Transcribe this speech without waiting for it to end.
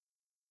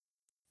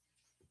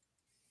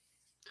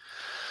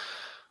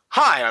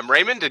Hi, I'm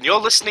Raymond, and you're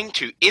listening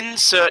to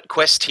Insert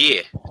Quest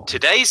here.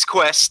 Today's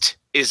quest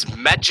is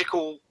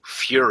Magical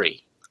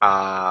Fury.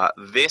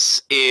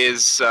 This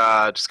is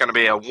just going to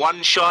be a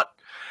one-shot.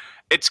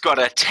 It's got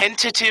a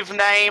tentative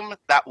name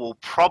that will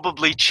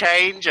probably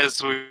change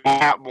as we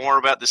find out more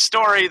about the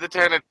story. The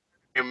tentative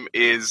name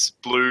is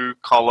Blue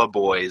Collar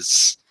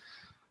Boys.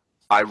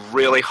 I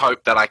really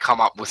hope that I come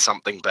up with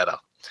something better.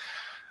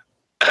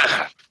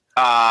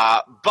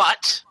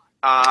 But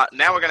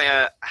now we're going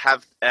to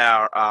have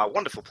our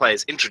wonderful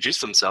players introduce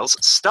themselves,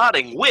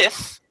 starting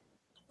with...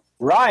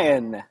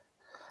 Ryan.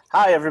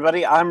 Hi,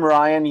 everybody. I'm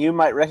Ryan. You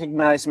might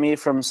recognize me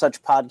from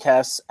such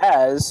podcasts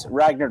as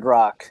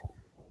Ragnarok.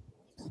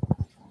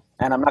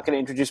 And I'm not going to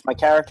introduce my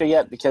character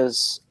yet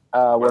because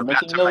we're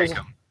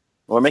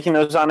making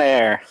those on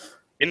air.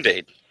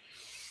 Indeed.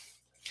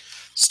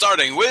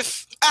 Starting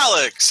with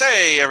Alex.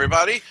 Hey,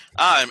 everybody.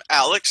 I'm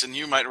Alex, and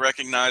you might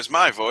recognize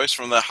my voice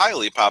from the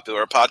highly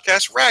popular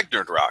podcast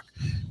Ragnarok,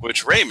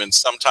 which Raymond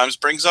sometimes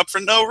brings up for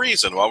no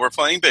reason while we're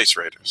playing Base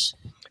Raiders.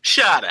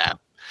 Shut up.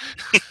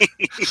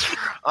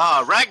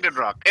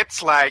 Ragnarok.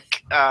 It's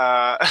like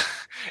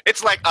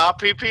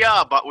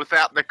RPPR, but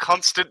without the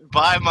constant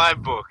buy my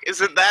book.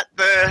 Isn't that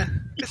the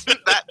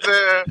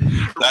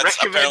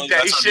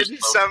recommendation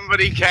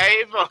somebody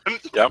gave on?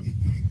 Yep.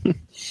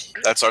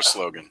 That's our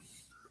slogan.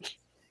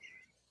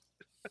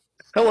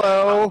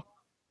 Hello.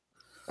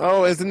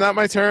 Oh, is it not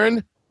my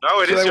turn?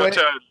 No, it is your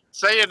turn.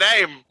 Say your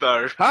name,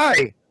 though.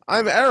 Hi,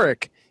 I'm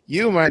Eric.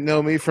 You might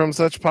know me from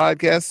such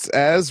podcasts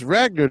as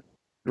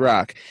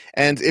Ragnarok.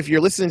 And if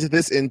you're listening to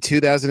this in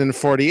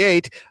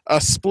 2048,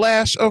 a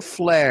splash of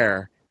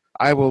flair.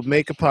 I will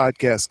make a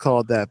podcast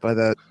called that by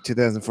the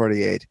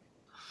 2048.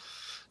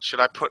 Should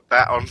I put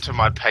that onto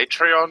my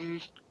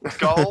Patreon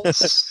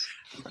goals?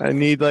 I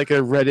need like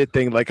a Reddit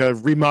thing, like a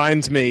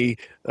reminds me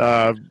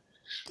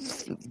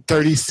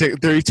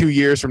 32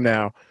 years from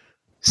now.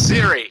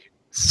 Siri,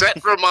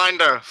 set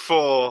reminder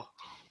for...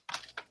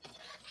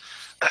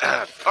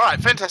 Alright,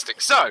 fantastic.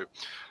 So,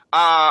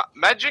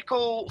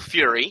 Magical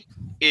Fury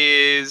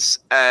is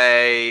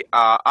a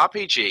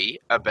RPG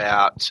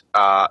about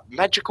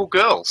magical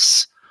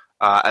girls,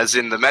 as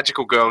in the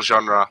magical girl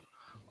genre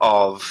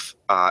of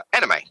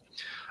anime.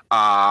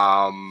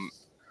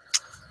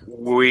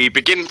 We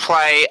begin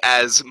play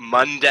as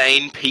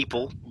mundane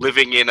people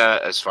living in a,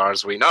 as far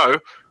as we know,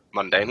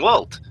 mundane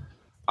world.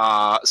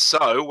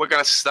 So we're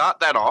going to start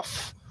that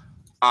off.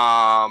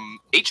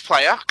 Each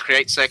player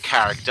creates their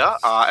character,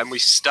 and we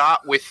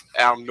start with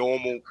our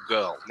normal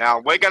girl. Now,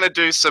 we're going to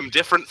do some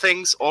different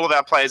things. All of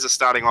our players are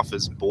starting off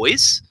as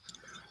boys,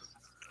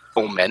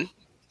 or men,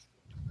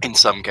 in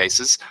some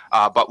cases,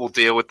 but we'll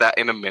deal with that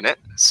in a minute.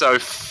 So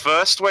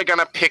first we're going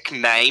to pick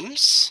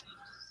names,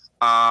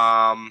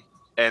 and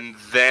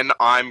then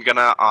I'm going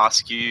to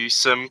ask you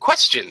some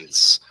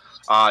questions.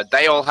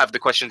 They all have the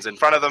questions in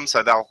front of them,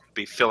 so they'll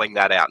be filling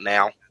that out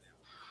now.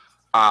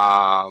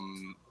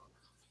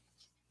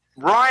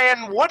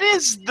 Ryan, what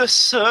is the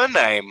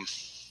surname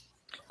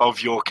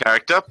of your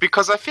character?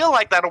 Because I feel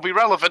like that'll be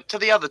relevant to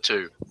the other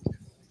two.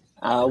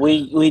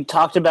 We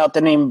talked about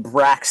the name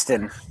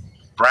Braxton.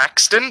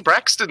 Braxton?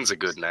 Braxton's a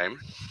good name.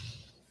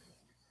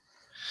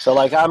 So,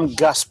 I'm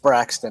Gus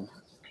Braxton.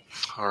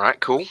 All right,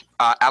 cool.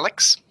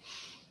 Alex?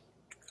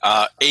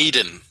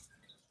 Aiden.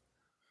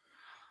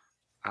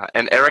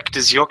 And Eric,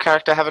 does your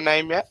character have a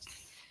name yet?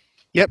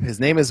 Yep, his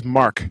name is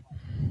Mark.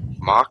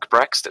 Mark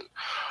Braxton.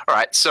 All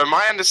right, so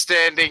my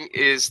understanding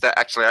is that...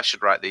 Actually, I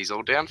should write these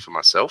all down for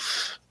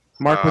myself.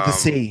 Mark with a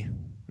C,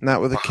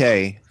 not with a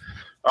K.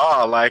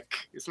 Oh,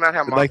 isn't that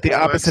how Mark like the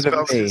opposite of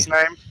spells me. his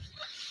name?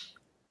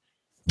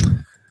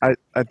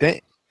 I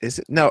think... Is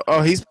it? No,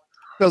 he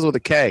spells with a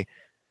K.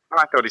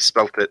 I thought he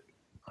spelt it.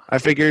 I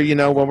figure,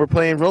 when we're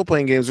playing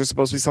role-playing games, we're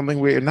supposed to be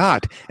something we're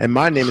not. And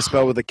my name is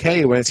spelled with a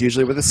K when it's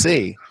usually with a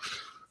C.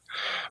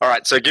 All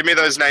right, so give me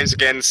those names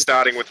again,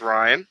 starting with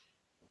Ryan.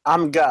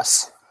 I'm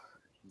Gus.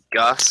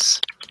 Gus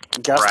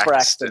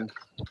Braxton.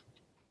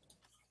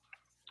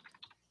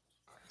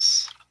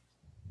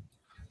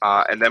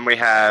 And then we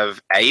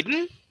have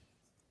Aiden.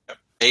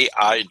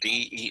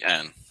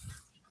 Aiden.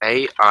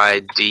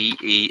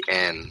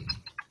 Aiden.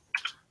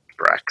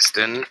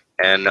 Braxton.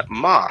 And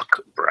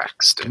Mark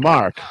Braxton.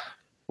 Mark.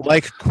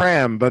 Like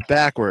cram, but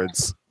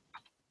backwards.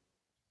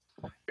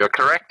 You're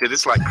correct. It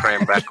is like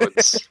cram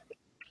backwards.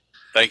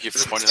 Thank you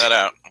for pointing that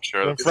out. I'm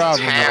sure no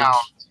problem. Town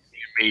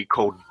be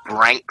called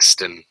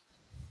Brankston.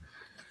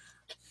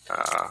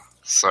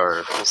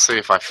 So we'll see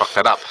if I fuck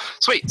that up.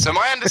 Sweet. So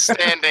my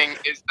understanding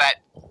is that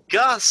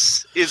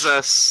Gus is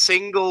a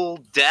single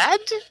dad?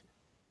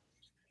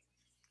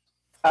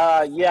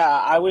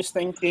 Yeah, I was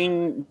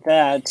thinking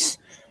that...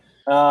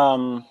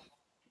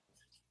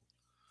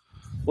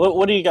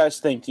 What do you guys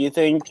think? Do you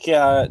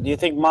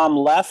think Mom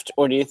left,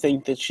 or do you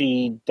think that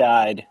she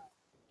died?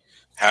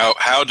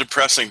 How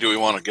depressing do we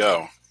want to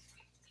go?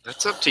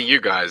 That's up to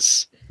you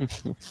guys.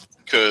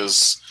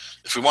 Because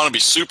if we want to be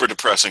super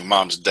depressing,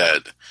 Mom's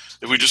dead.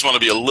 If we just want to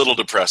be a little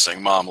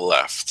depressing, Mom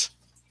left.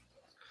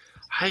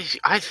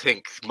 I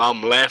think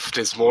Mom left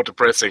is more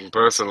depressing,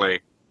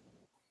 personally.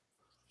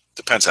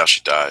 Depends how she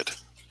died.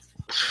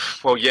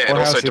 Well, yeah, it Or how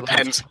also she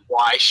depends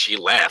why she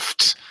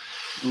left.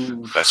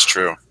 That's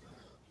true.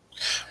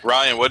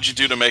 Ryan, what'd you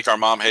do to make our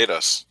mom hate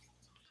us?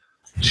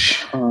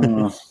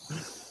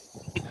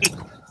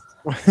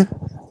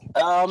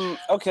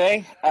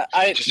 Okay.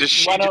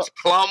 She why don't- just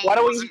plumb why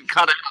don't we- wasn't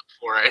cut out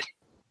for it.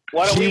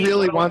 why don't She we-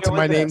 really why don't we wants go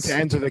my with name this? to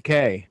end with a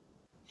K.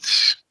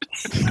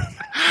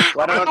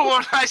 Why don't- Remember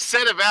what I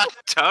said about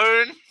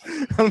tone?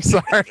 I'm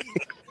sorry.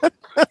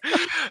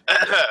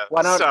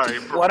 Sorry.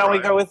 Why don't we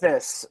go with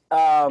this?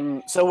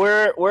 So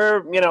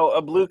we're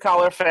a blue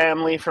collar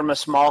family from a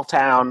small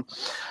town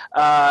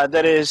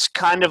that is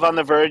kind of on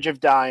the verge of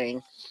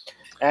dying,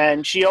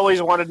 and she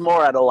always wanted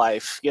more out of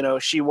life.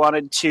 She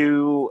wanted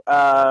to.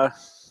 I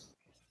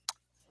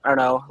don't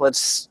know.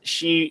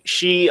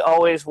 She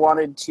always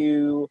wanted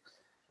to.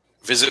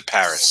 Visit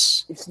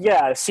Paris.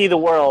 Yeah, see the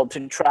world,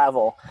 to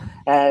travel,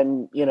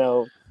 and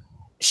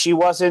she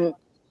wasn't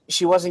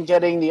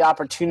getting the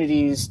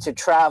opportunities to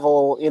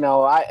travel.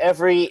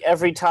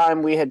 Every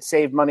time we had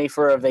saved money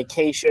for a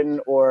vacation,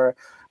 or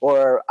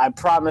I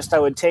promised I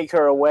would take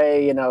her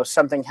away,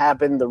 something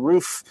happened, the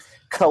roof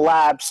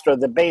collapsed or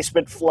the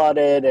basement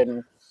flooded,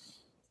 and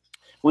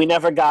we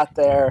never got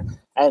there.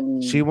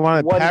 And She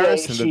wanted one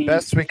Paris, day and the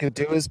best we could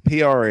do is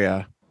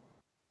Peoria.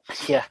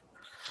 Yeah.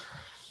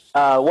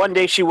 One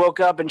day she woke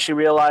up and she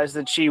realized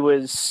that she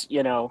was,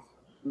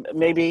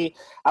 maybe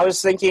I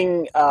was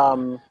thinking.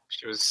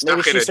 She was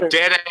stuck in a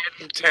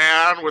dead-end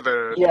town with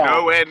a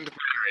no-end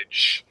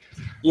marriage.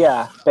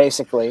 Yeah,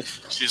 basically.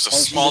 She's a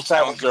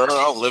small-town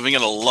girl living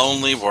in a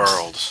lonely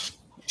world.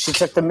 She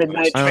took the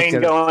midnight I don't train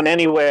get it. going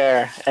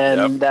anywhere,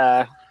 and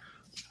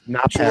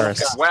Not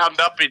Paris. Wound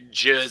up in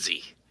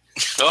Jersey.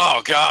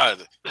 Oh,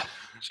 God.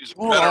 She's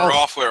better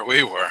off where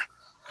we were.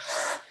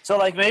 so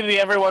maybe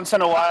every once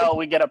in a while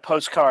we get a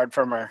postcard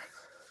from her.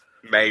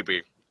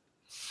 Maybe.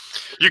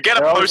 You get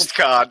a They're always-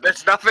 postcard.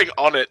 There's nothing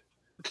on it.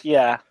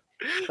 Yeah.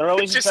 They're It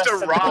always just best in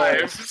the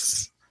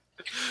arrives.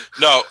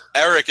 No,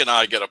 Eric and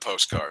I get a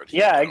postcard.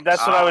 Yeah,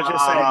 that's what I was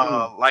just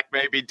saying. Like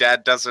maybe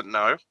Dad doesn't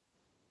know.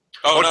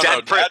 Oh, Or no,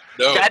 Dad,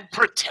 no. Dad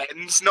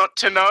pretends not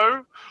to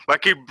know.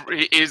 Like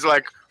he's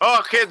like,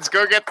 "Oh, kids,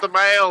 go get the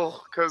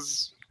mail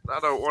because I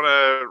don't want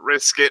to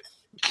risk it."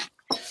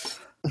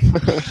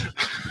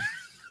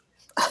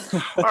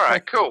 All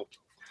right, cool.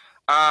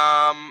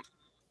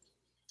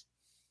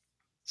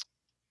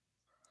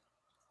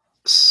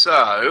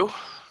 So,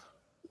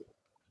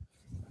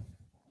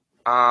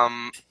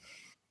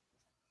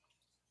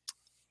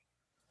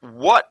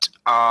 what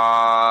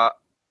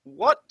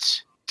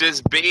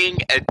does being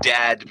a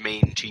dad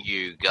mean to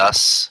you,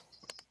 Gus?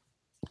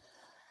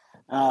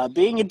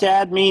 Being a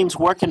dad means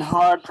working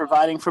hard,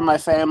 providing for my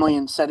family,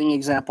 and setting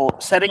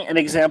an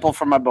example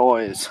for my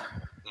boys.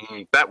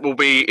 That will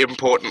be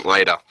important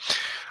later.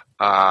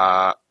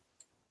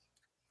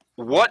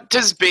 What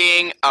does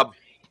being a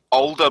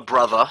older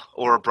brother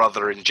or a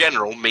brother in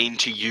general mean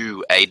to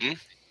you, Aiden?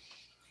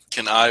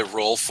 Can I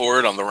roll for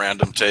it on the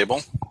random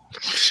table?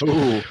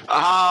 Ooh.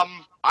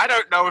 I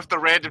don't know if the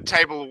random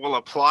table will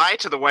apply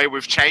to the way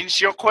we've changed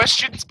your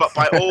questions, but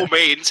by all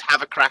means,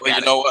 have a crack Well, at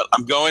you know what?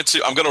 I'm going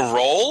to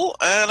roll,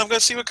 and I'm going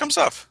to see what comes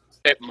up.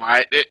 it.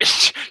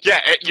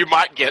 You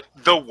might get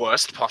the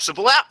worst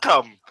possible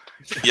outcome.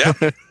 Yeah.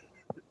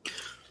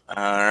 All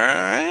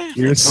right.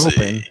 Here's Let's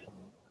hoping. see.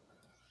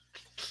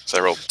 So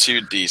I rolled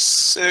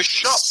 2d6.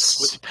 Shops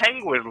with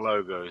penguin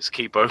logos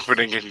keep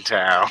opening in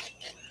town.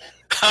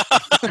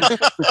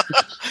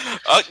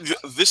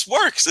 This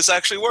works. This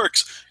actually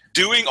works.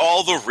 Doing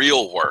all the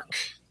real work.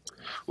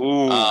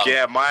 Ooh,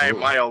 yeah,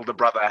 my older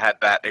brother had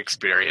that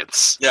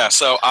experience. Yeah,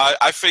 so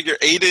I figure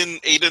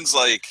Aiden's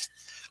like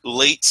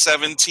late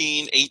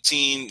 17,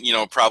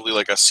 18, probably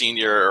like a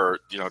senior or,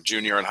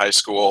 junior in high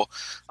school.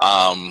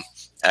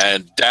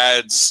 And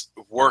Dad's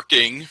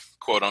working,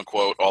 quote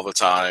unquote, all the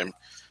time.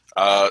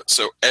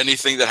 So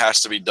anything that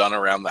has to be done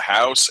around the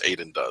house,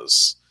 Aiden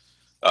does.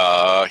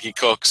 He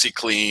cooks, he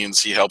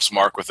cleans, he helps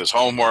Mark with his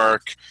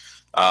homework.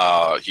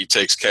 He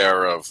takes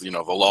care of, the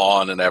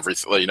lawn and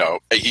everything.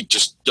 He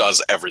just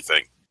does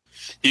everything.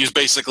 He's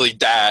basically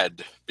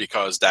Dad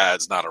because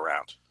Dad's not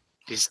around.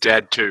 He's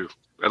Dad too.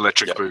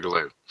 Electric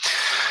Boogaloo.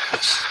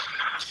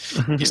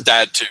 He's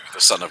Dad too,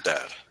 the son of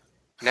Dad.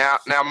 Now,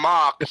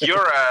 Mark,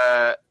 you're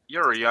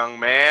a young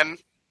man,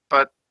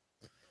 but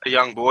a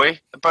young boy.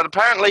 But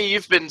apparently,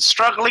 you've been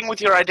struggling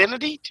with your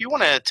identity. Do you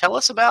want to tell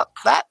us about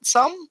that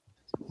some?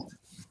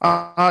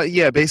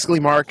 Yeah, basically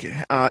Mark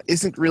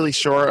isn't really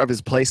sure of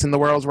his place in the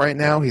world right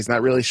now. He's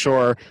not really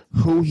sure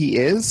who he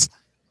is.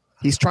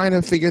 He's trying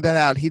to figure that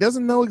out. He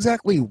doesn't know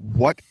exactly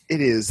what it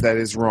is that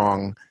is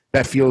wrong,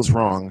 that feels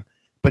wrong,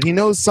 but he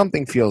knows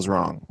something feels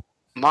wrong.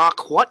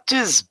 Mark, what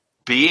does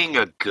being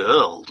a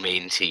girl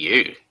mean to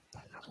you?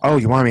 Oh,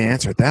 you want me to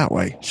answer it that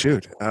way?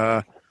 Shoot.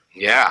 Yeah.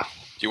 Do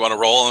you want to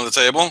roll on the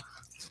table?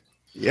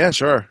 Yeah,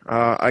 sure.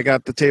 I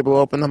got the table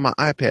open on my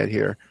iPad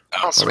here.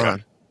 Awesome. Hold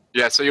on.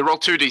 Yeah, so you roll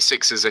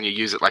 2d6s and you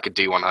use it like a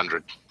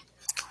d100.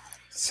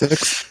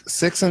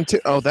 6 and 2.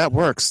 Oh, that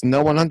works.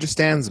 No one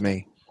understands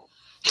me.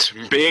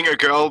 Being a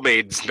girl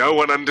means no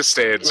one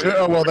understands you.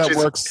 Oh, well, which that is-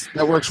 works.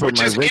 That works for Which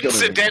my is regular.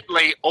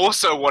 incidentally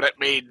also what it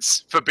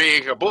means for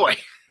being a boy.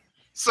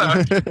 So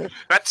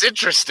that's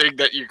interesting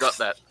that you got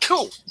that.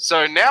 Cool.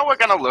 So now we're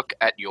going to look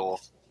at your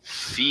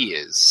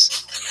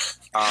fears.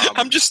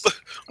 I'm just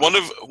one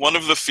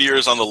of the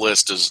fears on the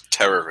list is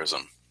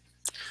terrorism.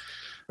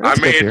 That's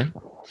I good mean- here.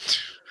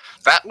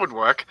 That would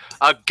work.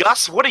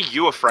 Gus, what are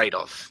you afraid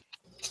of?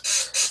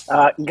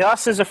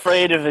 Gus is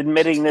afraid of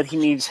admitting that he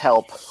needs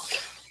help.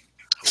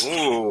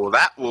 Ooh,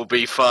 that will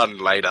be fun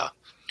later.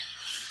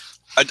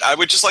 I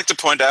would just like to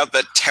point out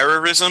that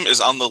terrorism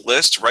is on the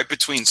list right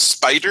between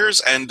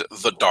spiders and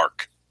the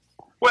dark.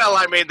 Well,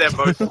 I mean, they're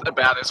both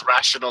about as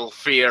rational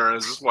fear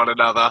as one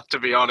another, to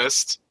be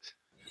honest.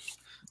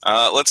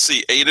 Let's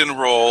see. Aiden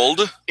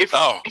rolled. If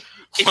Well,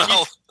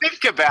 you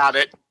think about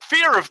it,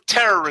 fear of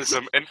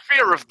terrorism and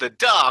fear of the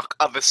dark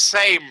are the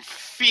same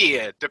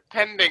fear,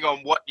 depending on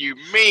what you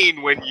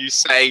mean when you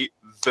say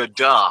the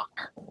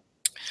dark.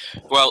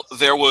 well,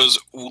 there was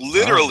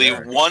literally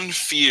Oh, one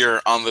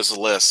fear on this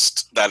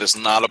list that is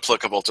not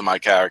applicable to my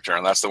character,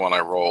 and that's the one I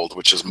rolled,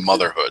 which is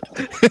motherhood.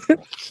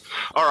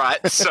 All right,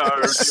 so do you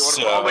want to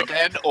So, roll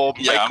again or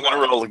make Yeah, I'm going to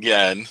roll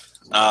again.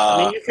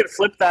 I mean, you could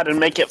flip that and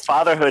make it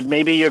fatherhood.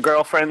 Maybe your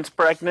girlfriend's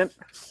pregnant.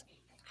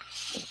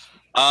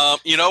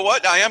 You know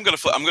what? I'm going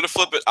to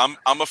flip it.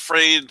 I'm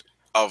afraid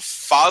of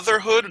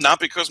fatherhood, not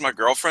because my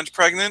girlfriend's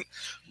pregnant,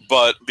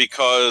 but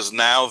because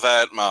now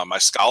that my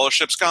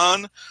scholarship's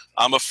gone,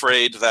 I'm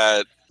afraid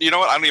that, you know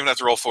what? I don't even have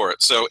to roll for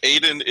it. So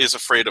Aiden is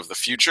afraid of the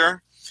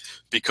future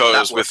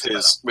because That with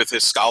works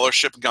his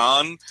scholarship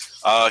gone,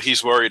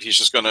 he's worried he's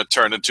just going to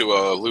turn into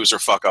a loser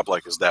fuck up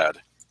like his dad.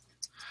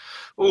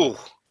 Ooh.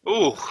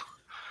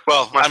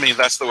 Well, I mean,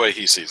 that's the way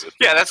he sees it.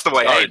 Yeah, that's the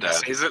way Sorry, Aiden Dad.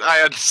 sees it.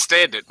 I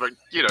understand it, but,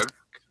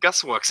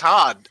 Gus works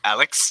hard,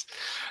 Alex.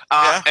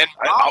 Yeah, And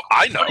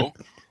I know.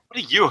 what are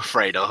you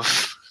afraid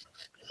of?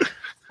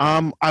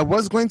 I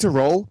was going to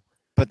roll,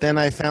 but then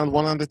I found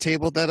one on the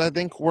table that I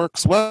think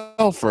works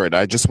well for it.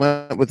 I just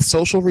went with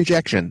social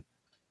rejection.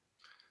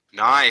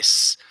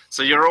 Nice.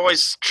 So you're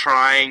always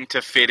trying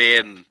to fit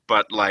in,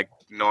 but,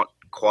 not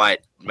quite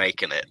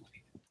making it.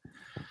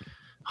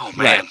 Oh,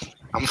 man.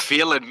 I'm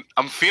feeling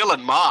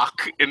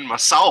Mark in my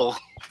soul.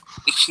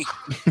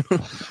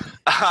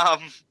 All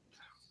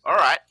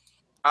right.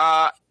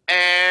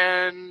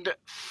 And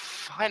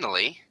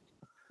finally,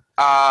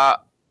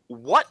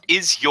 what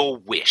is your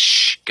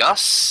wish,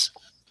 Gus?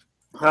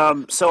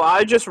 So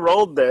I just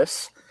rolled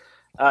this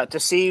to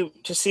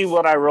see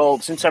what I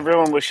rolled, since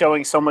everyone was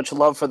showing so much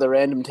love for the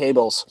random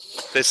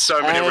tables. There's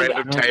so many And-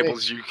 random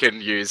tables you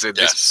can use in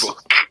Yes. this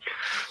book.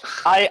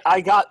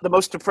 I got the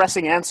most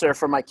depressing answer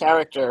for my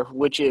character,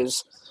 which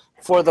is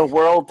for the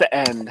world to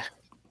end.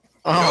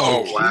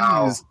 Oh,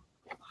 wow. jeez.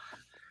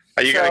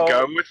 Are you going to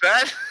So- go with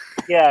that?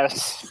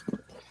 Yes,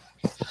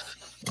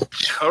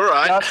 All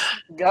right.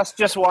 Gus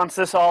just wants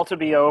this all to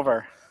be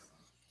over.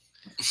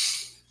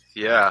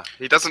 Yeah,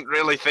 he doesn't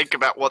really think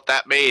about what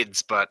that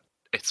means, but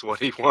it's what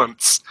he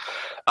wants.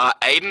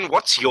 Aiden,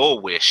 what's your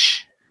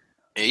wish?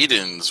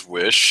 Aiden's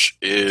wish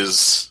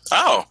is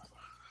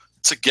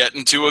to get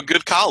into a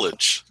good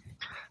college.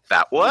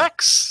 That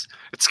works.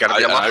 It's going to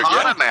be a lot Yeah.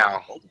 harder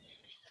now.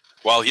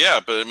 Well, yeah,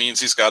 but it means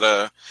he's got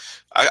to.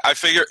 I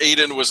figure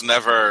Aiden was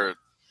never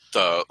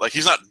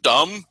he's not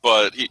dumb,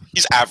 but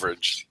he's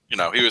average.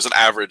 He was an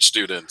average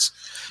student,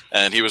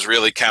 and he was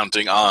really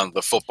counting on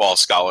the football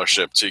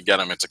scholarship to get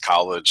him into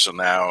college. So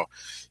now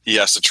he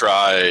has to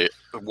try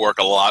work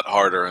a lot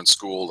harder in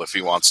school if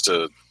he wants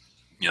to,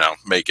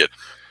 make it.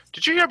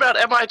 Did you hear about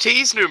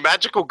MIT's new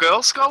Magical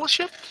Girl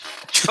Scholarship?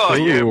 Oh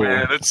yeah, Ooh.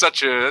 man! It's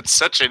such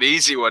an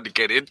easy one to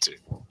get into.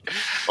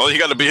 Well, you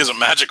got to be as a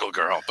magical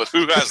girl, but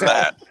who has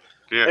that?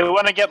 We Yeah,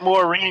 want to get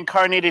more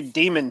reincarnated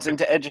demons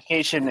into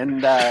education and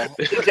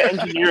into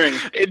engineering.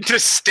 into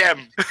STEM.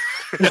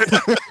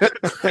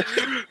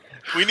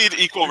 We need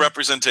equal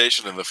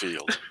representation in the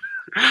field.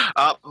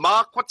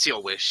 Mark, what's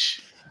your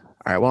wish?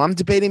 All right, well, I'm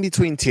debating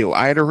between two.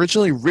 I had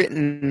originally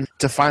written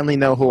to finally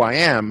know who I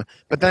am,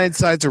 but then I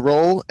decided to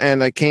roll,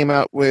 and I came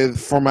out with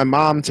for my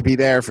mom to be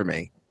there for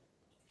me.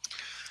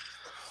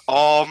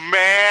 Oh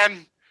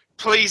man,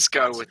 please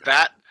go with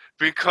that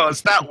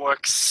because that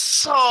works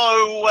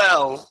so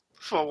well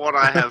for what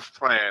I have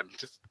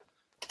planned.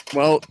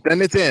 Well,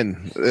 then it's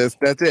in.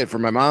 That's it, for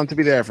my mom to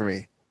be there for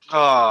me.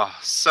 Oh,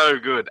 so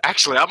good.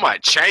 Actually, I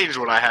might change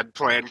what I had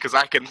planned because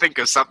I can think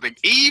of something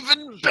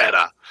even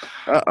better.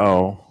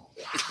 Uh-oh.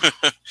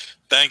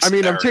 Thanks. I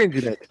mean, I'm Eric.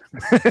 changing it.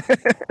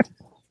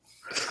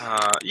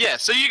 Yeah,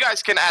 so you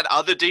guys can add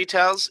other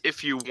details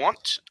if you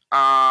want.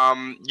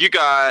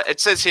 It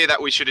says here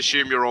that we should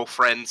assume you're all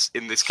friends.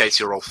 In this case,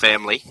 you're all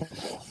family.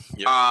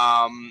 Yep.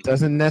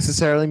 Doesn't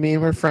necessarily mean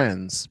we're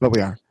friends, but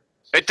we are.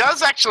 It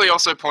does actually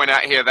also point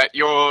out here that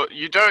your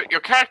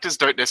characters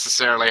don't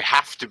necessarily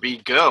have to be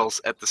girls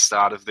at the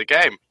start of the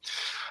game.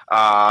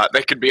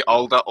 They could be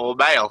older or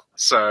male.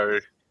 So,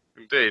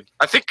 indeed,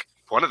 I think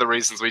one of the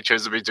reasons we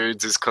chose to be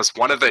dudes is because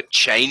one of the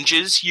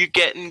changes you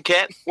get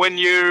when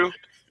you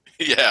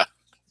Yeah.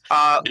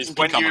 Is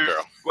when become a you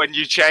girl. when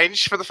you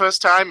change for the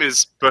first time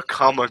is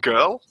become a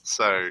girl.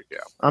 So yeah.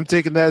 I'm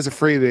taking that as a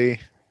freebie.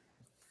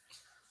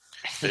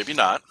 Maybe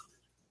not.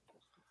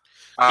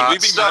 Could we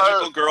be So,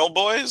 magical girl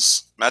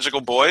boys?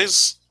 Magical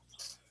boys?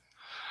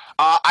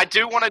 I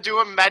do want to do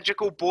a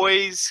Magical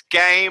Boys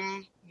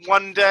game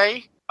one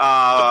day.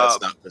 But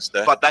that's not this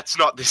day. But that's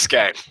not this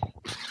game.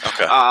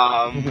 Okay.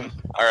 All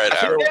right, I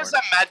think Aragorn. there's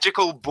a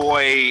Magical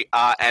Boy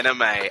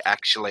anime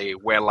actually,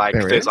 where like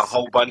There there's a is?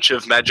 whole bunch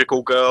of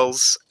magical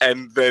girls,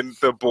 and then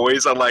the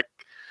boys are like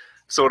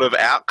sort of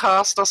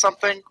outcast or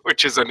something,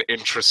 which is an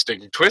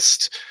interesting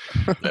twist.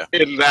 Yeah.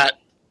 In that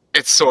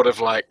it's sort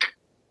of like.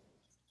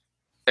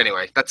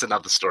 Anyway, that's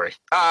another story.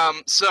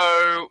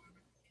 So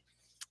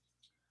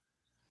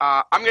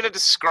I'm going to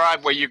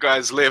describe where you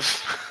guys live.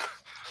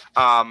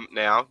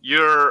 Now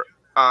you're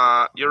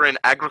in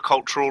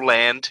agricultural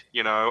land,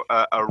 you know,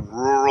 a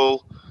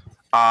rural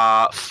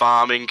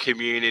farming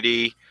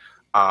community,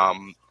 a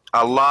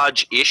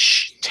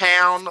large-ish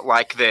town.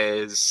 Like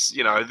there's,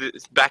 you know,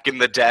 back in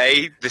the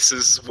day, this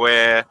is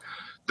where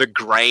the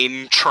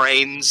grain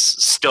trains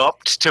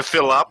stopped to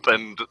fill up,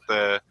 and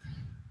the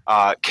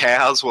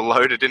cows were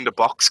loaded into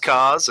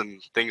boxcars and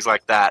things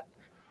like that.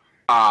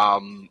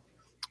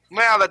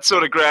 Now that's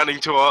sort of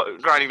grinding to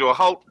a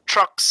halt.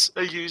 Trucks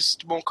are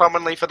used more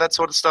commonly for that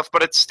sort of stuff,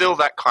 but it's still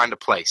that kind of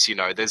place. You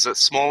know, there's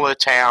smaller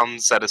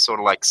towns that are sort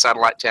of like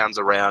satellite towns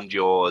around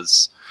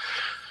yours,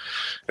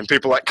 and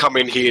people like come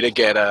in here to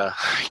get a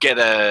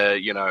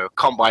you know,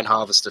 combine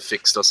harvester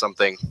fixed or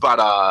something.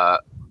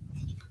 But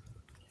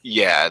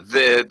yeah,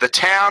 the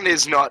town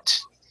is not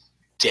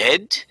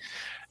dead,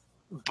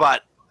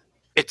 but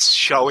it's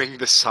showing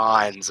the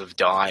signs of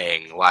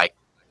dying. Like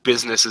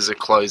businesses are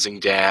closing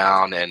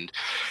down, and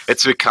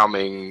it's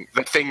becoming,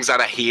 the things that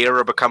are here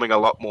are becoming a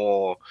lot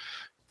more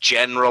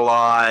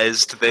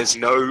generalized. There's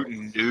no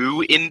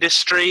new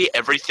industry.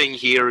 Everything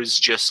here is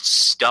just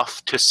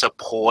stuff to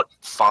support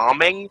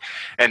farming,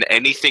 and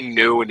anything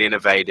new and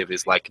innovative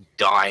is like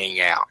dying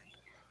out.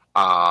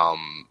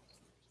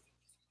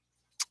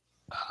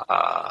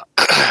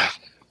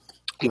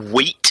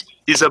 Wheat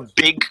is a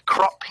big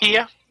crop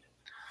here.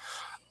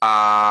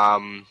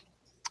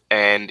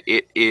 And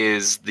it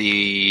is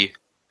the,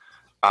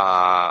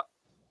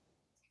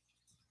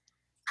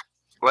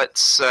 let's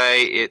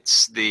say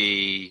it's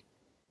the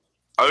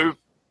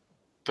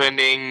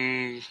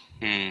opening,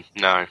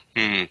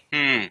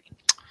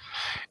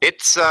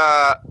 it's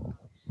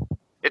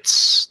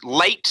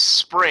late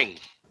spring,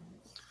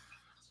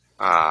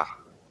 at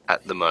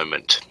the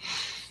moment.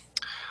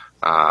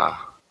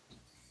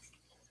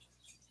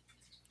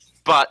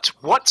 But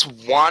what's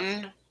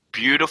one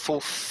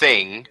beautiful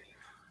thing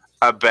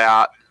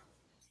about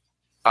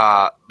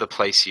the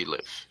place you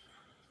live?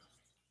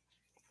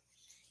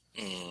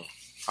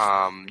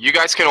 You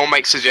guys can all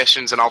make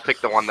suggestions, and I'll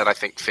pick the one that I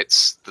think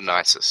fits the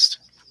nicest.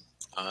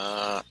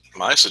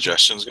 My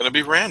suggestion is going to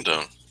be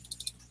random.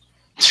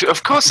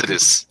 Of course it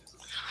is.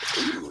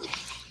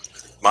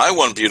 My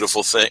one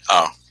beautiful thing.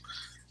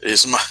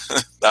 Is my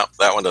that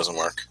one doesn't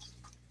work.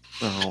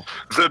 Oh.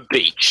 The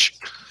beach.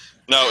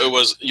 No, it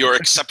was your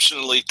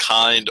exceptionally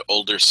kind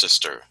older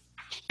sister.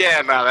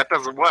 Yeah, no, that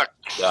doesn't work.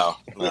 No.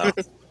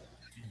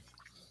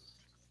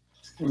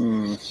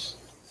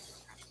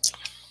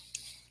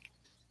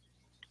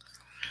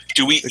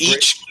 Do we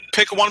each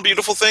pick one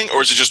beautiful thing,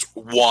 or is it just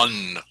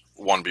one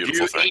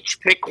beautiful thing? You each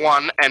pick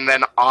one, and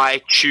then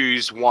I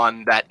choose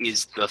one that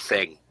is the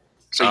thing.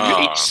 So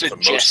you each the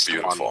most suggest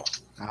beautiful. one.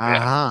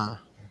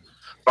 Ah.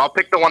 I'll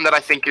pick the one that I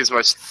think is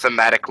most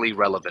thematically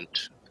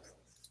relevant.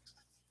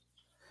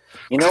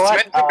 You know It's what?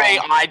 meant to be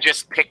I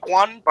just pick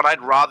one, but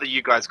I'd rather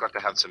you guys got to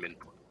have some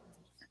input.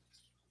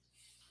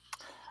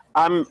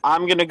 I'm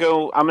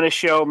gonna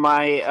show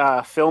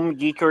my film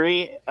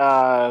geekery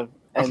and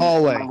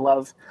hallway.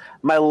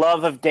 my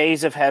love of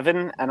Days of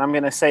Heaven, and I'm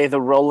gonna say the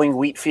rolling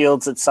wheat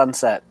fields at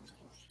sunset.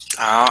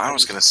 I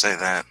was going to say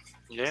that.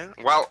 Yeah.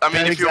 Well, I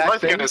mean, That if you're exact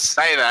both going to thing?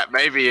 say that,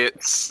 maybe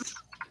it's.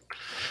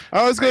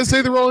 I was going to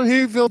say the rolling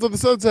heat fields of the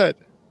sunset.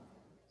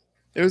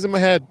 It was in my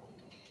head.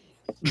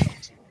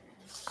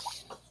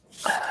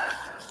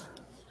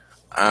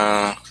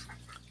 Yeah,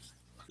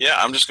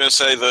 I'm just going to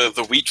say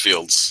the wheat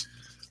fields.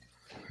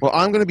 Well,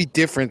 I'm going to be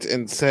different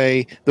and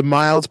say the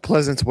mild,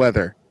 pleasant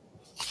weather.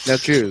 Now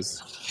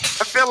choose.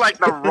 I feel like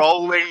the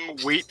rolling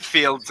wheat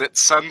fields at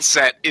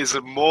sunset is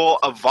more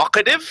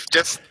evocative,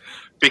 just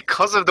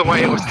because of the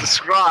way it was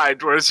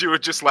described. Whereas you were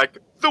just like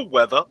the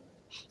weather,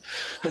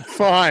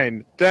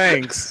 Fine.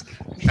 Thanks.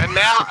 and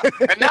now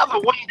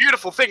the one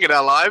beautiful thing in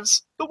our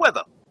lives, the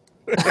weather.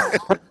 Is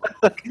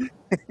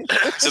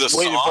it a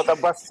Waiting for song? the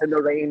bus in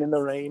the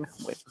rain,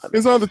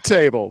 It's on the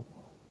table.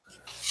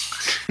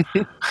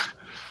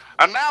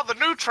 And now the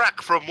new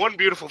track from One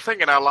Beautiful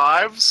Thing in Our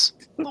Lives,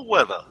 the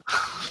weather.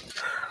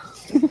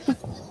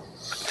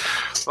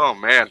 Oh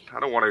man, I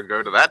don't want to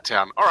go to that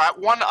town. All right,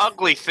 one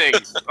ugly thing,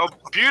 a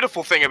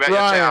beautiful thing about your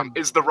Ryan. town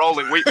is the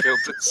rolling wheat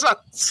fields at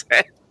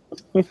sunset.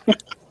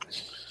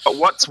 But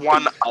what's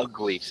one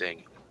ugly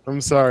thing? I'm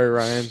sorry,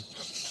 Ryan.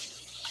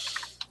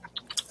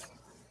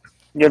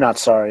 You're not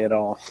sorry at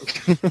all.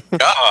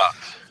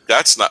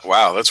 That's not.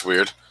 Wow, that's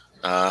weird.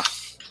 Hmm.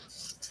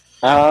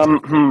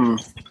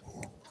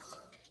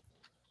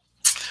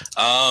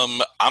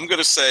 I'm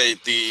gonna say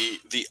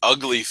the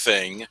ugly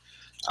thing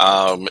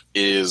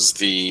is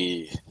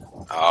the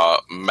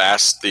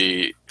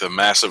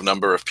massive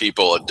number of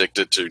people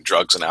addicted to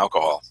drugs and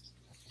alcohol.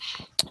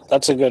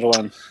 That's a good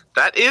one.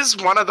 That is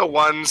one of the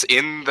ones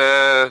in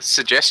the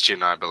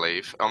suggestion, I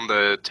believe, on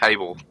the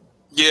table.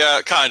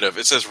 Yeah, kind of.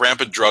 It says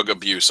rampant drug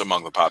abuse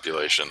among the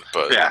population,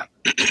 but Yeah.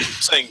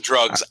 saying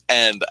drugs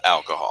and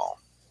alcohol.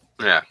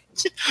 Yeah.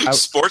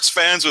 Sports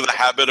fans with a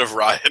habit of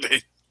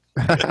rioting.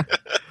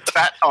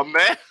 That on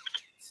there?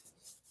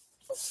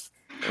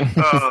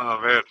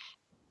 Oh,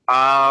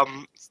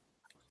 man.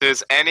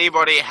 Does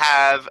anybody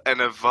have an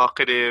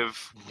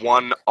evocative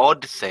one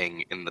odd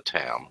thing in the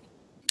town?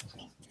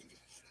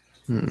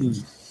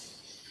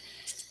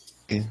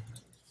 Yeah.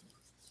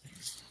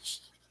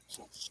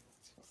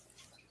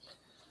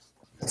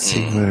 Let's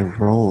see what a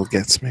roll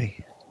gets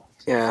me.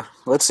 Yeah.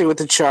 Let's see what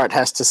the chart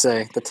has to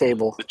say. The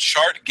table. The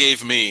chart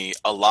gave me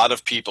a lot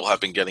of people have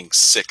been getting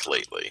sick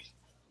lately.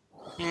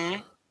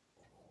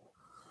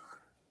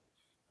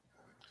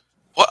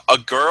 What? A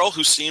girl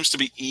who seems to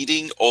be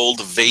eating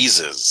old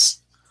vases.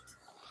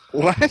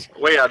 What?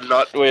 We are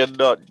not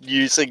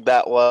using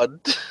that one.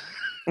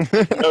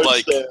 No,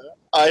 Like- sir.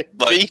 I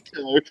like-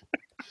 veto.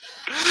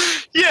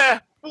 Yeah.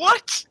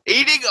 What?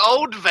 Eating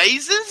old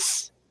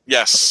vases?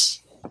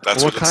 Yes,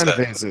 that's what what, kind it of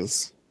said.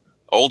 vases?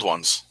 Old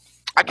ones.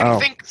 I can Oh,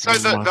 think so.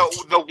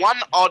 The one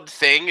odd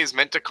thing is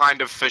meant to kind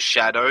of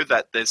foreshadow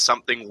that there's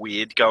something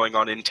weird going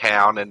on in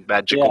town and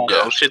magical Yeah.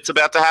 girl shit's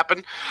about to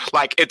happen.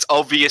 Like it's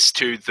obvious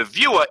to the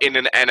viewer in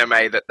an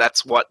anime that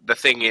that's what the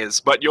thing is,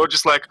 but you're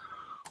just like,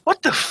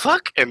 what the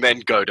fuck? And then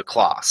go to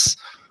class,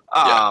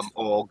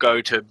 or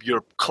go to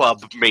your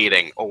club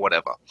meeting or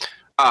whatever.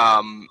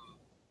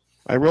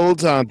 I rolled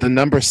the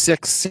number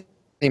 6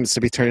 seems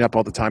to be turning up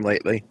all the time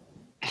lately.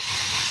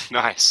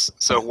 Nice.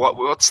 So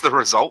what's the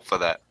result for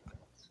that?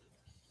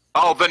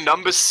 Oh, the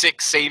number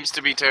 6 seems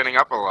to be turning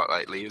up a lot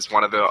lately. Is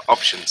one of the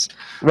options.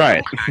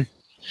 Right.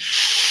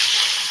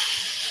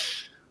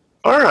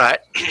 All right.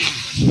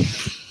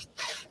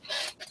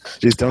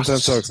 Jeez, don't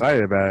sound so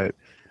excited about it.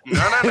 No.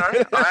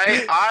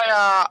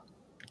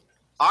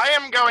 I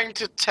am going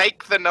to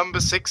take the number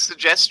 6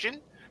 suggestion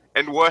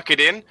and work it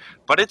in,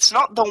 but it's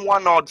not the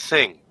one odd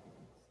thing.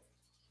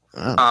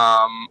 Oh.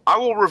 I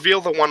will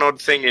reveal the one odd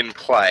thing in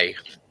play,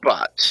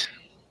 but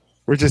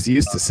We're just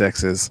used to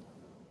 6s.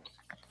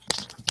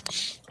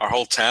 Our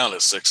whole town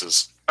is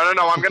 6s. I don't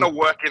know. I'm going to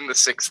work in the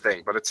 6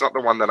 thing, but it's not the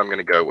one that I'm going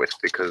to go with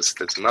because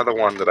there's another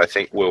one that I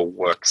think will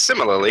work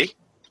similarly.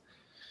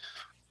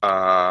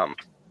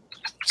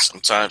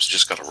 Sometimes you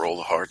just got to roll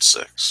the hard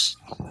 6.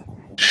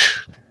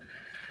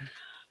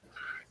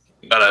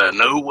 Gotta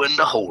know when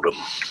to hold them.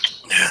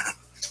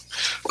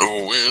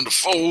 Oh, when to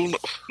fold.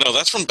 No,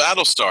 that's from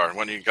Battlestar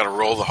when you got to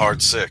roll the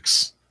hard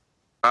 6.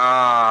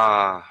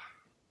 Ah, of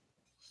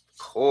New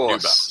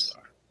course. Battlestar.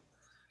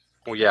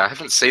 Well, yeah, I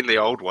haven't seen the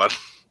old one.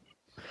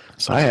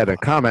 I had a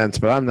comment,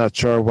 but I'm not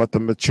sure what the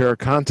mature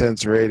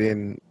contents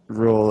rating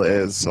rule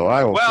is, so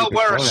I will. Well, keep it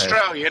we're quiet.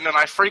 Australian, and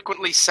I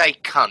frequently say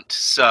cunt,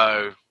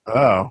 so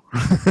Oh.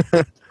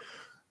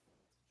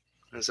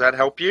 does that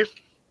help you?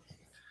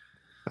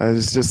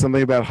 It's just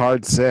something about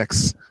hard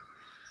 6.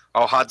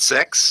 Oh, hard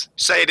sex?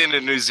 Say it in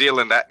a New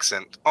Zealand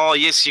accent. Oh,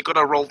 yes, you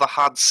gotta roll the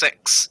hard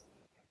sex.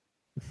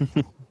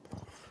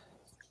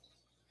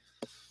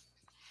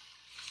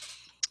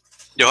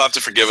 You'll have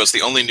to forgive us.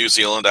 The only New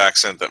Zealand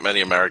accent that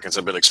many Americans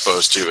have been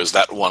exposed to is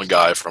that one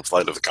guy from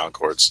Flight of the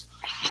Conchords.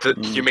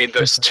 You mean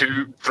those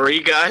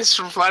 3 guys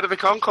from Flight of the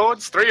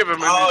Conchords? 3 of them.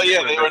 Oh,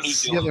 yeah, they were New Yeah,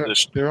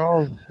 Zealanders. they're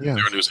all. Yeah.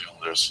 They were New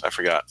Zealanders. I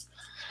forgot.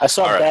 I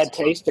saw All right. Bad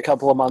Taste a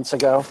couple of months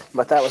ago,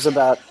 but that was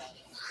about.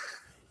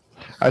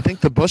 I think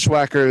the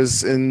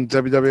Bushwhackers in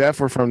WWF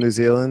were from New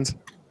Zealand.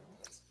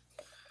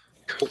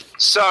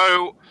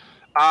 So,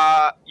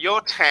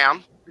 your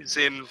town is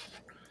in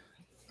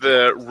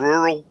the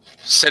rural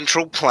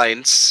central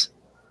plains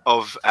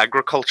of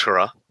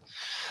Agricultura.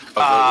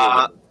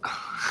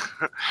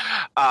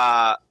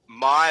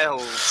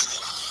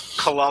 Miles,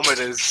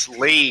 kilometers,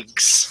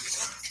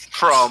 leagues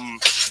from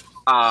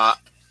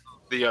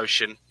the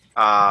ocean.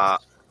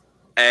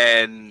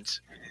 And,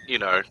 you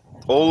know,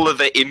 all of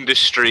the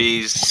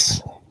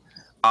industries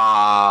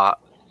are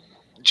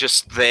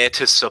just there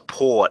to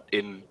support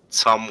in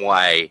some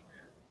way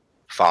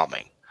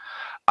farming.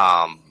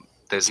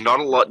 There's not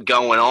a lot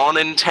going on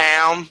in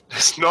town.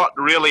 There's not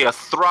really a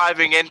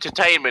thriving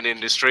entertainment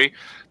industry.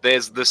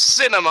 There's the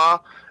cinema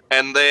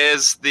and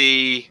there's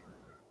the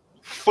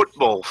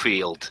football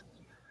field.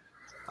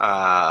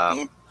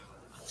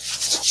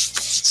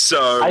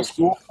 So High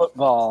school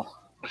football.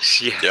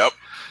 yeah. Yep.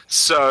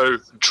 So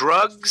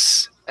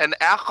drugs and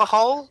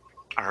alcohol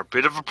are a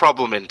bit of a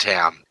problem in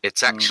town.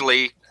 It's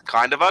actually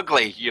kind of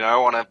ugly, you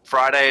know, on a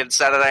Friday and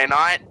Saturday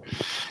night.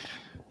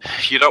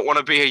 you don't want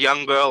to be a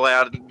young girl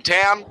out in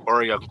town,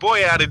 or a young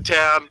boy out in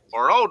town,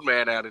 or an old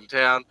man out in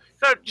town.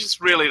 You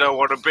just really don't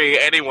want to be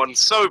anyone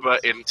sober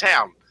in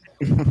town.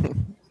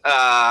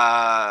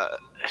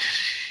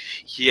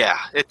 Yeah,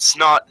 it's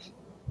not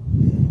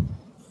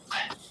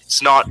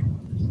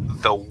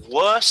the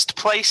worst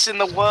place in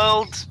the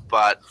world,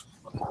 but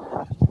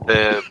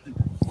the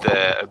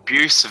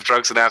abuse of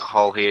drugs and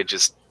alcohol here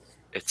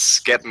it's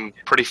getting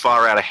pretty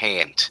far out of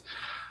hand.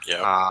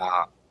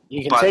 Yeah.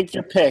 You can take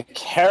your pick: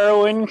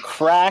 heroin,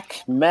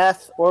 crack,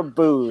 meth, or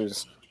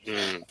booze.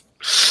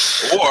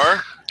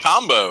 Or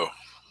combo.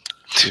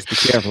 Just be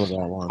careful of that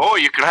one. Or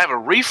you could have a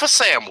reefer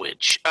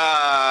sandwich.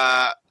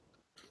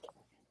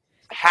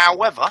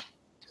 However,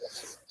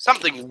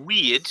 something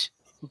weird,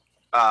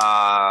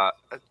 a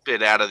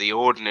bit out of the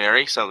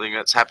ordinary, something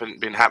that's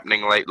been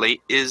happening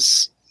lately,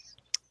 is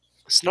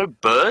there's no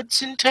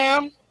birds in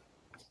town.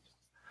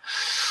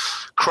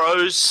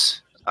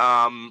 Crows,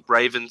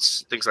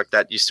 ravens, things like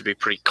that used to be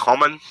pretty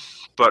common,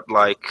 but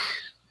like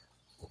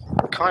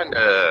kind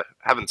of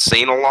haven't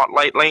seen a lot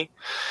lately.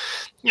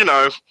 You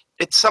know,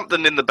 it's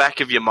something in the back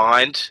of your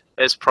mind.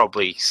 It's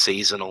probably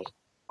seasonal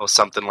or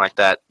something like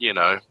that, you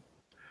know.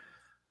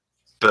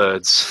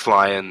 Birds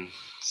flying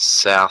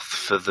south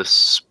for the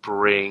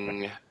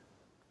spring.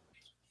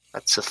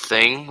 That's a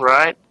thing,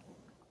 right?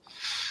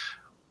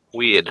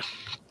 Weird.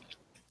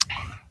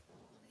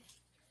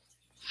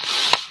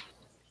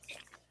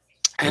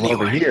 Well,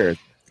 over here,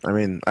 I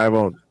mean, I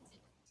won't.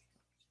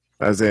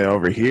 I was saying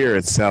over here,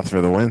 it's south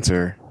for the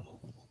winter.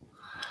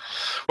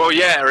 Well,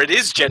 yeah, it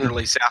is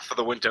generally south for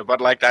the winter, but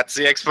like that's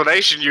the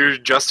explanation you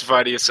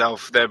justify to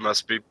yourself. There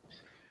must be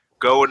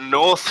going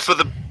north for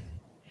the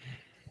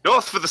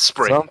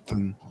spring.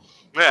 Something.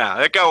 Yeah,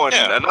 they're going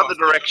another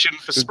direction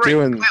for They're spring.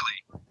 doing,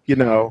 Clearly, you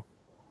know,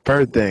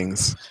 bird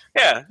things.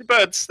 yeah,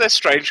 birds. They're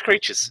strange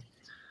creatures.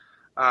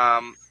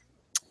 Ryan,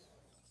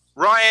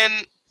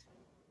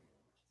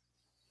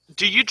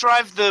 do you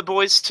drive the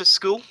boys to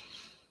school?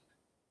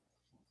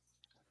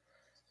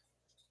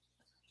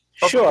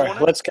 Sure,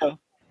 let's go.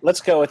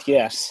 Let's go with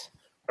yes.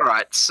 All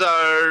right,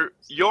 so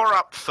you're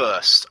up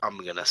first, I'm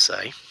going to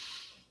say.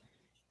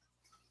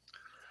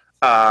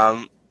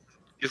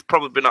 You've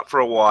probably been up for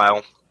a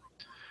while.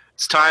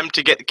 It's time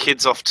to get the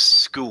kids off to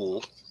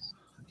school.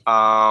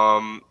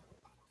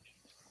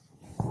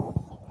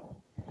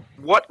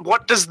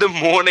 What does the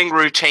morning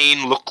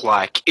routine look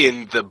like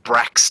in the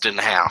Braxton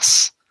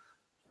house?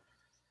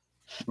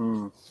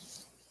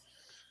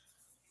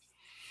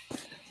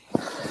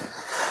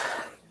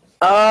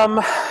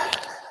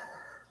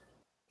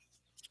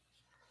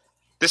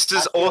 This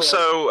is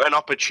also an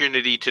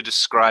opportunity to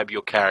describe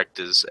your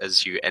characters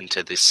as you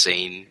enter this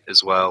scene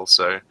as well.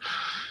 So you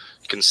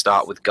can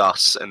start with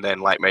Gus, and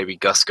then like maybe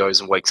Gus goes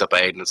and wakes up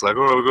Aiden. It's like,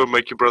 oh, go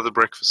make your brother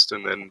breakfast,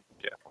 and then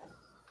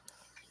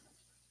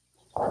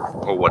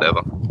or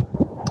whatever.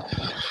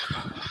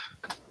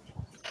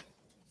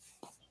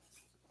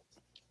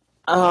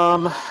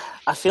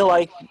 I feel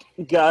like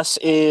Gus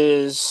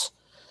is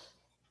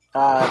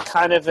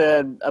kind of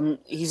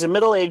he's a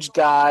middle-aged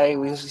guy.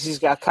 He's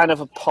got kind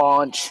of a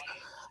paunch.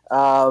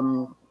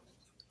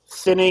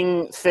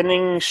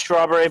 Thinning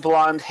strawberry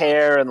blonde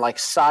hair and like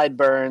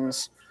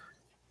sideburns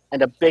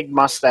and a big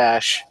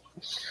mustache.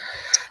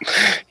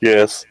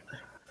 Yes.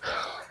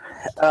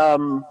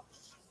 The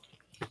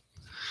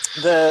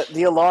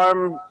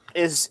alarm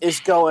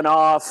is going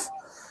off.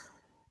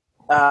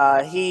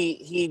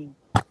 He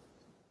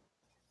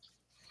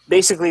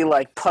basically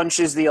like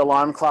punches the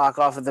alarm clock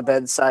off of the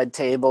bedside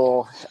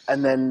table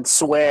and then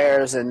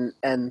swears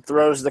and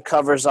throws the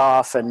covers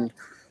off and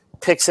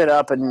picks it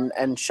up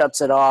and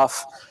shuts it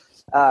off.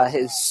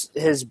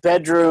 His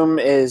bedroom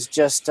is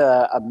just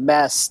a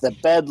mess. The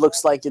bed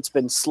looks like it's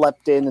been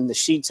slept in, and the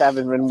sheets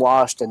haven't been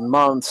washed in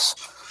months.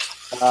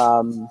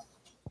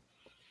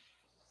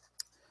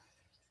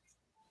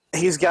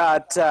 He's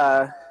got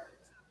a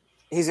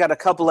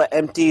couple of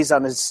empties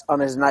on his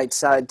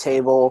nightside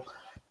table,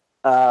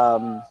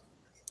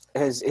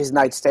 his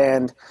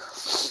nightstand,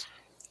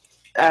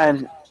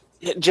 and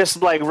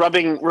just like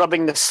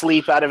rubbing the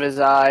sleep out of his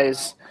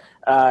eyes.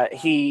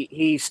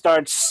 He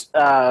starts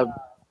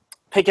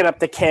picking up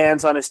the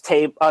cans on his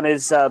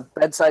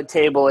bedside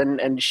table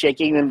and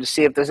shaking them to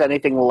see if there's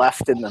anything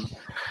left in them.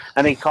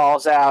 And he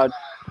calls out,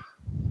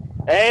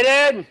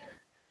 "Aiden!"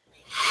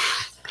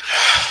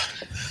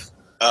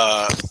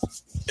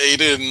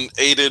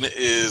 Aiden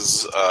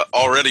is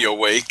already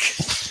awake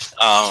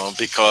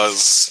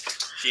because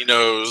he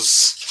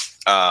knows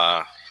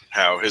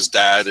how his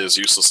dad is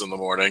useless in the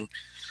morning.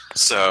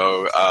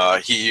 So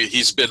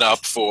he's been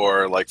up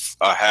for like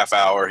a half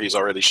hour. He's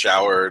already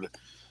showered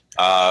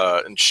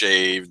and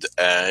shaved,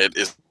 and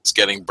is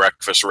getting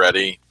breakfast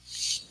ready.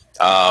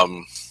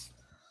 How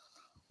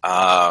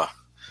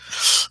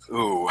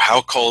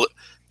cold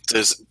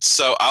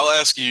so I'll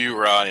ask you,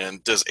 Ryan,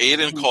 does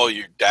Aiden call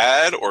you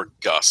Dad or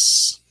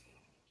Gus?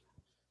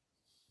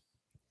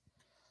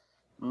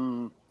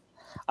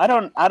 I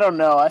don't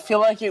know. I feel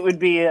like it would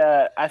be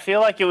a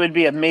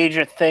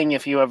major thing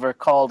if you ever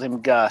called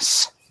him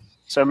Gus.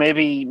 So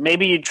maybe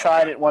you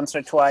tried it once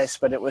or twice,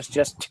 but it was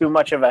just too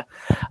much of a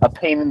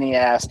pain in the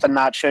ass to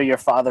not show your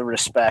father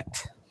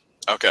respect.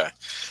 Okay.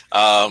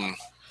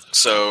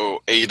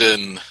 So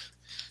Aiden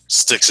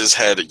sticks his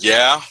head.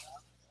 Yeah.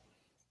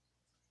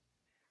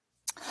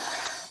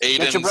 Get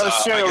your Aiden's.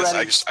 brother's cereal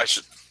ready.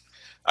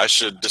 I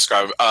should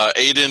describe.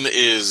 Aiden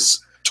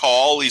is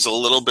tall. He's a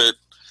little bit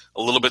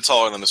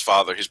taller than his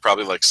father. He's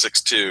probably like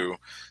 6'2",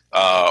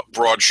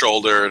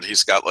 broad-shouldered.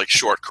 He's got like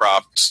short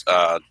cropped,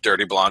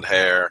 dirty blonde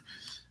hair,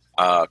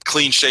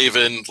 clean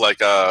shaven,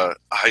 like a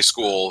high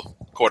school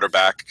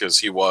quarterback because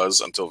he was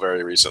until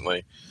very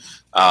recently.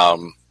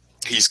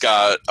 He's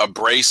got a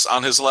brace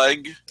on his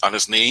leg, on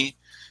his knee,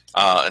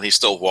 and he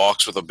still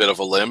walks with a bit of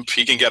a limp.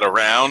 He can get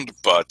around,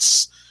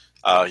 but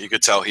you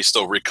could tell he's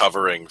still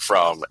recovering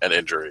from an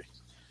injury.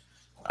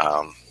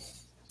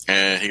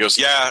 And he goes,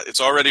 "Yeah,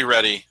 it's already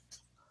ready.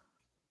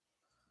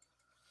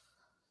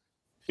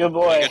 Good Can I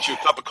boy. get you a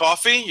cup of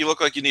coffee? You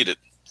look like you need it."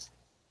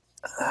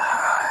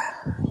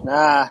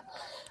 Nah.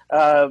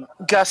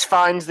 Gus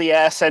finds the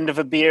ass end of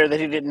a beer that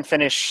he didn't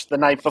finish the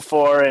night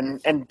before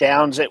and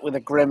downs it with a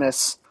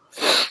grimace.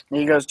 And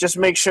he goes, "Just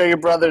make sure your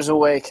brother's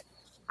awake."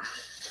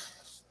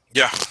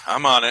 Yeah,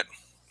 I'm on it.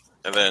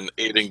 And then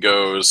Aiden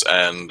goes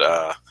and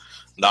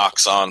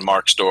knocks on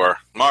Mark's door.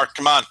 "Mark,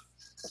 come on.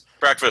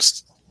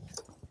 Breakfast."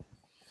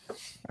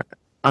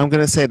 I'm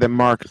gonna say that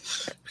Mark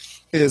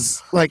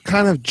is like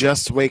kind of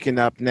just waking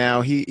up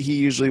now. He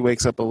usually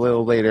wakes up a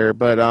little later,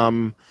 but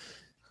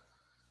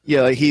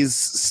yeah, like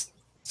he's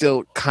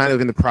still kind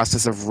of in the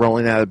process of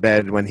rolling out of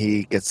bed when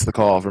he gets the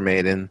call from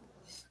Aiden.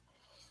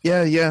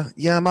 Yeah,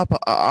 I'm up.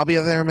 I'll be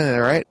there in a minute.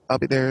 All right, I'll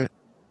be there.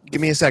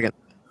 Give me a second.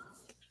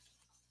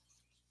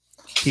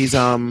 He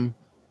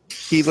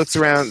looks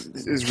around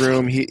his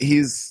room.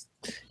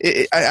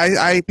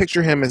 I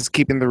picture him as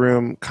keeping the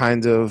room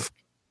kind of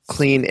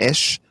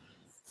clean-ish,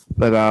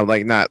 but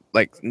like not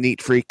like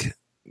neat freak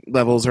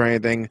levels or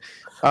anything.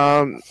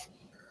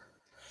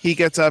 He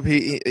gets up.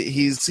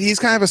 He's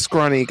kind of a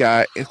scrawny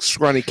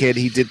kid.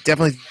 He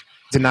definitely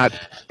did not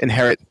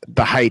inherit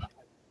the height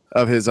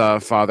of his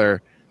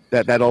father.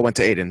 That all went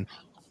to Aiden.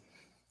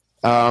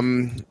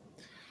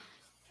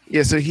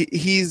 Yeah, so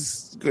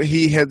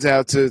he heads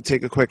out to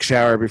take a quick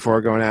shower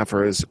before going out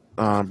for his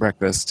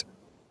breakfast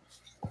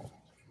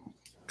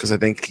because I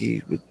think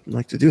he would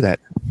like to do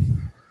that.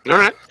 All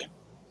right.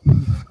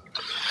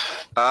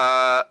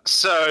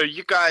 So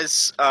you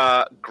guys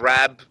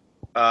grab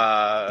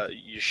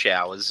your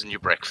showers and your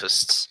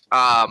breakfasts.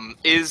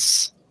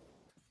 Is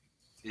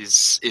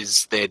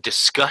there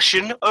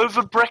discussion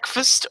over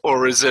breakfast,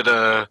 or is it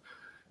a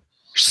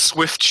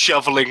swift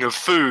shoveling of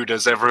food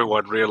as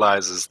everyone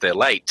realizes they're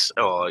late?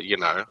 Or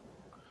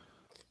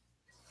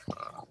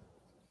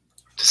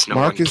does no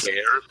one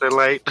care if they're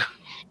late?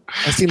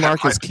 I see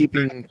Mark is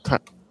keeping.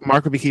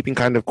 Mark will be keeping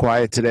kind of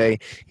quiet today.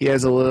 He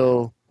has a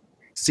little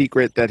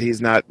secret that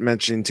he's not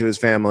mentioning to his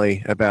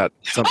family about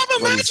something.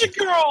 I'm a magic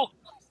girl.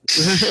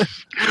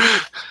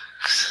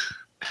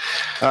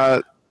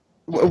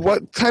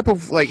 What type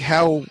of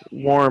how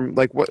warm?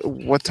 Like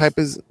what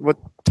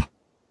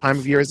time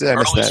of year is it? I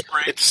missed that.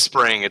 Spring. It's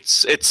spring.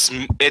 It's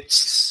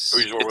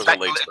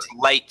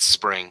late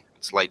spring.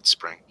 It's late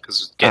spring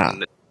because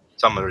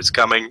summer is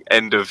coming.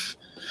 End of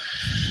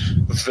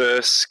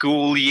the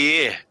school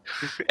year.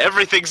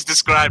 Everything's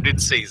described in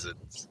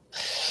seasons.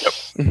 Yep.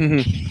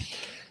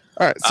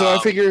 All right, so I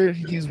figure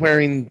he's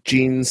wearing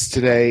jeans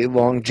today,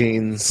 long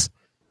jeans,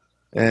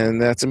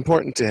 and that's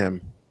important to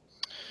him.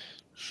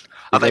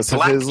 Are they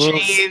black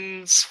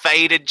jeans,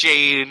 faded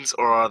jeans,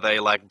 or are they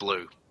like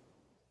blue?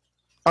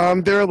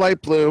 They're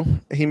light blue.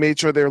 He made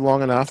sure they're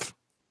long enough.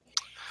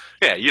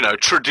 Yeah,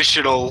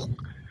 traditional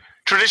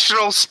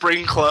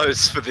spring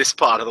clothes for this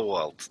part of the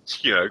world.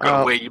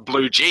 Gotta wear your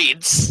blue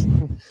jeans.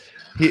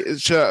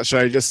 Should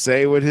I just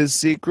say what his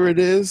secret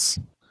is?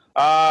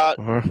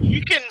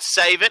 You can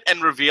save it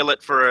and reveal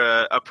it for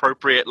a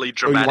appropriately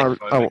dramatic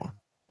moment.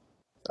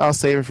 I'll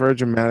save it for a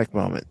dramatic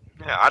moment.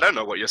 Yeah, I don't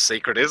know what your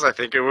secret is. I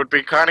think it would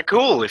be kind of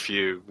cool if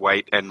you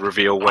wait and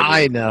reveal when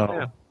I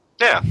know.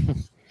 Yeah,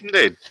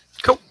 indeed.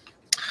 Cool.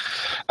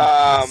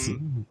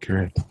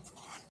 Correct.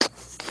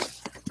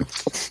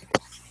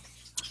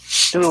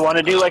 Do we want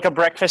to do like a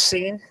breakfast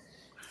scene?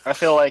 I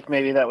feel like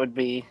maybe that would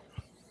be.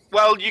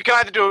 Well, you can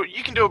either do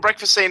a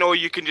breakfast scene, or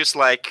you can just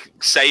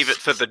save it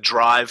for the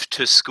drive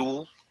to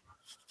school.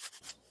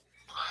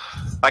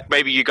 Like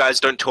maybe you guys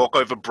don't talk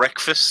over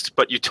breakfast,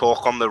 but you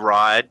talk on the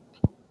ride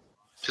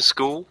to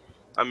school.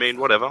 I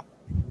mean, whatever.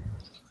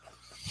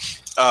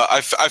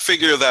 I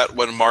figure that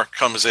when Mark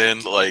comes in,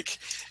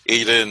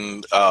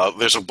 Aiden,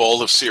 there's a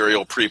bowl of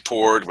cereal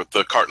pre-poured with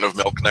the carton of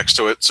milk next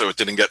to it, so it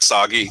didn't get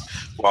soggy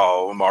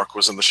while Mark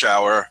was in the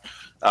shower.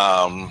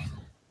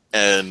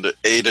 And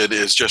Aiden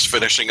is just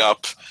finishing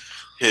up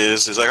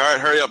he's like, "All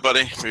right, hurry up,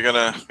 buddy. We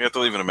have to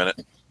leave in a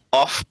minute."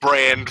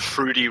 Off-brand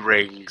Fruity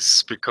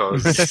Rings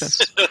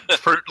because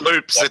Fruit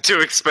Loops are too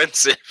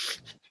expensive.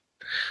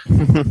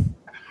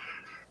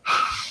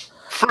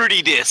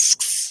 Fruity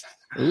Discs.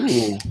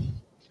 Ooh.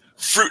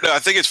 I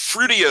think it's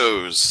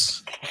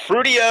Fruitios.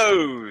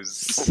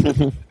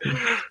 Fruitios.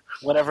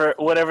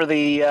 Whatever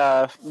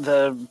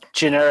the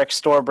generic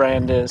store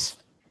brand is.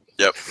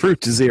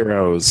 Fruit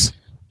Zeros.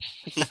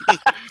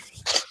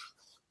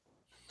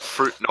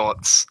 Fruit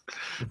Knots.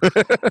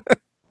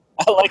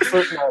 I like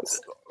Fruit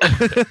Nuts.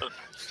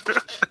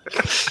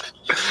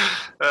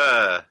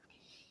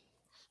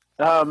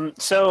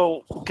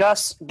 So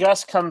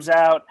Gus comes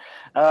out,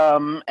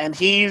 and I'm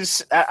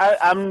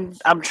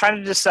trying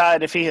to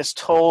decide if he has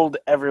told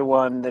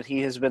everyone that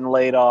he has been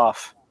laid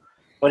off.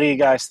 What do you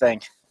guys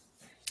think?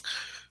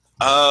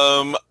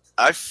 I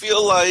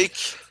feel like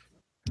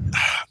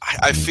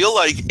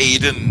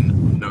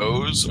Aiden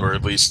knows, or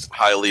at least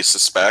highly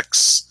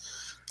suspects,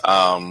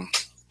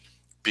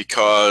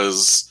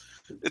 because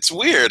it's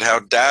weird how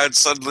Dad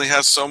suddenly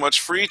has so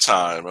much free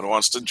time and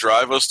wants to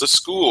drive us to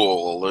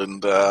school,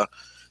 and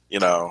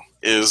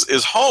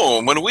is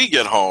home when we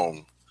get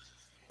home.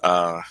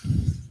 All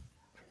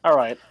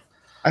right.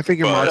 I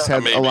figure But Mark's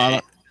had maybe- a lot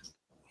of.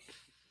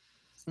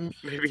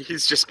 Maybe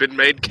he's just been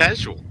made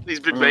casual.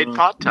 He's been made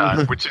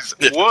part-time, which is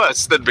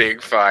worse than being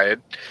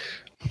fired.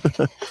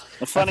 I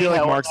feel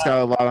like Mark's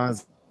got a lot on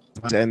his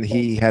mind, and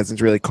he hasn't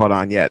really caught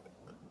on yet.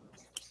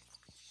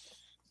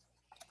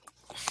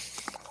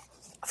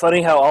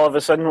 Funny how all of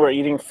a sudden we're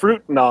eating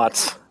Fruit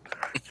Knots.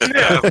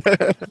 Yeah.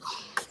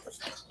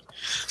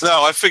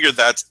 No, I figured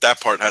that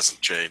part hasn't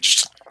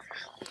changed.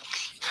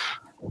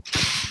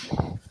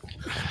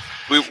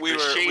 We were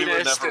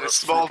Machinist never in a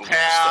small fruit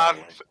town.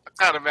 loop, so-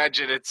 I can't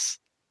imagine it's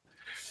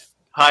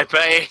high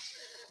pay.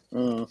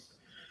 Mm.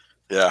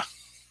 Yeah.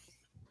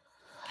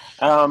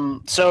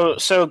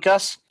 So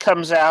Gus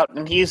comes out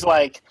and he's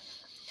like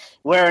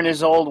wearing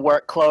his old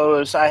work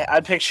clothes. I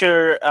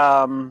picture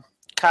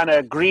kind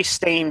of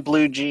grease-stained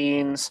blue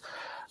jeans.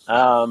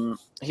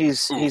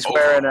 He's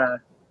wearing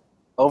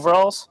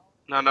overalls.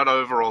 No, not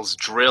overalls.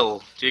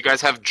 Drill. Do you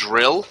guys have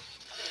drill?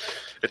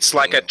 It's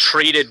like a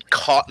treated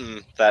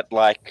cotton that,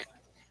 like,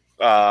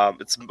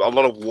 it's a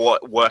lot of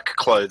work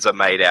clothes are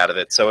made out of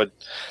it. So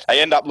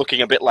they end up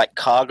looking a bit like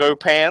cargo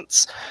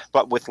pants,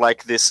 but with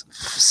like this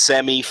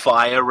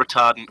semi-fire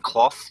retardant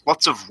cloth.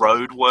 Lots of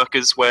road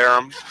workers wear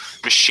them,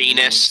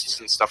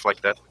 machinists and stuff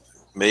like that.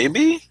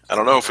 Maybe? I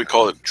don't know if we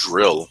call it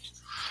drill.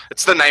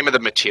 It's the name of the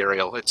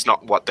material. It's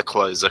not what the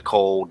clothes are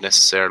called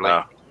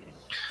necessarily.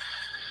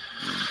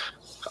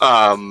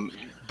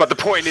 But the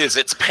point is,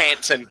 it's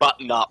pants and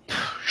button-up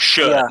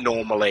shirt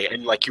normally,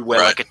 and like you wear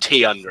like a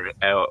tee under it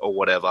or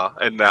whatever,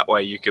 and that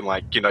way you can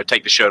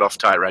take the shirt off,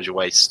 tie it around your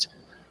waist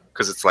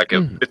because it's like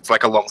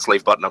a long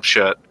sleeve button-up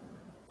shirt,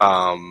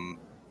 and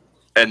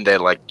they're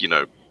like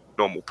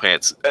normal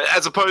pants,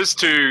 as opposed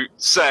to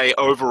say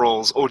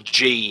overalls or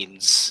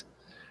jeans.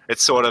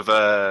 It's sort of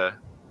a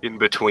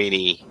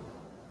in-betweeny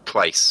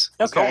place.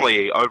 Okay.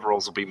 Normally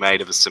overalls will be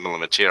made of a similar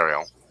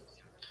material.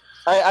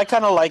 I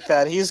kind of like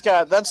that. He's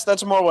got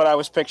that's more what I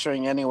was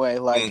picturing anyway.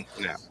 Like,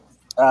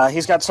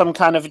 he's got some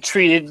kind of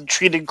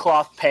treated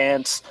cloth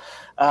pants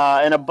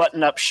and a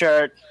button-up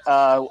shirt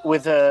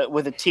with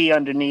a tee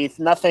underneath.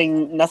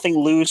 Nothing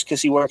loose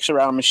because he works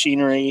around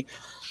machinery.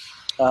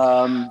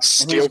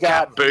 Steel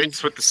cap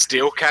boots with the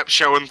steel cap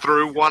showing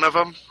through one of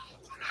them.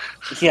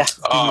 Yeah.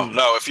 Oh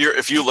no!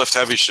 If you lift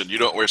heavy shit, you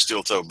don't wear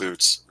steel toe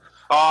boots.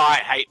 Oh, I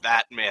hate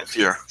that myth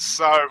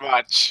so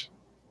much.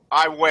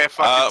 I wear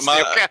fucking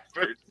steel cap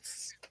boots.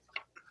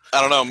 I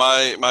don't know.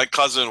 My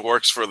cousin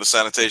works for the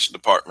sanitation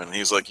department. And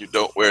he's like, you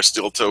don't wear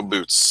steel toe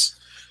boots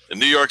in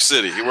New York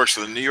City. He works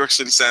for the New York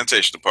City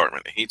sanitation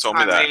department. He told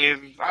me that.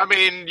 I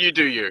mean, you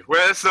do you.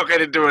 Well, let's not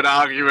get into an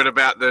argument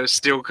about the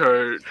steel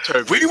toe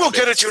boots. We will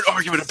get into an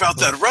argument about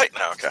that right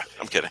now. Okay,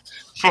 I'm kidding.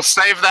 We'll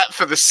save that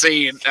for the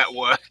scene at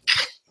work.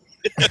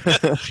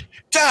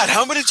 Dad,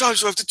 how many times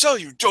do I have to tell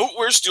you, don't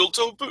wear steel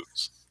toe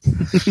boots?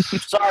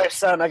 Sorry,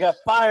 son. I got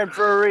fired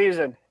for a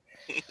reason.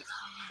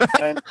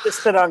 I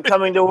insisted on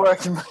coming to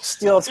work in my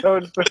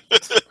steel-toed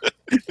boots.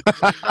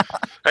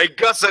 Hey,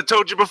 Gus, I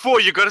told you before,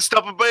 you got to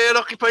stop obeying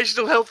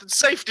occupational health and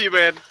safety,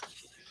 man.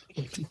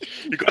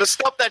 You got to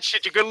stop that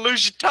shit. You're going to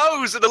lose your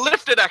toes in a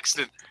lifting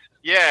accident.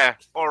 Yeah,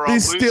 or I'll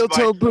These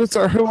steel-toed boots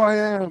are who I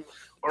am.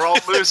 Or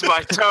I'll lose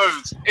my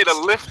toes in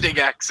a lifting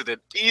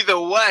accident. Either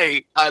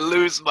way, I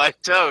lose my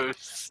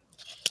toes.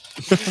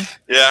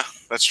 Yeah,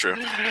 that's true.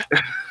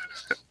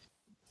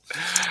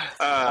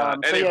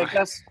 Anyway.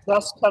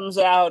 Gus comes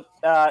out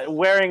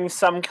wearing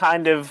some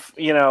kind of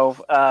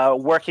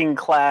working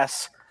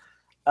class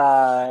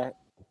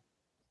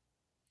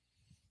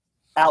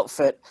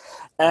outfit,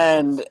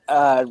 and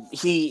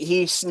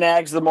he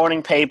snags the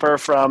morning paper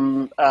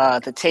from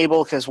the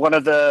table because one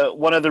of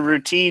the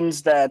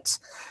routines that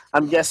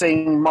I'm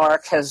guessing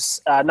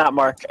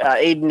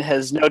Aiden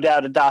has no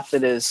doubt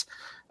adopted is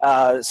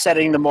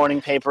setting the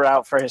morning paper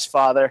out for his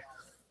father.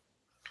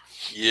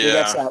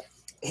 Yeah.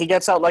 He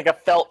gets out like a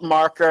felt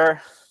marker,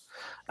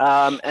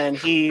 and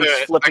he's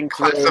flipping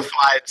through.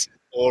 Classified's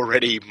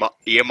already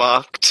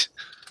earmarked.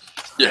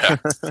 Yeah,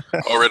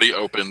 already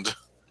opened.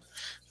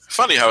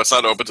 funny how it's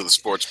not open to the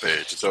sports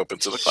page. It's open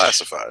to the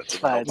classifieds.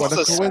 Classifieds. What a What's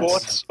the coincidence.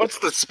 sports? What's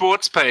the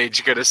sports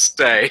page gonna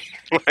say?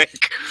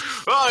 Like,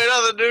 oh, in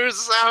other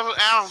news, our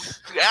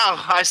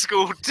high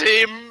school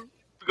team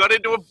got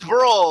into a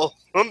brawl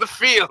on the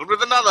field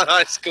with another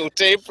high school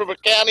team from a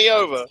county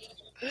over.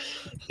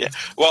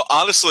 Well,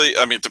 honestly,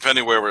 I mean,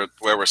 depending where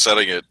we're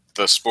setting it,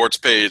 the sports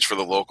page for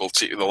the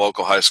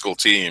local high school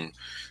team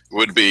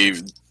would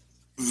be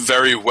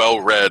very well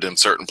read in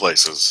certain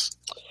places.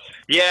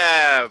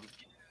 Yeah,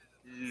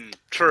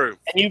 true.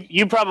 And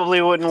you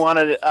probably wouldn't want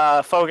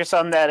to focus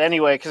on that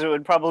anyway, because it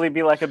would probably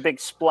be like a big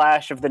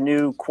splash of the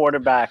new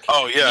quarterback.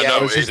 Oh yeah, Yeah, I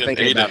no, was just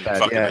thinking about Aiden that,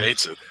 fucking yeah.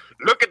 hates it.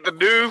 Look at the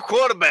new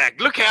quarterback.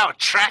 Look how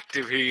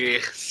attractive he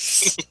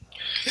is.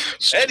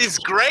 And his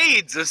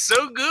grades are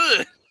so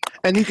good.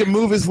 And he can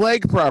move his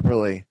leg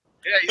properly.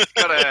 Yeah, he's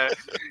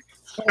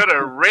got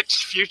a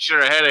rich future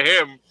ahead of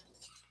him.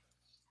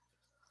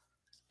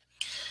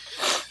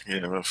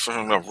 Yeah, I'm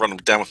gonna run him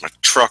down with my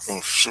truck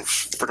and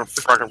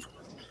freaking.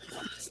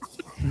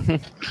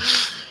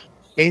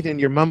 Aiden,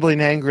 you're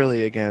mumbling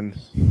angrily again.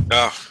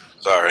 Oh,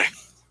 sorry.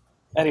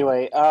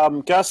 Anyway,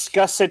 Gus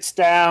sits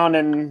down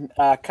and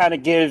kind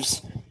of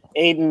gives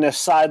Aiden a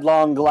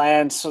sidelong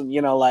glance,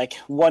 like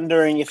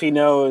wondering if he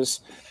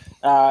knows,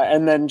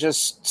 and then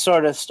just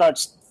sort of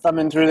starts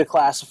thumbing through the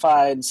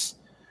classifieds.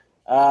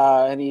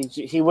 And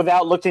he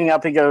without looking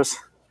up, he goes,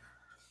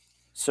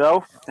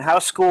 "So,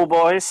 how's school,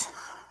 boys?"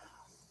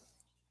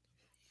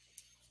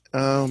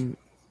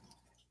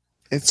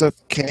 It's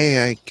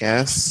okay, I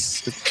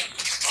guess. It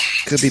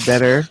could be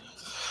better.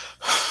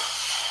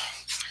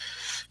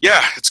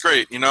 Yeah, it's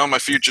great. My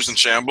future's in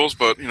shambles,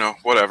 but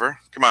whatever.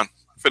 Come on,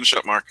 finish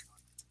up, Mark.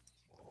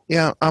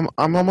 Yeah, I'm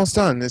almost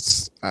done.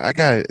 I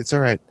got it. It's all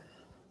right.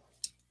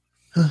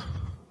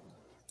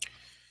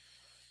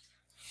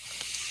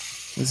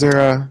 Is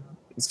there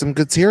some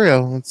good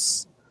cereal?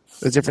 It's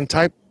a different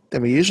type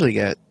than we usually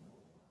get.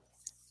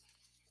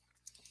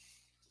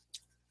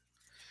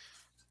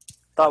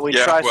 Thought we'd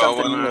Yeah, try well,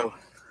 something new.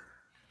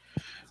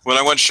 When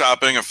I went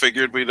shopping, I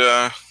figured we'd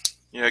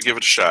give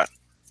it a shot.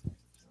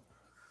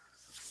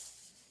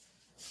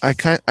 I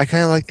kind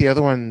of like the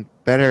other one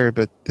better,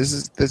 but this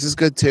is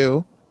good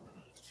too.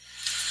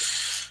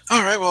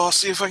 All right, well, I'll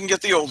see if I can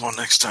get the old one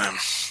next time.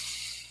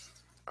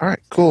 All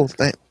right, cool.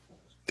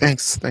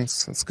 Thanks.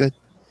 That's good.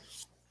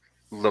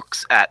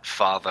 Looks at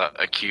father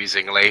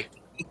accusingly.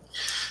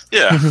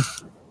 Yeah.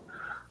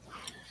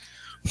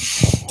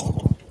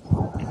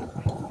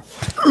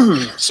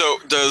 So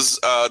does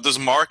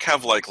Mark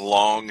have like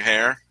long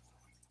hair?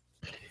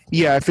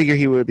 Yeah, I figure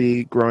he would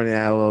be growing it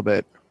out a little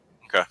bit.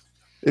 Okay.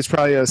 It's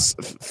probably a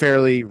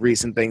fairly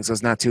recent thing, so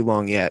it's not too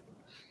long yet.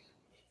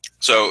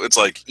 So it's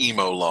like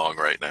emo long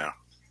right now.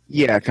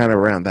 Yeah, kind of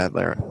around that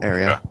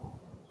area.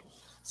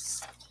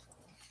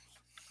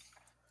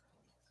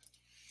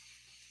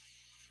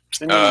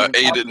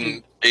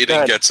 Okay.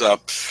 Aiden gets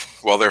up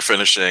while they're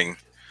finishing.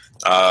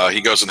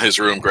 He goes in his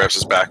room, grabs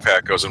his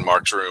backpack, goes in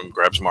Mark's room,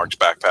 grabs Mark's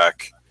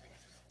backpack,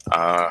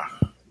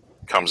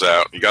 comes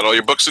out. You got all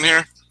your books in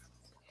here?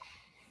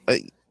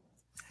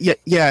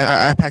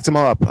 Yeah. I packed them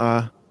all up.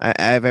 I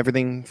have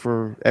everything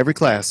for every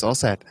class, all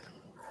set.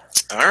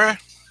 All right.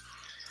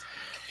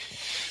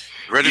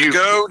 Ready to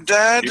go,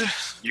 Dad?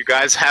 You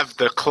guys have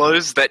the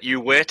clothes that you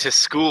wear to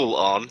school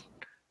on.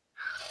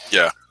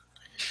 Yeah.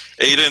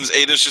 Aiden's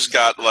just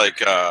got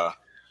like a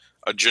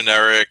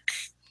generic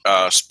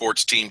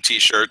sports team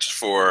T-shirt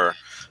for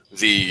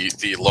the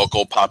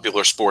local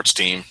popular sports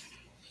team,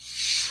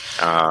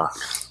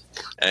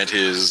 and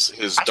his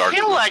dark. I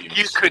feel blue like jeans.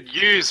 you could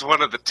use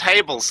one of the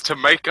tables to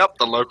make up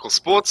the local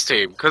sports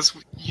team because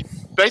you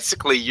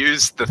basically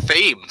use the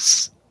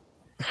themes.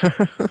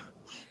 The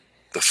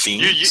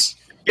themes.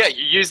 Yeah,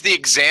 you use the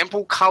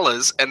example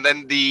colors and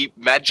then the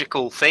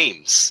magical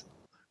themes.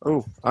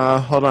 Oh,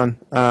 hold on.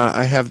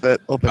 I have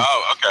that open.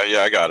 Oh, okay.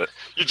 Yeah, I got it.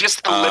 You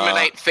just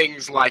eliminate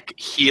things like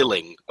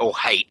healing or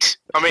hate.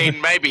 I mean,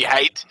 maybe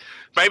hate.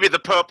 Maybe the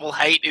purple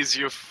hate is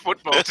your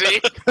football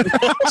team.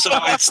 So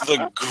it's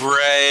the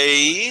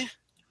gray.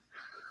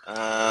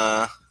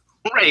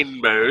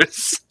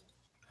 Rainbows.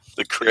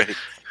 The gray.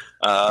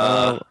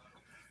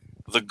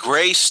 The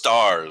gray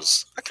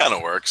stars. That kind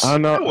of works. I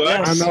don't know. That works.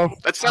 I don't know.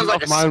 That sounds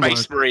like a mine Space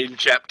works. Marine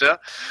chapter.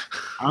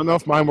 I don't know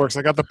if mine works.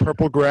 I got the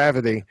purple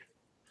gravity.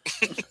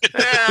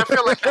 Yeah, I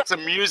feel like that's a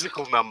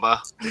musical number.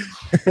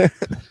 Yeah,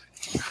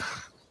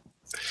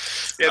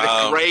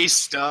 the gray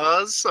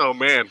stars. Oh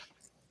man,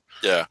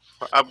 Yeah.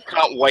 I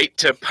can't wait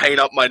to paint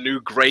up my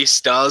new gray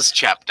stars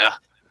chapter.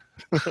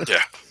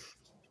 Yeah.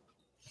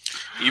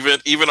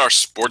 Even our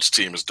sports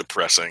team is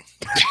depressing.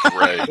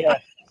 Gray. Yeah.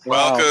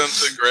 Welcome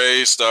to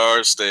Gray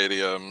Star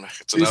Stadium.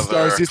 It's These another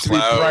stars used to be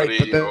bright, cloudy,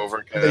 but then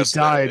overcast they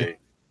died. day.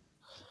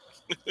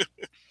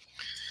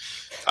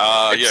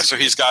 So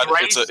he's got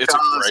Gray it's a stars,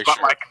 gray but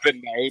shirt. like the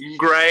name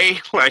gray.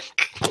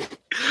 Like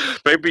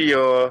maybe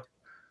it's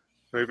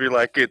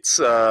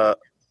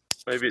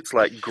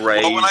like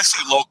gray. Well, when I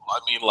say local, I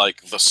mean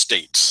like the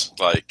state,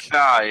 like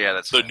Oh yeah,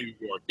 that's the New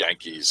York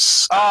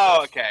Yankees.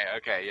 Oh,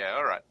 okay, yeah,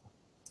 all right.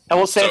 And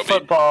we'll say So,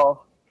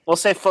 football. We'll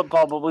say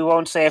football, but we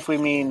won't say if we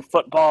mean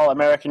football,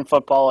 American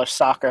football, or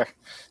soccer.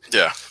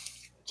 Yeah.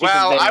 Keep it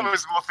Well, I vague.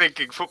 was more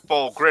thinking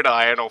football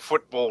gridiron or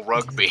football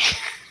rugby.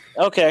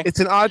 Okay. It's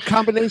an odd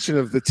combination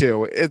of the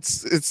two.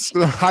 It's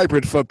a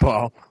hybrid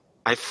football.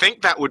 I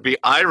think that would be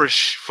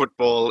Irish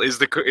football is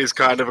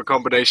kind of a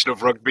combination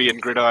of rugby and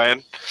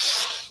gridiron.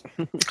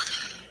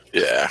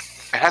 Yeah.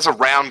 It has a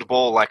round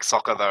ball like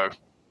soccer, though.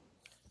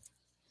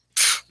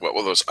 What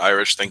will those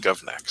Irish think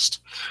of next?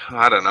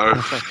 I don't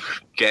know.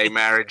 Gay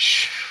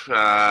marriage,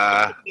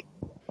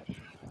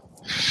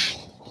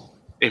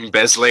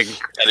 embezzling,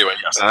 Anyway,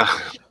 yes.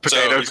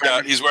 potato.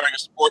 So he's wearing a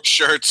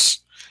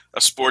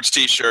sports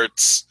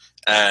t-shirts,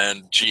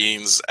 and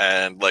jeans,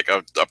 and like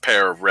a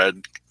pair of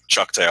red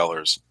Chuck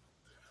Taylors.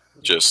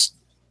 Just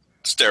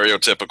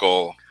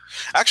stereotypical.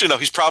 Actually, no,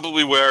 he's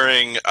probably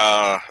wearing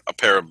a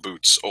pair of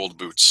boots, old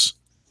boots.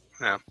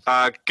 Yeah.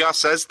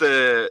 Gus, as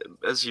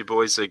you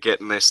boys are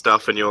getting their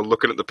stuff and you're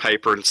looking at the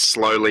paper and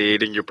slowly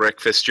eating your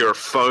breakfast, your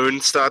phone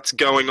starts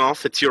going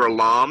off. It's your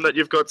alarm that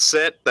you've got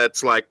set.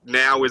 That's like,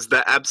 now is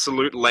the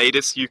absolute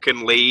latest you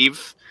can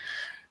leave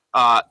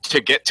to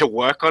get to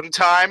work on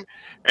time.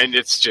 And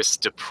it's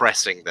just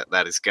depressing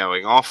that is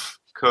going off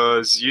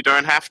because you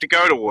don't have to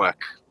go to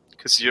work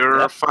because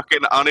you're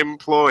fucking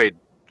unemployed.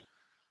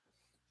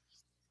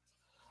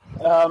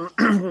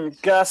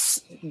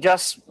 Gus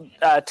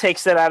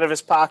takes it out of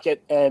his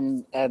pocket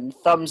and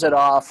thumbs it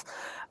off,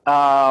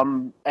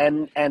 and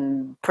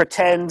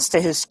pretends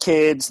to his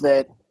kids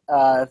that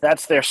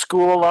that's their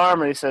school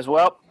alarm, and he says,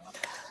 "Well,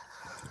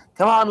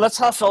 come on, let's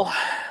hustle.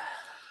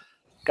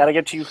 Gotta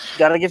get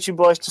you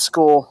boys to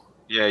school."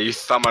 Yeah, you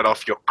thumb it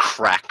off your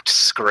cracked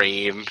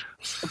screen.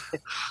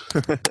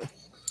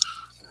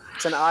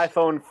 It's an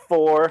iPhone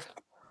 4.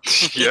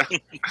 Yeah.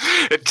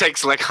 It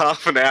takes like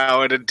half an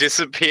hour to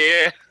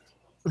disappear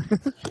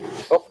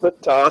off the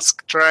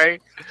task tray.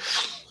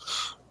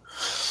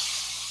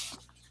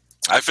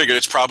 I figured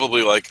it's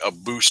probably like a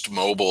Boost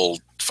mobile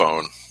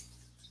phone.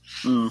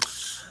 I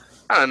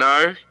don't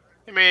know.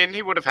 I mean,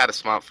 he would have had a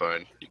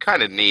smartphone. You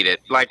kind of need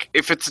it. Like,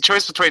 if it's a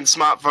choice between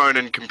smartphone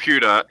and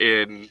computer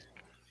in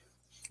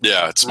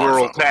Yeah, it's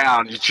rural smartphone.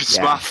 town, you choose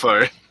Yeah.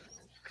 smartphone.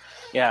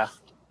 Yeah.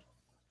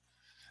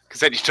 Because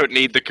then you don't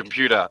need the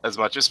computer as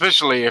much,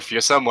 especially if you're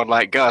someone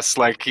like Gus.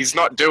 Like, he's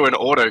not doing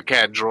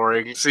AutoCAD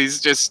drawings. He's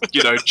just,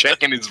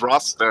 checking his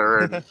roster.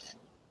 And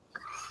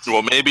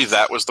Well, maybe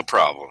that was the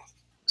problem.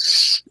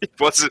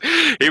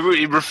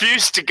 he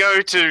refused to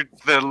go to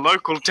the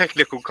local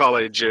technical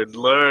college and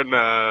learn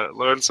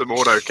some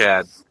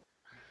AutoCAD.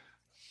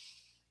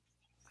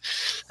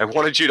 I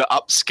wanted you to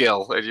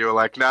upskill, and you were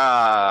like,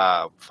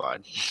 nah, I'm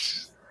fine.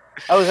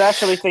 I was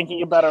actually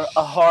thinking about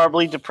a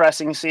horribly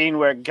depressing scene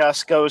where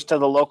Gus goes to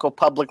the local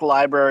public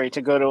library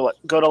to go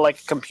to like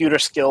a computer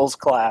skills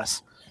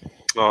class.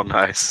 Oh,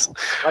 nice.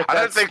 Like I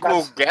don't think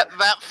we'll get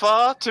that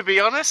far, to be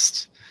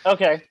honest.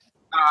 Okay.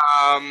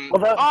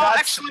 Well,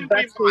 Actually,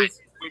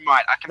 we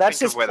might. I can That's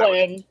think his of where that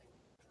would... plan.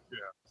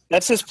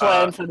 That's his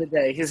plan for the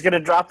day. He's going to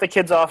drop the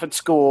kids off at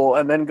school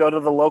and then go to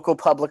the local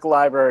public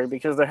library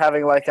because they're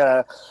having like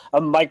a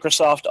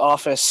Microsoft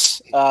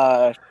Office,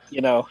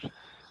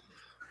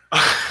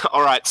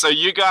 All right, so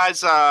you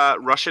guys are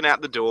rushing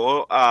out the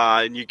door,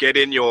 and you get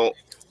in your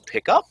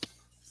pickup.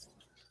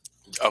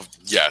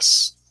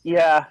 Yes.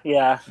 Yeah.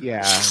 Yeah.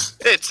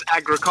 It's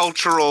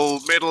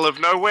agricultural, middle of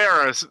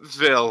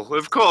nowhereville.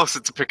 Of course,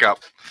 it's a pickup.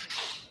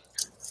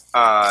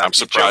 I'm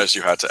surprised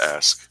you had to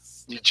ask.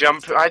 You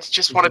jump. I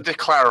just wanted to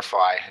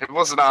clarify. It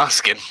wasn't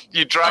asking.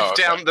 You drive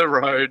down the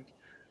road,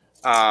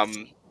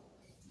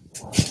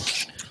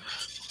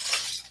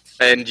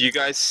 and you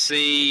guys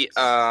see.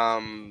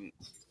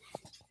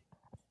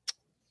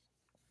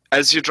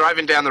 As you're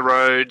driving down the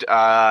road,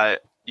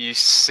 you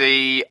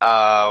see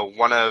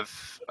one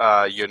of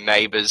your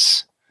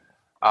neighbors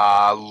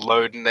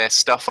loading their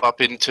stuff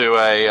up into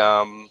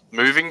a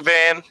moving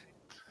van.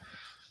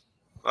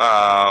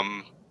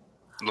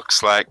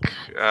 Looks like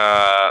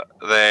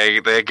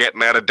they're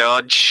getting out of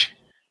Dodge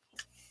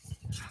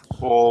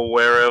or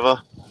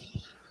wherever,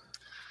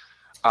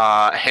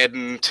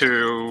 heading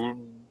to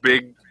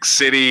big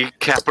city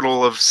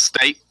capital of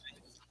state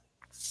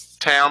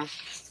town.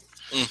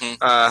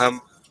 Mm-hmm.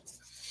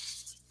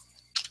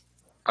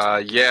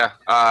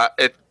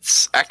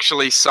 It's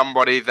actually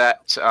somebody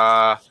that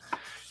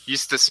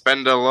used to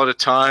spend a lot of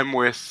time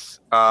with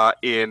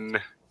in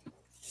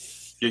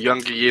your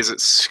younger years at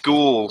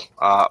school,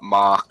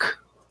 Mark.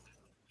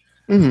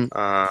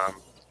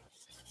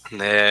 Mm-hmm.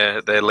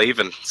 They're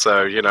leaving,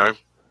 so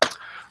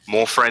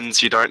more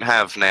friends you don't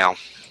have now.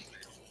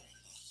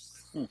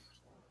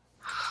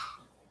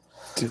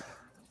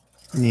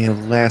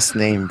 Last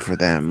name for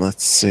them.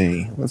 Let's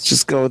see. Let's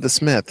just go with the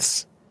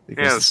Smiths.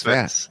 because Yeah, the it's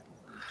fast.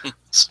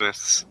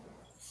 Smiths.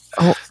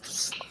 Oh,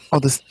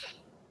 this.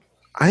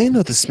 I didn't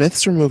know the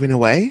Smiths were moving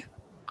away.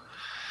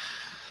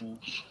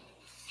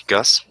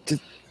 Gus?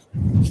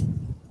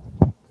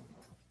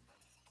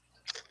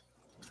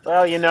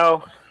 Well,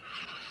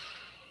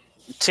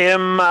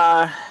 Tim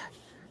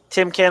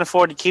can't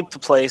afford to keep the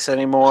place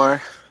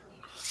anymore.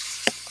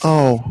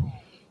 Oh,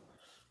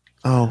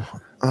 Oh,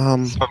 A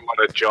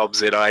lot of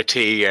jobs in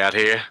IT out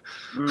here.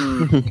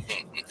 Mm.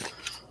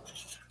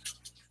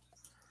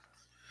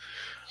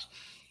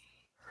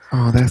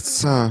 oh, that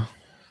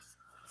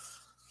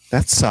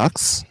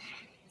sucks.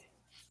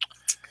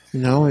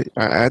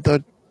 I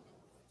thought.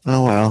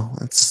 Oh well,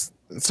 it's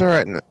all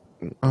right.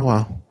 Oh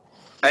well.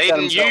 Got Aiden,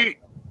 himself-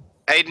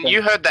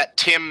 you heard that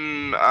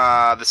Tim,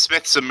 the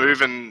Smiths are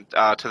moving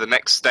to the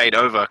next state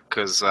over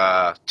because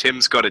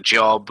Tim's got a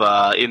job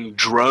in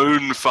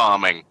drone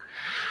farming,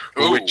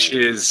 Ooh. which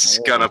is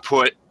gonna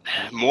put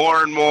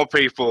more and more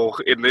people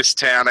in this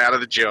town out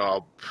of the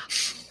job.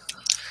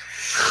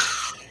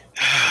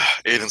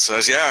 Aiden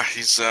says, "Yeah,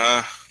 he's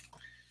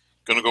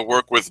gonna go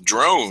work with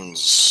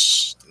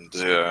drones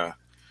and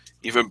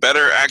even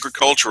better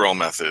agricultural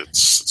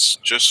methods. It's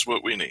just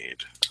what we need."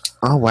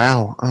 Oh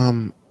wow.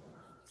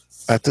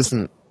 That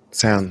doesn't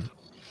sound.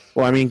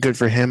 Well, I mean, good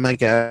for him, I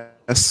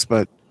guess,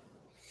 but.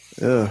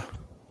 Ugh.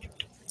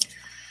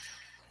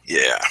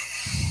 Yeah.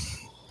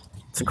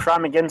 It's a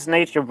crime against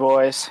nature,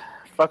 boys.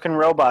 Fucking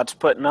robots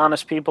putting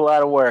honest people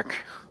out of work.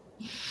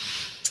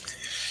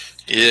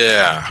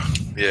 Yeah,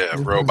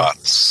 Mhm.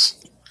 robots.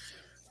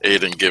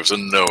 Aiden gives a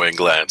knowing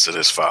glance at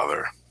his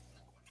father.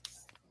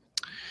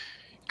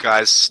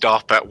 Guys,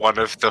 stop at one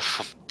of the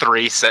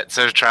 3 sets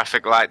of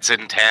traffic lights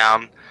in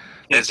town.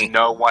 There's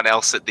no one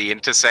else at the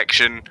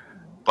intersection,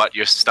 but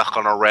you're stuck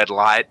on a red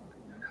light.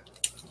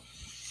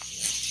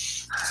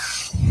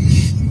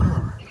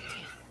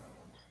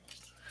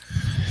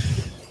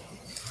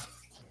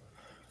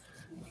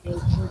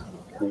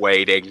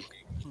 Waiting,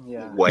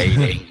 Yeah.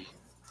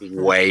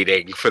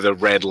 waiting for the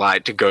red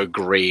light to go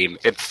green.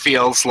 It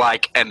feels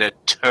like an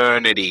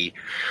eternity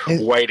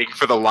It- waiting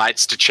for the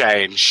lights to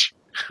change.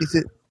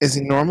 Is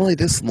it normally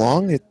this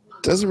long? It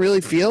doesn't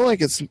really feel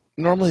like it's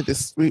normally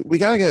this. We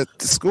gotta get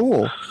to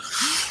school.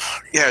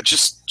 Yeah,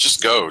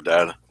 just go,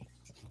 Dad.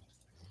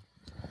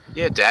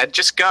 Yeah, Dad,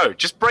 just go.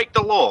 Just break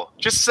the law.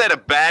 Just set a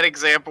bad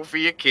example for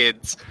your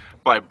kids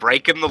by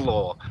breaking the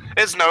law.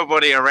 There's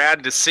nobody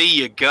around to see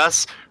you,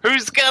 Gus.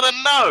 Who's gonna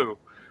know?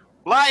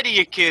 Lie to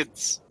your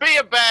kids. Be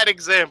a bad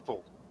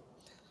example.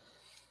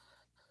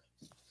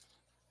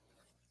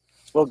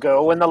 We'll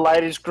go when the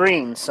light is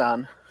green,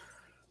 son.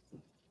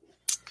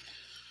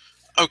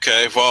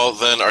 Okay, well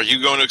then, are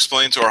you going to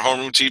explain to our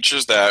homeroom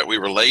teachers that we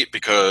were late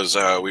because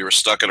we were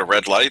stuck at a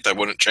red light that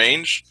wouldn't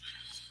change?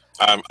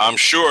 I'm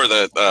sure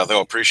that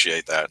they'll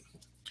appreciate that.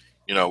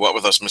 You know, what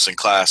with us missing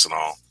class and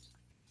all.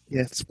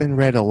 Yeah, it's been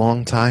red a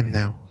long time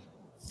now.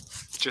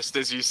 Just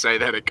as you say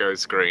that, it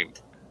goes green.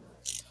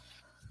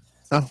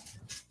 All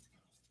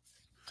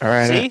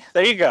right. See?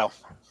 There you go.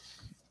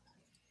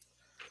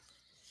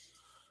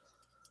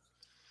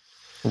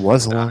 It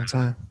was a long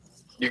time.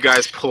 You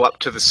guys pull up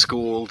to the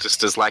school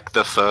just as like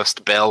the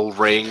first bell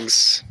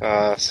rings.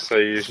 So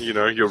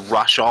you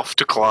rush off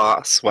to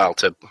class. Well,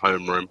 to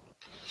homeroom.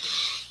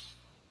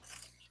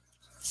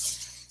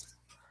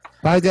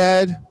 Bye,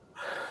 Dad.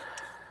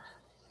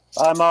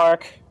 Bye,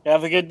 Mark.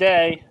 Have a good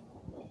day.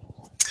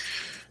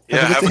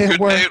 Yeah, have a good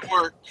day at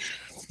work.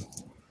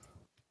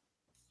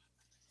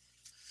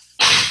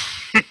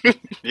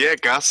 Yeah,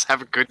 Gus,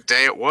 have a good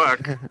day at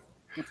work.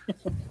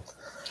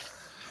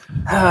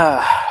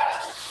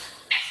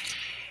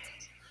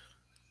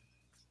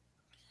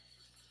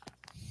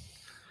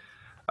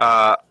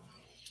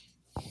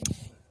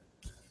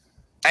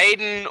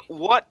 Aiden,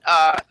 what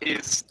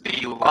is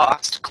the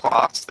last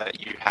class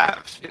that you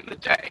have in the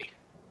day?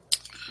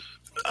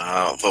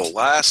 The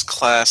last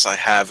class I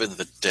have in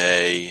the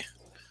day,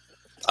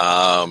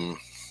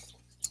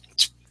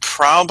 it's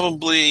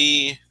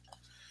probably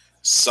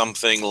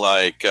something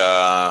like we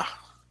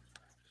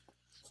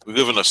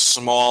live in a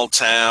small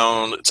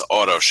town. It's an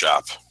auto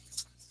shop.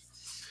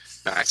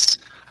 Nice.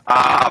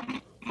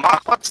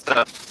 Mark, what's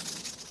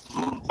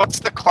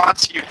the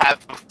class you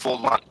have before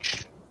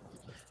lunch?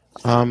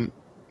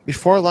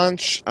 Before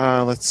lunch,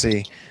 let's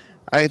see.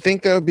 I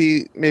think that would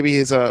be maybe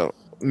his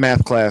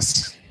math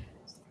class.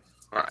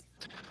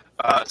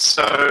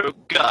 So,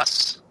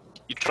 Gus,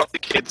 you drop the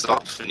kids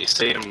off and you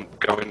see them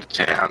go into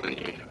town and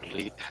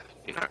you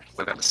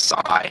let out a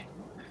sigh.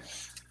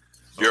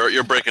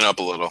 You're breaking up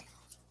a little.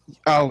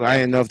 Oh, I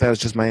didn't know if that was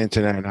just my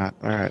internet or not.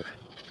 All right.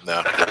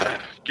 No,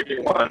 Give me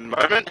one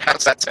moment.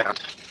 How's that sound?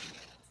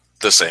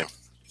 the same.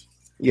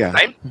 Yeah.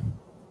 Same?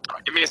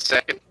 Alright, give me a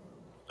second.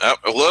 Oh,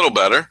 a little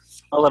better.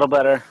 A little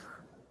better.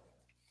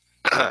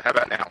 How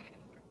about now?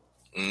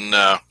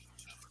 No.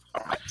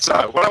 Alright,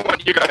 so what I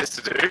want you guys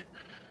to do,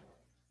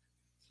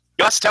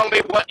 Gus, tell me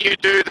what you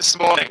do this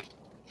morning.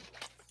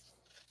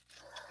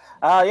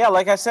 Yeah,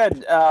 like I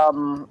said,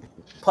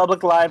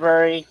 public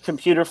library,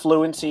 computer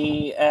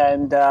fluency,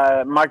 and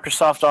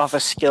Microsoft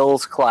Office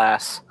skills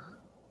class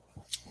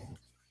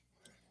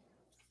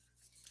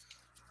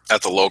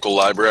At the local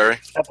library.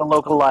 at the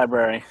local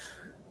library.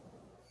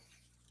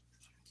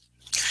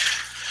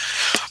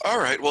 All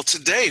right. Well,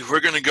 today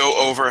we're going to go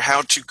over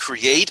how to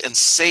create and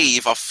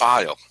save a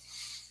file.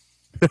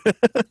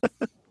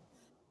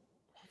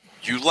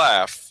 You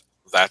laugh.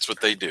 That's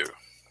what they do.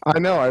 I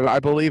know. I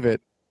believe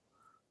it.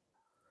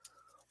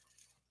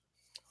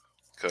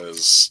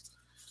 because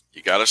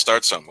you got to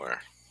start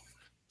somewhere.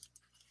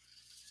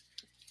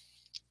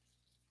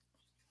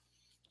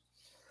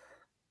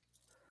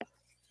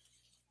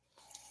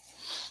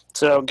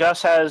 So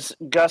Gus has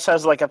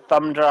like a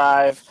thumb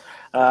drive,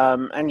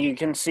 and you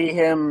can see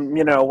him.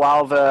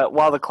 While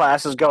the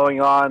class is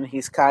going on,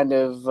 he's kind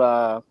of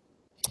like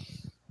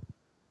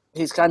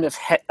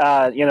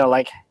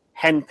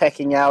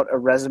henpecking out a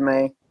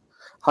resume,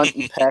 hunt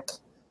and peck.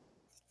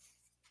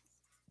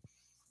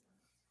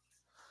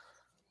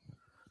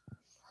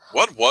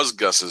 What was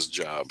Gus's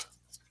job?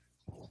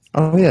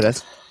 Oh yeah,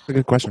 that's a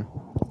good question.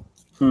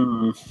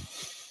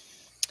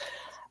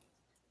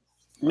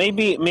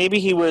 Maybe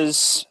he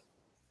was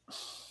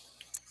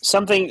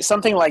something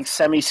like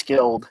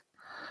semi-skilled,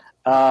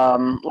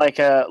 like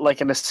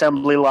an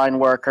assembly line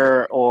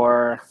worker,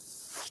 or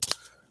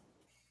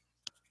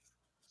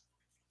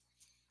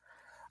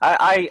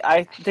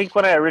I think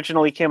when I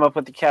originally came up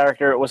with the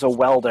character, it was a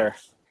welder.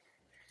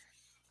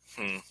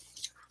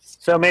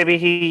 So maybe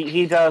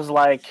he does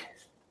like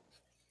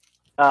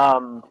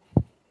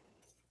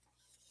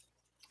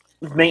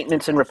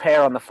maintenance and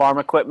repair on the farm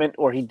equipment,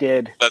 or he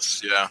did.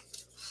 That's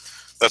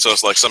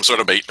us, like some sort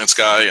of maintenance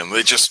guy, and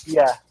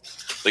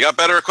they got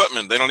better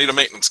equipment. They don't need a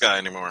maintenance guy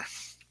anymore,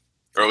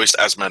 or at least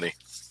as many.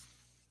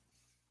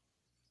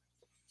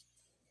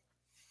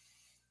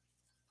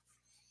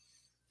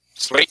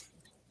 Sweet.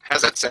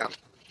 How's that sound?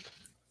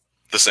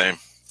 The same.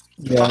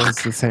 Yeah,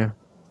 it's the same.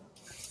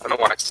 I don't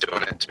know why it's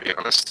doing it, to be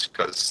honest,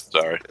 because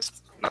there's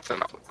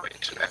nothing up with my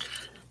internet.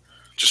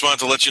 Just wanted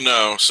to let you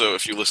know, so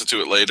if you listen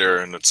to it later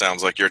and it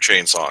sounds like you're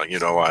chainsawing, you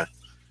know why.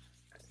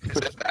 Is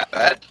it that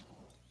bad?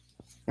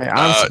 Hey,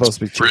 I'm supposed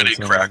to be pretty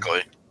chainsawing.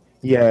 crackly.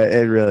 Yeah,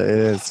 it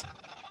is.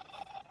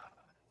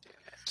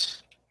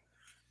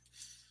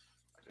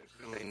 I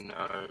don't really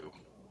know.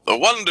 The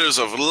wonders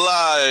of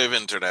live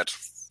internet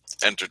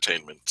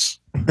entertainment.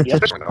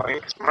 Yep. It's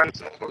annoying, 'cause mine's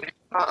normally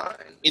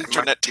fine.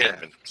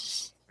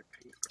 Internet-tainment.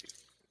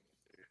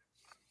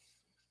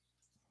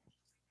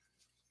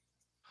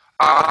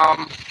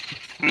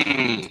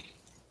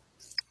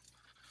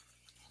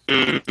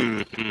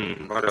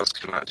 What else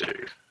can I do?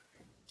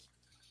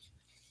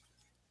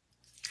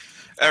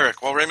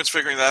 Eric, while Raymond's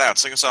figuring that out,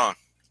 sing a song.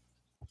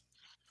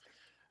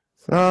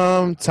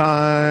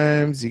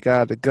 Sometimes you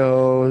gotta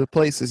go to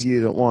places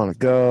you don't want to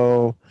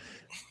go,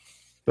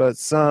 but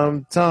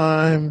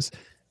sometimes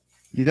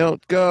you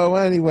don't go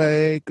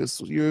anyway because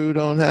you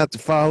don't have to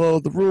follow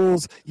the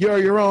rules. You're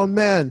your own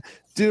man.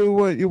 Do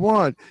what you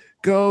want.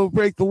 Go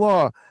break the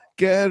law.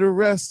 Get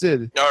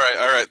arrested. All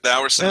right.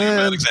 Now we're setting a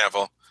bad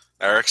example.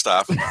 Eric,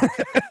 stop.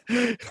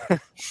 That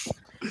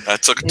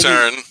took a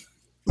turn.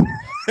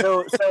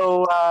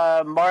 So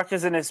Mark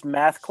is in his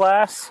math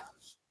class.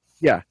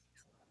 Yeah.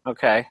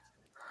 Okay.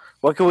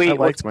 What can we? I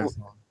liked my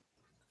song.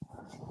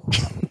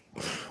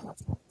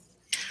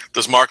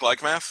 Does Mark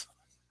like math?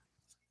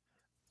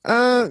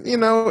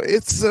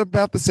 It's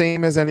about the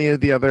same as any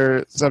of the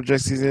other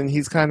subjects he's in.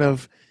 He's kind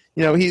of,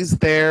 he's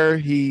there.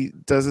 He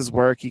does his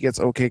work. He gets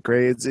okay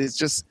grades. It's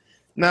just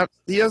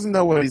he doesn't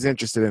know what he's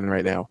interested in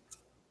right now.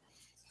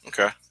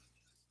 Okay.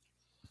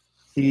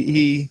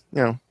 He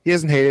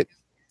doesn't hate it.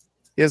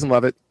 He doesn't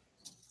love it.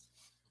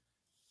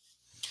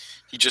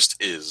 He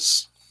just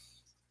is.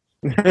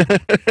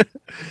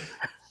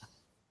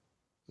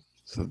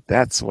 So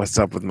that's what's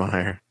up with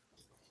Meyer.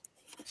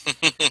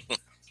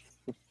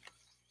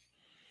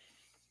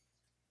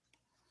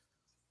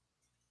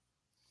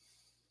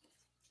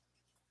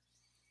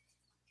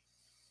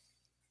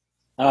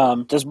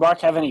 Does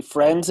Mark have any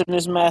friends in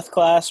his math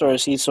class, or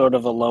is he sort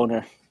of a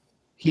loner?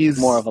 He's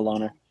More of a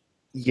loner.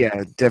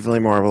 Yeah, definitely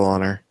more of a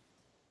loner.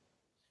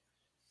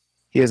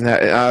 He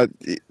hasn't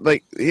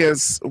he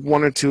has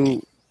one or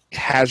two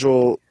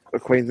casual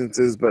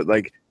acquaintances, but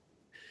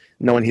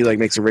no one he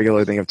makes a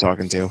regular thing of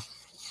talking to.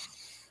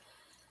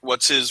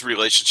 What's his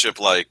relationship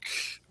like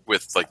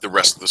with the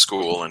rest of the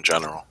school in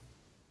general?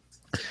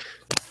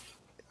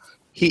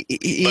 Does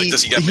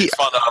he get made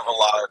fun of a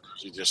lot? Or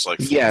does he just fly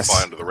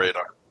under the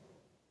radar?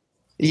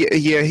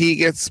 Yeah, he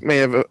gets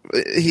made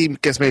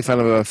fun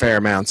of a fair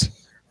amount.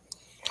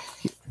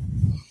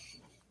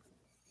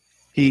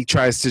 He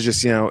tries to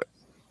just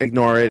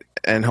ignore it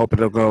and hope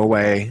it'll go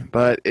away,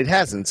 but it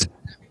hasn't.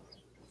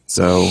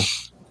 So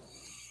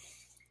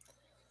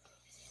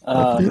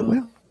it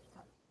will.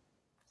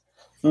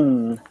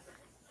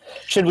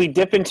 Should we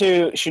dip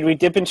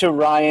into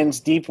Ryan's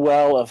deep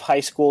well of high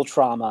school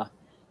trauma?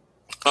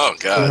 Oh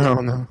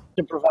God! No.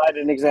 To provide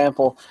an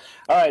example.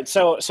 All right,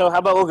 so how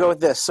about we'll go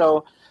with this?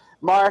 So,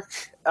 Mark,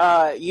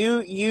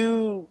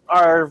 you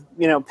are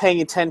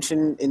paying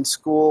attention in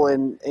school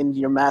in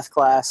your math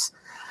class,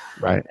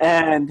 right?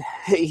 And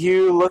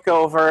you look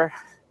over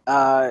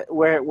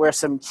where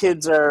some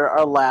kids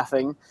are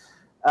laughing,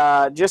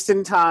 just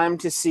in time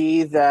to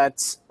see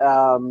that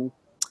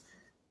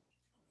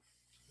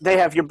they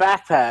have your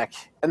backpack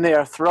and they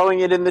are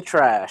throwing it in the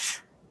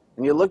trash.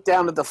 And you look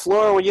down at the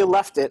floor where you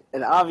left it,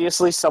 and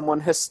obviously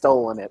someone has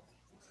stolen it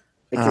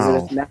because it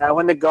is now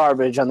in the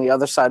garbage on the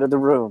other side of the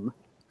room.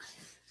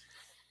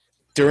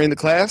 During the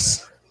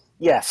class?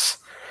 Yes.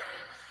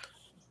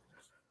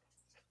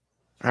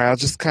 All right, I'll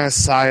just kind of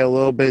sigh a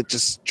little bit.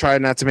 Just try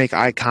not to make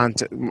eye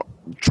contact.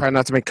 Try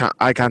not to make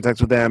eye contact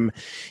with them.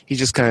 He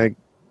just kind of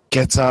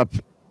gets up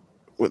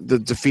with the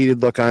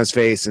defeated look on his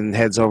face and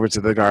heads over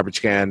to the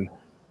garbage can,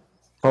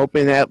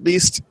 hoping at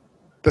least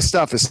the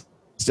stuff is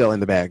still in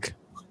the bag.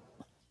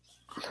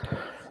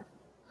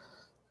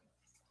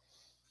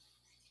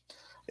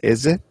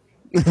 Is it?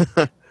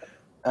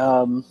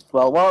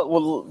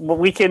 Well,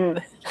 we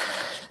can.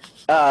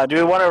 Do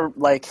we want to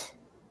like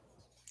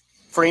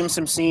frame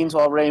some scenes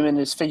while Raymond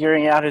is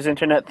figuring out his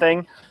internet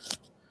thing?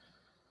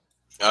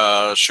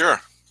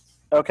 Sure.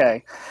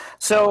 Okay.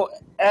 So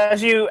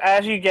as you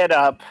get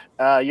up,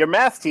 your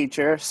math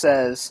teacher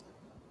says,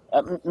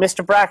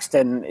 "Mr.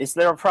 Braxton, is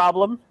there a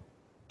problem?"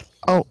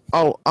 I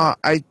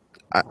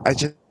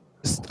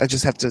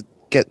just have to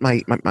get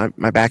my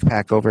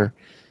backpack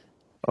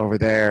over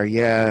there.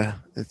 Yeah,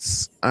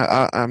 it's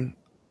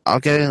I'll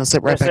get it and I'll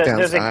sit right back down.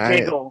 There's a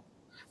giggle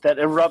that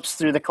erupts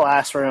through the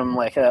classroom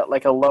like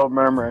a low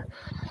murmur.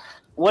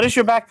 What is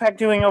your backpack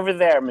doing over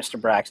there, Mr.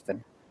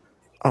 Braxton?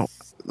 Oh,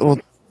 well,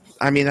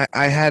 I mean,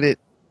 I had it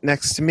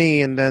next to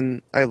me, and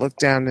then I looked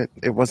down,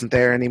 it wasn't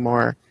there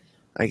anymore.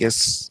 I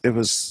guess it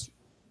was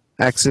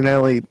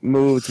accidentally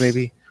moved,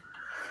 maybe.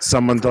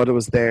 Someone thought it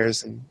was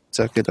theirs and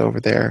took it over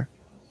there.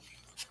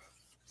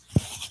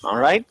 All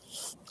right.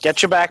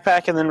 Get your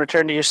backpack and then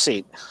return to your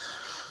seat.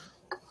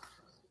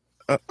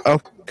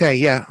 Okay,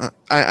 yeah.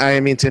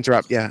 I mean to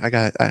interrupt. Yeah, I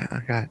got it.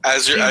 I got it.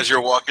 As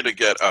you're walking to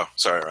get. Oh,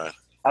 sorry, Ryan.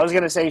 I was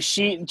going to say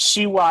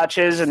she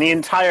watches and the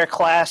entire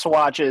class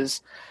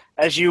watches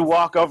as you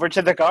walk over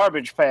to the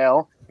garbage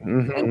pail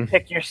and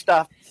pick your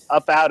stuff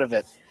up out of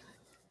it.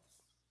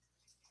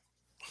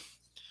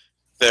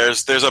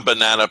 There's a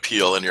banana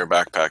peel in your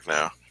backpack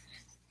now.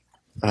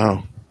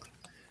 Oh.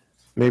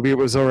 Maybe it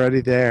was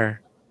already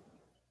there.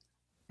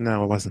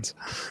 No, it wasn't.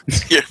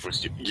 Yeah,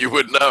 you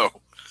would know.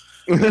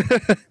 We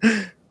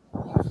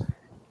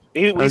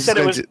said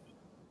it was.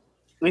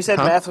 We said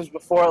Huh? math was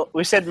before.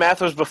 We said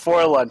math was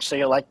before lunch. So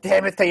you're like,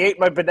 damn it, they ate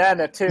my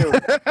banana too.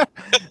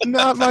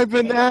 Not my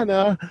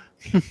banana.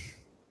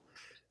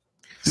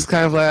 Just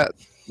kind of that,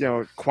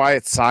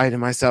 quiet sigh to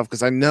myself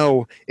because I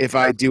know if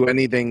I do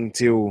anything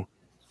to,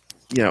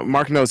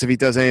 Mark knows if he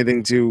does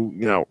anything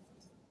to,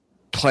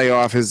 play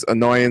off his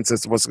annoyance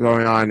as to what's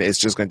going on, it's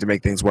just going to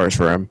make things worse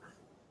for him.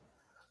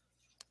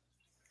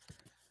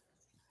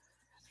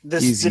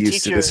 He's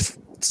used to this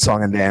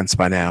song and dance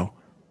by now.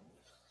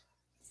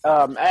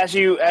 As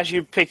you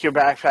pick your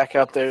backpack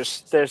up,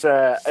 there's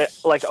a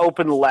like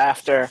open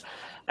laughter,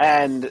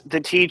 and the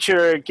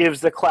teacher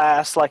gives the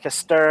class like a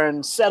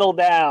stern "settle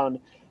down,"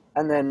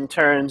 and then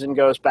turns and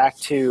goes back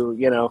to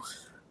you're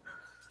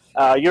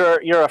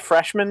a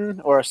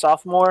freshman or a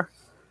sophomore.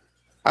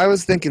 I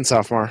was thinking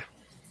sophomore.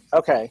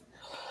 Okay.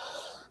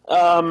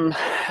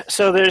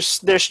 So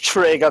there's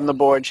trig on the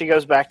board. She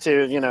goes back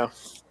to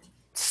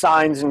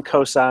sines and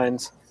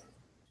cosines.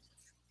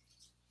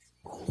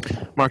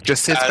 Mark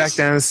just sits back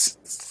down in his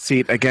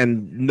seat.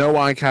 Again, no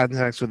eye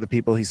contact with the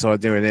people he saw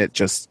doing it.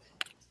 Just,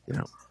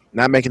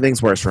 not making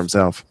things worse for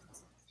himself.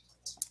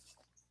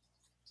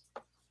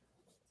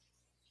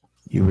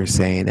 You were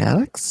saying,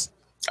 Alex?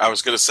 I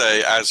was going to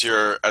say, as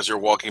you're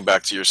walking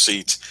back to your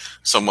seat,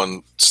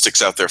 someone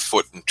sticks out their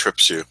foot and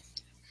trips you,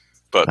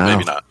 but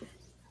maybe not.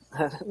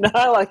 No,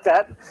 I like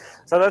that.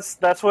 So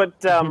that's what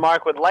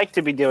Mark would like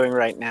to be doing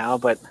right now,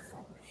 but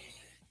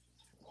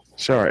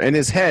Sure. In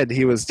his head,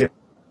 he was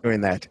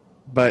doing that.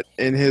 But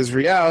in his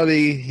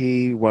reality,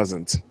 he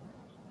wasn't.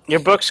 your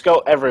books go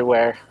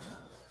everywhere.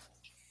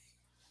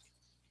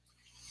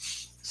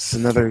 It's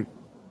another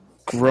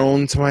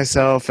groan to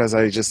myself as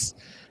I just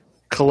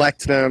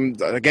collect them.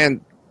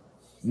 Again,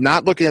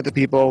 not looking at the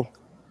people.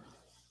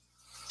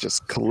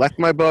 Just collect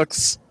my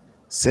books,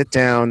 sit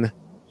down.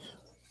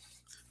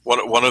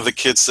 One of the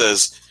kids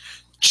says,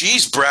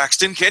 "Geez,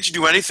 Braxton, can't you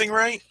do anything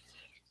right?"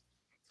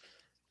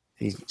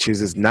 He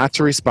chooses not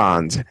to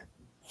respond.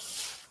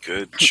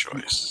 Good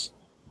choice.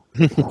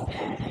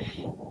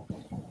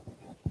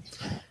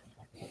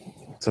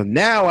 So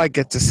now I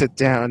get to sit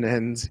down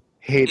and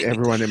hate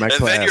everyone in my And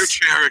class. then your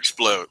chair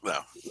explodes. No.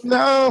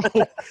 No!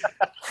 Damn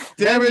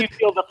Then you it!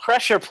 feel the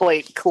pressure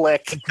plate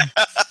click.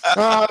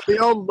 The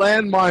old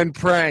landmine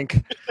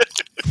prank.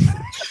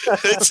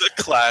 It's a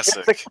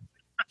classic.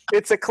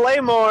 It's a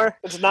claymore.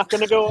 It's not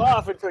going to go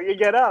off until you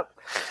get up.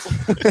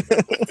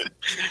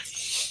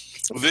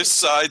 This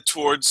side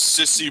towards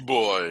Sissy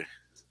Boy.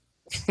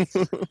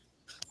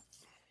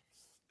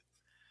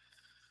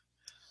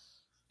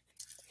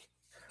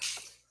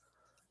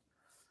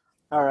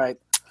 All right.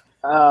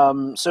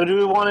 So do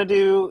we want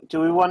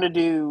to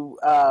do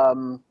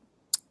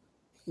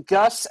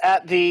Gus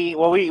at the?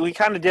 Well, we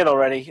kind of did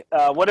already.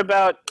 What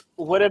about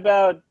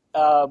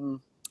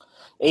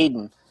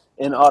Aiden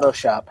in Auto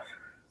Shop?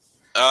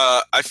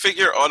 I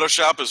figure Auto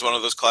Shop is one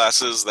of those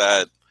classes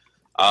that,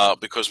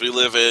 because we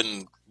live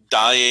in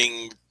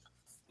dying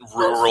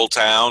rural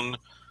town.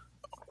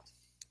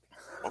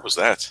 What was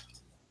that?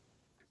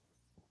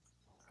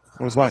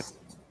 What was what?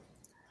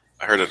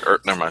 I heard it.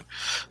 Never mind.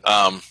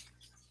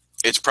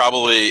 It's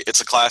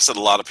a class that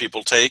a lot of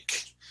people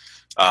take.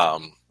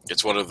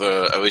 It's one of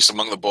the, at least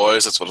among the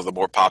boys, it's one of the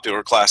more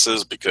popular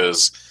classes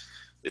because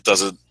it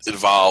doesn't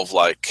involve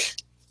like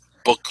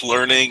book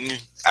learning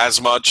as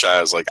much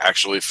as like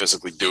actually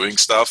physically doing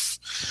stuff,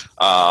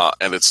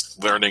 and it's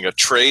learning a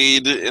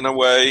trade in a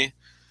way.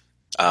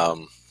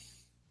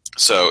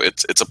 So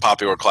it's a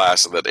popular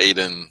class that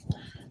Aiden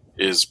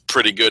is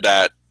pretty good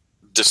at,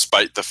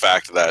 despite the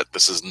fact that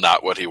this is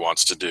not what he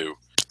wants to do.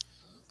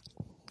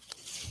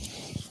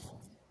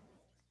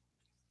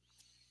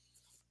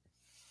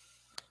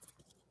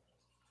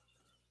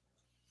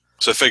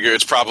 So I figure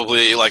it's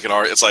probably like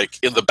it's like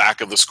in the back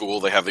of the school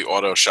they have the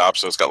auto shop,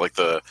 so it's got like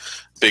the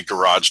big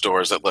garage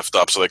doors that lift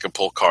up so they can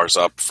pull cars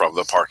up from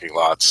the parking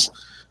lots.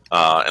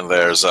 And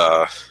there's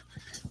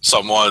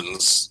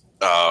someone's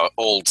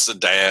old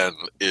sedan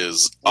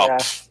is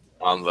up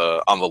on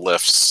the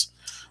lifts.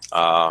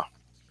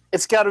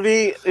 It's got to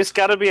be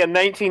a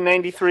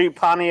 1993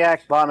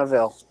 Pontiac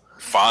Bonneville.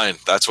 Fine,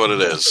 that's what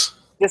it is.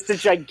 Just a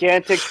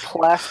gigantic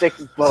plastic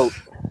boat.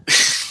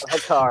 A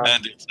car.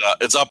 And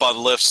it's up on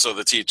lifts, so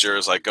the teacher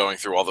is like going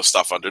through all the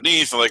stuff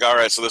underneath. And like, all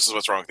right, so this is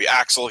what's wrong with the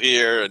axle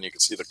here, and you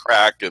can see the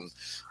crack, and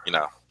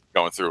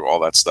going through all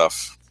that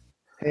stuff.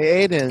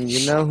 Hey, Aiden,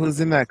 you know who's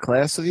in that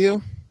class with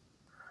you?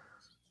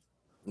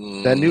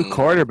 That new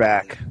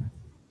quarterback.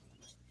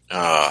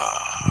 All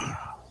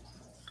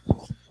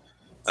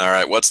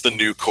right, what's the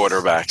new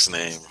quarterback's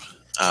name?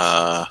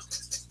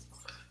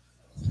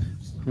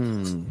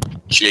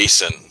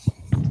 Jason.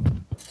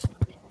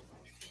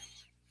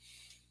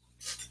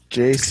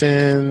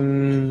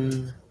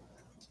 Jason.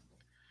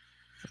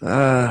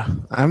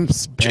 I'm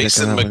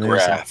Jason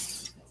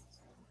McGrath.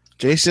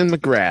 Jason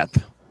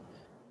McGrath.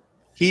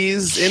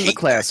 He's in the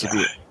class with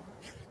you.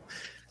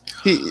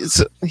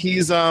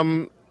 He's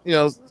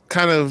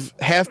kind of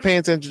half paying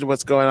attention to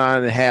what's going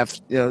on and half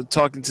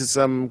talking to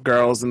some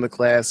girls in the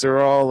class.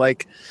 They're all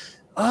like,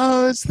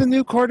 "Oh, it's the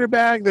new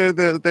quarterback."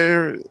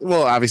 They're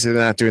well, obviously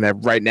they're not doing that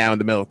right now in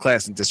the middle of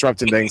class and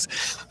disrupting things.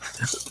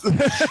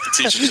 The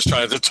teacher's just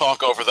trying to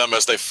talk over them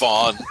as they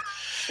fawn.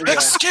 Yeah.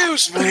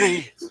 Excuse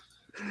me.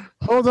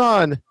 Hold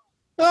on.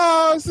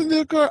 Oh, it's the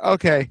new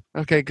quarterback.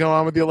 Okay, go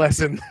on with your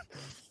lesson.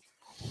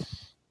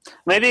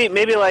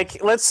 Maybe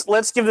like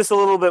let's give this a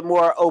little bit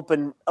more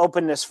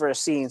openness for a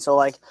scene. So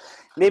like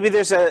maybe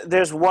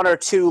there's one or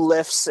two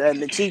lifts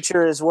and the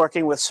teacher is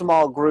working with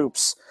small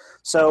groups.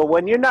 So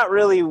when you're not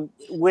really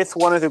with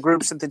one of the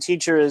groups that the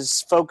teacher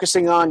is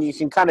focusing on, you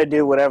can kind of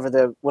do whatever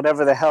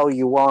the hell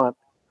you want.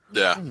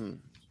 Yeah.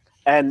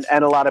 And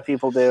a lot of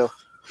people do.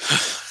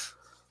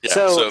 Yeah.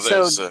 So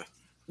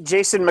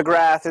Jason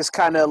McGrath is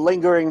kind of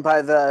lingering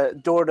by the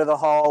door to the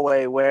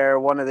hallway where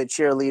one of the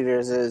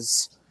cheerleaders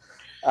is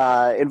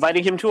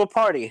inviting him to a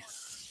party.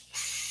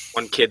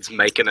 One kid's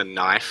making a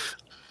knife.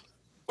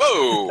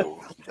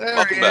 Whoa! There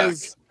Welcome he back.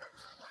 is.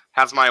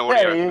 How's my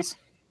audio? There he is.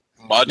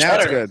 Much Now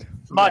it's better. good.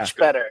 Much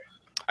better.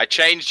 I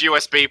changed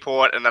USB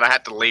port and then I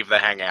had to leave the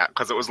Hangout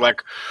because it was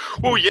like,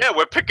 "Oh yeah,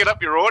 we're picking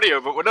up your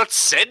audio, but we're not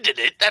sending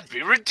it. That'd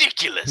be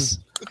ridiculous."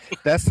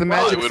 That's the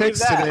magic it would fix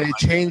be that. today.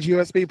 Change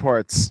USB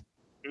ports.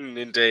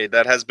 Indeed,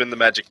 that has been the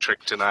magic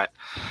trick tonight.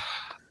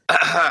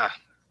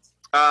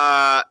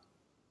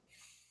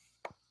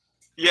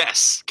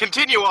 Yes,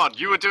 continue on.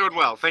 You were doing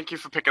well. Thank you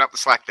for picking up the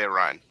slack there,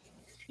 Ryan.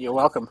 You're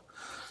welcome.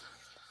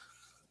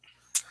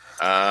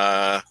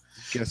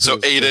 So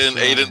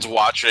Aiden's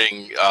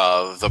watching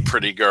the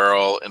pretty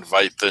girl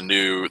invite the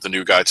new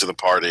guy to the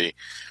party,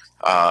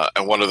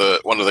 and one of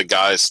the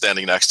guys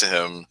standing next to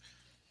him.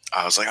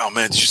 I was like, "Oh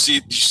man, did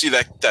you see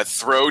that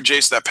throw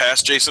that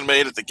pass Jason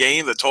made at the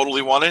game that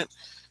totally won it?"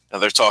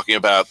 And they're talking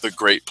about the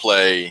great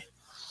play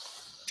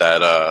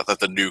that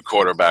the new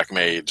quarterback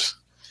made.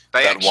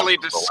 They That actually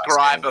one was the last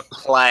describe game. a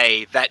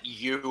play that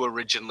you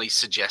originally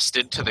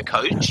suggested to the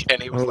coach,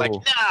 and he was like,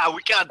 Oh. "Nah,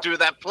 we can't do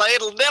that play.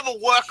 It'll never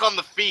work on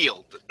the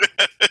field."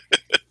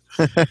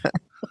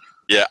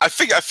 Yeah, I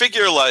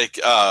figure like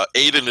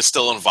Aiden is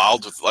still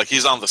involved with, like,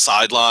 he's on the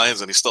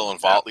sidelines and he's still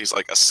involved. He's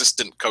like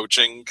assistant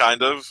coaching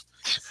kind of.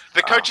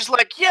 The coach is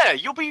like, "Yeah,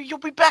 you'll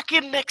be back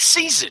in next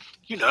season.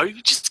 You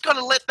just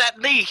gotta let that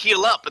knee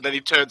heal up." And then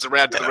he turns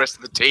around to the rest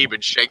of the team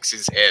and shakes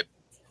his head.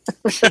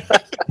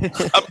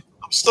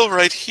 I'm still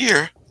right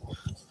here.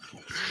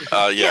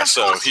 Yeah, of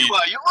so course you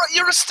are.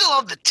 You're still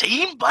on the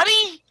team,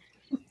 buddy.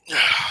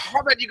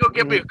 How about you go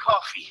get me a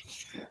coffee?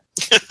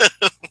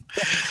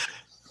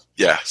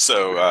 yeah,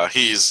 so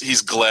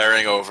he's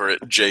glaring over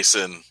at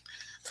Jason,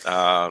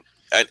 and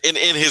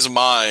in his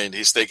mind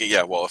he's thinking,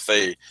 yeah, well, if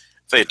they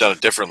had done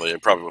it differently,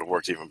 it probably would have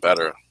worked even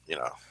better.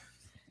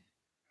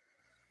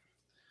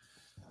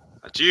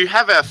 Do you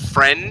have a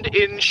friend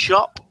in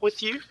shop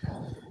with you?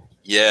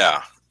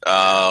 Yeah,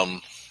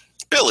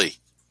 Billy.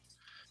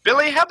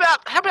 Billy, how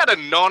about a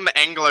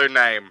non-Anglo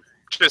name?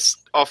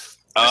 Just off.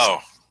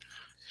 Oh,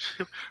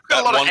 We've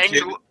got a lot of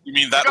kid. You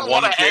mean that we've got a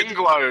one lot of kid?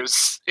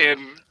 Anglos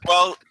in.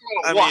 Well,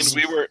 I Wasp.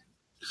 mean,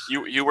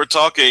 you were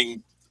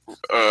talking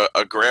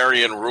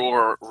agrarian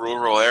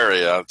rural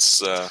area.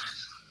 It's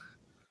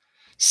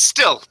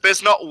Still,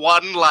 there's not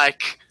one,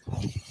 like,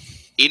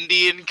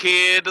 Indian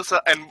kid or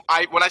so, and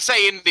when I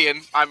say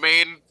Indian, I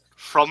mean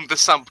from the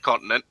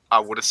subcontinent. I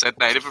would have said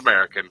Native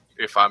American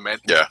if I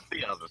meant the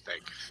other thing.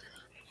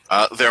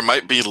 There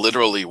might be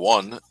literally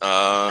one.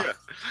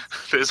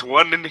 There's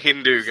one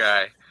Hindu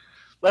guy.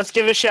 Let's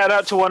give a shout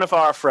out to one of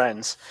our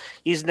friends.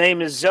 His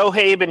name is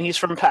Zohaib, and he's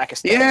from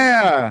Pakistan.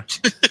 Yeah.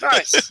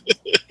 Nice.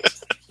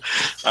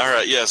 All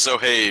right, yeah,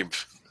 Zohaib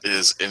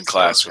is in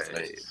class with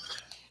me.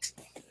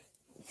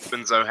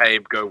 And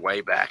Zohaib go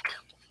way back.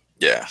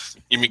 Yeah,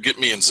 you mean get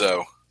me and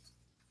Zoe.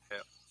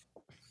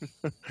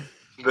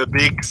 The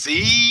big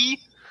Z.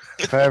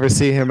 If I ever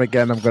see him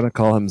again, I'm going to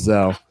call him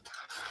Zoe.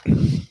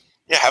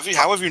 Yeah,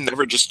 how have you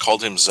never just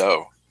called him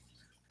Zoe?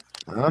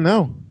 I don't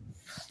know.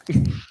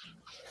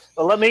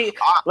 Well, let me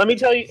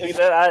tell you.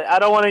 I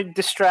don't want to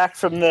distract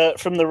from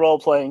the role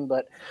playing,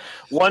 but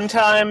one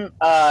time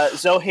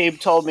Zohaib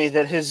told me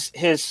that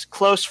his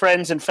close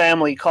friends and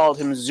family called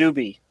him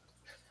Zuby.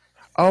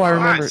 Oh, I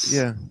remember. Nice.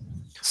 Yeah.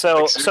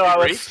 So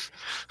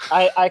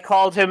Like I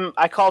called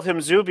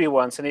him Zuby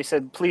once, and he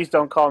said, "Please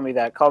don't call me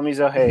that. Call me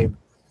Zohaib."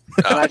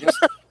 And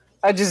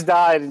I just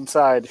died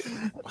inside.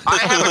 I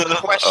have a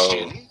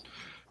question.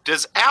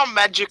 Does our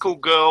magical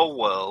girl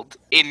world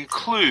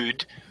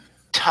include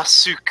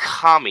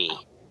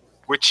Tasukami,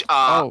 which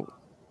are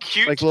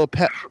cute, like little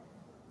pet.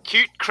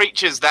 cute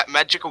creatures that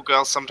magical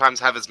girls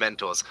sometimes have as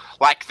mentors,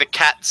 like the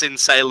cats in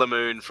Sailor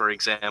Moon, for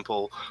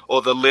example,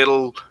 or the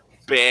little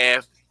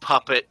bear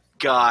puppet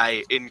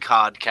guy in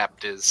Card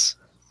Captors.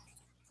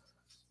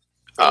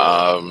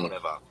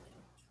 Whatever.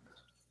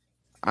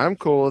 I'm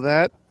cool with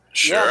that.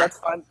 Sure. Yeah,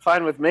 that's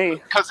fine with me.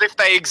 Because if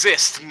they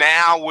exist,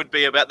 now would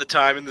be about the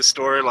time in the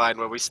storyline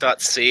where we start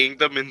seeing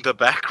them in the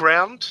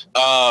background.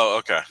 Oh,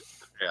 okay.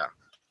 Yeah.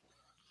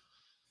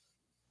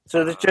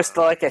 So there's just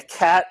like a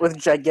cat with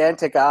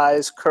gigantic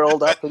eyes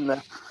curled up in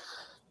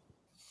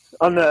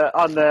on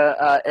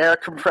the air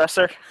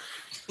compressor.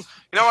 You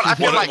know what? I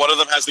feel like one of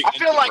them has the I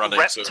feel engine like running,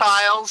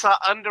 reptiles are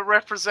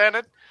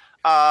underrepresented.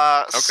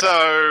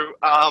 So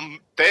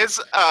there's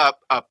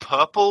a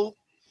purple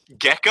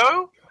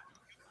gecko,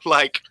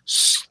 like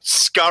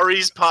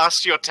scurries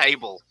past your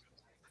table.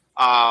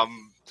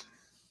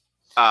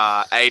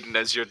 Aiden,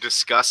 as you're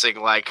discussing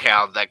like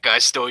how that guy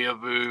stole your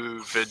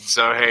move, and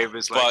Zohaib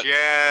is like, But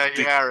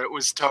yeah, it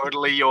was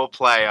totally your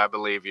play. I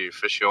believe you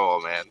for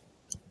sure, man.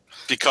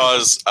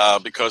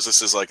 because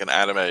this is like an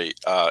anime.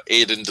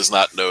 Aiden does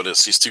not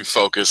notice. He's too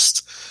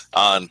focused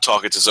on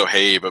talking to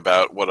Zohaib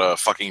about what a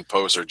fucking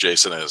poser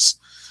Jason is.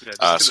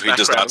 Yeah, So he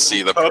does not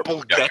see the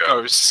purple gecko.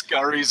 gecko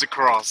scurries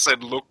across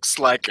and looks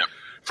like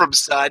from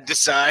side to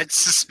side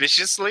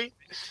suspiciously.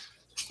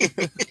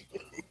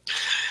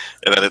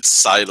 And then it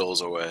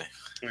sidles away.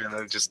 And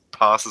then it just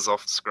passes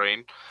off the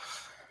screen.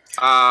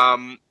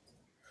 And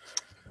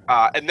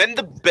then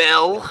the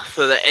bell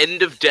for the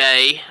end of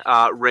day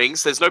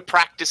rings. There's no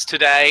practice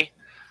today.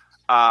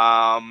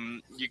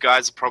 You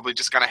guys are probably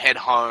just going to head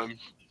home.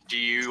 Do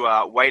you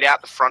wait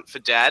out the front for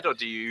Dad, or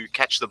do you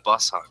catch the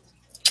bus home?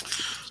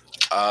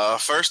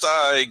 First,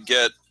 I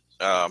get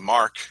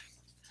Mark.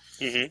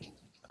 Mm-hmm.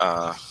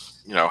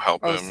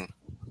 Help him.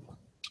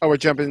 Oh, we're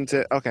jumping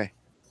into okay.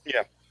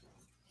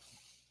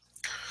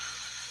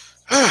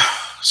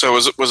 So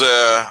was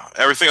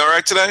everything all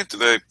right today? Did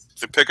they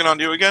picking on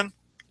you again?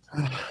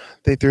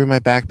 They threw my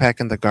backpack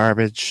in the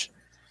garbage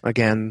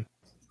again.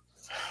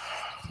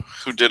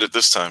 Who did it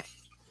this time?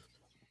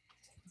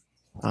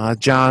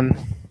 John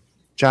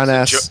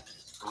S.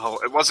 Oh,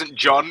 it wasn't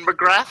John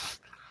McGrath?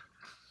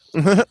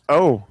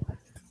 Oh,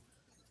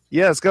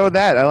 yeah, let's go with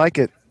that. I like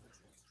it.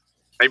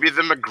 Maybe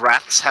the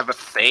McGraths have a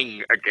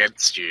thing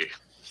against you.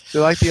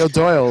 They're like the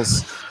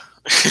O'Doyles.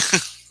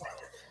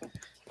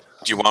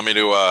 Do you want me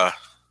to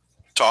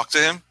talk to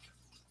him?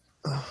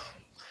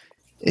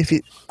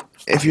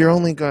 If you're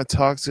only going to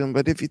talk to him,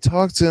 but if you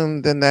talk to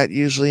him, then that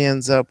usually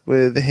ends up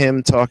with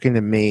him talking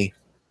to me.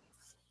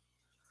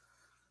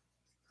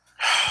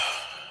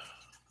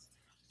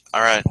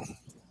 All right.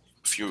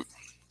 If you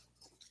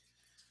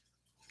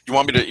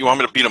want me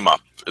to beat him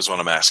up is what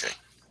I'm asking.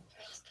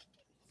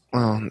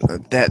 Well,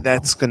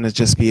 that's going to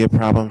just be a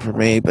problem for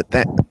me. But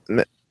that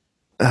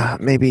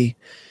maybe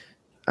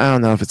I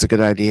don't know if it's a good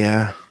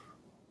idea.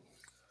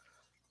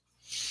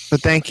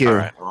 But thank you. All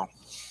right. Well,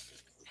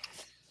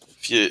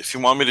 if you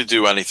want me to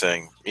do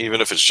anything,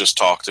 even if it's just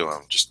talk to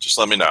him, just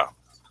let me know.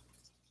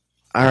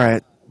 All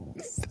right.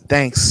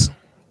 Thanks.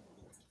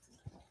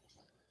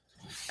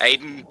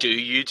 Aiden, do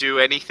you do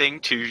anything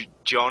to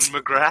John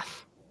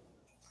McGrath?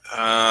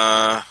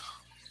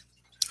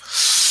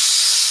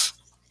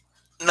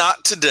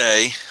 Not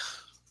today.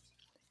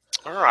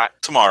 All right.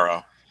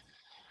 Tomorrow.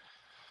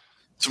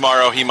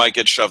 Tomorrow he might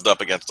get shoved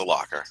up against the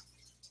locker.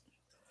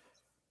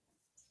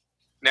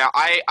 Now,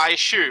 I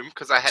assume,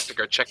 because I had to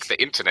go check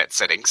the internet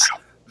settings,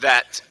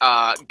 that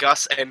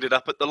Gus ended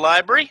up at the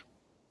library?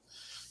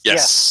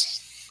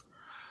 Yes.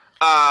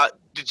 Did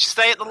you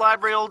stay at the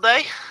library all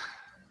day?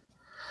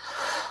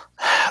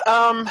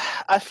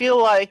 I feel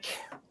like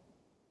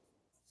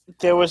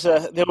there was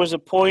a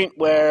point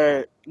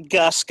where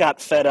Gus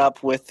got fed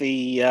up with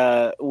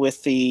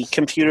the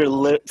computer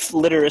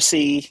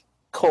literacy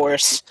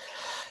course,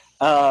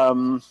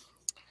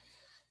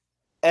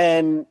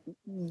 and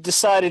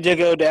decided to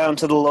go down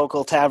to the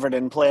local tavern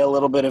and play a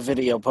little bit of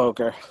video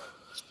poker.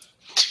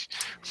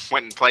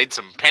 Went and played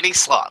some penny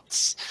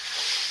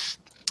slots.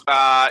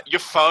 Your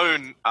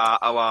phone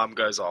alarm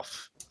goes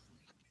off.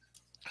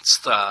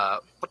 It's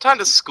what time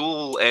does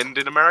school end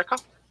in America?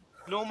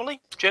 Normally,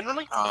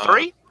 generally,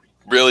 3.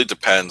 Really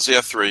depends.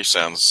 Yeah, 3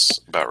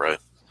 sounds about right.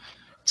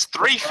 It's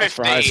For high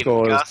 3:15.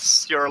 school,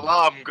 Gus, your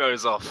alarm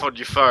goes off on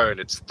your phone.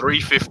 It's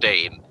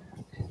 3:15.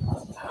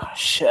 Oh,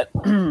 shit.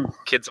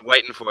 Kids are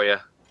waiting for you.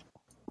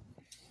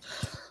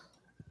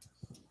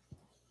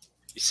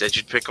 You said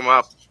you'd pick them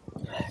up.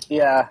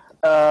 Yeah.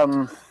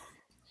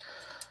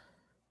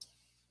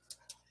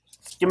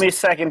 Give me a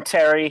second,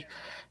 Terry.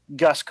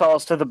 Gus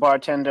calls to the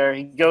bartender.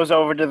 He goes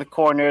over to the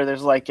corner.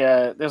 There's like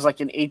an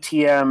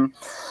ATM.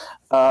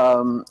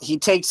 He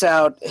takes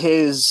out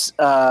his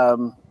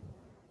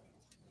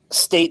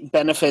state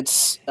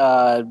benefits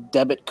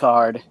debit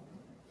card,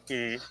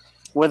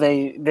 where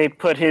they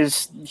put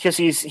his, because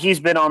he's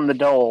been on the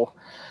dole.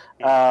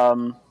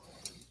 The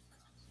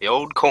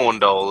old corn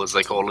dole, as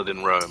they call it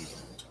in Rome.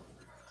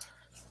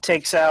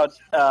 Takes out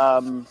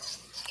a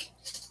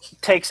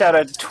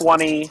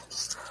 20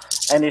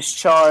 and is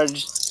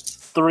charged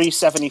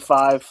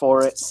 $3.75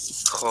 for it.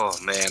 Oh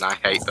man, I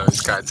hate those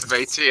kinds of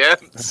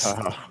ATMs.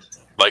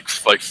 Like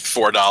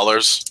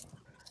 $4.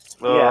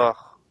 Yeah.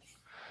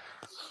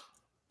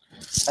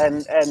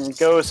 And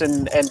goes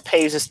and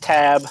pays his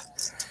tab.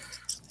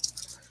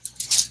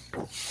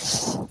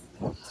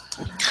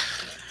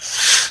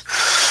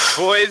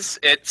 Boys,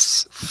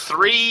 it's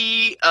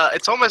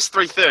it's almost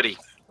 3:30.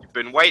 You've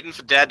been waiting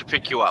for Dad to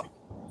pick you up.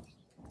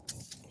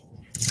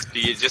 Do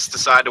you just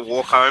decide to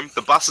walk home?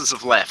 The buses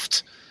have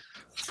left.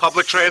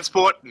 Public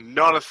transport,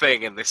 not a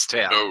thing in this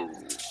town. Oh.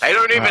 They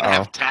don't even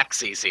have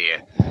taxis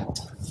here.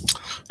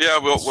 Yeah,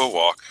 we'll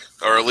walk.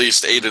 Or at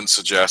least Aiden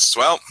suggests,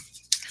 well,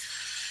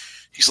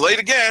 he's late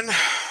again.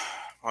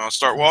 Want to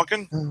start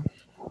walking?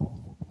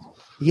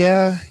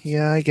 Yeah,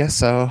 I guess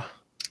so.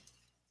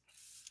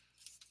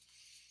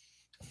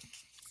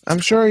 I'm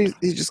sure he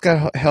just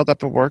got held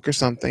up at work or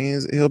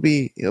something. He'll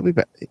be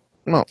back.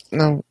 No,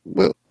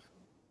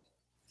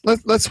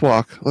 let's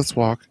walk. Let's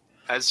walk.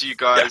 As you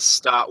guys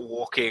start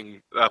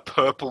walking, a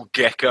purple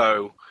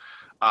gecko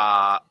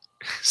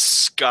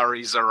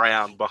scurries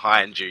around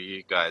behind you.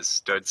 You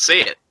guys don't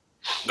see it.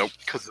 Nope,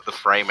 because of the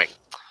framing.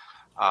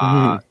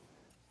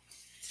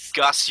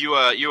 Gus,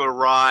 you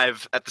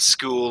arrive at the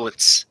school.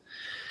 It's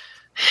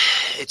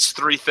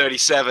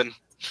 3:37.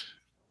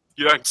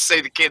 You don't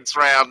see the kids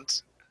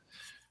round.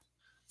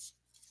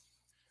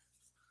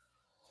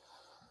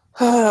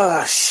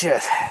 Oh,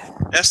 shit.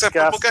 Ask that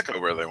Gus. purple gecko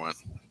where they went.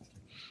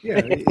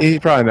 Yeah, he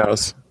probably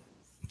knows.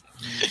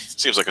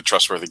 Seems like a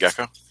trustworthy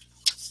gecko.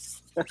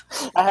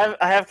 I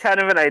have kind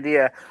of an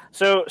idea.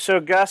 So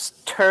Gus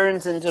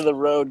turns into the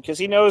road because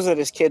he knows that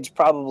his kids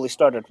probably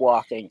started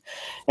walking,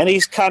 and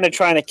he's kind of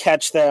trying to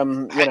catch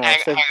them. Hang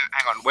on.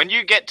 When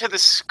you get to the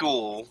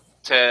school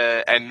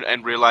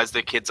and realize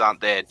the kids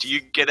aren't there, do you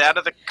get out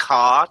of the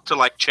car to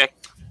like check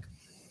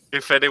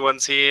if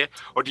anyone's here,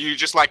 or do you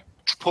just like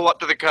pull up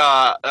to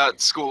the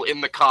school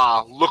in the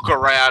car, look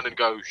around, and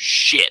go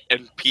shit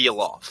and peel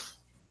off?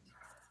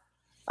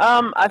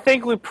 I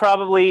think we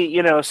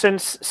probably,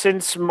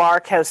 since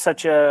Mark has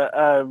such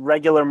a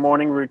regular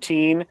morning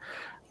routine,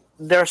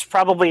 there's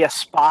probably a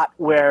spot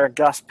where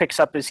Gus picks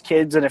up his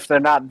kids, and if they're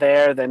not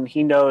there, then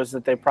he knows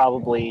that they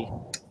probably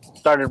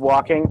started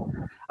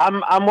walking.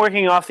 I'm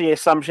working off the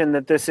assumption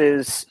that this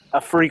is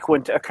a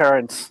frequent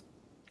occurrence.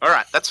 All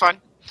right, that's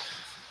fine.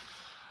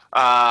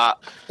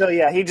 So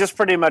yeah, he just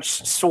pretty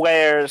much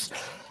swears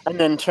and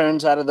then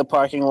turns out of the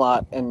parking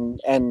lot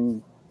and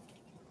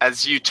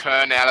as you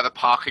turn out of the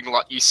parking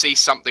lot, you see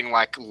something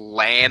like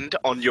land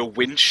on your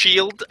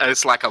windshield, and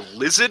it's like a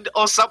lizard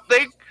or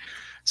something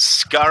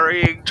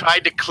scurrying,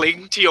 trying to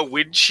cling to your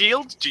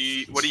windshield.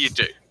 What do you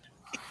do?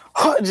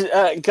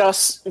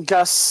 Gus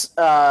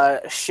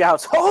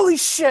shouts, "Holy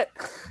shit!"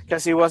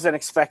 because he wasn't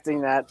expecting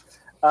that,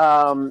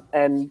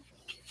 and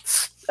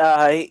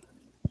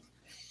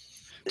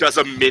does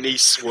a mini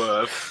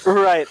swerve.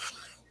 Right.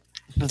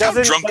 How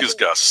drunk is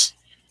Gus?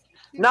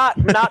 Not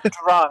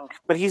drunk,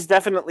 but he's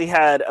definitely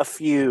had a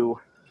few.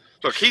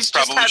 Look, he's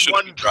Probably just had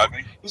shouldn't one be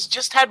driving. He's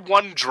just had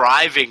one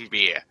driving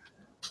beer.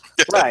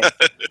 Right.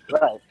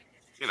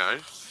 You know,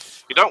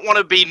 you don't want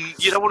to be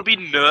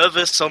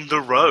nervous on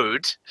the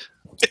road.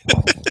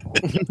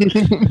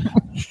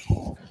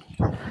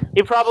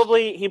 He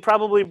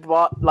probably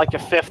bought like a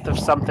fifth of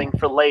something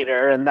for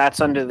later, and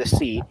that's under the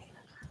seat.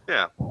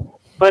 Yeah.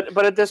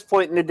 But at this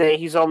point in the day,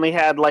 he's only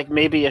had like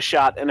maybe a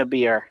shot and a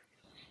beer.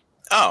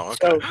 Oh,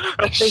 okay.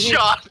 A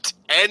shot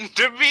and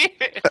a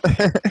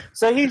beer.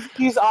 So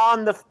he's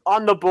on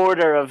the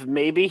border of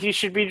maybe he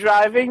should be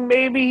driving,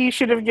 maybe he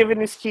should have given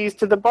his keys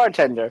to the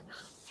bartender.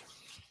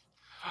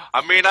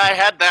 I mean, I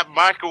had that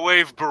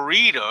microwave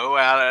burrito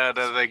at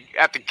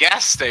the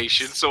gas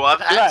station, so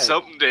I've had Right.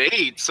 something to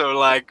eat. So,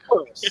 like,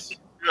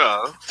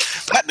 yeah,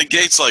 That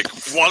negates like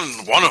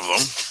one of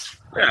them.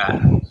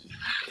 yeah.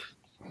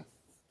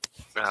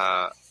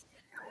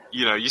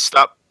 You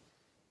stop.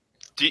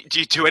 Do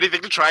you do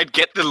anything to try and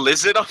get the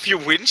lizard off your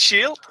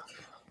windshield?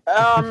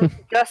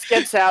 Gus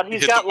gets out. You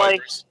He's hit got the like,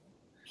 wipers.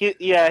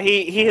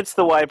 he hits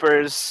the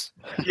wipers.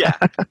 Yeah,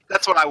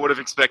 that's what I would have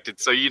expected.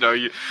 So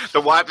the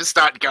wipers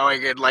start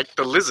going, and like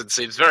the lizard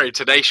seems very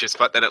tenacious,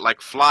 but then it like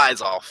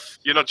flies off.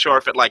 You're not sure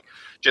if it like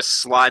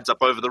just slides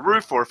up over the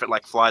roof or if it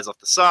like flies off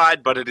the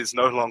side, but it is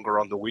no longer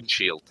on the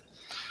windshield.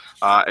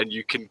 And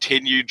you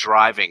continue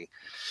driving.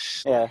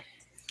 Yeah.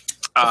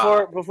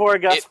 Uh, Before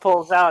Gus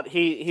pulls out,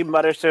 he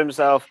mutters to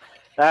himself,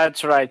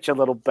 "That's right, you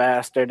little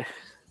bastard."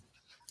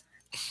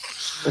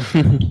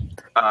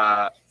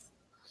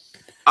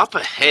 Up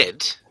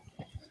ahead,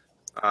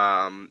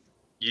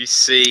 you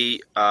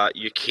see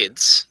your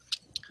kids.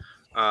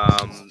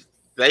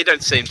 They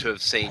don't seem to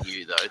have seen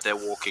you though. They're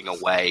walking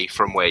away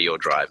from where you're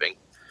driving.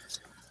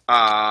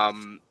 Are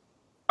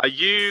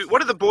you?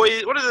 What are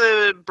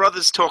the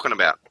brothers talking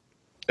about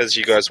as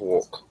you guys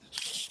walk?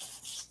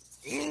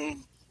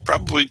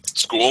 Probably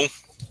school.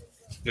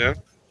 Yeah.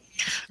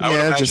 I would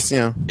Yeah, imagine just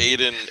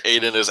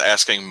Aiden is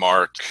asking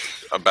Mark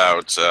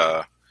about.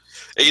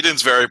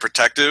 Aiden's very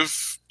protective,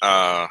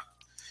 so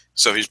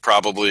he's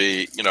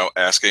probably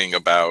asking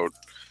about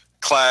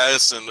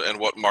class and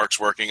what Mark's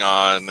working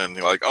on, and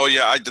you're like, oh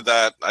yeah, I did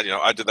that.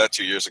 I did that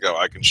 2 years ago.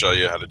 I can show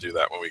you how to do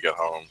that when we get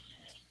home,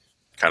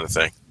 kind of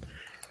thing.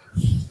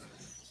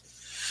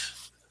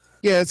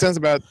 yeah, it sounds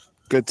about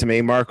good to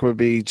me. Mark would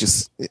be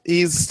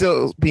he's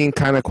still being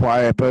kind of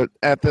quiet, but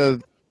at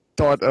the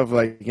thought of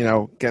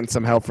getting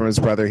some help from his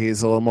brother,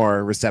 he's a little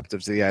more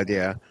receptive to the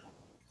idea.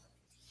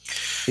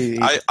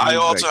 I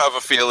also have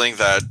a feeling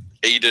that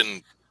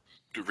Aiden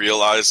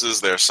realizes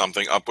there's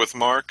something up with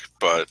Mark,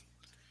 but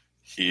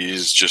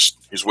he's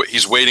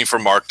waiting for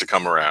Mark to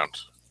come around.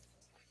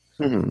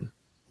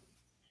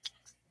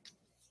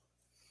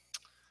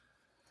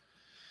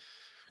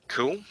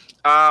 Cool.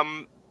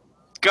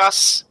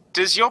 Gus,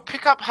 does your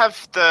pickup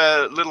have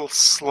the little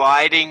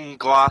sliding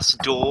glass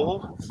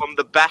door on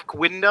the back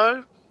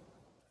window?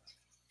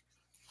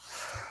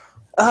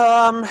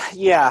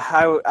 Yeah,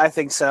 I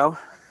think so.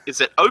 Is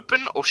it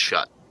open or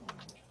shut?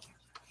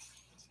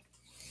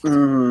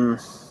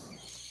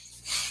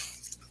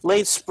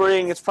 Late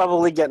spring, it's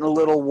probably getting a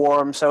little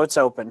warm, so it's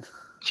open.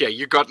 Yeah,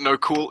 you got no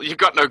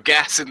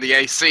gas in the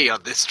AC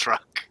on this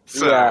truck.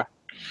 So Yeah.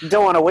 You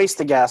don't want to waste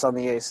the gas on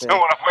the AC. don't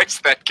want to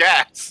waste that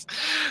gas.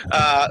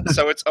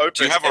 So it's open.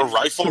 Do you have a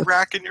rifle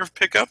rack in your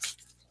pickup?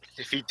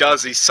 If he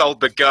does, he sold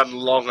the gun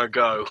long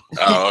ago.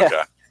 Oh,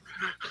 okay.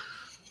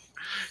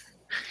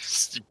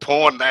 He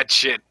pawned that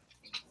shit.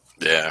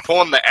 Yeah.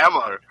 Pawn the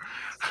ammo.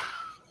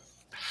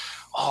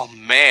 Oh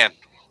man,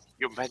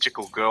 your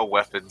magical girl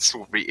weapons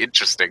will be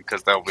interesting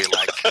because they'll be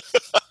like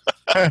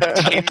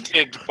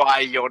tinted by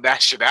your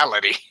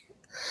nationality.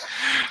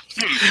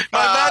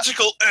 My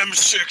magical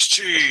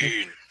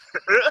M16.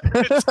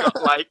 It's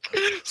got like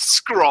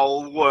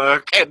scroll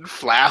work and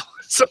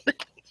flowers.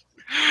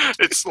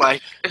 It's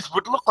like it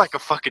would look like a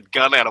fucking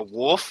gun out of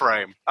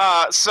Warframe.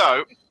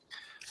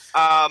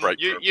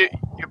 You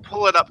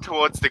pull it up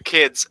towards the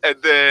kids, and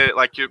they're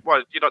like, you're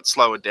not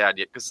slowing down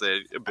yet because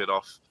they're a bit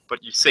off,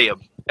 but you see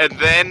them, and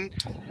then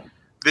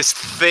this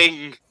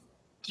thing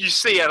you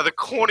see out of the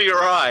corner of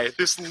your eye,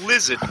 this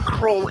lizard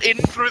crawl in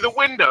through the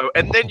window,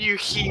 and then you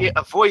hear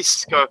a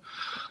voice go,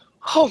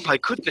 "Oh my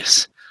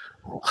goodness,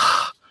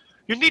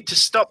 you need to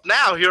stop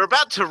now. You're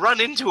about to run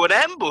into an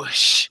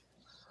ambush."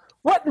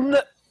 What in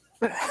the...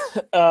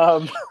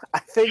 I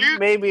think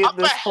maybe at Up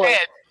this point...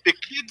 ahead, the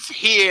kids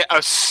hear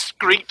a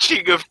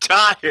screeching of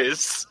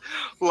tires,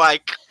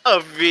 like a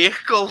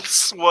vehicle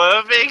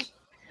swerving.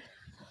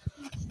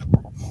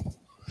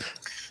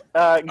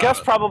 Gus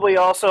probably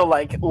also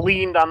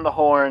leaned on the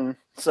horn,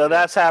 so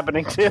that's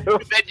happening too.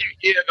 Then you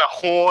hear the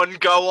horn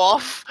go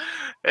off.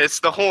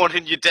 It's the horn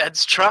in your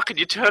dad's truck, and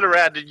you turn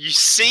around and you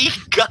see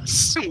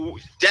Gus'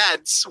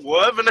 dad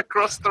swerving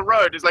across the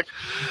road. He's like,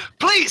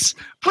 please,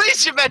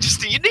 Your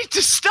Majesty, you need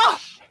to stop.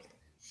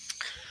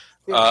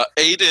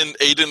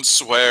 Aiden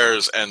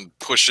swears and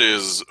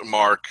pushes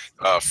Mark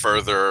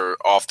further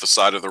off the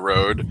side of the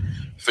road,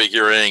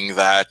 figuring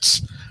that,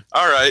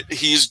 all right,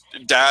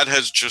 dad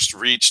has just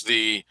reached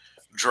the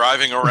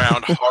driving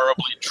around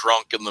horribly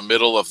drunk in the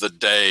middle of the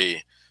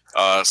day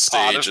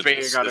stage. Part of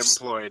being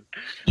unemployed.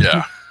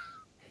 Yeah.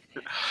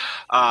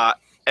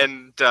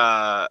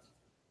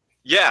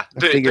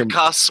 The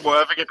car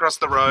swerving across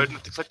the road, and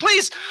it's like,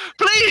 please,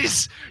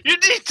 you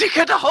need to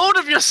get a hold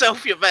of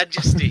yourself, Your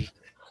Majesty.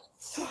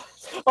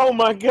 Oh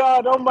my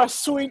God! Oh my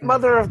sweet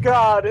mother of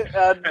God!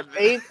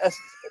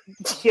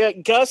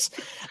 Gus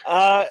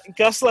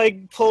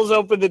pulls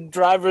open the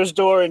driver's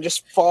door and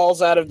just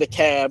falls out of the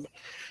cab.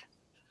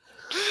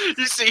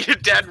 You see your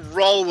dad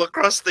roll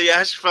across the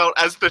asphalt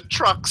as the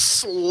truck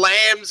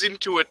slams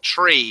into a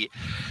tree,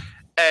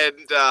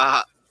 and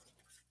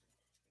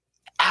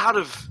out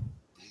of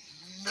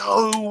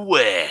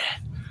nowhere,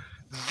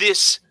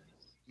 this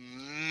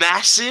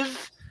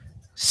massive,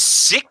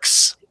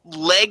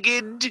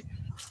 six-legged,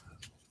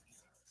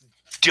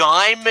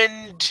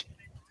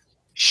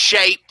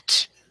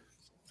 diamond-shaped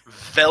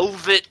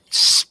velvet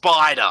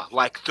spider,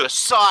 like the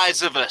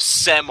size of a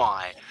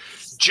semi,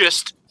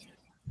 just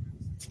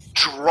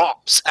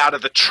drops out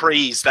of the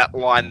trees that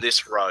line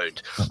this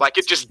road. Like,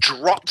 it just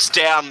drops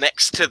down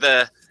next to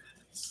the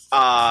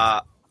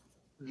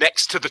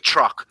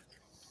truck.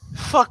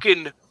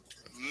 Fucking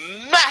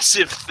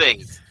massive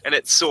thing. And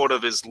it sort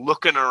of is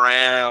looking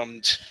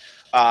around,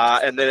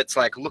 and then it's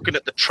like looking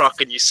at the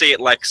truck, and you see it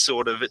like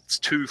sort of its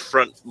two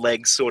front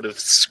legs sort of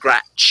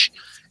scratch,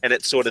 and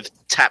it sort of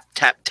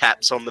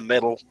taps on the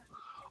metal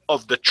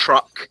of the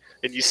truck,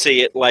 and you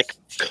see it like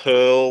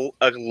curl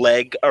a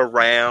leg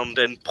around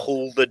and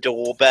pull the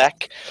door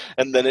back,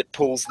 and then it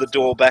pulls the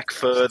door back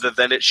further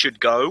than it should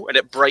go, and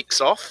it breaks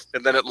off,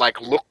 and then it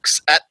like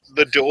looks at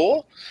the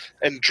door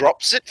and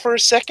drops it for a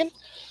second.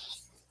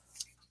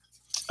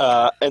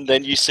 And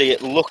then you see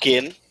it look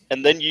in,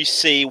 and then you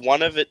see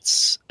one of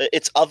its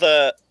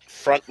other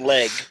front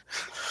leg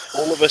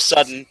all of a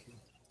sudden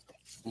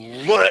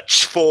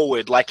lurch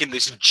forward, like in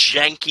this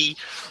janky,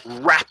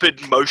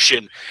 rapid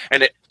motion,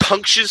 and it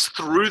punctures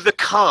through the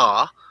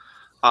car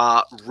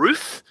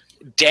roof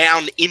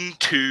down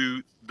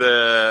into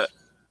the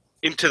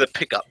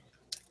pickup,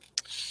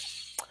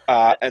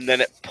 and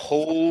then it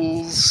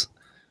pulls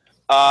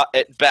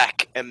it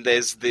back, and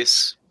there's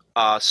this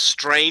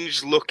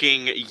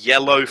strange-looking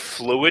yellow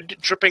fluid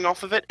dripping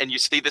off of it, and you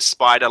see the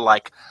spider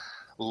like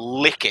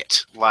lick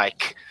it,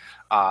 like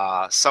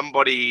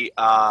somebody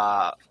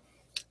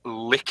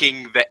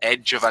licking the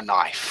edge of a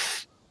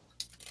knife.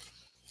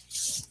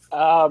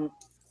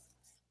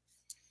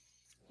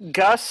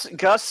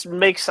 Gus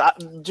makes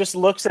just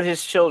looks at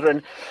his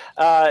children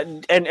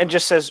and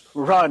just says,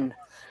 "Run."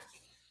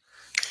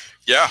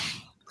 Yeah.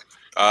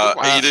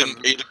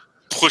 Aiden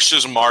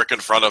pushes Mark in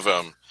front of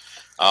him.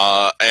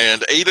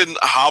 And Aiden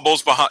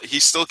hobbles behind.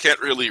 He still can't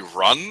really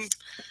run,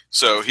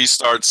 so he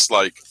starts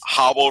like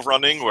hobble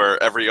running,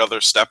 where every other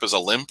step is a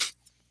limp.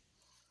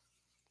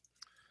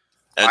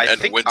 I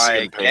think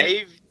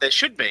there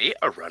should be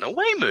a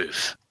runaway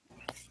move.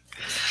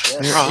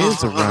 There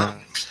is a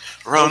run.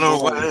 Run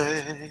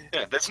away.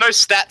 Yeah, there's no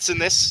stats in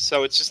this,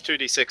 so it's just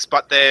 2d6.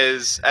 But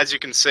there's, as you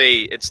can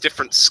see, it's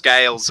different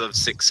scales of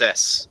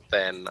success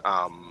than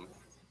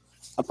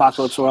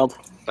Apocalypse World.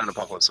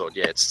 Apocalypse Sword.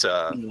 Yeah, it's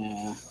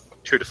 2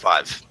 to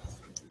 5.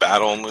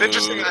 Battle It's moves.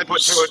 interesting they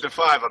put 2 to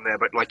 5 on there,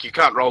 but like you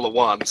can't roll a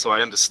 1, so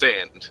I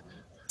understand.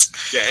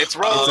 Yeah, it's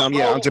roll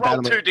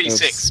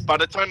 2d6,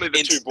 but it's only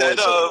the two boys.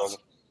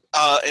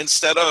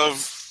 Instead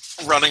of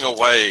running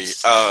away,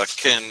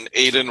 can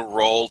Aiden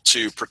roll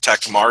to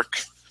protect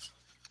Mark?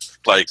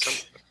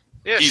 Like,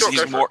 yeah,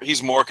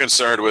 he's more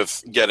concerned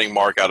with getting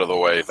Mark out of the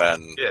way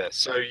than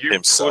so you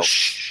himself.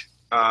 Push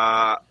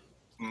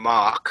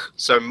Mark.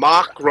 So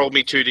Mark rolled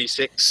me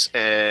 2d6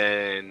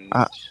 and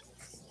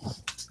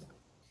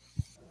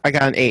I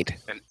got an 8.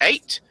 an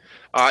 8.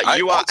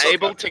 You are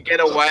able to get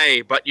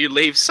away, but you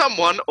leave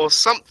someone or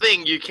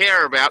something you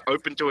care about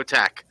open to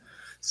attack.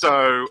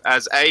 So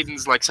as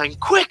Aiden's like saying,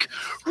 "Quick,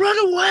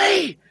 run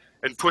away!"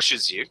 and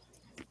pushes you,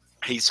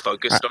 he's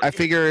focused on I you.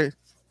 figure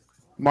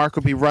Mark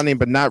will be running,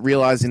 but not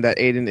realizing that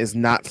Aiden is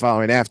not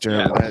following after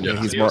him. And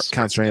he's more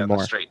concentrating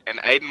more. And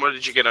Aiden, what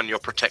did you get on your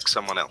protect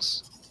someone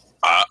else?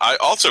 I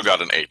also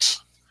got an 8.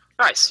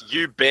 Nice.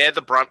 You bear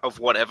the brunt of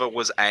whatever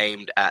was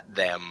aimed at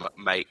them.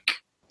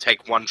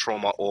 Take 1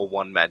 trauma or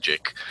 1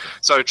 magic.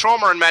 So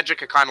trauma and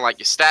magic are kind of like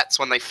your stats.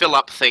 When they fill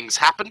up, things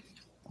happen.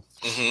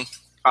 Mm-hmm.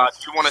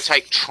 You want to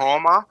take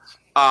trauma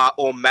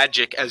or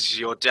magic as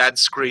your dad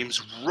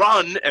screams,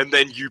 "Run!" and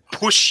then you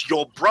push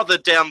your brother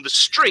down the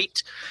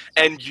street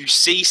and you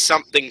see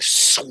something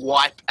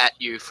swipe at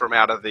you from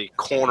out of the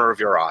corner of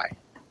your eye.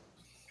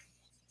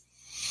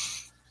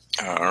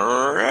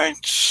 All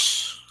right.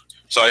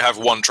 So I have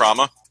 1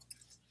 trauma.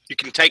 You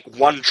can take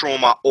 1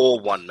 trauma or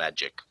 1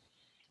 magic.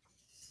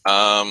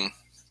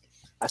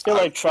 I feel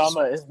like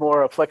trauma is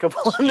more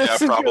applicable in this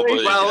situation.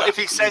 probably. Well, if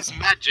he says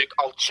magic,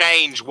 I'll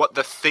change what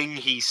the thing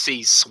he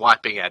sees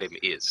swiping at him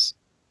is.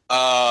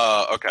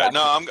 Okay.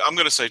 No, I'm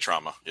going to say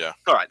trauma. Yeah.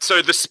 All right.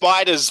 So the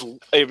spider's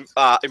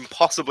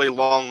impossibly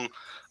long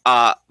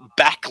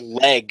back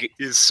leg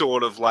is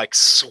sort of like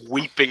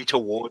sweeping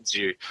towards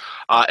you,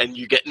 and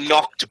you get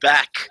knocked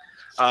back,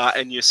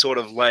 and you're sort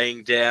of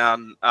laying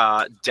down,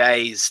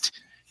 dazed.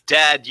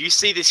 Dad, you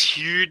see this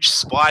huge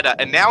spider,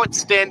 and now it's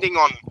standing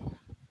on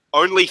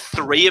only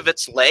 3 of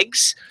its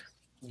legs.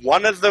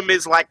 One of them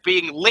is like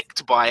being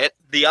licked by it.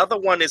 The other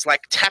one is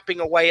like tapping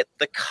away at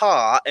the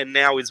car and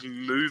now is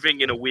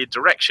moving in a weird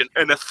direction.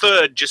 And a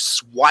third just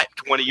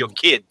swiped one of your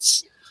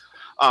kids.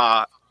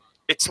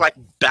 It's like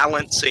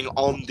balancing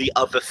on the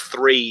other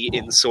 3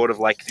 in sort of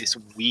like this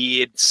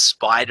weird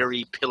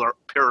spidery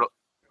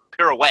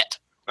pirouette.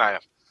 I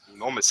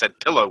almost said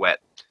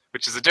pirouette,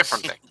 which is a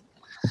different thing.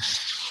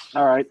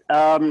 All right.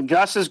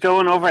 Gus is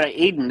going over to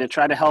Aiden to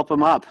try to help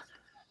him up.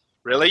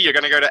 Really? You're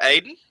going to go to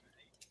Aiden?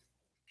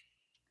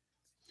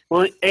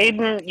 Well,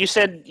 Aiden, you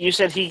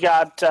said he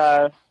got.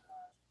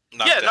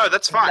 Knocked Yeah, down. no,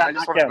 that's fine. Yeah, I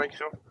just knocked wanted to down. make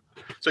sure.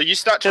 So you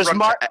start to Does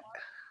run.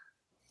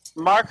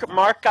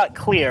 Mark got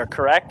clear,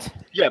 correct?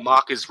 Yeah,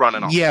 Mark is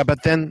running off. Yeah,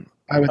 but then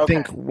I would Okay.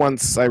 think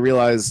once I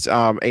realized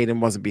Aiden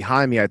wasn't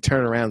behind me, I'd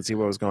turn around and see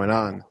what was going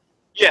on.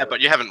 Yeah,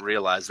 but you haven't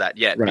realized that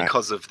yet Right.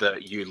 because of the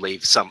you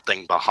leave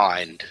something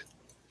behind.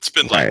 It's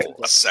been like Right.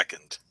 a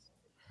second.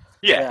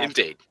 Yeah, Yeah.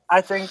 indeed.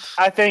 I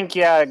think,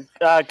 yeah.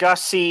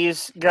 Gus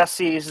sees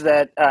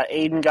that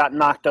Aiden got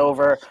knocked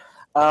over.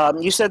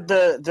 You said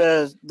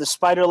the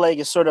spider leg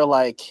is sort of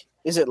like,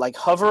 is it like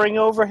hovering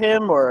over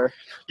him or?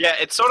 Yeah,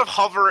 it's sort of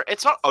hover.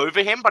 It's not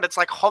over him, but it's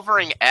like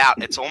hovering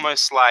out. It's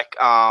almost like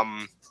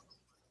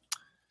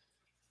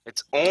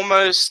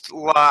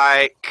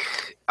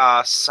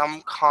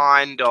some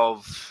kind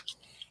of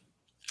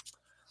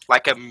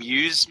like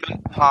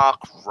amusement park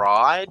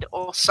ride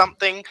or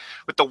something,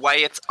 with the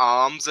way its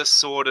arms are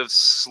sort of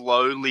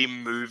slowly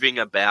moving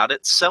about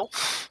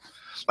itself.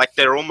 Like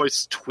they're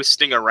almost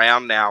twisting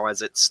around now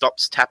as it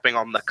stops tapping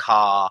on the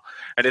car,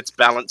 and it's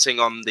balancing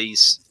on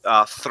these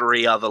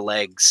 3 other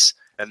legs,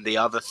 and the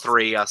other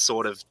 3 are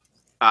sort of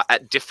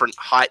at different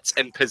heights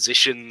and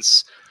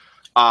positions,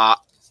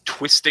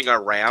 twisting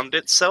around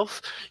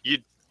itself. You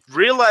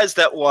realize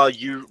that while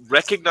you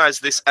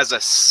recognize this as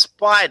a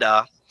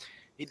spider,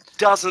 it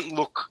doesn't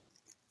look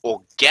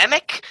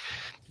organic,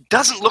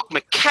 doesn't look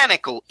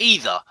mechanical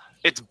either.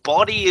 Its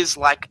body is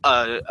like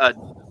a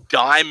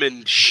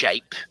diamond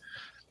shape,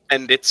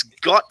 and it's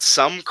got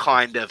some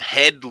kind of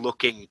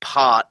head-looking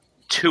part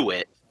to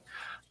it.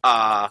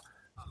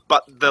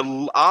 But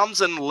the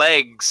arms and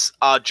legs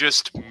are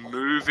just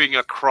moving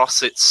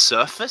across its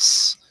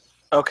surface,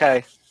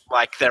 Okay.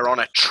 like they're on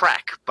a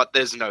track, but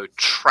there's no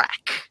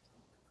track.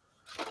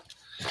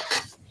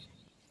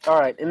 All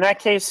right. In that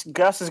case,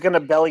 Gus is going to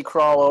belly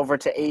crawl over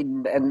to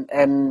Aiden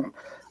and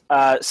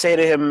say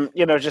to him,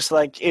 just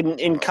like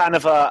in kind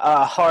of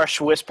a harsh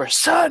whisper,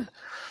 son,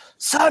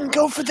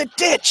 go for the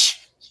ditch.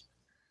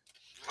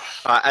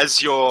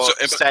 As you're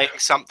So, saying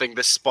something,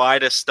 the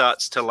spider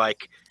starts to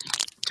like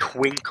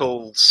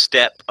twinkle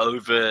step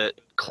over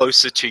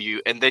closer to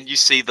you, and then you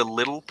see the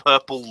little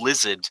purple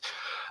lizard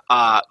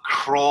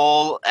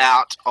crawl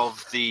out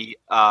of the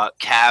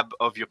cab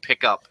of your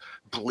pickup,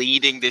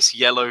 bleeding this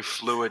yellow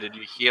fluid, and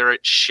you hear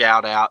it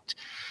shout out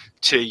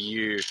to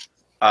you,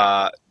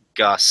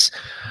 Gus.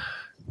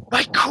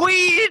 My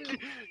queen,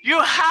 you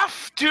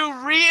have to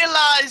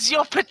realize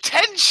your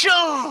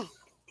potential.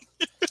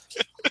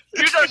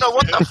 You don't know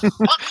what the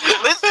fuck the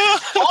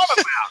lizard's on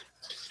about.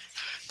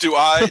 Do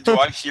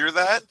I hear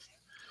that?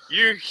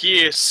 You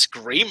hear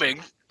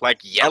screaming, like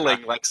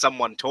yelling, like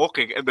someone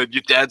talking, and then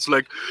your dad's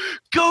like,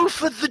 "Go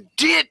for the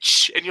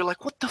ditch," and you're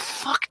like, "What the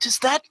fuck does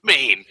that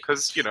mean?"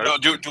 Because No,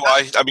 do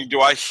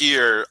I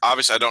hear?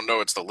 Obviously, I don't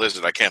know it's the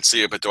lizard. I can't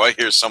see it, but do I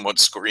hear someone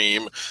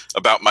scream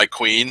about my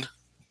queen?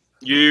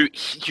 you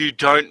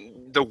don't.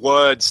 The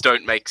words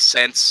don't make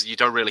sense. You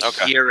don't really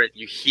Okay. hear it.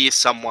 You hear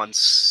someone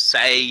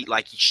say,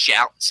 like,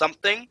 shout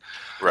something,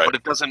 Right. but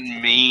it doesn't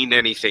mean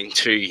anything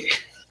to you.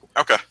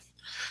 Okay.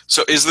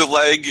 So is the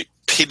leg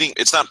pinning?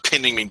 It's not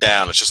pinning me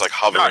down. It's just like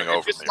hovering No, it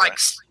over just me. like right?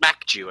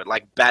 smacked you. It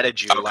like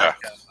battered you, Okay.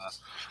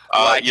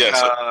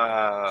 Yes.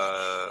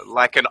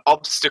 like an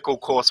obstacle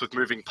course with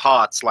moving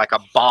parts, like a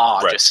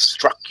bar Right. just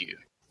struck you.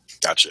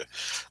 Gotcha.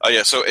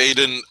 Yeah. So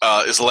Aiden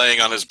is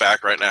laying on his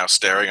back right now,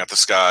 staring at the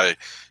sky.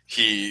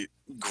 He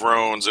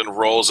groans and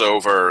rolls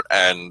over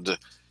and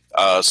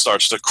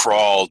starts to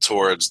crawl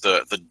towards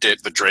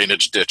the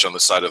drainage ditch on the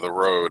side of the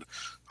road,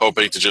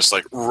 hoping to just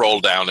like roll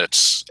down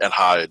it and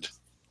hide.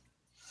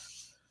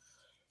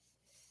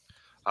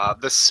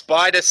 The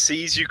spider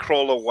sees you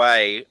crawl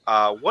away.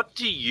 What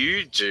do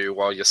you do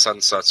while your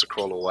son starts to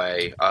crawl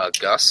away,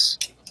 Gus?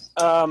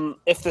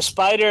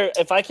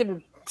 If I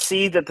can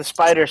see that the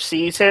spider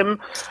sees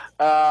him,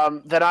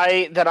 then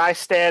I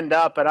stand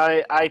up and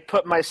I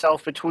put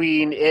myself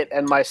between it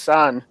and my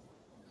son.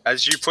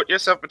 As you put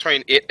yourself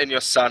between it and your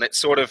son, it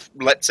sort of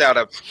lets out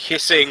a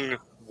hissing,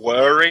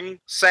 whirring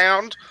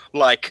sound,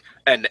 like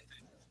an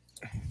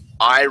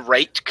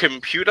irate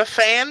computer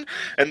fan,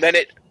 and then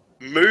it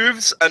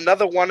moves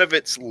another one of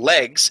its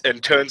legs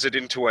and turns it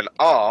into an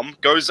arm,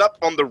 goes up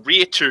on the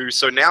rear 2,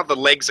 so now the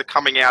legs are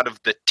coming out of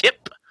the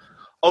tip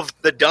of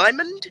the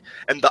diamond,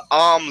 and the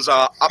arms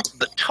are up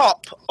the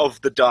top of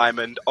the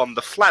diamond on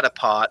the flatter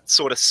part,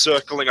 sort of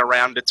circling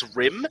around its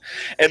rim,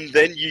 and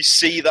then you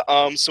see the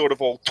arms sort of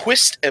all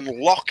twist and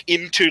lock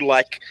into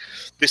like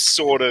this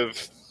sort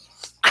of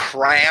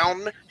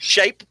crown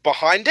shape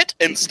behind it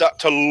and start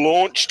to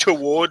launch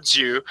towards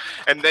you,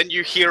 and then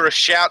you hear a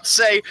shout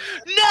say,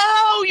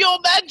 "No, Your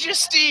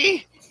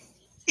Majesty!"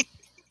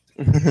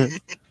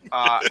 And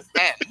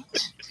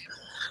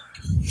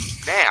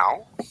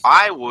now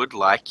I would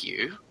like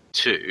you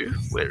to...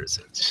 Where is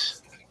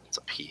it? It's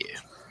up here.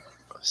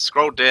 I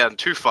scrolled down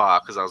too far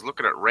because I was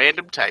looking at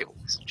random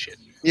tables and shit.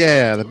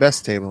 Yeah, the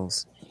best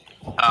tables.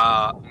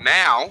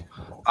 Now,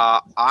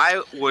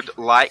 I would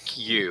like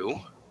you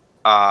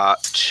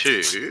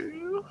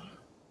to...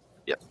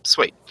 Yep,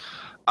 sweet.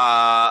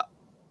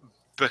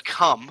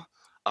 become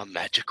a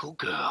magical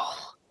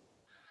girl.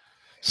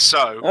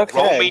 So, Okay.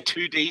 roll me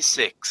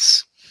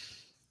 2d6.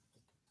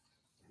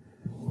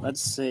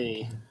 Let's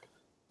see.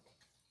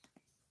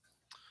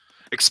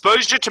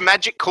 Exposure to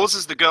magic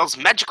causes the girl's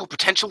magical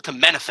potential to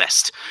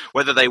manifest,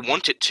 whether they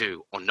want it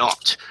to or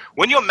not.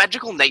 When your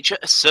magical nature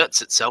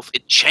asserts itself,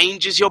 it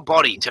changes your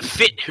body to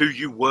fit who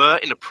you were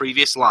in a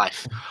previous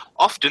life.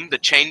 Often, the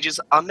changes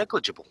are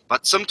negligible,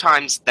 but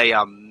sometimes they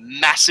are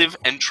massive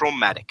and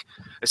traumatic,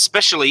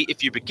 especially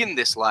if you begin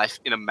this life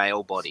in a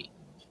male body.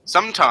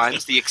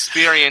 Sometimes the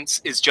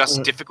experience is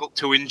just difficult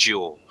to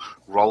endure.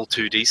 Roll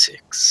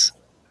 2d6.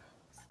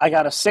 I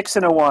got a 6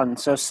 and a 1,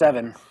 so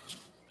 7.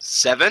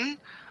 7.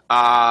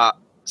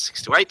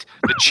 6 to 8.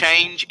 The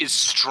change is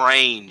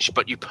strange,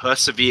 but you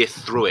persevere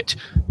through it.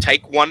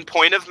 Take 1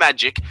 point of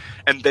magic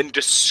and then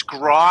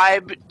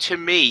describe to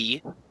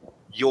me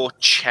your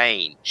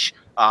change.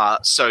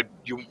 So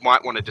you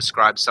might want to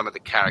describe some of the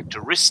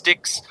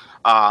characteristics.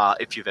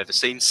 If you've ever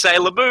seen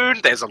Sailor Moon,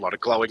 there's a lot of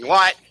glowing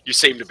light. You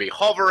seem to be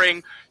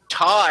hovering.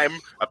 Time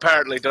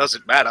apparently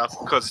doesn't matter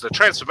because the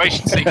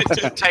transformation scene is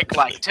going to take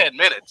like 10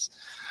 minutes.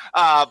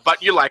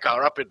 But you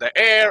are up in the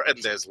air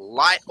and there's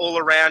light all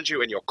around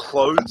you and your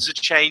clothes are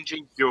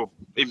changing. Your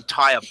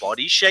entire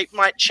body shape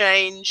might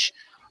change.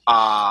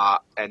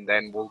 And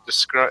then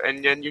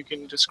you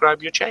can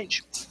describe your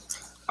change.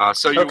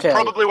 So you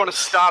probably want to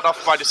start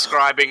off by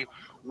describing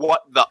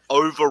what the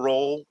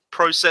overall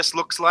process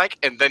looks like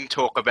and then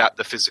talk about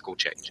the physical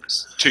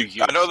changes to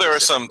you. I know there are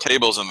some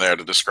tables in there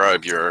to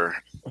describe your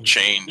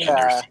change and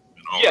your theme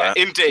and all Yeah, that.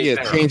 indeed.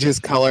 Yeah, changes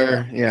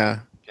color.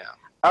 Yeah.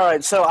 All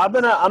right, so I'm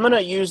gonna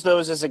use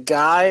those as a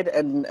guide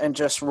and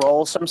just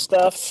roll some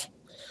stuff.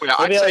 Yeah,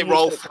 I'd Maybe say I'll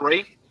roll use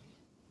 3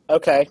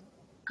 Okay.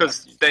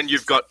 because then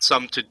you've got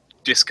some to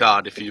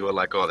discard if you were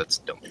like, oh, that's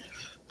dumb.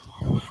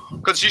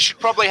 Because you should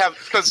probably have,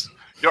 because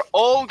you're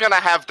all going to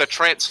have the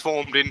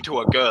transformed into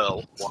a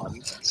girl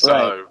one. So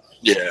Right.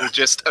 Yeah. we'll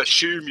just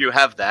assume you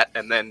have that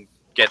and then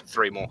get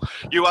 3 more.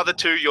 You other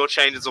 2, your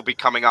changes will be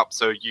coming up,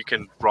 so you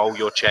can roll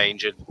your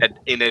change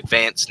in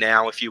advance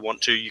now if you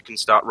want to. You can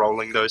start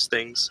rolling those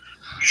things.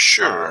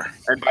 Sure.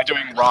 And by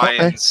doing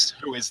Ryan's,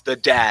 who is the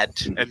dad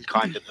and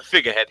kind of the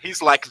figurehead,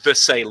 he's like the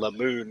Sailor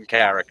Moon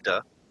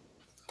character.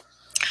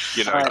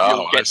 You know,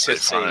 you'll get to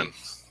see.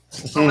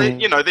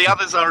 Well, the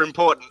others are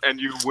important, and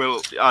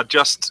are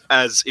just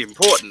as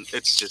important.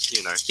 It's just,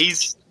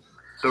 he's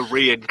the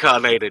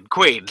reincarnated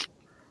queen.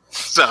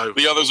 So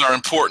The others are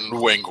important,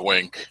 wink,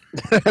 wink.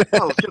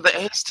 well, you're the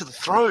heirs to the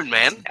throne,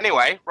 man.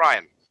 Anyway,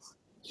 Ryan.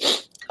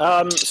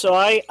 So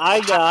I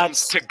got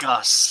Happens to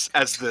Gus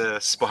as the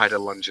spider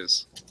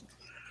lunges.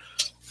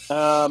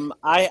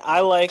 I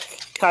like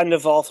kind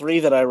of all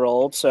 3 that I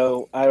rolled.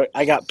 So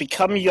I got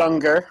become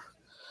younger.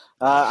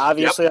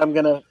 Obviously, I'm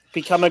gonna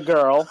become a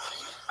girl.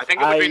 I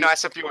think it would be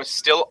nice if you were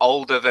still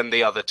older than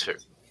the other 2.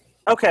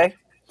 Okay.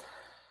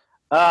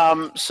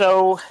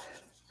 So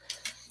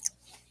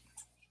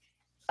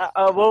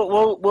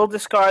we'll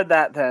discard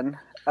that then.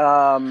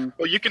 Well,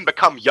 you can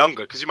become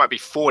younger because you might be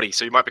 40,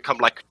 so you might become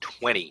like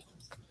 20,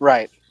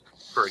 Right.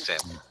 for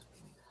example.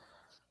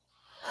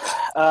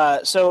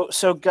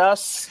 So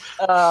Gus,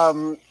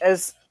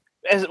 as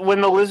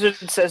when the lizard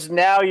says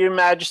 "Now, Your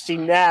Majesty,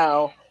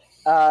 now,"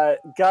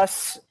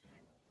 Gus,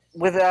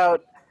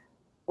 without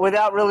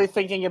really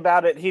thinking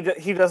about it, he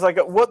does like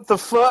a "what the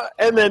fuck,"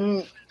 and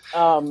then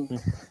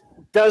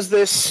does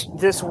this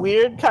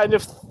weird kind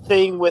of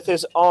thing with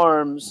his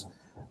arms,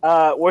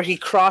 where he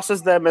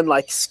crosses them and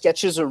like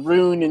sketches a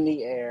rune in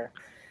the air,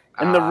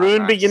 and the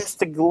rune begins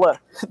to glow.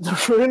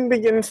 The rune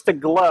begins to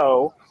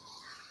glow.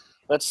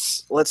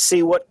 Let's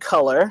see what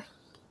color.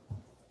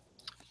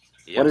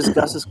 Yep. What is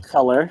Gus's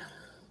color?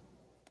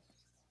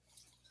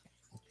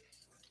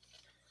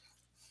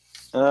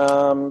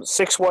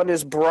 6-1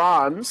 is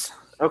bronze.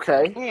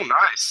 Okay. Ooh,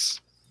 nice.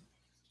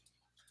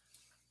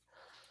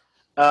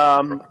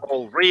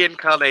 All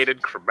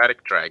reincarnated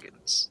chromatic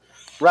dragons.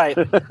 right.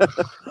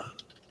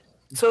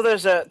 So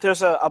there's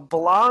a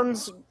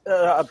bronze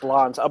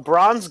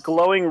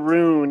glowing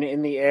rune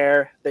in the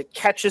air that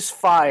catches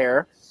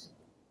fire.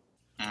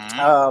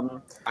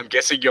 I'm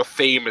guessing your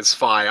theme is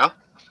fire.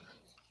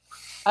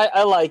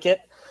 I like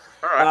it.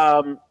 All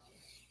right.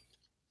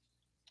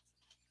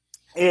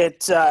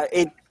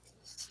 It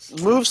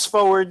moves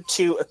forward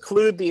to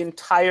occlude the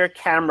entire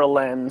camera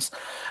lens,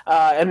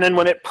 and then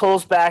when it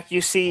pulls back,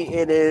 you see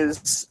it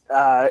is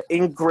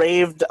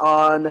engraved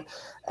on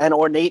an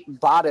ornate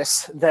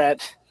bodice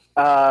that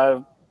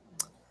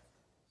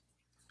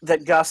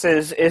Gus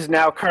is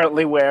now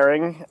currently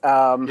wearing.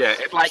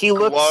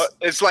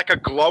 It's like a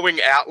glowing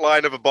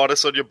outline of a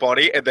bodice on your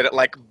body, and then it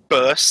like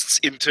bursts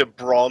into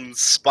bronze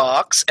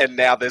sparks, and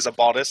now there's a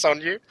bodice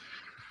on you.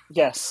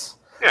 Yes.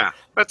 Yeah,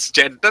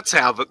 that's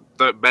how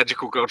the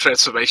magical girl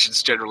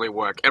transformations generally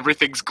work.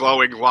 Everything's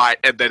glowing white,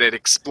 and then it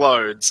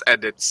explodes,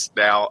 and it's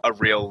now a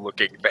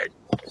real-looking thing.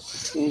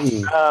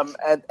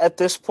 At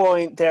this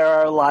point, there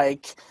are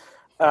like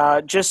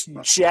just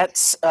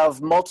jets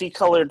of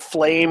multicolored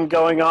flame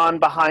going on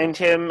behind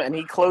him, and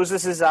he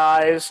closes his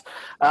eyes,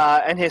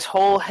 and his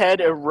whole head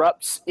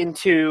erupts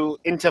into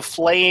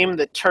flame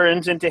that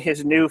turns into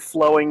his new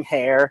flowing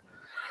hair.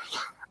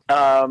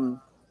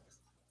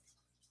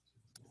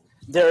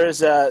 There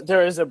is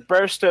a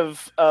burst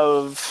of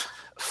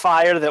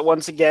fire that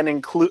once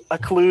again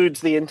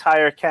occludes the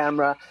entire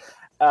camera,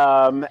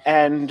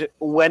 and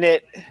when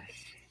it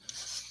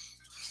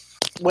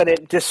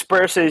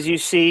disperses, you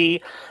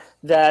see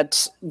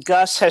that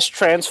Gus has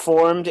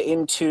transformed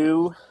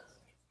into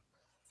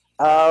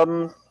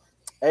some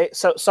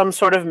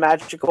sort of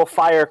magical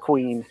fire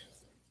queen.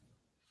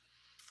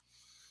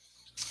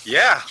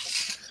 Yeah.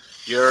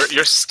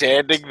 You're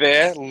standing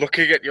there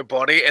looking at your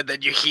body, and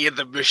then you hear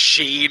the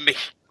machine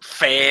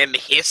fan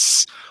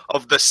hiss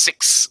of the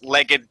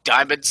six-legged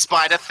diamond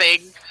spider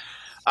thing,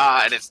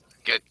 and it's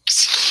good.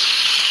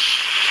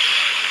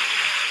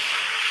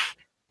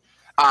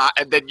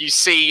 And then you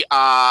see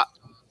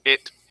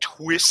it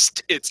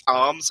twist its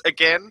arms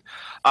again,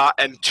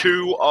 and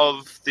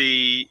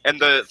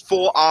the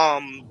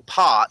forearm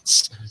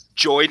parts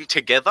join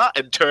together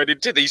and turn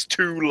into these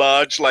two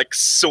large, like,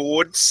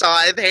 sword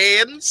scythe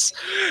hands,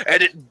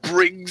 and it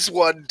brings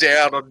one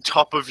down on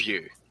top of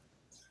you.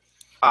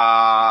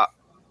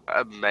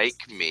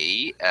 Make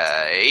me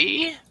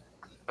a...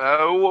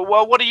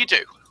 well, what do you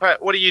do?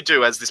 What do you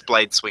do as this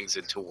blade swings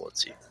in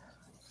towards you?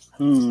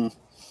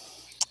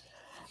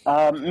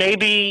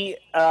 Maybe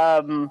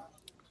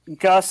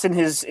Gus in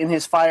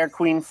his Fire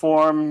Queen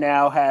form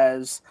now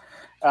has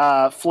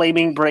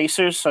flaming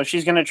bracers, so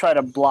she's going to try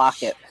to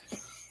block it.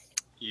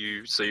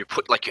 So you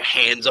put like your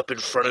hands up in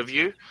front of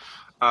you.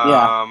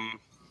 Yeah.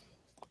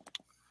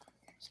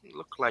 Doesn't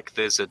look like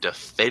there's a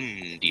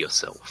defend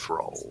yourself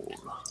roll,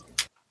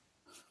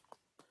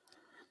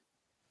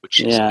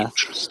 which is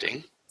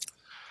interesting.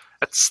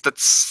 That's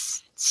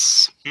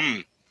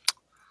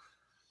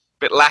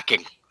bit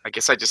lacking. I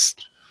guess I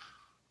just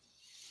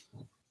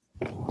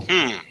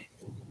bit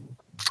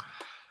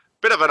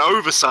of an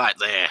oversight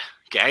there,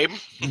 game.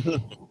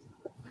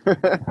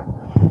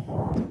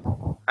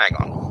 Hang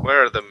on,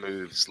 where are the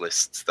moves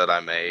lists that I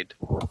made?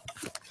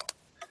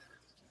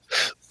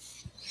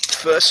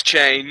 First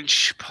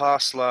change,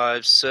 past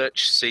lives,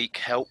 search, seek,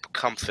 help,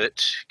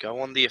 comfort, go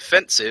on the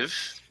offensive,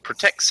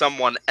 protect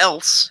someone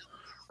else,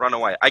 run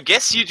away. I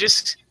guess you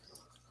just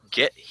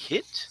get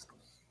hit?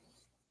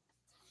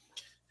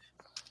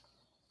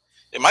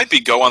 It might be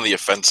go on the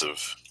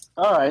offensive.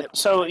 All right,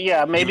 so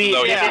yeah, maybe.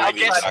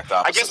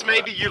 I guess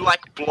maybe you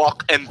like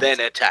block and then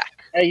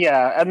attack.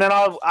 Yeah, and then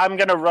I'm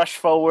gonna rush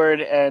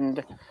forward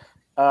and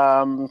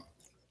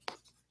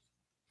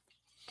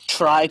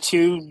try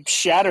to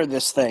shatter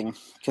this thing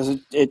because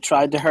it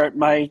tried to hurt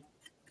my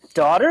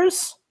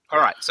daughters. All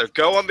right, so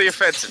go on the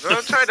offensive. I'm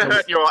not trying to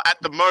hurt your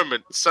at the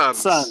moment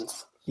sons.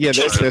 Yeah,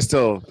 they're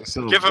still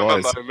Give them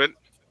boys. a moment.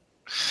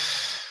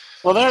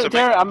 Well,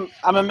 I'm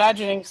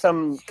imagining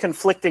some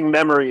conflicting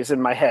memories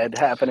in my head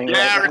happening.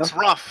 Yeah, right now. it's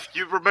rough.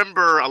 You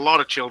remember a lot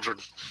of children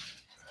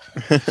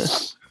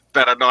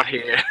that are not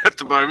here at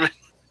the moment.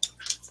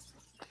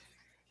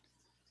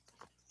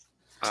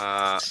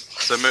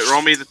 So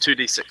roll me the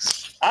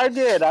 2d6. I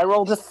did. I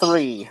rolled a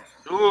 3.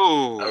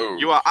 Ooh,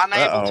 you are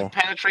unable to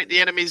penetrate the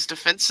enemy's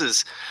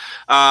defenses.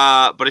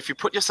 But if you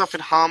put yourself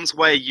in harm's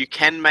way, you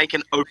can make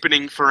an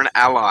opening for an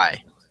ally.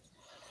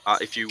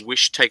 If you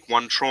wish, take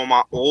 1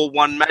 trauma or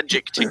 1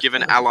 magic to give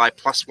an ally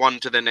 +1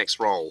 to their next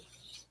roll.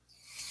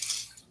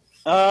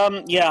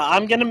 Yeah,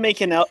 I'm gonna make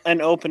an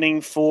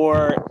opening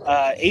for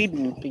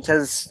Aiden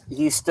because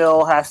he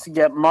still has to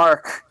get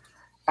Mark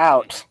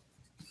out.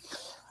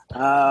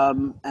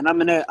 And I'm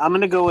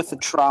gonna go with the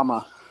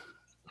trauma.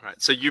 All right,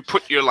 so you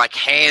put your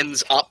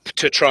hands up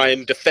to try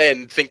and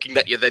defend, thinking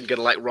that you're then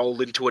gonna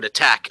roll into an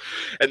attack,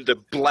 and the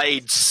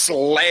blade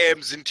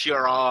slams into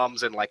your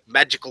arms, and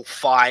magical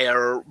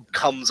fire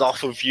comes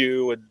off of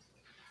you, and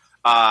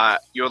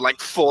you're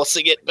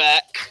forcing it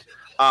back.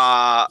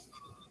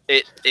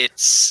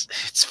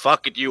 It's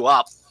fucking you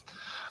up.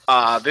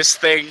 This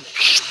thing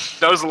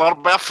knows a lot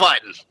about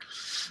fighting,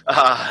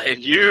 and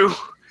you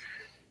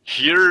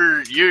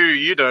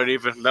don't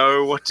even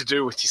know what to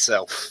do with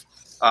yourself.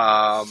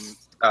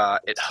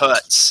 It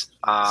hurts.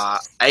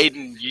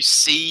 Aiden, you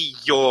see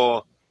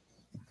your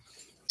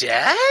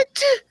dad?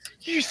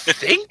 You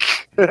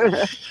think?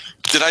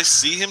 Did I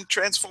see him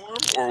transform,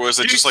 or was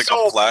it just a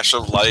flash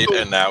of light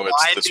and now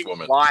it's this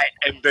woman? Light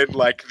and then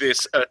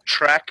this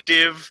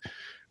attractive,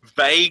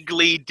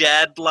 vaguely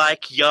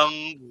dad-like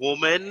young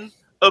woman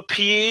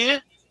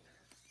appear?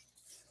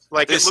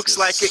 It looks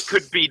like it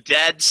could be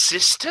dad's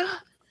sister?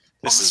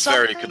 This is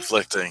very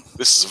conflicting.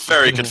 This is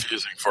very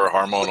confusing for a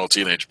hormonal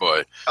teenage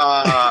boy.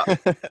 And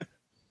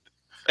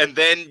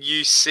then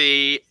you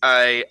see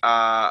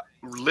a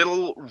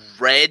little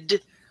red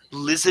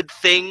lizard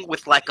thing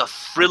with a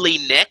frilly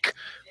neck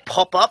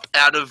pop up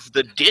out of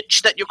the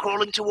ditch that you're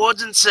crawling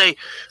towards and say,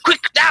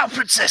 "Quick now,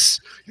 princess!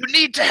 You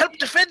need to help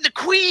defend the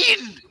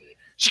queen!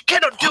 She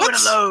cannot do it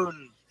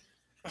alone!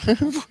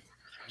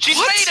 She's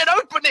made an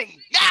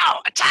opening!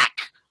 Now,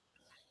 attack!"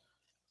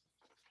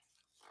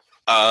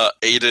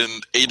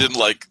 Aiden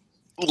like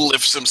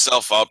lifts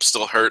himself up,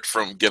 still hurt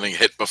from getting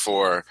hit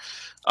before.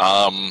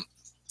 And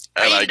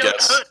Pain I don't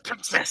guess hurt,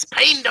 princess.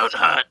 Pain don't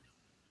hurt.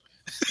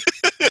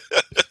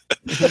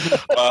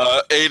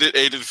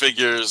 Aiden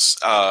figures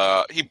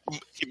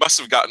he must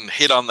have gotten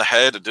hit on the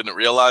head and didn't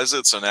realize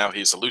it, so now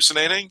he's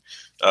hallucinating.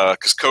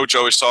 Because Coach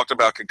always talked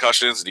about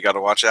concussions and you got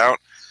to watch out.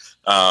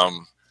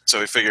 So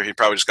he figured he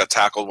probably just got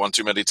tackled one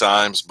too many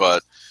times,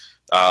 but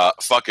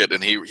fuck it,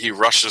 and he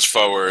rushes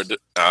forward,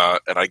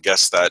 and I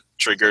guess that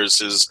triggers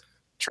his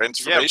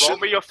transformation. Yeah, roll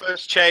me your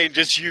first change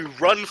as you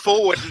run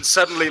forward and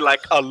suddenly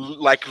like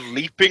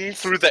leaping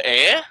through the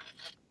air.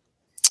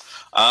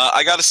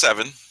 I got a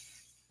 7.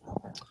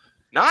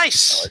 Nice.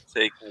 So I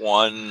take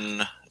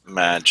 1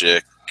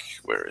 magic.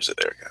 Where is it?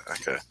 There.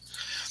 Okay.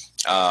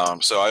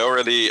 So I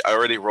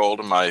already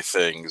rolled my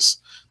things.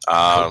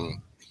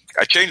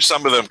 I changed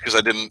some of them because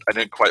I didn't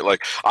quite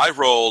like. I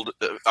rolled.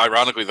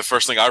 Ironically, the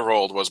first thing I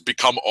rolled was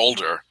become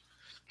older.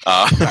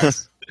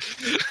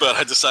 But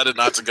I decided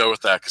not to go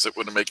with that because it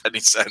wouldn't make any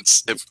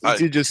sense if I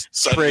You just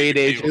suddenly trade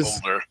became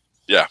ages. older.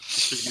 Yeah.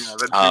 Yeah,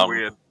 that'd be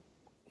weird.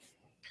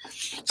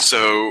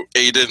 So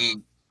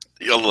Aiden,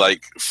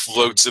 like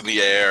floats in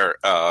the air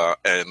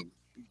and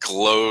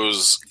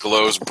glows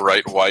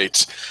bright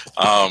white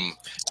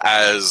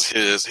as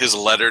his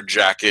leather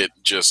jacket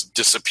just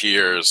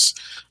disappears.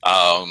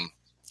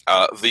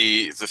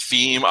 The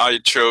theme I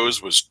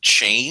chose was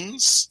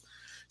chains,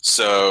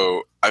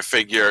 so I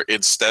figure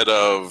instead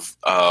of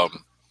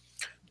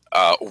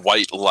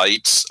white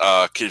lights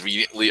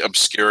conveniently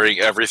obscuring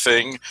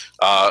everything,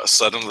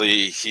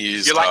 suddenly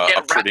he's You like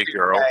a pretty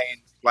girl.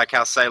 Like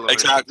how Sailor Moon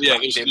Exactly. Yeah,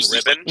 is there's in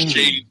this ribbon.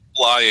 chain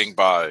flying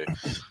by.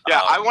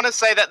 Yeah, I want to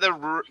say that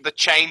the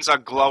chains are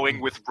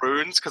glowing with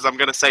runes because I'm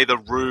going to say the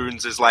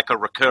runes is like a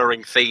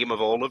recurring theme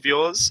of all of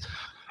yours.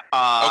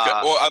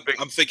 Okay. Well,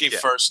 I'm thinking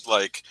first,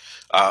 like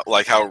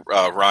how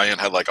Ryan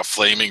had like a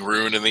flaming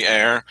rune in the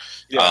air.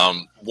 Yeah.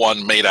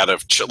 One made out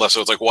of so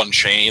it's like one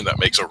chain that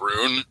makes a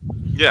rune.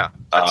 Yeah.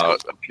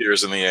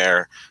 Appears in the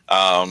air,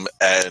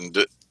 and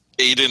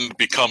Aiden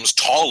becomes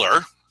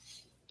taller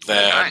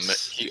than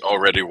he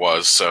already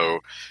was.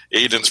 So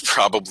Aiden's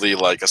probably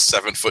like a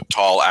 7-foot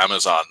tall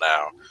Amazon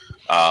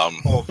now.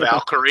 Or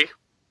Valkyrie.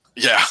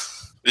 Yeah,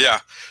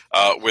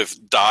 with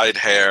dyed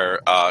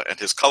hair, and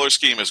his color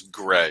scheme is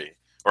gray.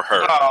 Or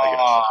her.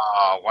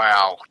 Oh,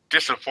 wow.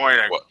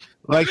 Disappointing. What?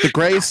 Like the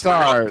Gray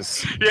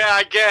Stars. Yeah,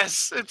 I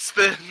guess. It's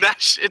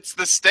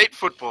the state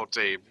football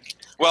team.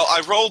 Well,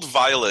 I rolled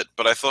violet,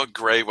 but I thought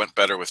gray went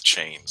better with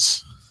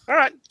chains. All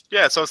right.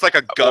 Yeah, so it's like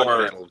a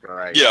gunmetal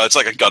gray. Yeah, it's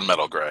like a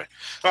gunmetal gray.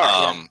 All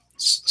right.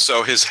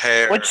 So his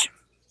hair.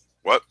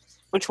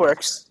 Which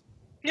works.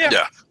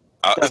 Yeah.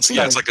 It's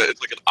like an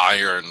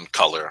iron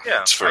color.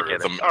 Yeah, for I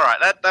get it. All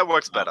right, that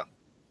works better.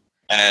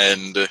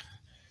 And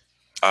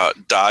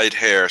dyed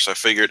hair, so I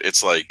figured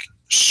it's like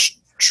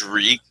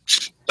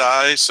streaked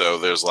dye. So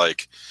there's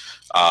like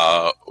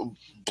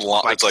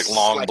blonde, it's like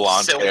long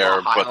blonde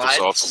hair, highlights. but there's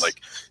also like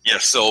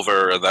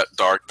silver and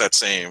that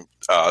same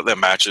that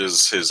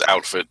matches his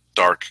outfit,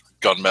 dark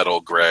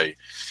gunmetal gray.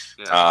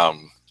 Yeah.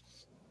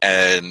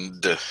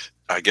 And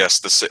I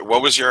guess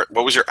what was your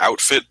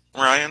outfit,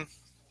 Ryan?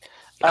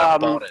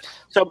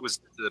 So was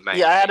the main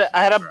yeah,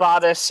 I had a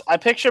bodice. I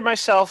picture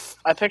myself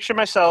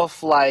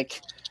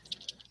like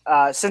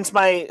since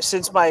my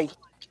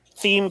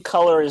theme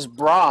color is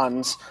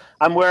bronze,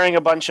 I'm wearing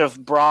a bunch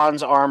of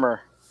bronze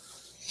armor.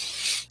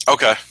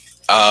 Okay.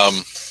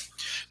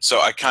 So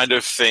I kind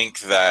of think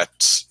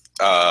that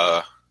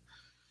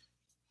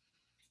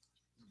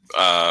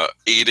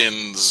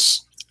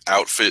Aiden's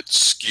outfit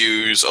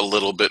skews a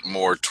little bit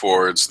more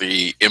towards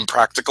the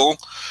impractical.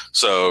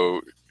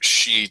 So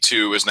she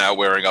too is now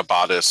wearing a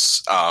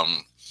bodice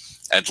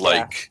and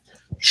like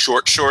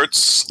short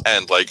shorts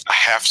and like a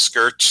half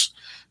skirt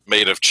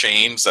made of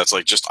chains that's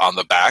like just on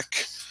the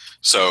back.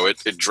 So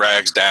it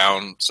drags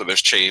down, so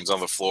there's chains on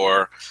the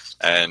floor,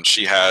 and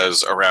she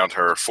has around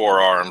her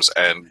forearms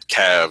and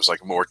calves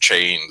like more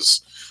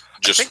chains.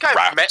 Just I think I've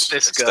wrapped met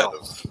this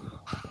girl.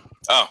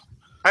 Oh,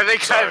 I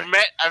think sorry.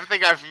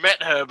 I've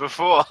met her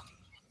before.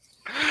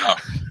 Oh.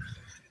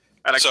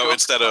 So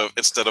instead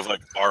of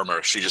like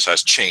armor, she just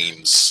has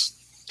chains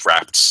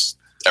wrapped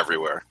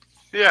everywhere.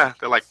 Yeah,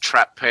 they're like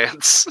trap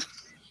pants.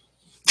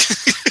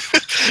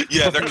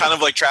 Yeah, they're kind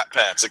of like trap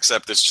pants,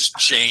 except it's just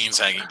chains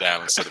hanging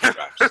down instead of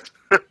straps.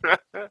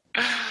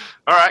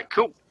 All right,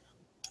 cool.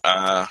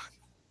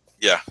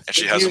 Yeah, and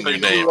she has a new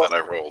name that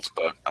I rolled,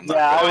 but I'm not.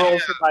 Yeah, really- I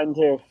rolled for mine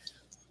too.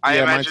 I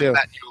Yeah, mine imagine too.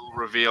 that you'll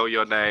reveal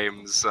your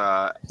names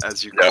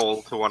as you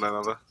call to one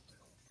another.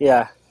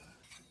 Yeah.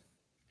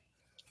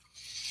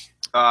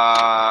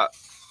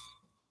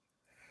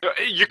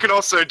 You can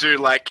also do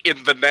like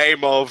in the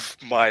name of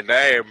my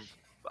name,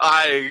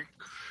 I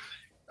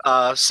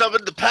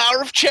summon the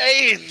power of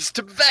chains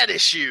to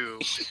vanish you.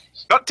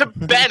 Not to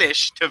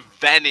banish, to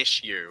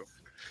vanish you.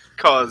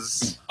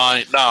 Cause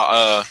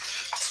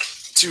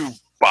to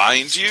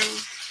bind you.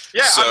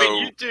 yeah, So, I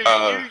mean you do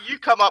you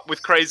come up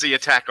with crazy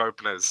attack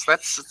openers.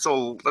 That's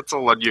all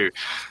on you.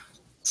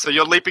 So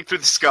you're leaping through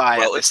the sky.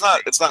 Well, it's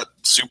not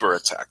super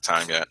attack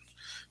time yet.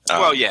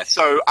 Well, yeah.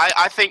 So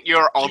I think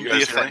you're on you the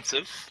guys hear me?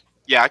 offensive.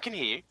 Yeah, I can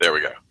hear you. There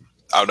we go.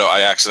 Oh no,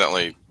 I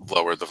accidentally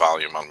lowered the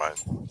volume on my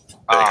thing.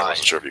 I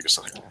wasn't sure if you could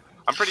still hear.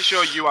 I'm pretty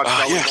sure you are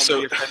going yeah, on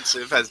so- the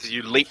offensive as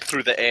you leap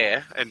through the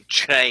air and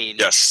change.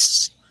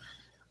 Yes.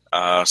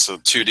 So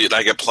 2D,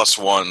 I get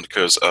 +1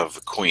 because of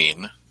the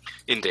queen.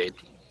 Indeed.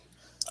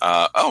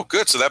 Oh,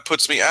 good. So that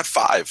puts me at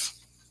 5.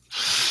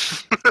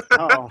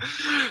 Oh.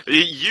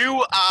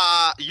 You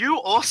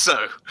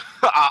also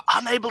are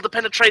unable to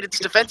penetrate its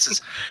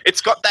defenses.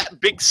 It's got that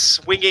big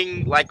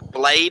swinging like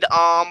blade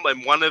arm,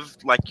 and one of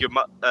like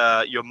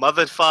your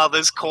mother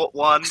father's caught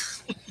one.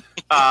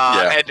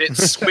 And it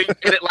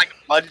and it like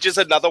lunges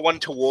another one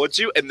towards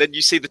you, and then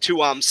you see the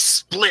two arms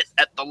split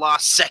at the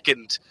last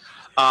second,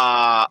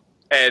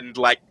 and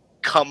like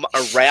come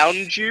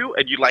around you,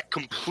 and you like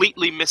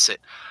completely miss it.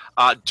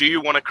 Do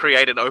you want to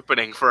create an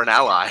opening for an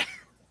ally?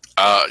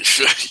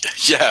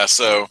 Yeah,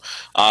 so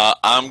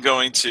I'm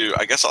going to,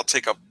 I guess I'll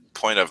take a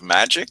point of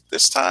magic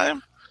this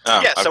time.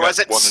 Yeah, I've so got as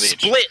it one in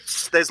each.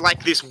 splits, there's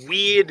like this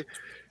weird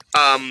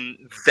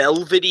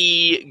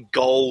velvety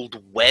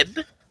gold web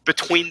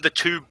between the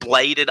two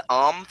bladed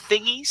arm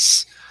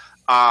thingies.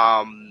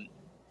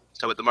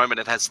 So at the moment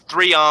it has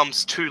 3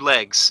 arms, 2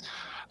 legs.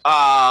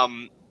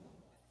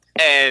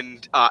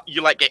 And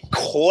you like get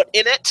caught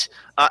in it,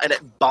 and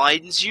it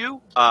binds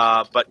you,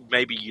 but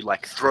maybe you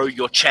like throw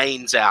your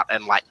chains out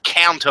and like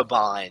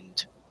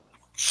counterbind.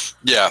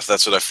 Yeah,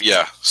 that's what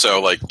yeah. So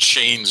like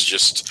chains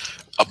just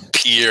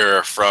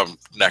appear from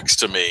next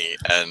to me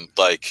and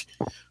like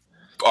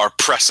are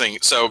pressing.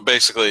 So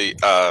basically,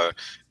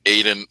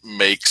 Aiden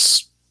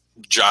makes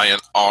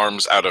giant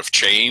arms out of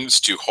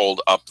chains to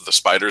hold up the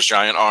spider's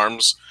giant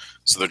arms.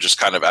 So they're just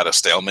kind of at a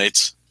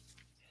stalemate.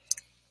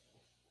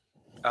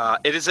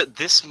 It is at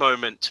this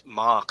moment,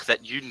 Mark,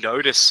 that you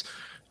notice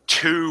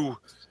two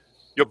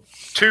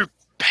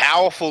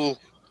powerful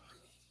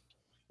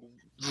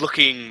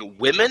looking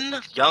women,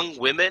 young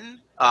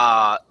women,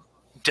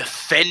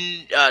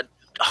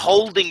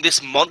 holding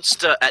this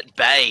monster at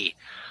bay.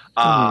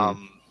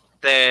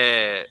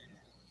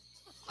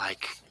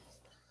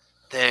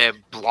 They're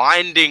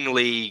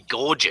blindingly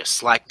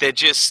gorgeous. Like they're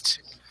just,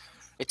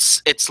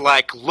 it's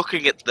like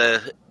looking at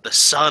the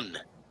sun.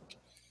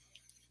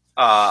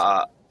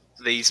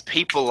 These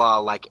people are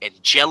like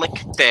angelic.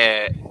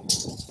 They're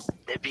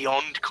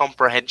beyond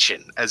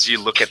comprehension as you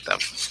look at them,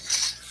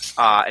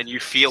 and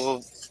you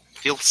feel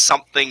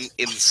something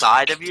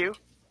inside of you.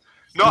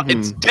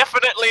 It's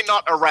definitely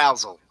not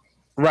arousal.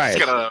 Right.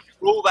 Just gonna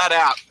rule that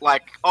out,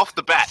 like off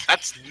the bat.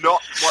 That's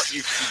not what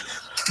you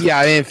feel. Yeah,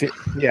 I mean,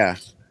 yeah.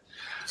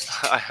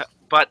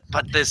 But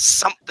there's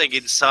something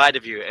inside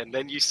of you, and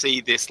then you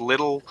see this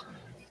little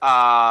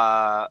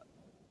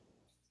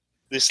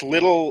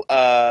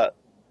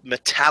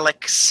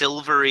metallic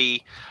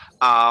silvery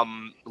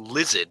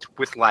lizard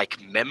with like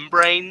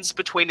membranes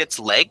between its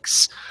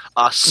legs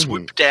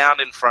swoop down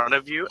in front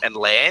of you and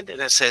land,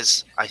 and it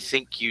says, "I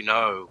think you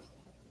know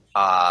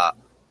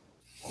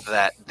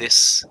that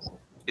this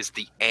is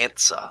the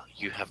answer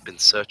you have been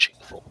searching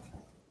for."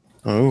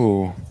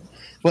 Oh,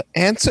 what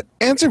answer?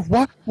 Answer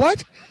what?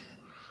 What?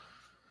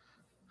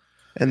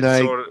 And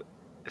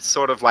It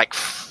sort of like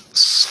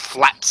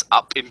flaps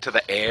up into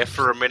the air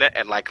for a minute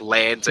and like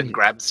lands and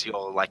grabs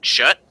your like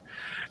shirt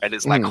and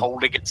is like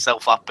holding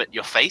itself up at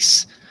your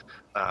face.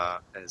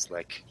 And it's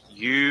like,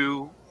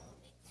 you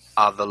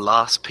are the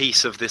last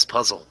piece of this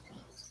puzzle.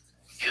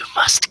 You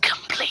must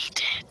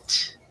complete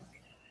it.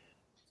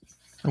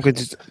 I'm going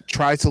to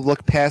try to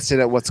look past it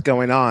at what's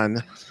going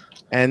on,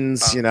 and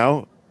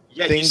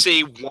Yeah, you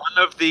see one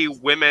of the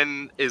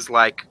women is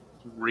like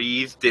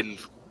wreathed in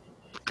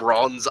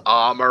bronze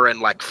armor and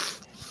like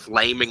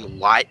flaming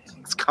light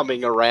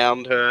coming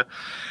around her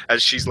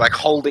as she's like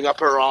holding up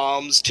her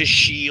arms to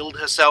shield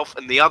herself,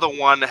 and the other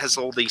one has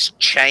all these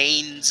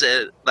chains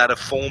that have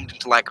formed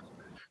into like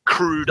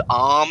crude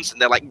arms,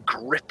 and they're like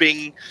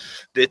gripping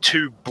the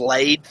 2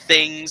 blade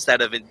things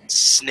that have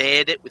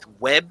ensnared it with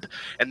web,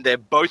 and they're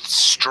both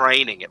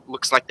straining. It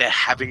looks like they're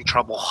having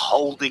trouble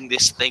holding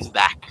this thing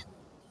back.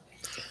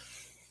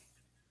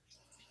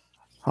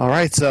 All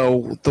right,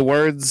 so the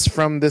words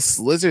from this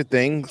lizard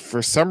thing,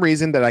 for some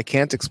reason that I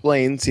can't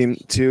explain, seem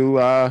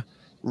to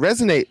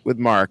resonate with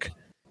Mark.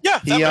 Yeah,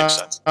 that makes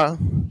sense.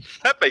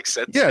 That makes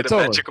sense. Yeah, In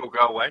totally. a magical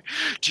go away.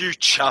 Do you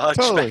charge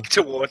Totally. back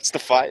towards the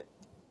fight?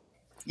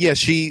 Yeah,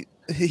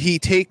 he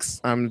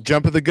takes. I'm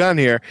jumping the gun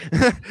here.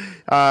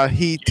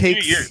 He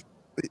takes.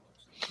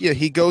 Yeah,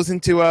 he goes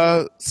into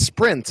a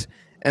sprint,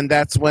 and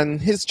that's when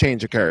his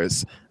change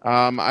occurs.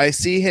 I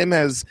see him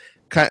as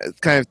kind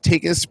of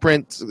taking a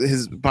sprint,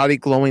 his body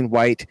glowing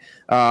white,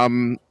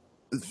 kind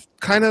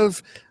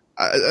of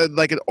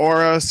like an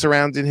aura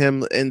surrounding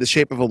him in the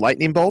shape of a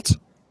lightning bolt.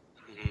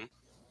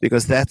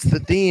 Because that's the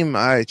theme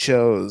I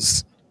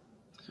chose.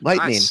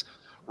 Lightning. Nice.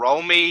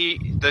 Roll me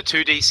the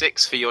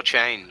 2d6 for your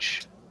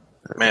change.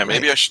 Man,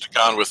 maybe I should have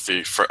gone with the.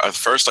 At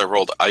first, I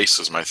rolled ice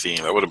as my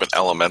theme. That would have been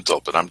elemental,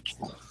 but I'm.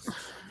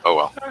 Oh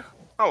well.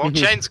 Oh, well,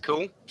 chains are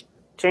cool.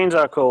 Chains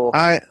are cool.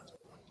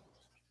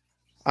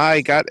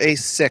 I got a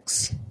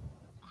 6.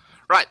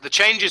 Right, the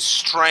change is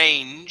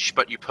strange,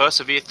 but you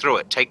persevere through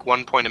it. Take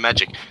 1 point of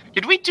magic.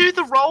 Did we do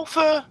the roll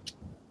for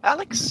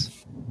Alex?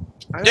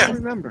 I Yeah. don't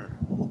remember.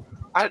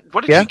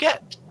 What did Yeah. you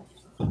get?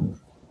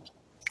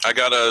 I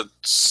got a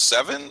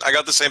 7. I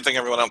got the same thing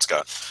everyone else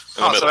got.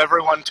 In the Oh, middle. so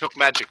everyone took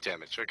magic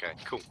damage. Okay,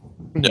 cool.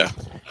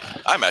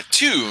 I'm at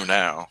 2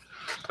 now.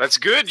 That's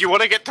good. You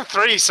want to get to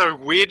 3, so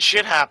weird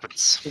shit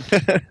happens.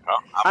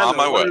 I'm on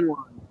my way.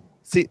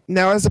 See,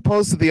 now as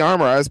opposed to the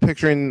armor, I was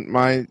picturing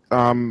my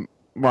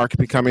Mark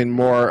becoming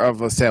more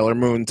of a Sailor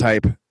Moon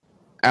type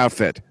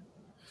outfit.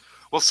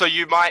 Well, so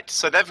you might.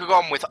 So they've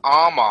gone with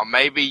armor.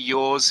 Maybe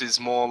yours is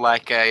more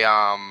like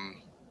a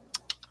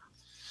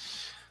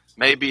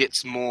Maybe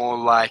it's more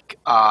like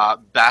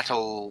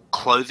battle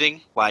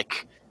clothing.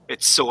 Like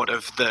it's sort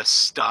of a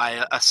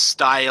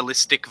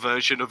stylistic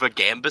version of a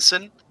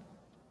gambeson.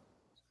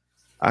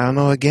 I don't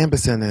know what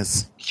Gambison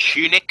is.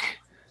 Tunic.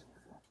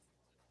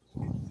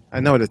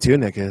 I know what a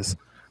tunic is.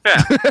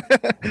 Yeah.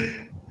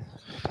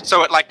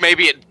 So it's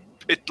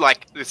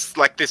like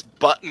this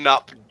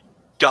button-up,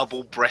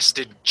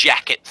 double-breasted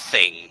jacket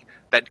thing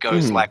that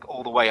goes like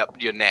all the way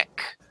up your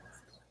neck.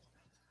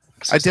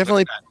 So I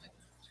definitely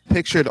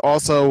pictured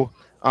also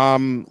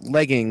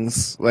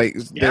leggings. Like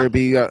there would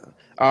be like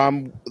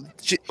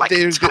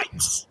there's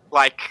tights,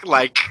 like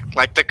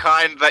the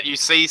kind that you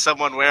see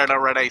someone wearing at a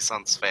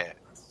Renaissance fair.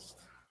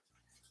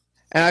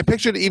 and I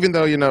pictured, even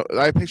though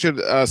I pictured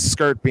a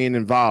skirt being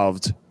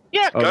involved.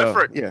 Yeah, go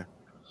for it. Yeah,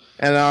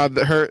 and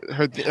her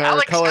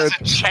Alex color. has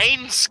a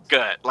chain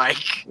skirt.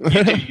 Like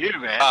you do you,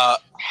 man.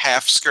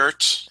 Half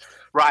skirt.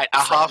 Right,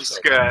 a front half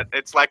skirt.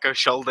 It's like a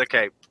shoulder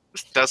cape.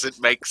 Doesn't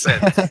make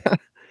sense,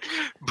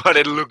 but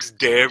it looks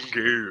damn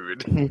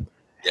good.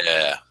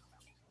 Yeah.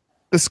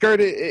 The skirt,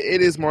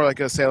 it is more like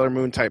a Sailor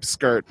Moon type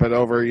skirt, but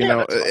over,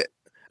 her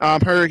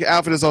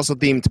outfit is also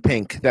themed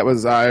pink. That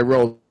was, I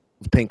rolled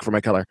pink for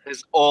my color.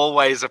 There's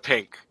always a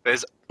pink.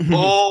 There's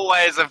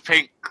always a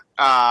pink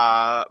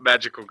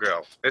magical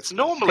girl. It's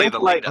normally Pink the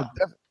light- leader.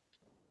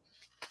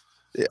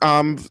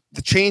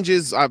 The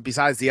changes,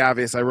 besides the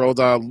obvious, I rolled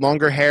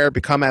longer hair,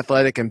 become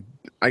athletic, and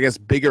I guess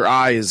bigger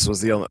eyes was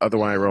the other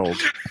one I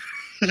rolled.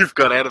 You've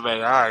got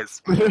animated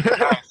eyes.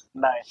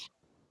 Nice.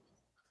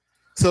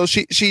 So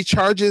she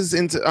charges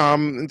into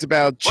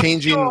about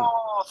changing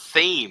What's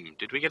your theme?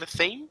 Did we get a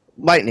theme?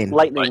 lightning.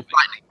 Lightning.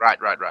 Right.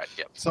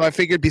 Yep. So I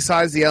figured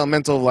besides the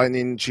elemental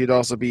lightning, she'd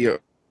also be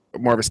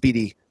more of a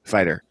speedy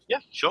fighter. Yeah,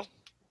 sure.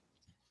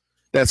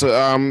 That's what.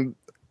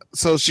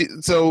 So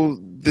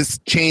this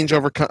change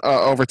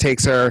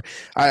overtakes her.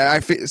 I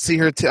see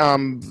her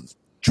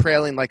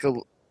trailing like a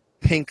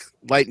pink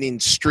lightning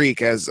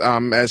streak as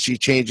she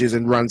changes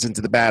and runs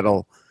into the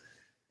battle.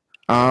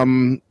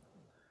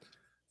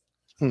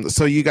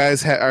 So you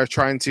guys are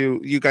trying to.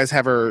 You guys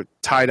have her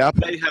tied up.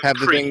 They have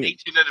the thing.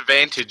 created an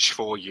advantage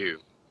for you.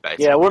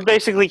 Basically. Yeah, we're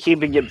basically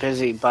keeping it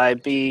busy by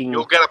being.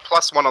 You'll get a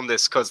 +1 on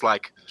this because,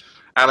 like,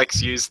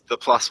 Alex used the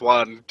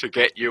 +1 to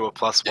get you a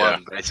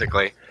 +1,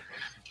 basically.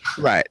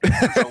 Right.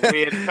 It's a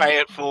weird pay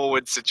it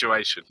forward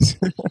situation.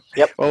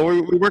 Well,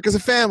 we work as a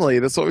family.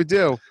 That's what we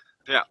do.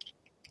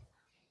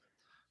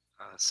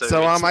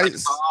 So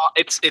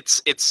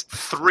it's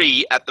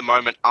 3 at the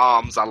moment.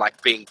 Arms are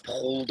like being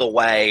pulled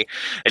away,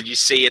 and you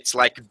see it's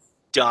like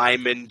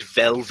diamond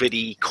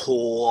velvety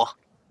core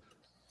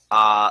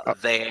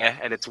there,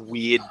 and its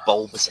weird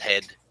bulbous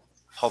head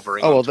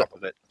hovering on top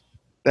of it.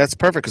 That's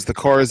perfect because the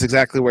core is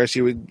exactly where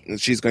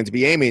she's going to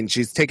be aiming.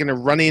 She's taking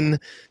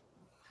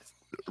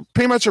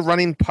pretty much a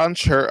running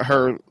punch.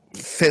 Her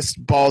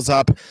fist balls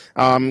up,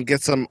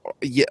 gets some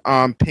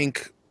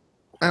pink.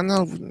 I don't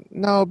know.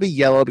 No, it'll be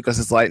yellow because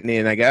it's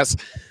lightning, I guess.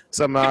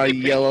 Some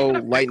yellow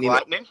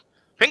lightning.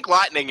 Pink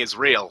lightning is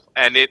real,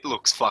 and it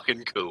looks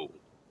fucking cool.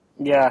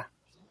 Yeah.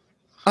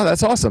 Oh,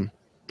 that's awesome.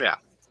 Yeah.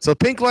 So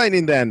pink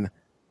lightning then.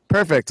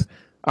 Perfect.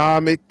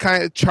 It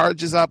kind of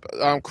charges up,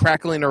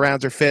 crackling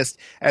around her fist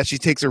as she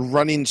takes a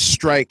running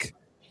strike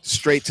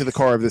straight to the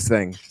core of this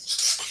thing.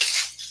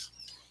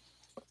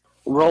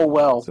 Roll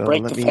well. So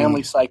Break let the me-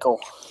 family cycle.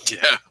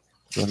 Yeah.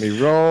 Let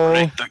me roll.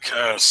 Break the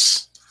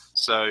curse.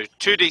 So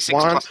 2d6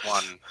 One. plus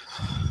 1.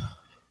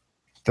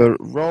 The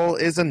roll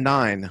is a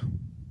 9.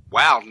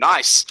 Wow,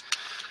 nice.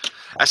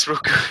 That's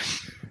real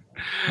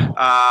good.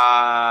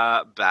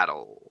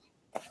 Battle.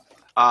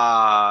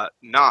 9.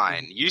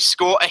 You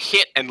score a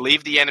hit and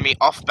leave the enemy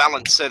off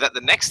balance so that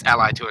the next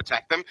ally to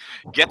attack them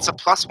gets a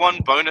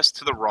 +1 bonus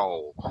to the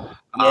roll.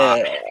 Yeah.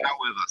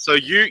 However, so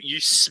you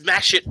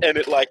smash it and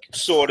it like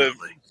sort of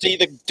see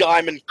the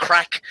diamond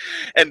crack,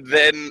 and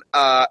then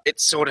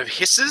it sort of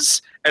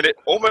hisses and it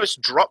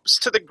almost drops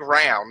to the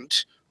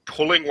ground,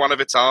 pulling one of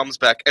its arms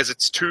back as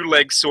its 2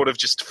 legs sort of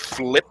just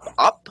flip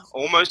up,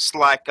 almost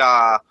like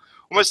a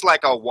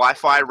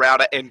Wi-Fi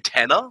router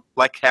antenna,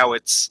 like how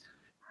it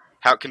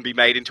can be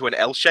made into an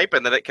L shape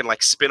and then it can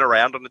like spin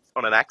around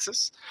on an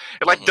axis.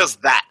 It like does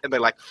that, and they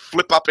like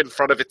flip up in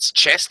front of its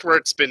chest where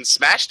it's been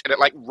smashed, and it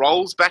like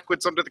rolls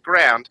backwards onto the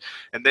ground,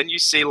 and then you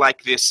see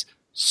like this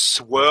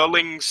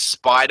swirling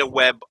spider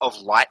web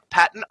of light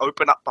pattern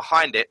open up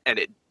behind it, and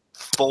it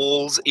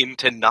falls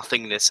into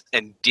nothingness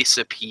and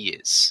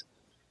disappears.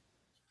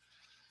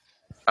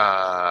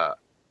 Now,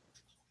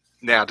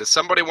 does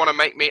somebody want to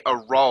make me a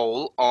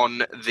roll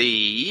on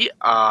the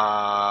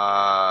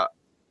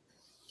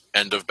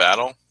End of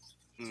battle?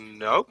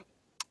 No.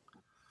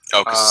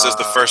 Oh, because it says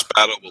the first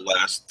battle will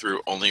last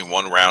through only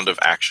one round of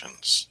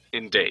actions.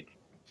 Indeed.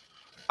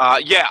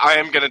 Yeah, I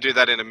am going to do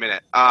that in a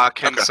minute.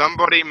 Can Okay.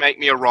 somebody make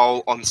me a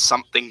roll on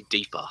something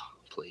deeper,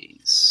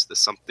 please? The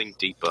something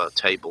deeper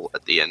table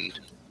at the end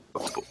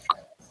of the book.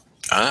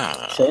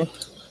 Ah. Okay.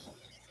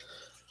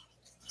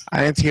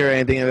 I didn't hear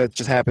anything that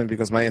just happened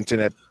because my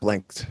internet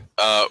blinked.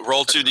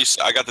 Roll 2d6.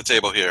 I got the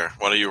table here.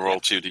 Why don't you roll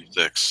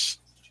 2d6?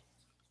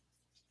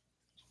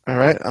 All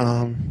right.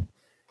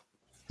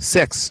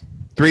 6,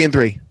 3 and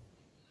 3.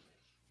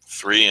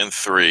 3 and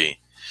 3.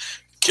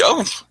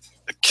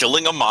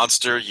 Killing a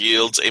monster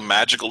yields a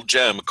magical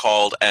gem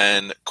called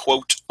an,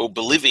 quote,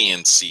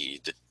 Oblivion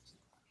Seed.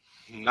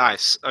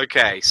 Nice.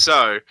 Okay,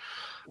 so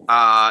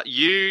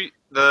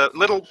the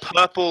little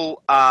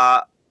purple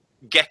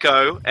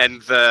gecko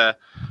and the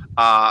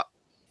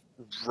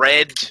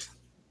red,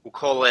 we'll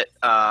call it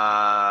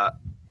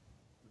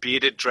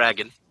bearded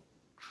dragon,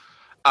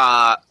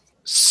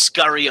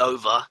 scurry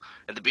over,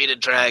 and the bearded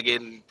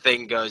dragon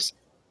thing goes,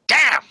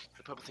 "Damn!"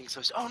 The purple thing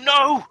says, "Oh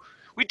no!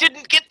 We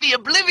didn't get the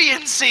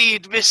Oblivion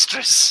Seed,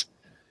 mistress!"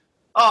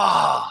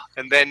 Oh,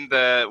 and then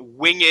the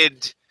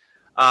winged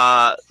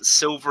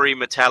silvery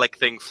metallic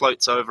thing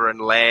floats over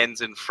and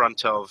lands in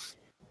front of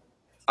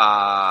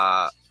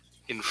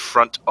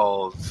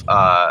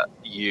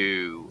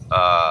you.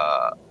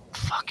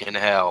 Fucking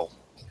hell.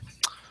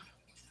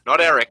 Not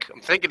Eric.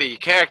 I'm thinking of your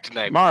character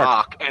name,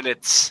 Mark. and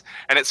it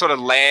sort of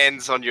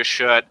lands on your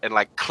shirt and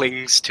like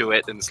clings to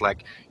it, and it's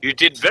like, "You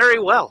did very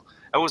well.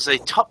 That was a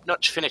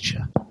top-notch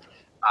finisher.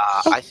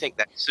 I think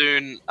that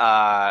soon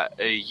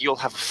you'll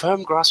have a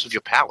firm grasp of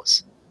your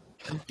powers.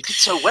 You did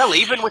so well,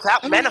 even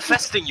without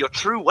manifesting your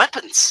true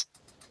weapons."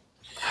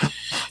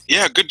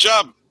 Yeah, good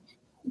job,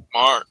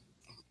 Mark.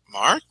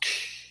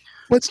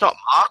 It's not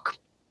Mark.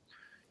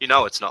 You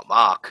know it's not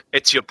Mark.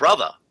 It's your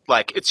brother.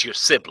 Like, it's your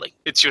sibling.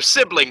 It's your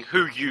sibling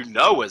who you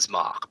know as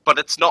Mark, but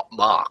it's not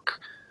Mark.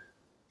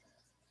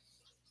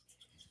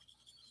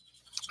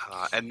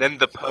 And then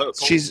the purple...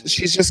 She's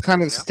just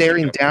kind of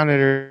staring down at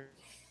her.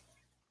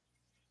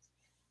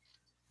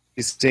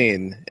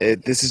 Scene.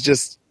 This is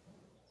just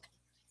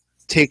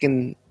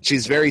taken.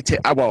 She's very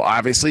well.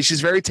 Obviously,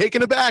 she's very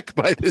taken aback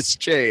by this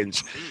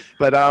change,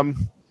 but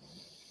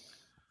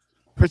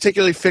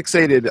particularly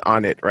fixated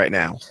on it right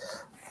now.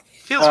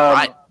 Feels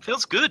right.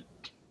 Feels good.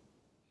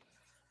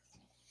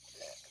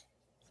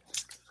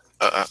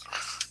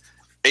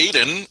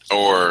 Aiden,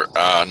 or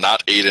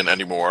not Aiden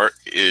anymore,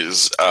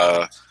 is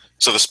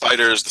so the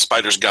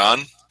spider's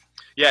gone.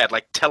 Yeah, it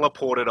like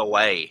teleported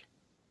away.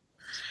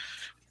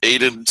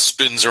 Aiden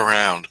spins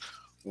around.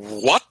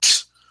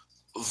 What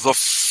the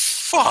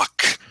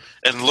fuck?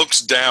 And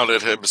looks down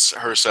at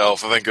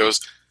herself, and then goes,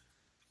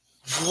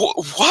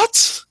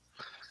 "What?"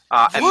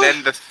 And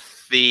then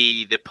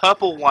the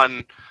purple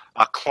one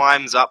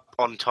climbs up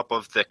on top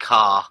of the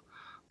car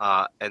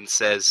and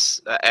says,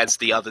 as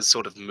the others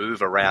sort of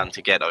move around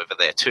to get over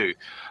there too,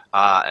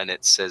 and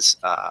it says,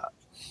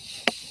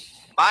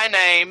 "My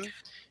name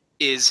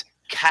is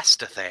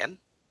Castathan.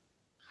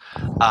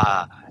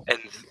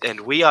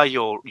 And we are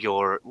your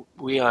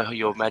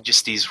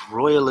Majesty's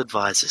royal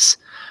advisors.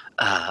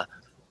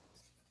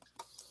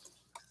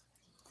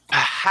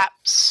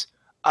 Perhaps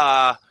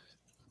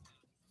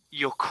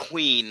your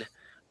queen.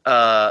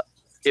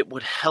 It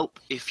would help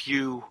if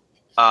you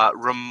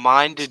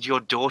reminded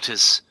your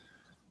daughters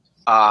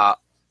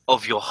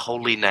of your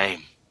holy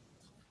name."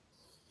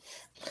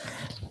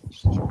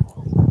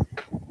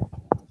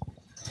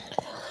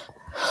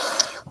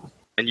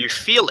 And you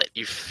feel it.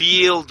 You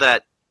feel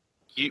that.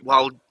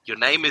 While your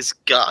name is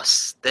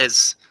Gus,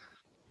 there's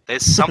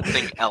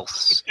something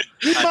else.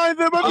 Remind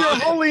them of your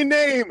holy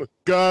name,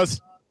 Gus.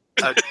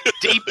 A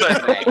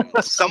deeper name.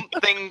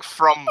 Something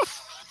from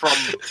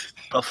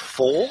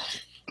before.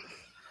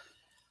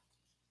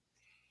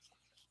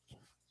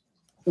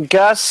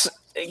 Gus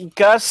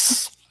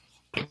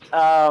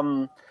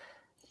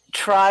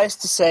tries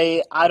to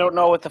say, "I don't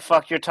know what the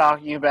fuck you're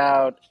talking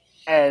about,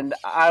 and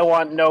I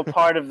want no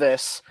part of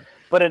this,"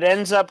 but it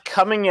ends up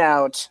coming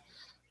out.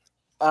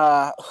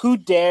 Who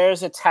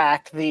dares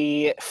attack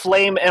the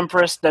Flame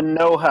Empress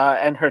Nanoha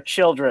and her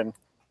children?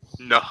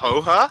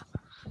 Nahoha?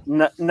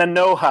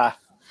 Nanoha.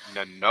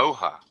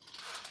 Nanoha.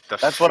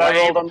 That's what I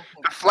rolled on.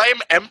 The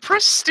Flame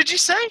Empress, did you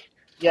say?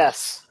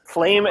 Yes,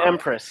 Flame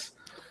Empress.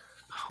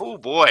 Oh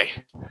boy.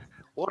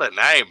 What a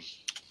name.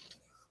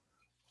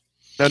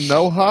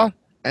 Nanoha?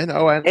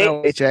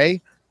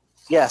 Nonoha?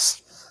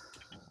 Yes.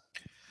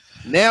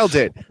 Nailed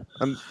it.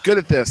 I'm good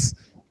at this.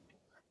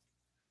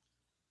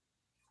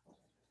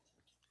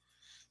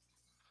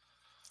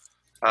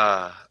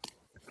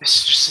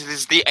 This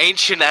is the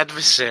ancient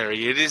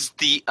adversary. It is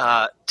the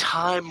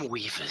Time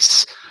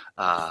Weavers.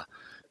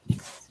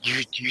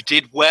 you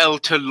did well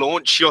to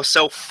launch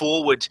yourself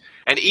forward,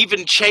 and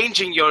even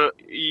changing your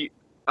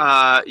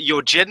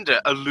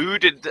gender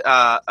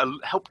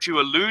helped you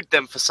elude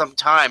them for some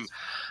time.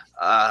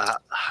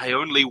 I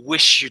only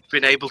wish you'd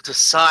been able to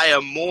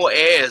sire more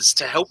heirs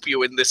to help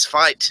you in this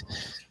fight.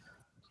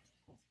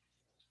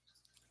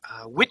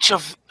 Which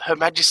of Her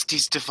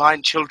Majesty's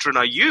divine children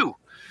are you?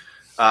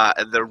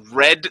 And the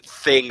red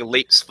thing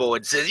leaps forward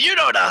and says, "You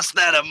don't ask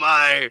that of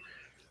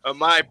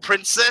my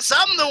princess.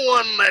 I'm the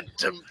one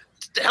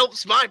that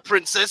helps my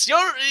princess.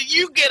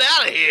 You get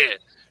out of here."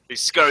 He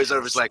scurries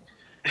over. He's like,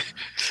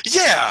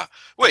 Yeah.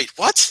 Wait,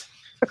 what?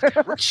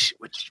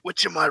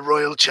 which of my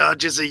royal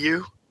charges are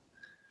you?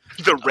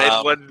 The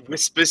red one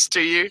whispers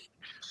to you.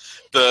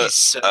 He's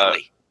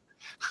surly.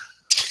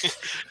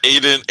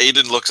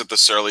 Aiden looks at the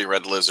surly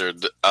red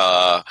lizard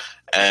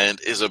and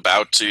is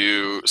about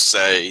to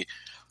say,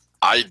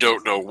 "I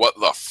don't know what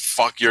the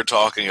fuck you're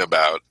talking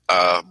about,"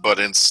 but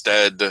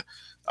instead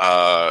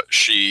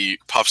she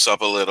puffs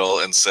up a little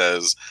and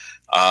says,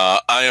 "I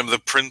am the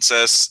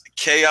Princess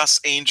Chaos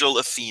Angel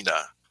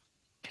Athena."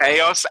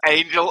 Chaos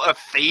Angel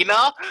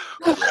Athena?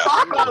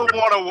 I don't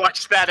want to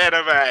watch that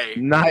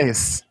anime.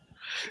 Nice.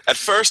 At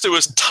first it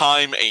was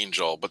Time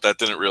Angel, but that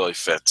didn't really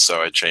fit,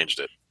 so I changed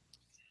it.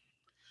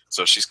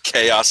 So she's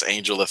Chaos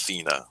Angel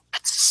Athena.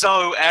 That's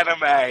so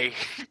anime.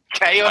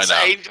 Chaos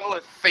I know. Angel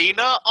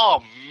Athena?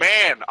 Oh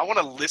man, I want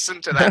to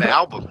listen to that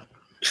album.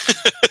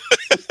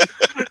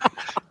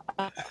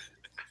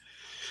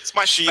 It's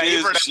my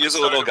favorite. She is a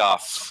episode little of-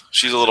 goth.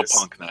 She's a little Yes.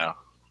 punk now.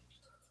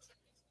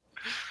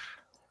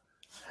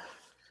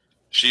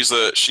 She's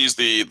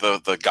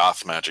the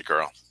goth magic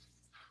girl.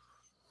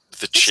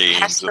 The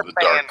chains of the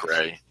dark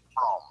gray.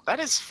 That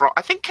is from.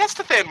 I think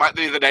Castathan might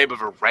be the name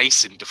of a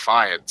race in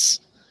Defiance.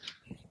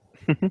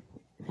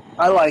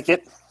 I like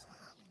it.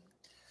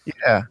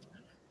 Yeah.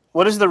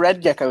 What is the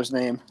red gecko's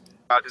name?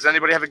 Does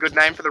anybody have a good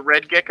name for the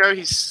red gecko?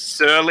 He's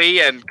surly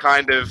and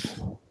kind of,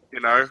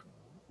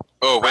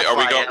 Oh wait, are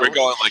we going? Raphael. We're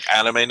going like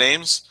anime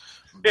names.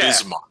 Yeah.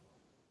 Bismarck.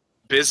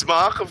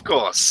 Bismarck, of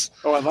course.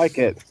 Oh, I like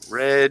it.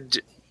 Red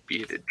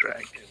bearded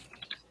dragon.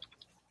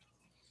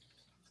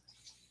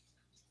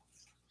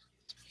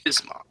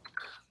 Bismarck.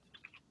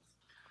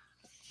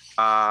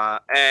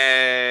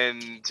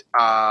 And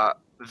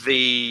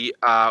the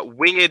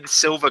winged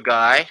silver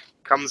guy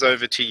comes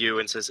over to you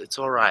and says, "It's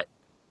all right.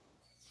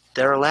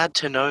 They're allowed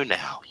to know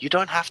now. You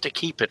don't have to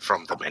keep it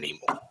from them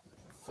anymore.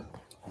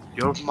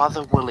 Your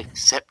mother will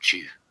accept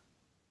you.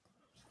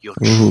 Your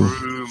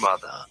true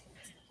mother."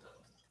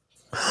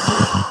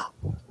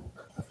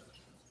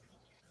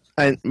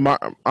 And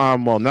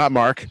not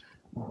Mark,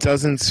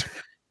 doesn't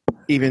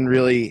even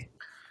really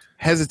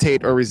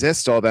hesitate or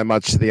resist all that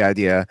much to the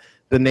idea.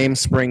 The name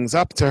springs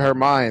up to her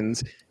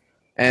mind,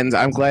 and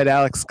I'm glad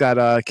Alex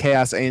got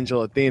Chaos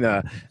Angel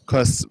Athena,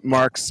 because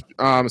Mark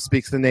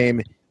speaks the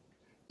name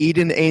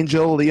Eden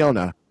Angel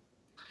Leona.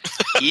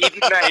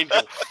 Eden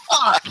Angel.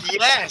 Fuck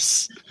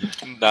yes.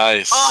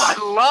 Nice. Oh,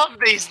 I love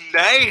these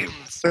names.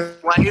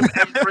 Flame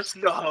Empress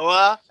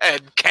Noah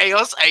and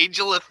Chaos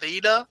Angel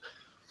Athena.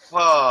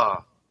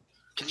 Oh.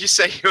 Can you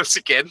say yours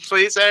again,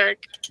 please,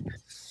 Eric?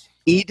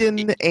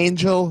 Eden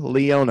Angel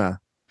Leona.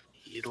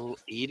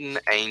 Eden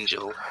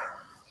Angel.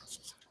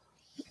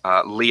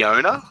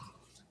 Leona?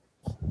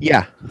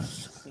 Yeah.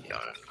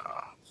 Leona.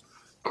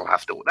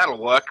 That'll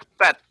work.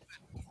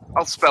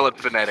 I'll spell it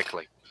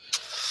phonetically.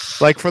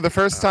 Like, for the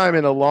first time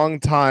in a long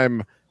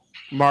time,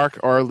 Mark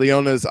or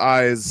Leona's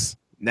eyes,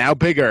 now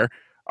bigger,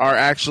 are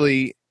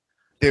actually,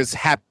 there's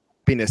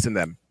happiness in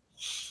them.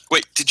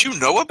 Wait, did you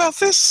know about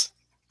this?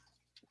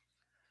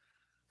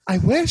 I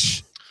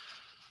wish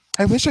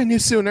I knew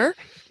sooner.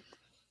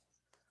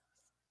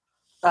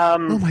 Oh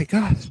my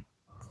god.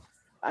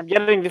 I'm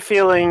getting the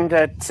feeling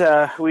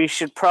that we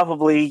should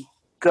probably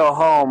go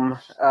home.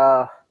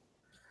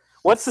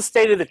 What's the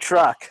state of the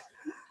truck?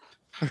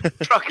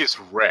 Truck is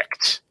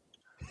wrecked.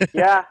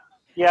 Yeah.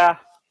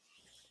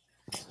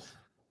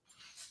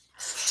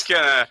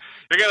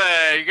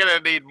 You're gonna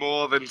need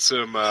more than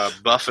some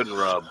buff and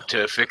rub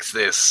to fix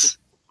this.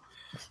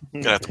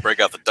 Gonna have to break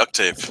out the duct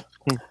tape.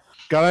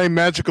 Got any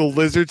magical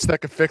lizards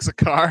that could fix a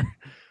car?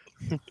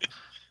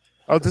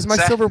 Oh, does my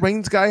Sa- silver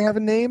wings guy have a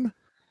name?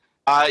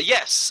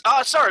 Yes.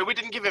 Sorry, we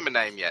didn't give him a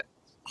name yet.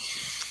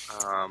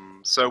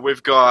 So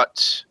we've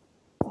got.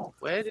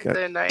 Where did Got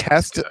their names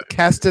go?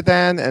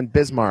 Castathan and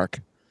Bismarck.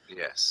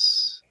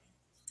 Yes.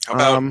 How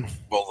about Um,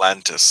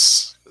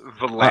 Volantis?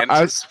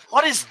 Volantis.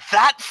 What is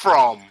that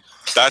from?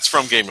 That's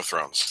from Game of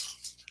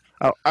Thrones.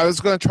 Oh, I was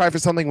going to try for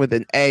something with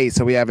an A,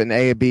 so we have an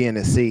A, a B, and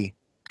a C.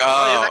 yeah,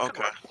 Oh, that could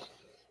okay. work.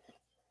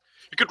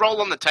 You could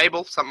roll on the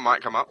table. Something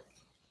might come up.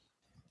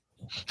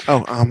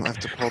 Oh, I have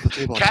to pull the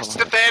table. Hold on.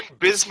 Castathan,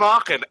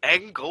 Bismarck, and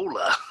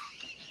Angola.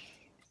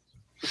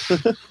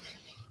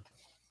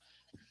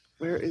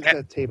 Where is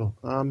that table?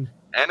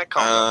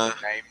 Anaconda.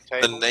 Name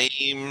The table.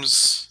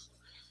 names,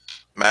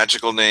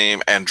 magical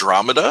name,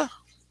 Andromeda.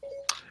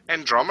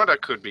 Andromeda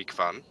could be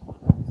fun.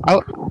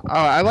 Oh,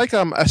 I like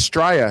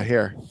Astraea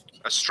here.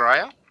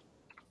 Australia.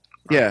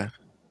 Yeah.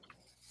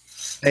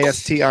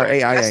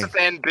 Astraia.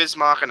 Castathan,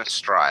 Bismarck, and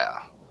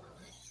Astraea.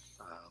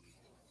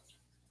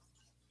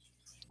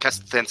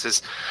 Castathan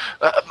says,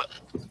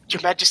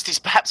 Your Majesties,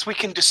 perhaps we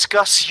can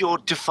discuss your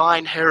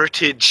divine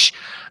heritage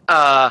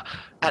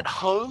at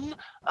home.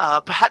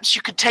 Perhaps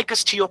you could take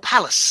us to your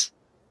palace.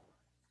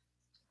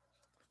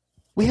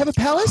 We have a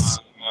palace?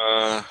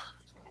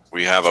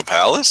 We have a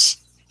palace?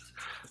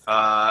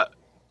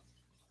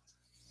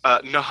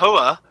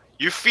 Nahoa,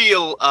 you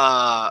feel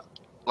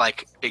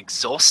like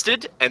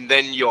exhausted, and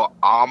then your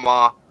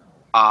armor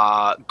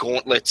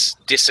gauntlets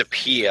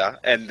disappear,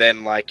 and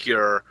then like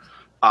your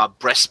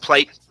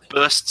breastplate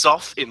bursts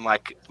off in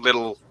like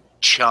little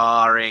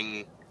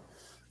charring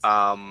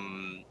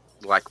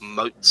like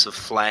motes of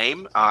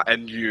flame,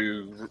 and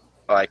you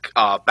like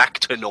are back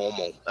to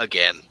normal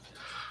again,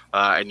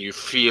 and you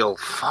feel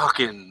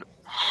fucking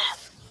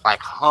like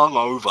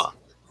hungover.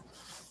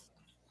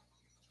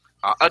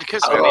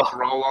 Because we need to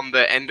roll on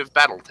the end of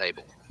battle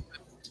table.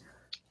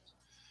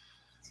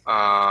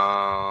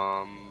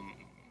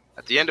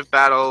 At the end of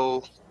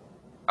battle,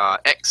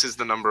 X is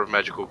the number of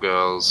magical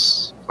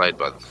girls played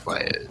by the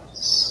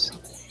players.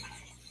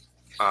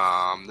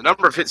 The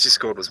number of hits you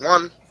scored was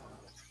 1.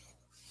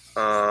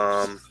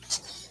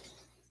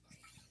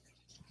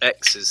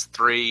 X is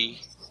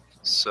 3.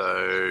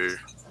 So,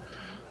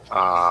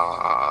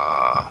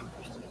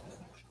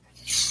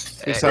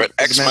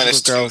 X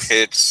minus 2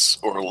 hits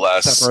or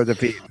less, Suffer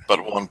defeat.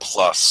 but 1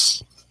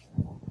 plus.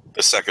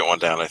 The second one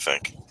down, I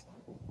think.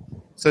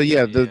 So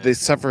yeah, they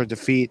suffer a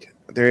defeat.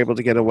 They're able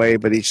to get away,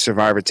 but each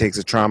survivor takes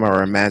a trauma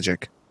or a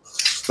magic.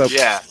 But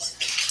yeah.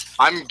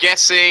 I'm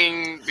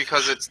guessing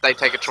because they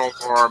take a trauma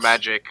or a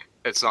magic.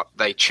 It's not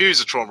they choose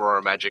a trauma or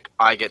a magic.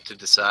 I get to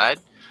decide.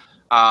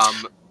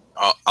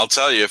 I'll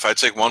tell you, if I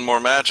take 1 more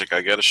magic,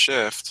 I get a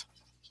shift.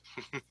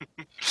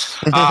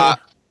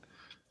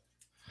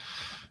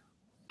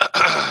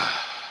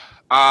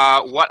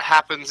 What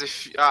happens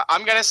if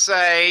I'm going to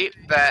say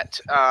that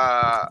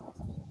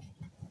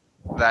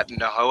that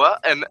Nahoa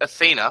and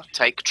Athena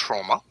take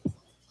trauma,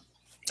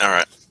 All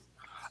right.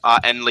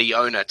 and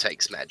Leona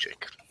takes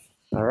magic.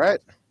 all right.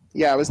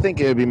 Yeah, I was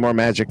thinking it would be more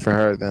magic for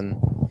her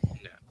than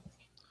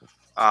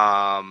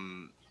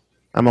Um,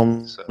 I'm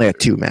only at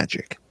 2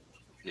 magic.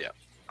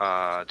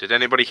 did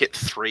anybody hit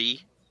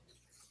 3?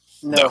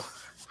 No.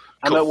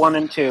 I'm Cool. at 1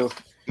 and 2.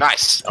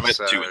 Nice. I'm at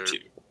So, 2 and 2.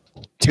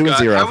 2 and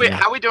 0.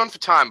 How we doing for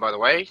time, by the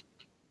way?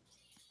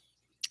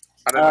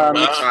 I don't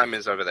know what time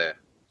is over there.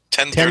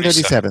 10:37.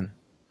 10:37.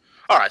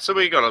 All right, so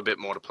we got a bit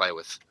more to play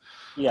with.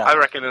 Yeah. I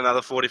reckon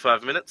another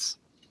 45 minutes.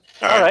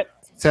 All right.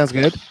 Sounds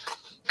good.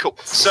 Cool.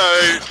 So,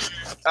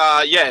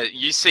 yeah,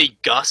 you see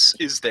Gus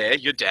is there,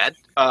 your dad.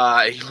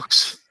 He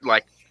looks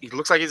like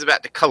he's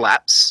about to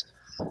collapse.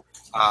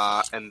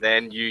 And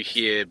then you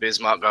hear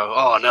Bismarck go,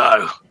 "Oh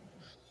no!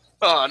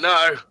 Oh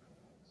no!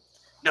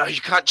 No,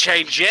 you can't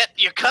change yet.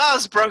 Your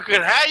car's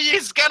broken. How you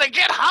gonna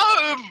get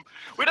home?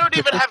 We don't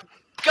even have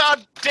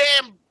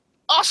goddamn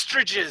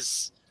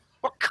ostriches.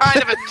 What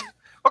kind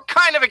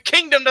of a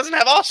kingdom doesn't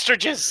have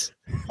ostriches?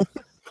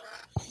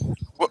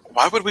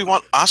 Why would we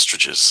want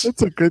ostriches?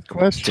 That's a good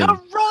question. To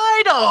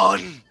ride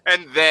on."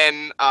 And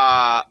then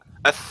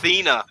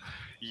Athena,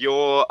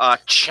 your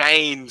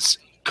chains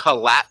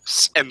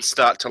collapse and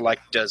start to like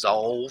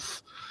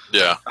dissolve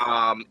Yeah.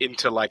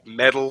 into like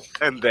metal,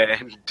 and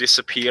then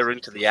disappear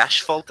into the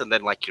asphalt, and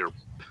then like your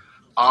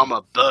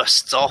armor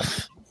bursts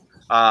off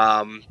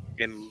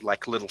in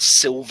like little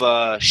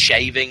silver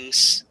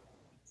shavings,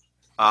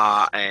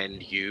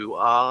 and you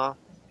are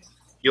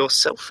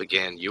yourself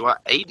again. You are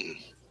Aiden.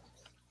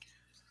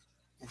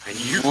 And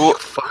you look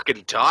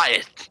fucking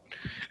tired.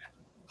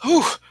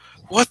 Whew,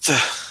 what the?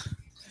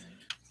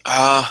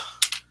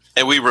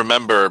 And we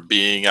remember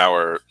being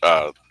our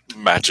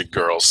magic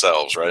girl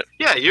selves, right?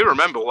 Yeah, you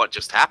remember what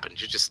just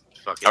happened. You just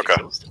fucking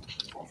exhausted.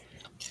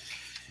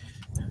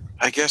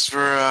 I guess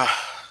we're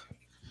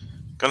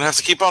gonna have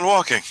to keep on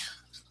walking.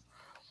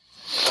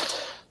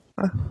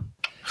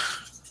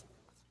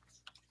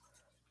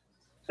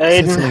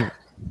 Aiden,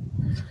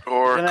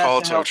 Or Gonna call a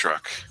have to tow help.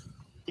 truck.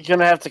 you're going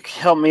to have to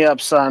help me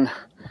up, son.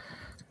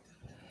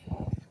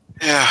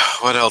 Yeah,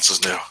 what else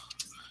is new?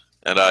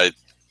 And I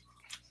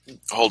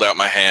hold out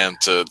my hand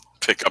to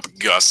pick up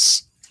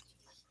Gus.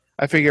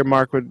 I figure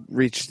Mark would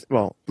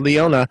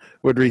Leona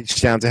would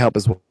reach down to help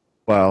as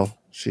well.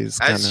 She's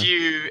kind As of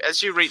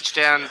you reach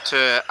down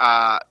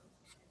to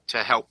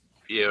help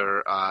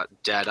your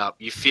dad up,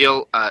 you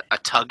feel a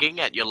tugging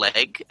at your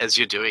leg as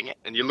you're doing it,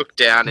 and you look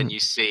down and you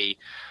see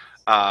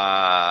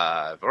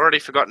I've already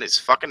forgotten his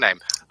fucking name.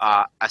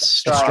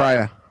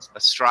 Astraea.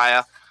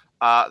 Astraea.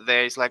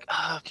 There's like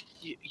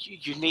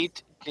you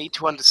need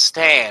to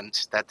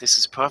understand that this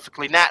is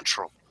perfectly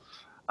natural.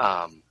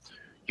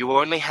 You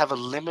only have a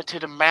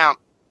limited amount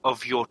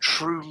of your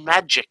true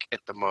magic at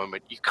the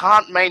moment. You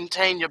can't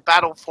maintain your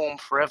battle form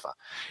forever.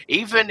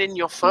 Even in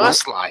your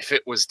first life,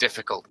 it was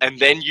difficult. And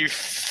then you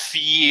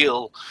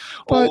feel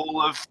all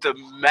of the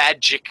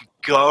magic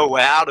go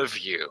out of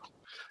you.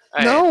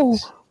 And No.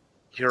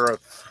 you're a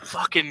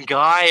fucking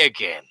guy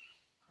again.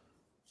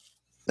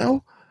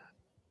 No.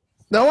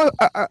 No,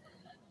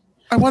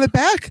 I want it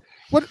back.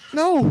 What?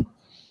 No.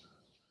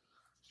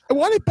 I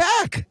want it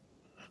back.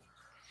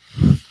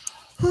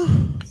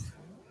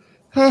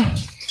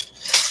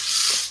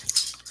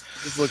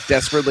 Just look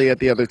desperately at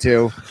the other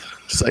two.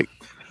 Just like,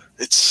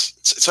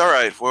 It's all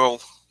right. We'll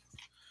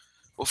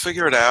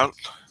figure it out.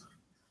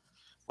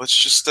 Let's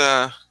just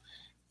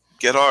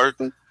get our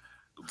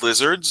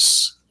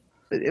lizards,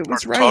 it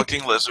was our right.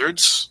 talking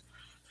lizards,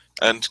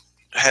 and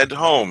head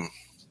home.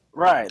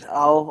 Right.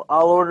 I'll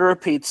order a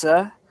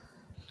pizza,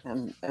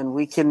 and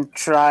we can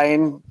try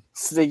and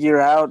figure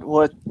out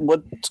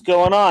what's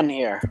going on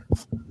here.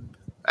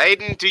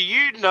 Aiden, do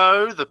you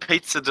know the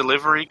pizza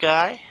delivery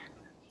guy?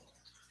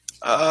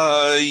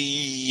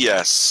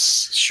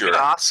 Yes, You sure. could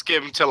ask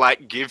him to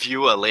like give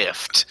you a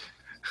lift.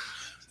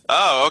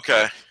 Oh,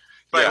 okay.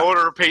 Like Yeah.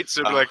 order a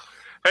pizza and be like,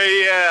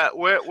 hey, yeah,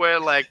 we're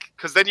like,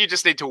 because then you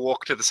just need to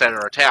walk to the center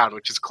of town,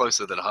 which is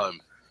closer than home.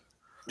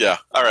 Yeah.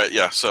 All right.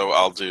 Yeah. So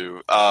I'll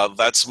do.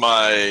 That's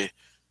my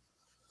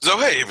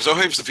Zohaib.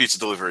 Zohaib's the pizza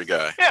delivery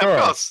guy. Yeah, Sure.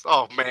 of course.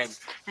 Oh man, it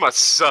must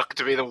suck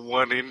to be the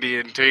one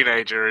Indian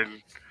teenager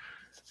in,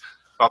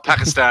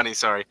 Pakistani,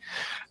 sorry,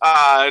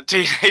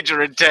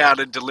 teenager in town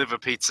and deliver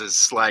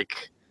pizzas.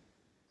 Like,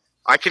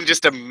 I can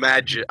just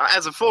imagine,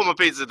 as a former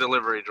pizza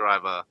delivery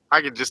driver,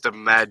 I can just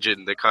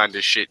imagine the kind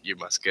of shit you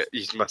must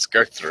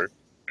go through.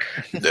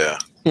 Yeah.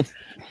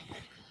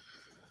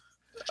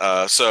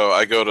 So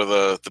I go to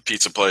the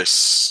pizza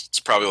place. It's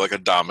probably like a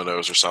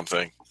Domino's or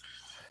something.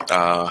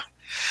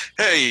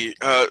 Hey,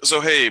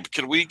 Zohaib,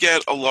 can we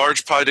get a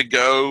large pie to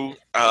go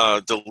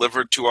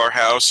delivered to our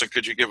house, and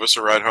could you give us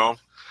a ride home?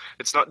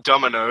 It's not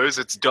Domino's,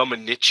 it's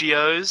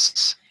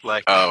Dominicio's.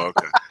 Like, Oh,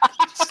 okay.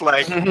 it's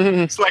like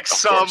it's like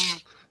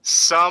course.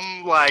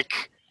 some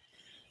like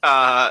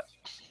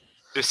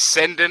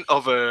descendant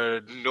of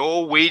a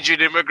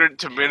Norwegian immigrant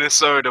to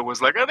Minnesota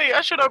was like,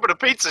 I should open a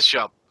pizza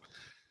shop.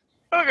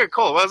 Okay,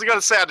 cool. Well, it's going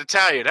to sound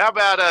Italian. How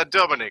about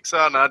Dominic's?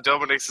 Oh, no,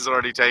 Dominic's is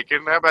already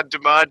taken. How about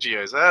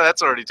DiMaggio's? Oh,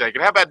 that's already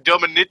taken. How about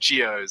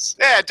Dominicio's?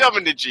 Yeah,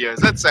 Dominicio's.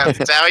 That sounds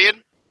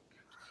Italian.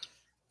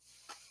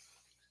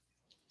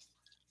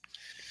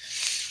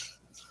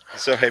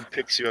 So he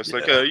picks you up. It's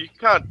like, you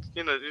can't,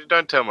 you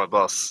don't tell my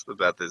boss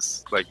about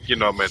this. Like, I'm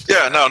meant to.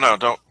 Yeah, no,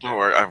 don't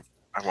worry. I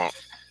won't.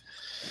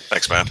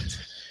 Thanks, man.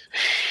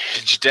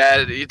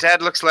 Your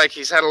dad looks like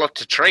he's had a lot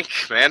to drink,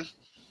 man.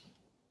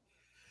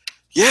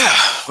 Yeah,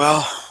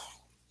 well,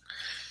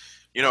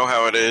 you know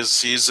how it is.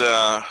 He's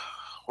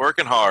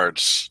working hard.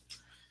 It's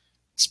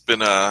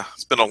been a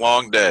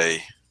long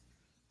day.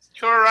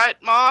 You all right,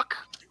 Mark?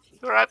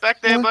 You all right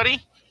back there,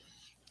 buddy?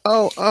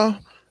 I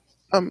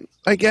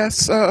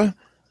guess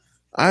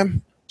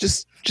I'm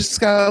just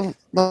got a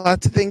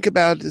lot to think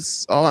about.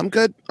 Is all. I'm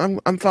good. I'm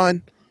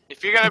fine.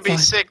 If you're gonna I'm be fine.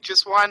 sick,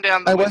 just wind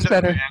down the I window. was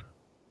better. Man.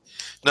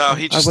 No,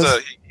 he just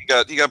was-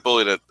 he got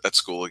bullied at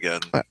school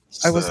again.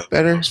 I was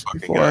better those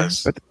fucking before,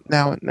 guys. but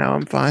now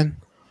I'm fine.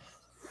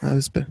 I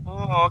was.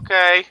 Oh,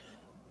 okay.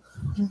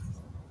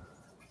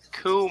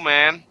 Cool,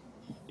 man.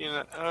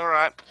 All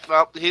right.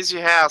 Well, here's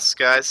your house,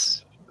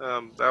 guys.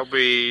 That'll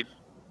be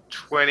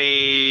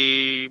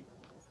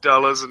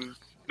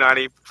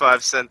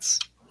 $20.95.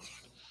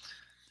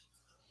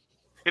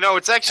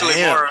 It's actually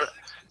Damn.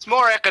 it's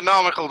more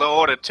economical to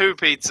order 2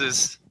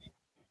 pizzas.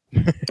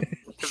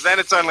 Because then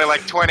it's only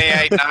like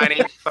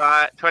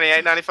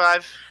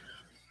 $28.95.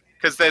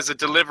 Because there's a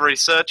delivery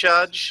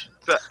surcharge.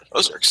 But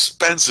Those are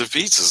expensive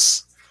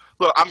pizzas.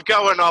 look, I'm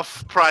going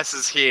off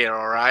prices here,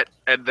 all right,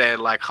 and they're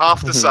like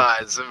half the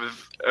size of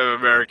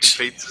American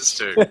pizzas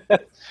too.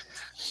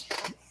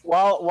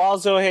 While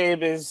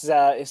Zohaib is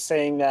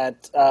saying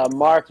that,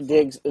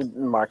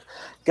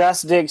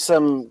 Gus digs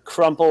some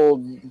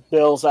crumpled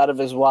bills out of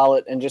his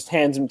wallet and just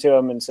hands them to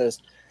him and says,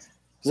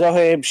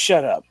 "Zohaib,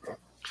 shut up."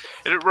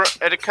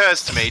 It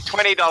occurs to me,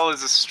 $20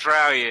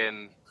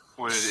 Australian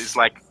is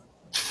like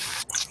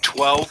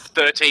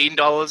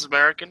 $12-13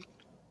 American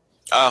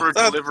for a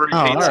delivery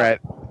Oh, pizza. all right.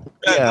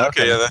 Yeah,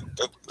 Okay. Yeah.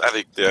 I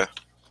think. Yeah.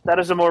 That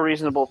is a more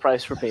reasonable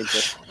price for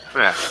pizza.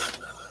 Yeah.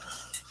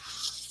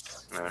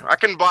 I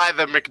can buy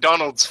the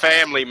McDonald's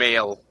family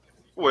meal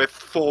with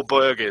 4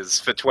 burgers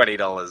for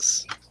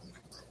 $20.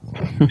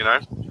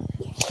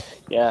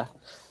 Yeah.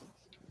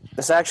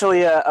 It's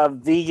actually a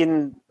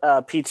vegan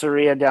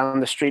pizzeria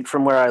down the street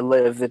from where I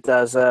live that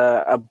does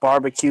a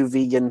barbecue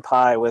vegan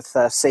pie with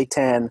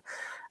seitan,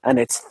 and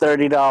it's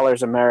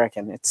 $30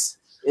 American. It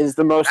is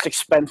the most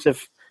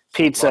expensive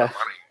pizza.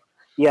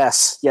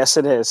 Yes,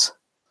 it is.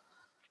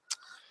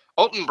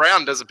 Alton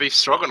Brown does a beef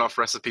stroganoff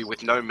recipe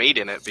with no meat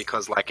in it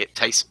because, like, it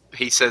tastes.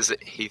 He says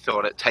that he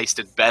thought it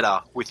tasted better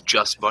with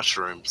just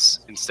mushrooms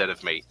instead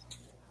of meat.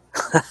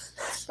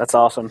 That's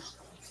awesome.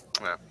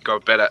 Go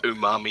better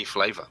umami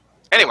flavor.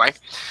 Anyway,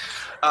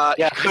 Yeah,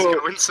 you guys so-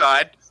 go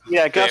inside.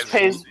 Yeah, Gus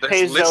pays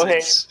There's Zohaib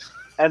lizards.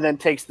 and then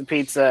takes the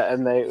pizza,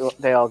 and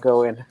they all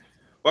go in.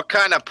 What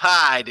kind of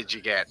pie did you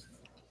get?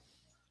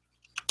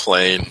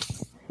 Plain.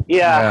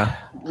 Yeah,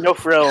 no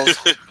frills.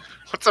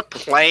 What's a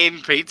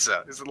plain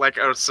pizza? Is it like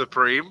a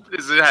supreme?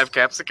 Does it have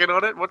capsicum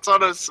on it? What's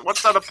on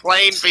a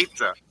plain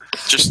pizza?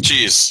 Just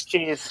cheese.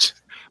 Cheese.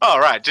 Oh,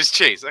 right, just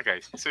cheese.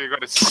 Okay, so you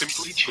got a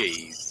simply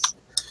cheese.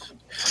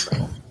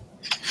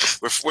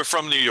 We're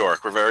from New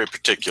York. We're very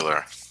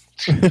particular.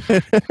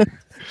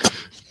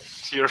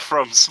 You're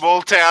from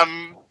small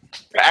town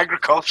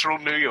agricultural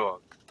New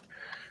York,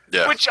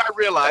 Yeah, which I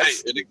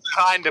realize Hey, is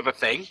kind of a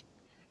thing.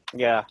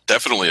 Yeah.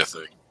 definitely a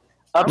thing.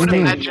 I would Upstate New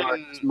imagine. York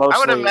is I would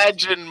mostly-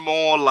 imagine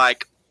more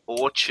like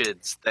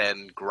orchards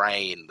than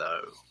grain,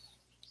 though.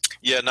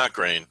 Yeah, not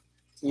grain,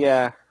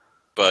 Yeah.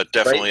 but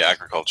definitely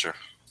agriculture.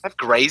 Have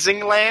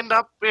grazing land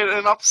up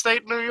in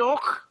upstate New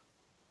York?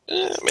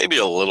 Maybe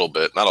a little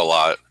bit, not a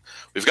lot.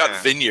 We've got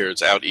Yeah.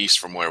 vineyards out east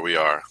from where we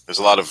are. There's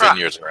a lot of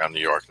vineyards around New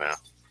York now.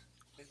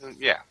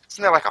 Yeah,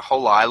 isn't there like a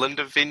whole island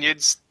of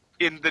vineyards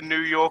in the New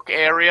York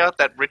area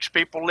that rich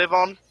people live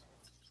on?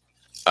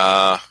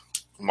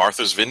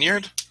 Martha's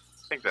Vineyard?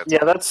 I think that's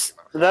Yeah, that's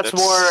That's-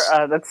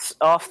 more that's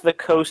off the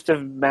coast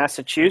of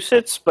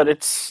Massachusetts, but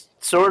it's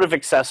sort of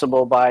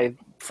accessible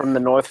from the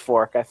North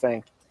Fork, I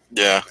think.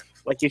 Yeah.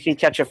 Like you can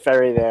catch a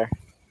ferry there.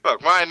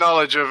 Look, my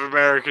knowledge of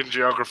American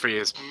geography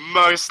is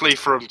mostly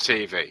from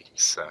TV,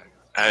 so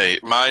Hey,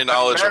 my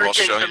knowledge of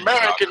Australian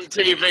American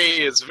geography- TV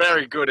is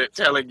very good at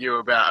telling you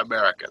about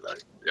America, though.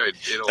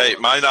 Hey,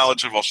 my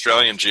knowledge of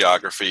Australian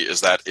geography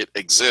is that it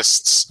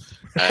exists,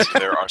 and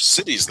there are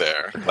cities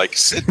there, like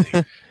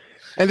Sydney.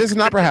 And there's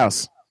an opera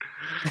house.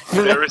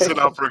 There is an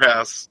opera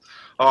house.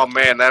 Oh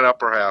man, that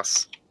opera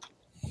house.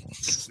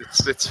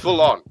 It's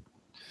full on.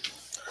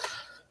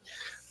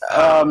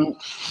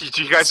 Did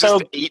you guys So-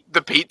 just eat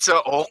the pizza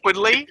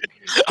awkwardly?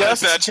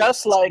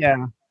 just like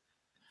Yeah.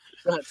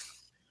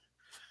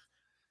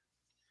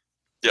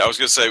 Yeah, I was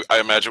gonna say, I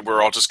imagine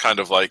we're all just kind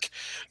of like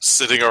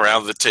sitting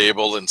around the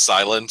table in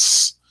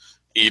silence,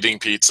 eating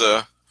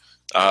pizza.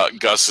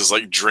 Gus is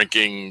like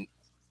drinking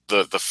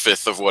the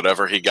fifth of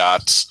whatever he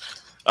got,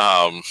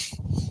 and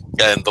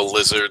the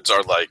lizards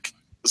are like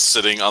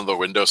sitting on the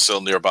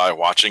windowsill nearby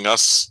watching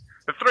us.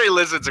 The three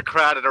lizards are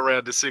crowded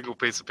around a single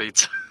piece of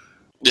pizza.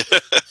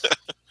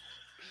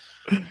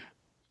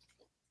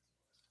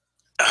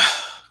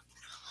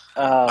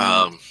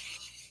 Um,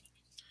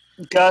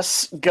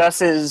 Gus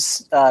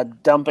is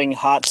dumping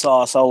hot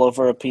sauce all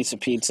over a piece of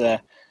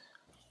pizza.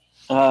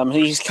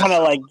 He's kind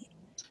of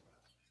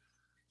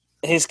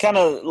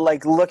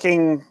like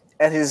looking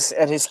at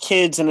his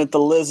kids and at the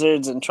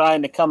lizards and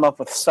trying to come up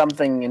with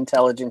something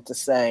intelligent to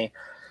say.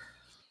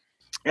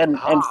 And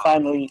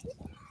finally,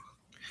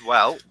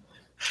 Well,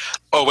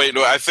 oh wait,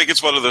 no, I think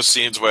it's one of those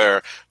scenes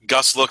where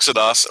Gus looks at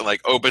us and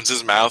like opens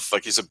his mouth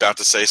like he's about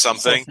to say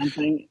something,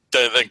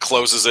 then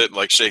closes it and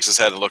like shakes his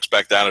head and looks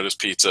back down at his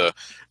pizza.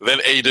 Then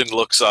Aiden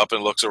looks up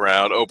and looks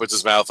around, opens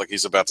his mouth like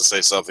he's about to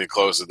say something,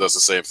 closes it, does the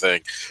same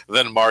thing.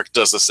 Then Mark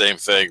does the same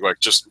thing, like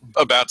just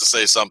about to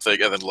say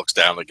something and then looks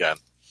down again.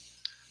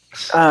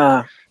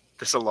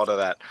 there's a lot of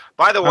that.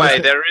 By the way,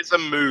 Okay. there is a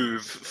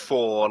move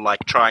for like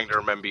trying to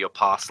remember your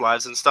past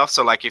lives and stuff.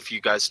 So like if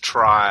you guys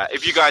try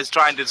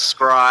and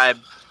describe,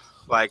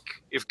 like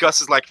if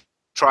Gus is like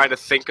trying to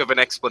think of an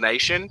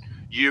explanation,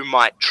 you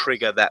might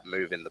trigger that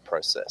move in the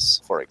process,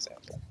 for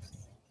example.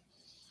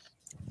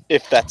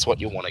 If that's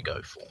what you want to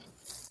go for.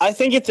 I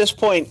think at this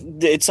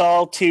point it's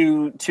all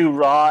too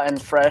raw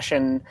and fresh,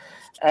 and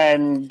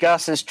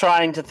Gus is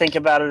trying to think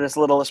about it as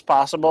little as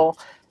possible.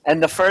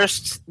 And the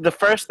first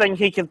thing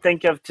he can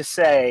think of to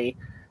say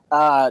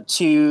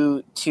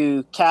to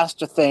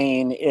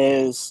Castathan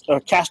is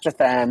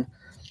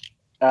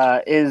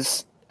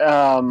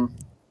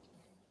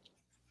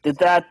did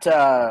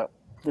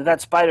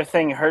that spider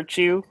thing hurt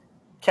you,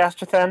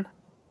 Castathan?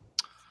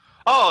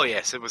 Oh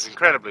yes, it was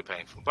incredibly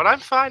painful, but I'm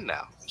fine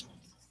now.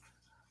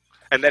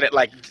 And then it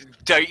like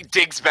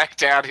digs back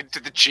down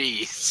into the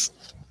cheese.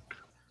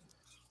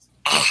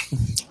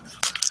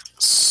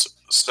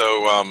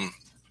 So,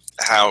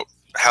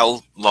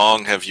 how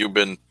long have you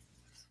been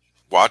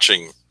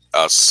watching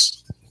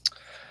us?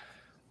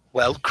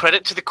 Well,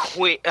 credit to the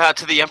queen,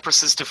 to the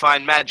Empress's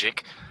divine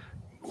magic.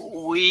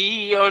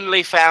 We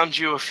only found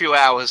you a few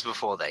hours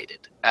before they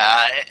did.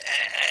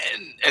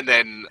 And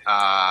then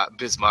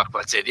Bismarck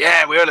butts in.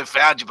 Yeah, we only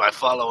found you by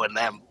following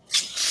them.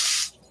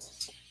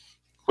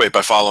 Wait,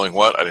 by following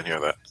what? I didn't hear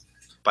that.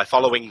 By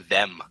following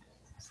them.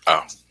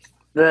 Oh,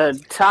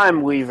 The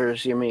Time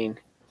Weavers, you mean?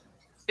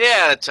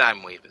 Yeah, the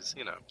Time Weavers,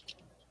 you know.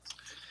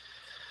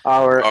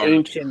 Our Oh.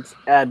 ancient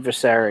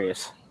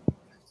adversaries.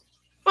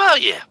 Well,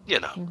 yeah, you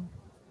know.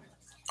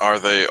 are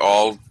they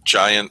all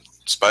giant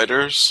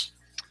spiders?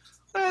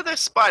 They're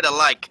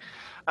spider-like.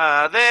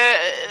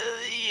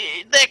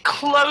 Their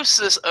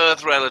closest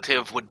Earth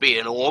relative would be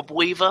an orb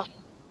weaver.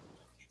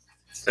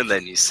 And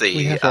then you We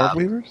see have orb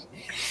weavers?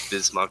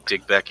 Bismarck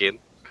dig back in.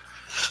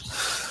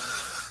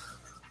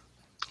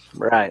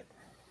 Right.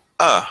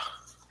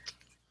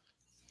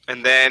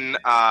 And then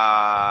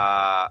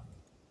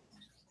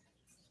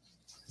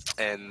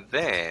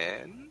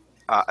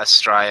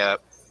Australia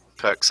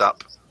perks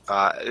up,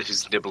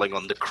 who's nibbling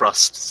on the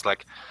crust. It's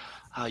like,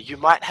 you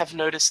might have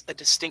noticed a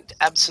distinct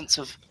absence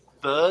of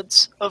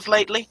birds of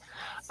lately.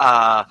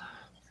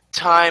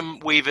 Time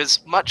weavers,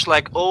 much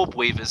like orb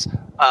weavers,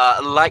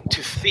 like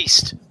to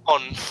feast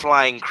on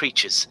flying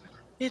creatures.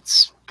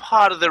 It's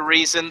part of the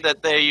reason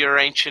that they're your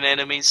ancient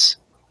enemies.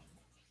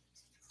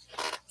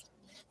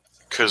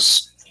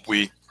 Because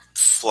we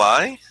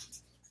fly?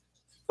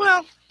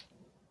 Well,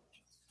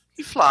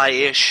 you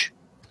fly-ish.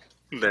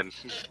 And then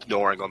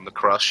ignoring on the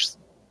crust.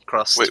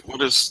 Wait,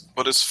 what is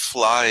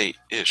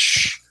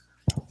fly-ish?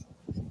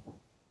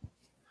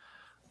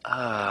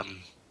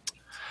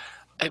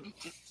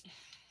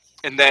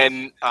 And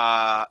then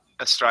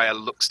Australia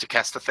looks to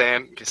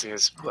Castathan, because he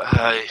goes,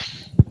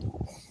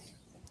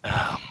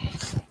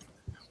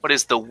 what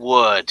is the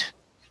word?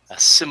 A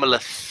similar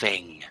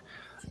thing.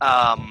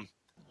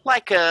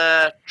 Like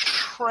a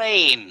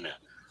train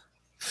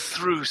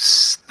through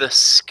the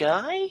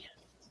sky?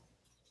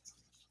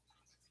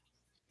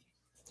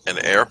 An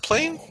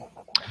airplane?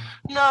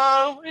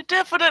 No, it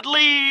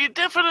definitely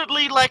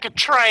like a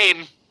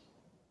train.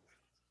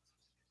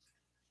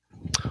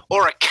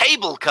 Or a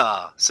cable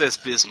car, says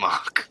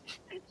Bismarck.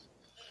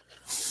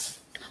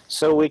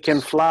 So we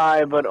can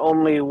fly, but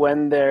only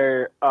when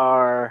there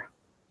are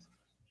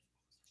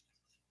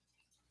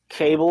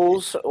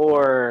cables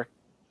or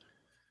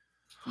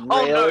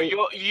Oh no,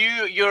 rail.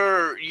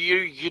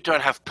 you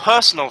don't have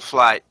personal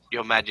flight,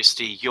 Your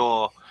Majesty.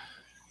 Your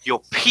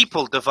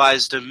people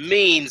devised a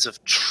means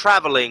of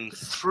traveling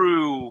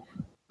through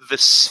the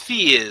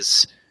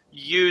spheres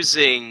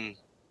using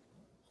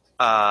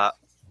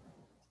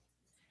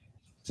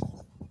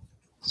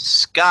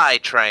sky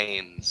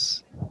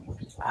trains.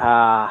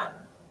 Ah,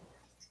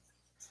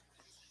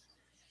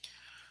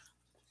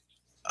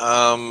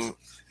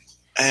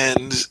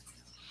 And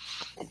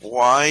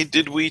why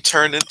did we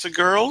turn into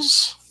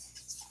girls?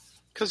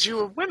 Because you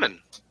were women.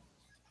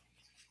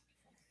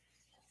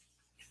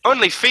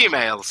 Only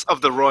females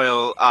of the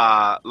royal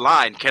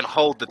line can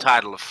hold the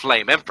title of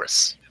Flame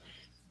Empress.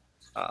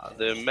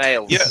 The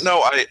males... Yeah,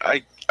 no,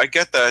 I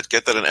get that.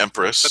 Get that an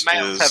empress The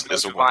males have no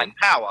is a divine woman.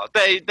 power.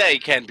 They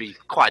can be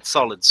quite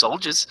solid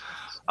soldiers.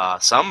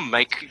 Some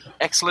make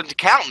excellent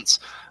accountants.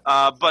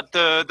 But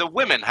the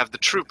women have the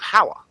true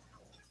power.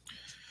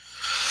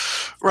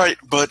 Right,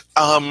 but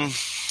I'm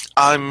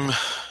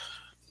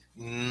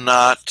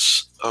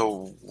not a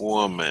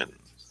woman.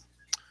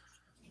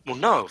 Well,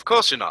 no, of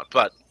course you're not,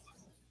 but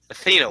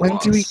Athena When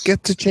was. do we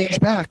get to change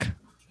back?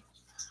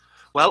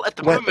 Well, at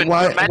the Why- moment,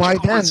 why- your why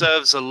magical then?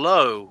 reserves are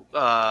low,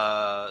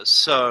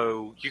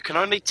 so you can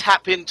only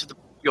tap into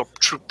your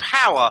true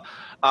power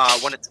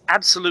when it's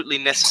absolutely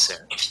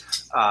necessary,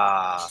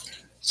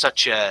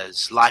 such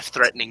as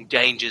life-threatening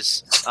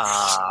dangers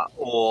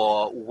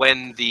or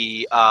when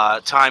the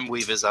Time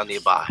Weavers are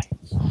nearby.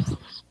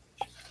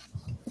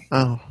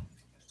 Oh.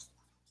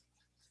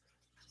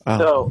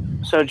 Oh.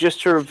 so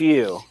just to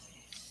review,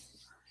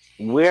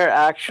 we're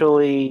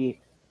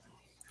actually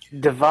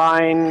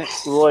divine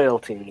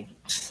royalty,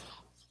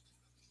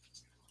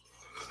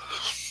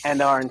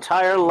 and our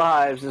entire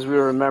lives, as we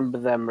remember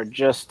them, are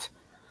just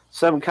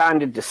some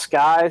kind of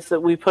disguise that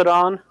we put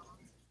on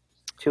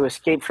to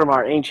escape from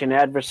our ancient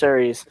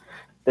adversaries,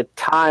 the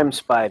Time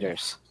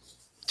Spiders.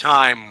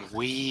 Time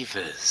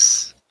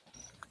Weavers.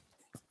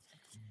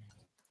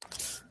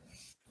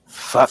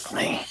 Fuck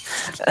me.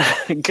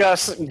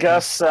 Gus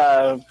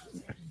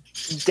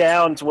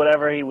downs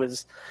whatever he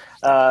was.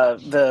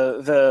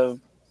 The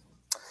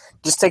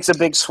just takes a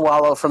big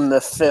swallow from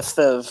the fifth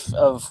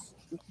of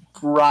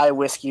rye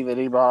whiskey that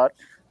he bought.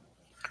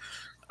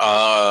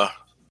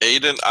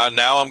 Aiden,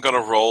 now I'm going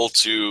to roll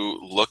to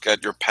look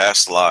at your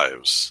past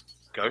lives.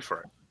 Go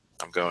for it.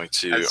 I'm going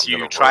to. As I'm you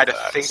gonna try roll to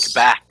that. think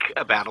back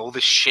about all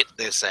the shit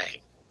they're saying.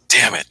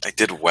 Damn it! I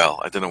did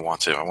well. I didn't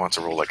want to. I wanted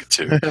to roll like a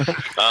 2.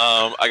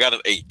 I got an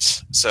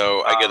 8,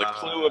 so I get a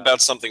clue about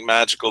something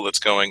magical that's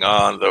going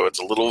on, though it's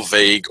a little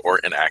vague or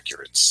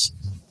inaccurate.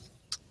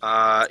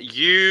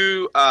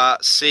 You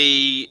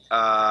see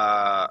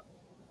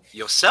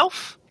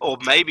yourself, or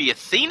maybe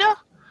Athena,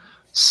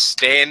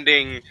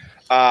 standing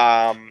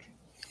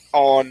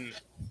on...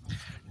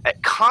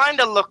 It kind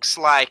of looks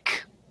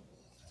like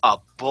a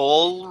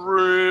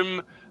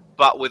ballroom,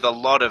 but with a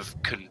lot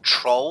of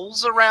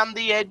controls around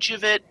the edge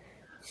of it.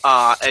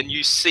 And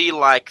you see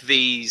like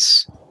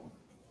these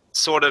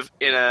sort of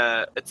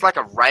it's like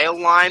a rail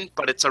line,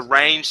 but it's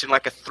arranged in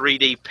like a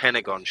 3D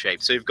pentagon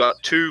shape. So you've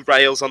got 2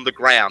 rails on the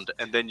ground,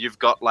 and then you've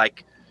got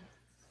like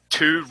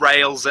 2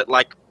 rails at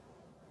like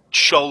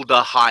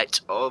shoulder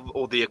height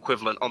or the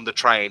equivalent on the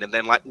train, and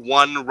then like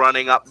one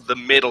running up the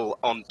middle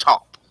on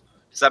top.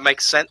 Does that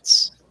make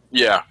sense?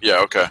 Yeah,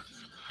 okay.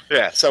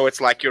 Yeah, so it's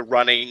like you're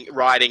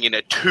riding in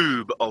a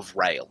tube of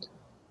rail.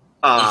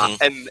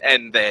 And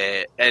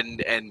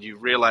you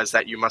realize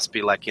that you must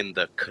be like in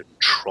the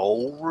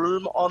control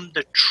room on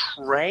the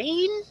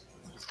train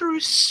through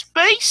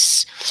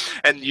space,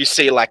 and you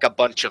see like a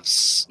bunch of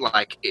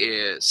spider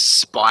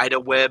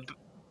web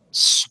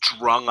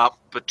strung up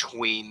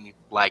between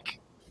like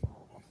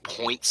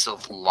points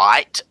of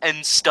light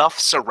and stuff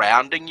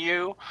surrounding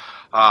you,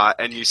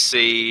 and you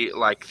see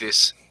like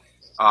this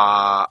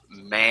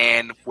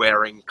man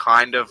wearing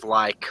kind of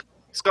like,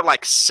 he's got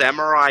like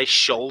samurai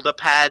shoulder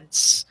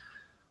pads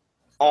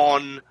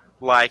on,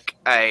 like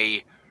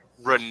a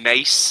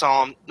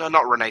Renaissance, no,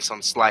 not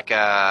Renaissance, like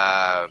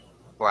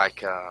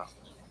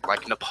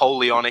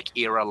Napoleonic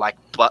era, like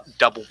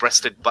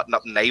double-breasted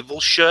button-up naval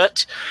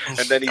shirt, and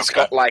then he's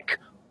got like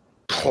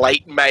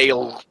plate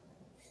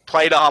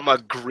armor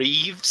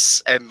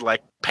greaves and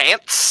like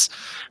pants,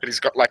 and he's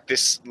got like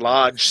this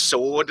large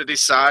sword at his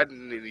side,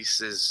 and he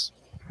says,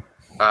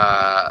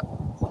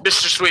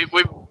 "Mr. Sweet,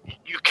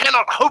 you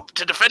cannot hope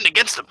to defend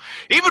against them,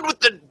 even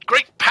with the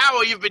great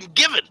power you've been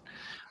given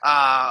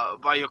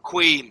by your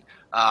queen.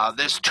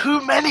 There's too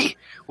many.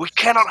 We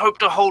cannot hope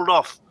to hold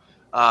off.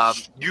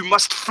 You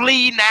must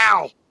flee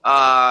now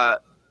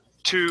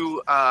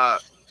to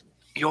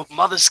your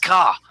mother's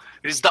car.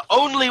 It is the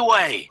only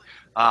way.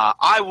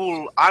 I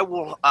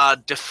will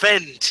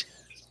defend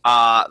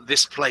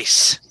this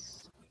place."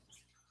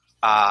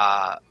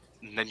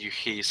 And then you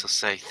hear yourself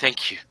say,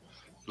 "Thank you,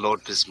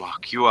 Lord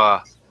Bismarck. You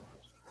are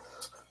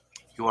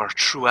a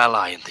true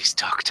ally in these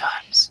dark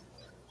times."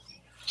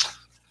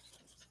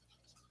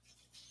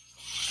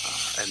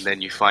 And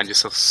then you find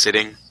yourself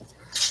sitting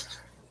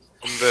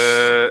in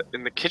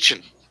the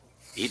kitchen,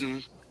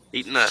 eating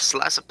a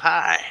slice of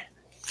pie.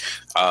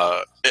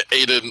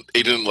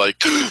 Aiden like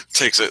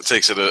takes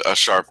a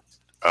sharp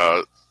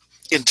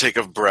intake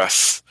of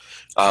breath,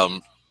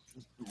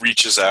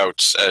 reaches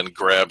out and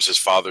grabs his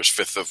father's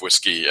fifth of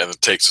whiskey and then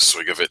takes a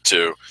swig of it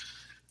too,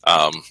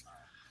 and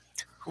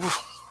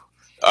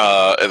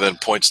then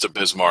points to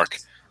Bismarck.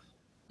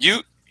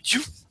 You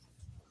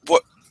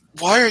what?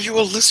 Why are you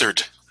a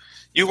lizard?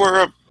 You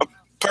were a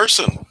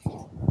person.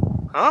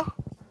 Huh?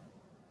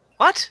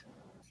 What?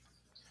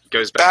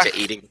 Goes back to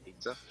eating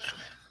pizza.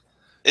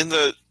 In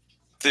the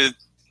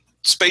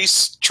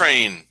space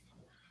train.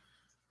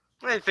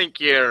 I think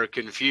you're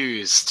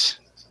confused,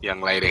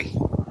 young lady.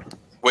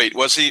 Wait,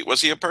 was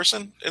he a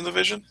person in the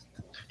vision?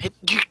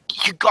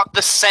 You got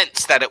the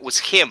sense that it was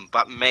him,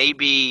 but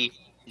maybe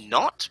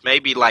not.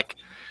 Maybe like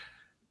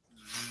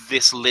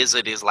this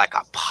lizard is like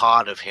a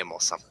part of him or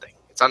something.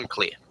 It's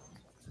unclear.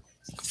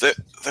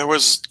 There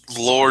was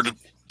Lord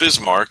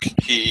Bismarck.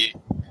 He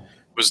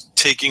was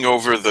taking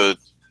over the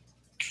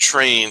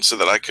train so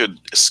that I could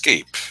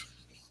escape.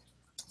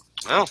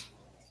 Well,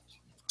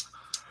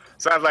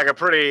 sounds like a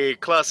pretty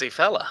classy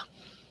fella.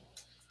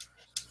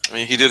 I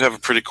mean, he did have a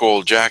pretty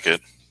cool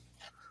jacket.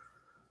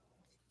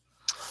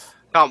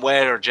 Can't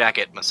wear a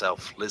jacket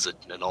myself, lizard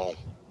and all.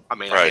 I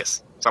mean, Right. I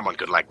guess someone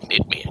could like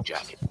knit me a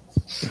jacket.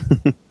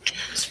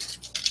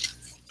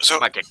 So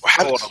Like a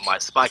cord on my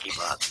spiky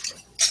parts.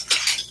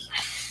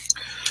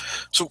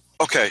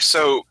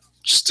 So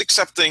just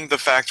accepting the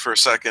fact for a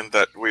second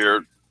that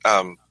we're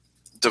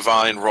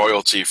divine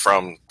royalty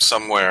from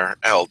somewhere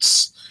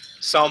else.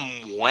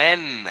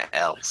 Someone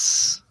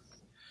else.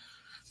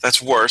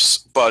 That's worse,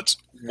 but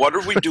what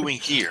are we doing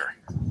here?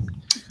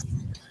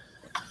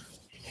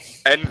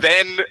 And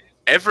then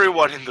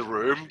everyone in the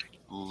room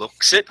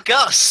looks at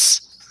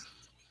Gus.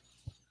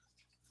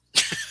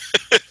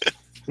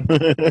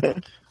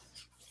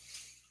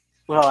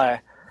 Well,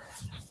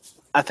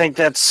 I think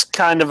that's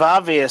kind of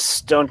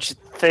obvious, don't you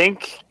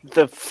think?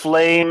 The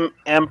Flame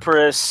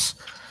Empress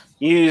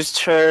used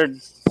her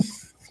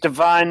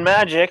divine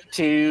magic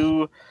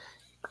to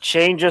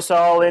change us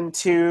all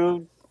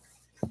into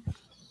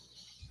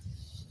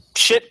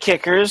shit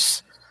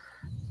kickers,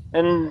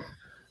 and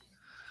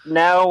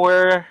now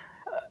we're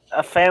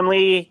a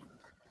family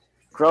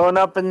growing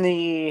up in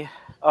the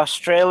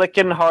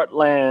Australian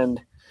heartland.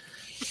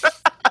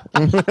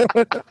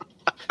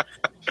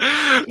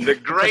 The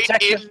great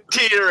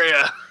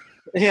interior.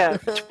 Yeah,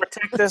 to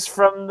protect us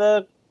from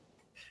the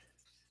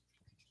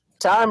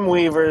Time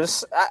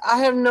Weavers. I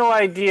have no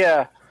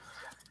idea.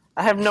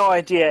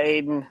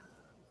 Aiden.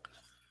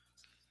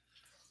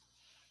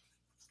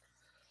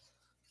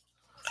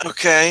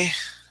 Okay.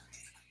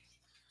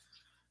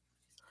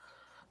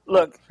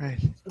 Look, Right.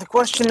 the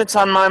question that's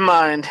on my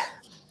mind,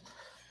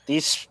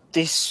 these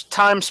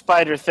time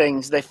spider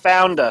things, they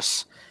found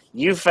us.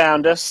 You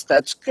found us,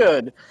 that's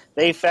good.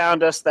 They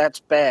found us, that's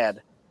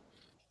bad.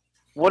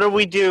 What do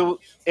we do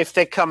if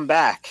they come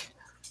back?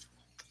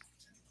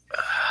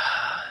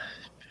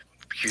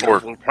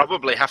 We'll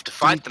probably have to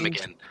fight them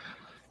again.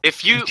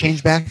 If you...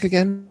 Change back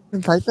again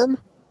and fight them?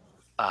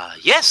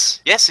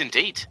 Yes,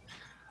 indeed.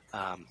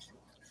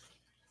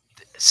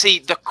 See,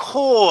 the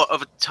core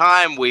of a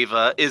Time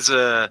Weaver is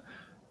a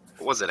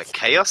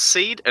Chaos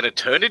Seed? An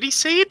Eternity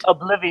Seed?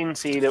 Oblivion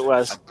Seed it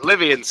was.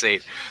 Oblivion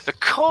Seed. The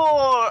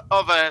core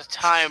of a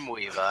Time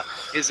Weaver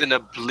is an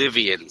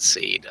Oblivion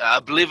Seed.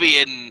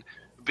 Oblivion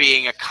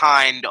being a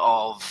kind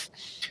of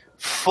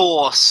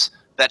force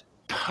that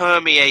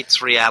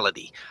permeates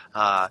reality.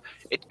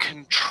 It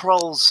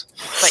controls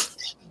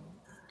fate.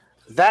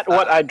 That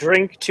what I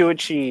drink to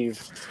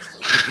achieve.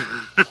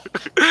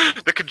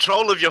 The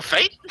control of your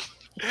fate?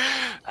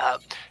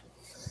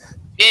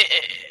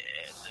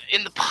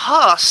 In the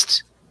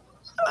past,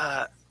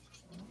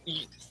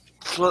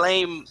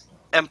 Flame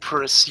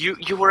Empress,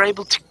 you were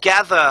able to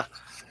gather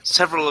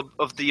several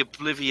of the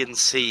Oblivion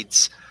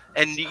Seeds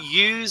and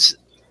use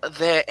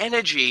their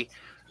energy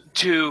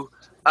to,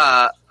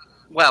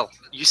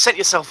 you set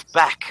yourself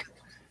back.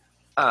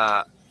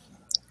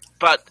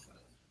 But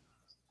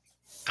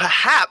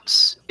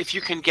perhaps if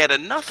you can get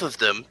enough of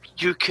them,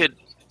 you could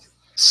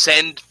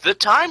send the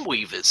Time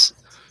Weavers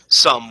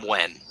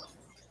somewhere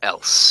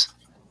else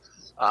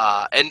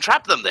and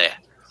trap them there.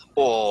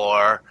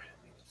 Or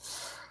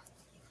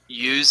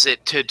use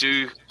it to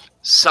do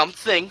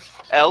something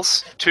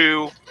else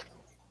to...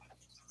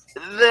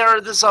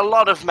 There's a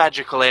lot of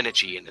magical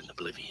energy in an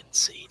Oblivion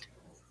Seed.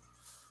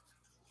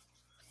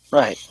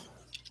 Right.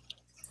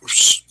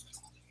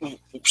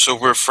 So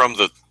we're from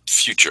the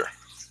future.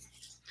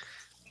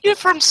 You're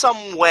from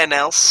somewhere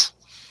else.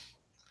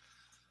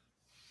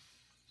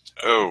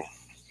 Oh.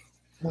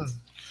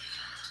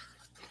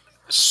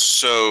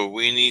 So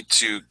we need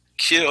to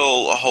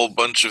kill a whole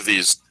bunch of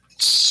these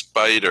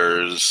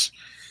spiders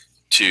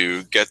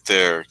to get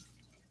their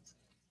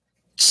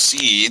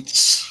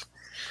seeds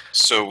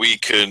so we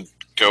can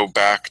go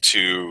back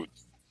to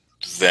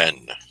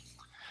then.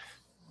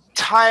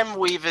 Time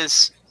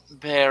Weavers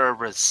bear a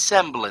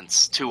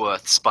resemblance to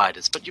Earth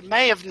spiders, but you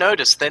may have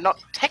noticed they're not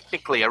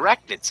technically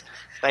arachnids.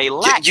 They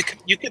lack...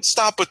 You can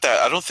stop with that.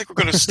 I don't think we're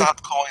going to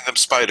stop calling them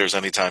spiders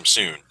anytime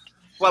soon.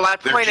 Well, I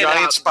They're pointed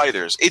giant out...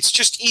 spiders. It's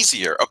just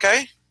easier,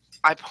 okay?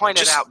 I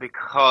pointed out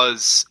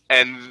because...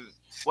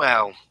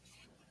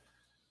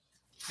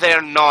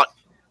 they're not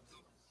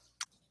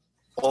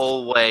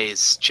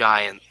always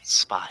giant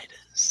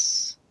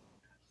spiders.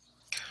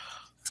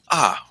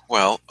 Ah,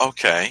 well,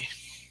 okay.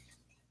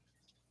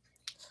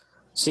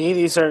 See,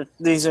 these are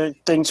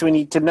things we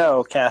need to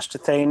know.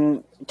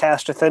 Castathan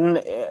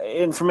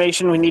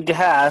information we need to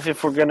have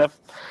if we're gonna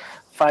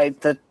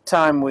fight the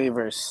Time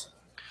Weavers.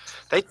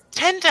 They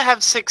tend to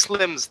have 6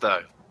 limbs,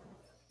 though.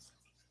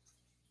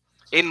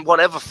 In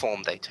whatever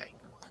form they take.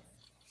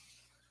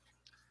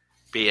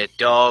 Be it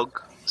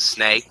dog,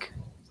 snake,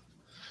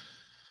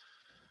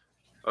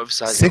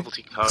 oversized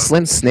novelty cone.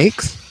 Slim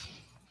snakes?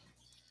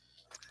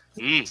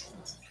 Mm.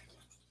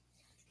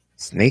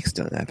 Snakes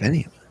don't have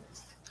any.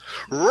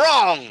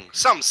 Wrong!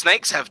 Some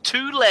snakes have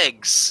 2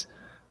 legs.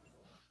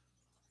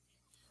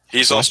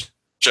 He's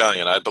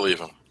Australian. I believe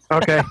him.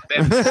 Okay.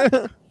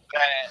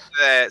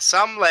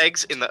 Some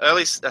legs in the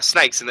early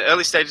snakes in the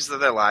early stages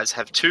of their lives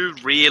have 2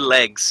 rear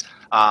legs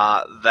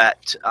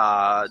that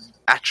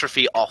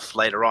atrophy off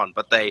later on,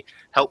 but they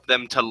help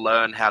them to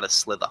learn how to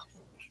slither.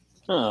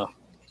 Oh.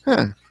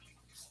 Huh.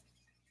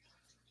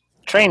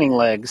 Training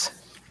legs.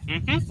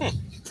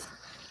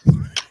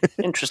 Mm-hmm.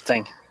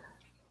 Interesting.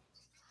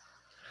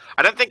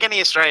 I don't think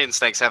any Australian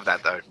snakes have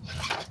that, though.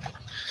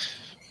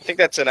 I think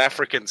that's an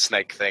African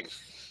snake thing.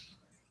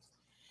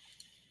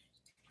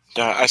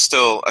 Yeah, I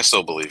still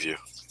believe you.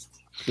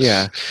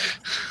 Yeah.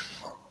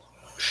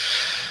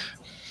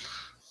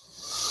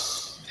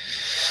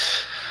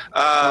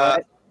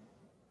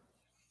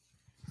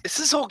 This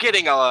is all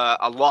getting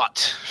a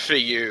lot for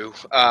you,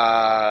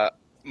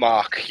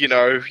 Mark. You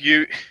know,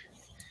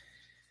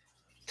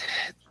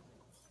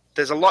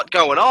 there's a lot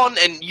going on,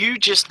 and you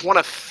just want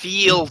to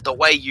feel the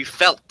way you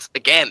felt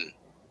again.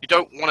 You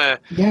don't want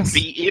to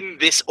be in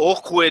this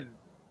awkward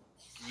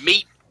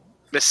meat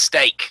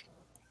mistake.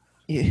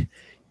 Yeah.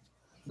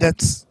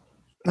 That's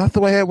not the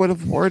way I would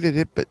have worded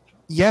it, but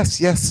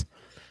yes.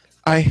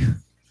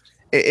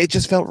 It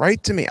just felt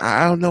right to me.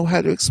 I don't know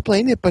how to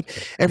explain it, but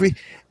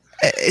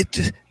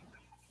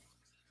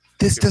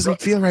this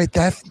doesn't feel right.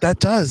 That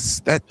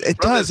does. It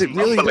does. It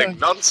really mumbling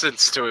does.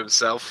 nonsense to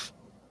himself.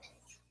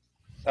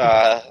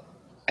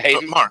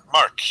 Hayden?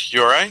 Mark,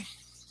 you all right?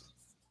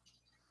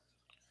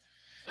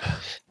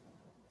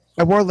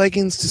 I wore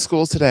leggings to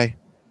school today.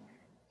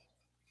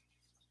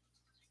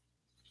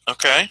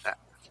 Okay.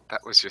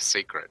 That was your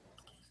secret.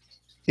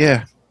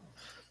 Yeah.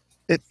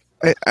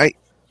 I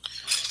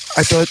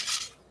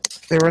thought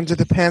they were under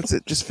the pants.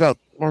 It just felt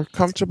more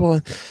comfortable,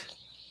 and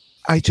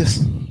I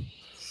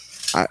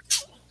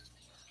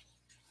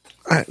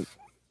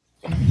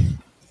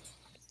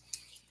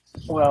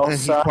Well, and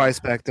he quiets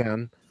back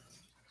down.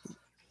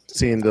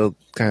 Seeing Bill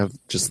kind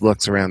of just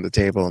looks around the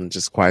table and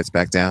just quiets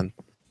back down.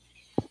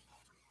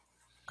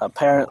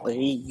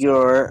 apparently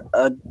you're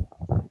a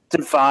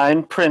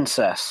divine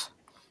princess.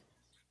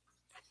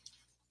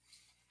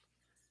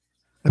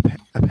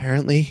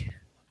 Apparently.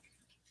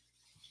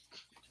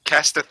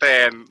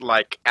 Castathan,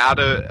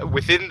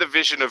 within the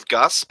vision of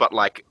Gus, but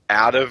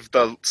out of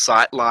the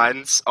sight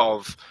lines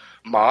of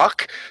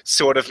Mark,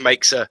 sort of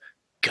makes a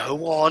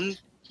 "go on,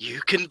 you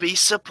can be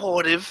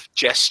supportive"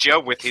 gesture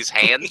with his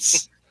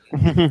hands.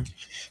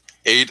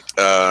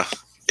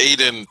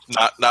 Aiden,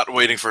 not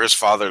waiting for his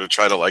father to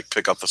try to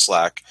pick up the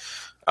slack,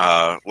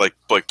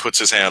 puts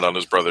his hand on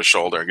his brother's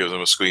shoulder and gives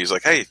him a squeeze.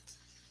 Like, hey,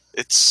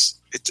 it's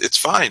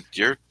fine.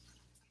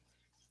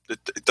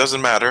 It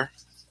doesn't matter.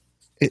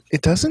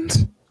 It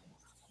doesn't?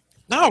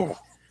 No.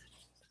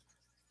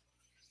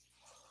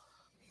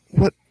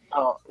 What?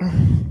 Oh,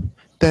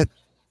 That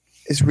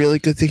is really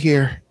good to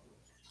hear.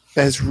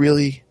 That is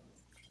really,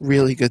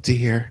 really good to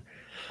hear.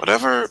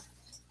 Whatever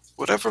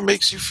whatever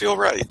makes you feel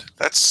right.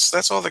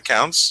 That's all that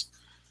counts.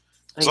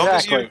 As long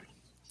as Exactly.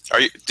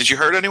 did you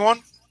hurt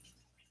anyone?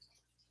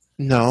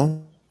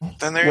 No.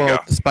 Then there you Well,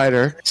 go. the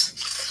spider.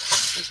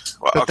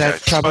 Well, but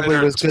that probably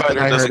was good that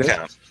Spider I doesn't heard it.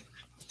 count.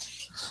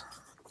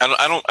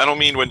 I don't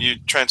mean when you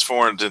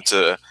transformed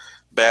into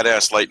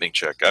badass lightning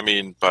chick. I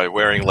mean by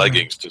wearing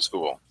leggings to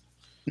school.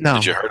 No.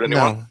 Did you hurt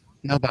anyone?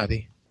 No.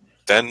 Nobody.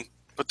 Then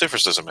what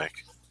difference does it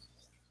make?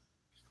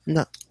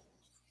 No.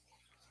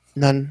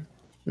 None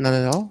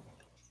at all?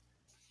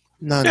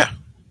 None. Yeah.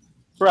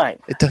 Right.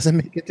 It doesn't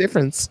make a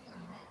difference.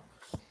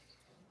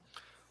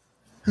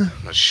 I'm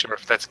not sure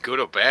if that's good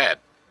or bad.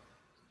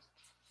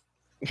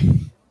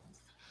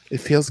 It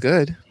feels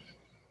good.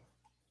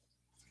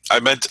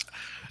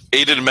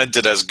 Aiden meant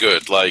it as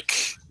good. Like,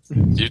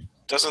 Aiden,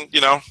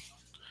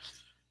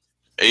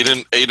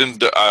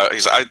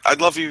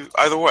 I'd love you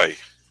either way.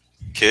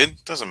 Kid,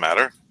 doesn't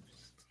matter.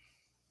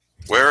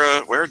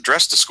 Wear a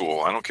dress to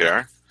school. I don't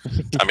care.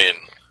 I mean,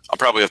 I'll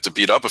probably have to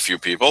beat up a few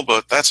people,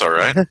 but that's all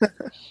right.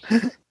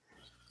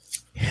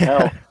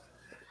 Hell,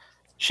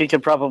 she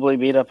could probably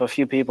beat up a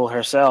few people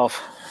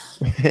herself.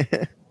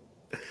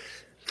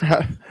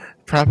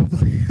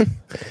 Probably.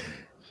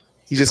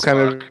 He just kind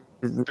of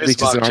reaches his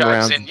Bismarck arm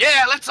chimes around. in.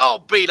 Yeah, let's all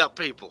beat up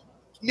people.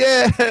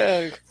 Yeah.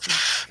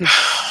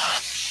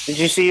 Did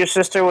you see your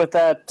sister with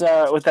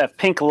that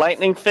pink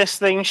lightning fist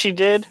thing she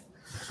did?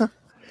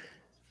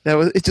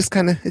 It just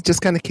kind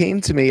of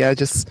came to me. It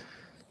just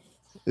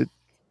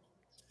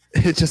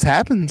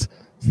happened.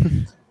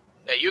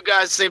 Yeah, you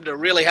guys seem to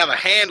really have a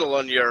handle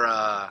on your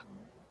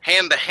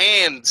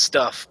hand-to-hand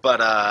stuff, but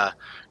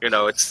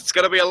it's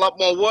going to be a lot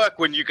more work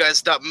when you guys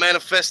start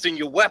manifesting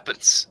your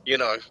weapons.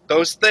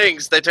 Those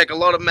things, they take a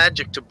lot of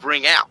magic to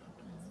bring out,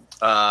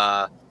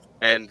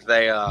 and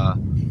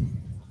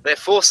they're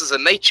forces of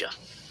nature.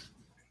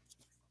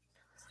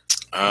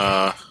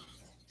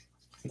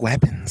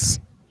 Weapons.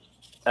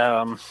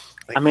 I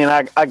mean,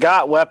 I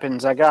got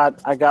weapons. I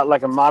got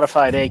like a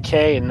modified AK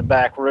in the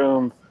back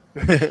room.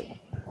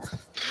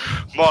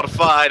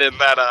 Modified in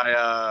that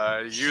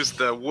I used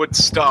the wood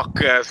stock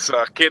as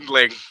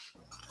kindling.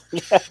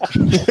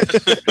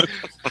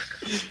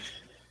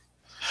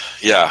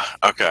 Yeah.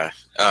 Okay.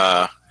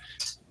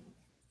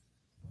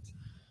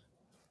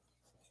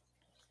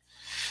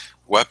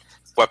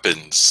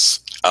 Weapons.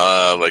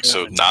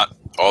 So not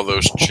all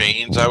those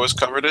chains I was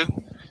covered in.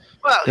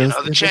 Well, Those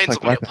the look chains like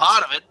will be weapons. a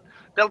part of it.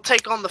 They'll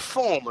take on the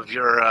form of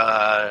your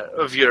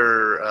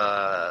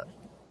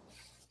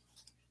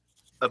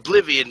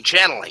oblivion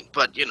channeling,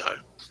 but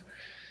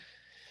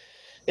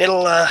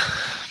it'll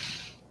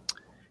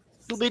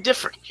be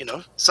different.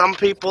 Some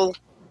people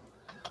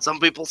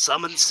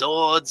summon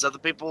swords. Other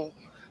people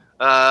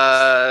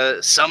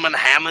summon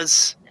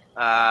hammers.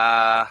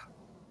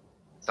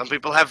 Some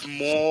people have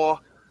more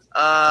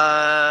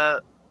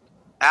out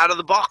of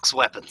the box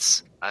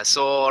weapons. I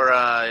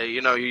saw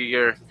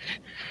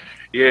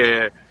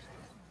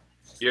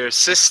your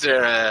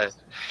sister.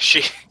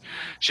 She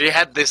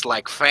had this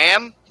like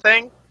fan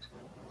thing.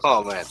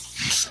 Oh man.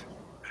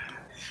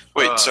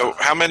 Wait. So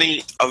how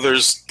many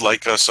others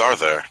like us are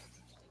there?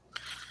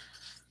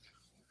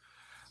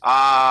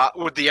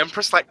 Would the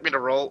Empress like to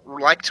roll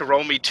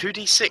me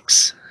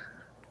 2d6?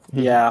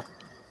 Yeah.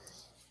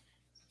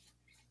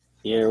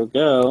 Here we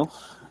go.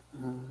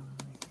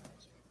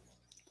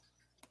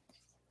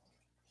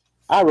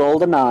 I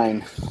rolled a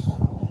 9.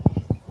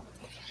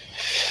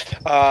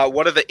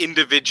 What are the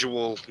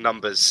individual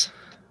numbers?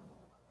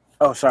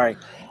 Oh, sorry.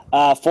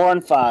 4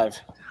 and 5.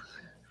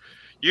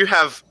 You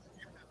have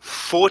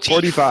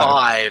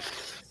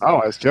 45 Oh,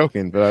 I was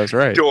joking, but I was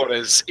right.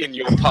 daughters in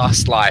your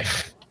past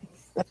life.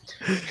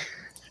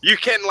 You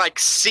can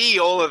see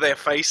all of their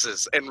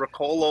faces and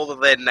recall all of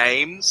their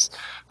names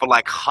for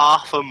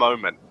half a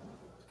moment.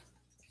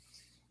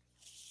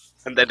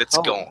 And then it's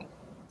gone.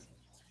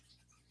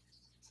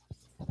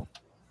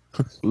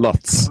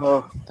 Lots.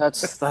 Oh,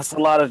 that's a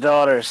lot of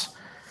daughters.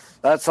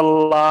 That's a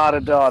lot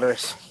of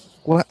daughters.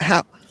 What?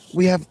 How?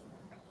 We have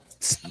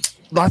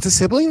lots of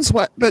siblings?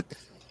 What? But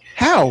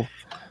how?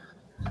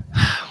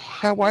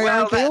 How? Why Well,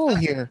 aren't they all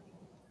here?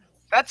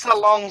 That's a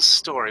long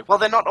story. Well,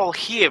 they're not all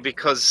here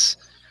because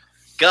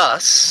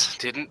Gus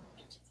didn't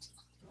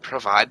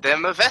provide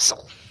them a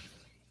vessel.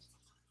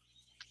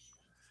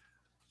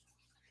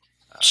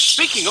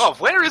 Speaking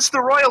of, where is the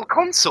royal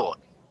consort?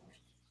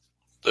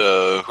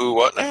 Who?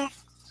 What now?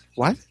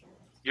 What?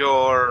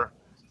 Your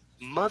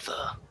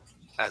mother,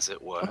 as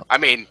it were. I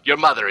mean, your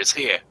mother is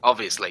here,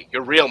 obviously.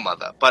 Your real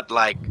mother. But,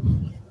 the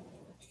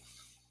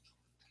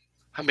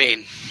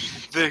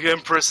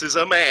Empress is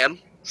a man,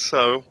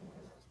 so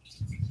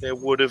there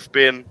would have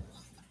been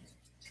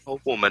a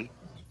woman.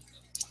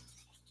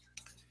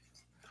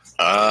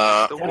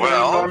 Well,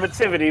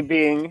 Normativity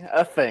being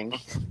a thing.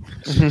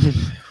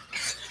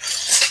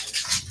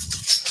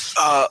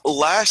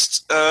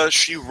 last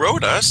she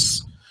wrote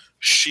us,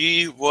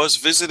 she was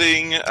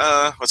visiting.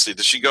 Let's see.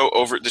 Did she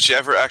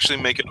ever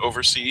actually make it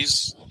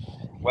overseas?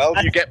 Well,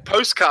 you get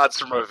postcards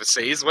from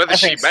overseas, whether I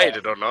she think so. made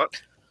it or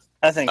not.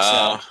 I think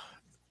so.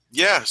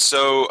 Yeah.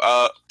 So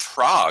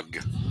Prague.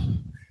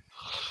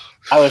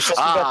 I was just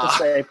about to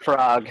say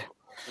Prague.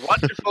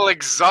 Wonderful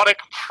exotic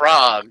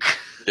Prague.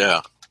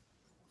 Yeah.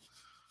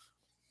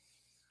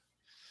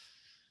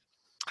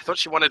 I thought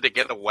she wanted to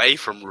get away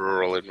from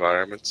rural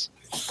environments.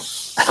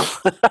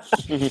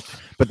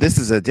 But this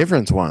is a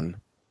different one.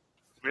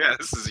 Yeah,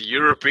 this is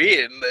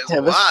European. There's Yeah,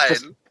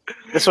 wine.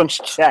 This one's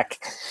Czech.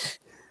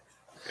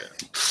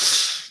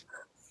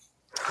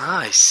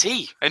 I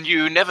see. And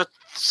you never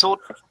sought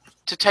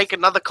to take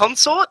another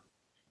consort?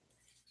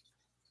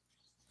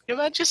 Your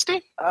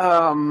Majesty?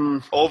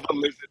 All the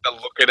lizards are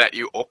looking at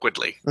you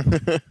awkwardly.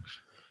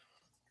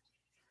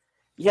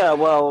 Yeah,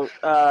 well,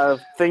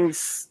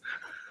 things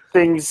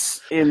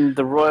in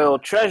the royal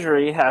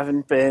treasury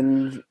haven't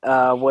been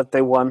what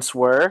they once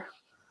were,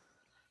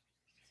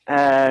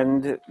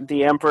 and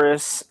the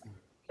Empress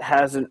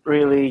hasn't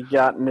really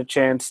gotten a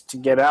chance to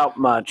get out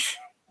much.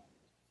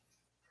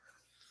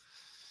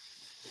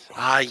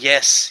 Ah,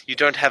 yes. You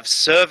don't have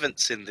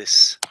servants in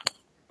this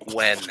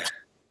Wen.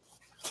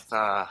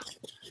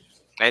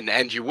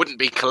 And you wouldn't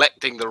be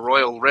collecting the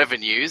royal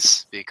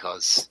revenues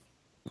because,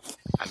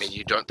 I mean,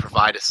 you don't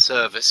provide a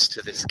service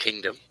to this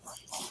kingdom.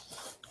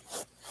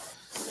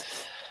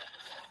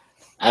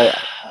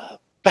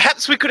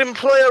 Perhaps we could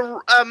employ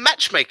a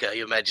matchmaker,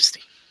 Your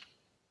Majesty.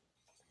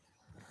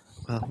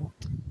 Well,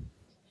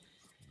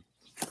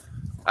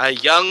 A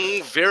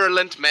young,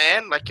 virulent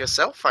man like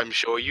yourself, I'm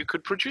sure you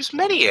could produce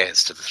many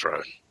heirs to the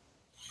throne.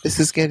 this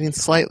is getting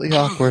slightly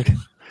awkward.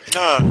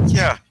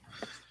 Yeah.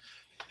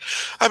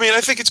 I mean,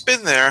 I think it's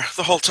been there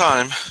the whole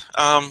time.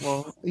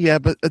 Well, yeah,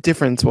 but a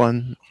different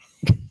one.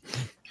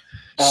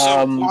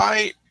 So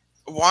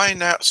why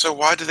now? So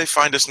why do they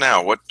find us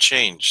now? What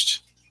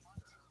changed?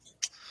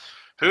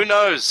 Who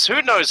knows?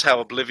 Who knows how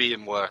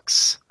Oblivion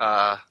works?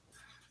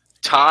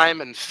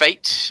 Time and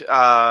fate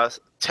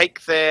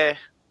take their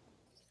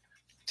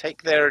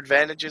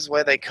advantages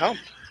where they come.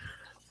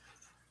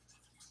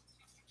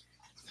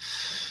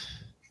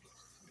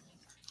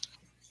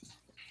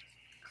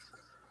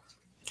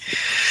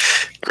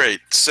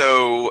 Great.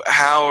 So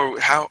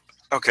how?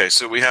 Okay.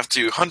 So we have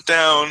to hunt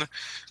down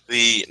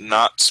the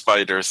not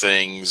spider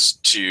things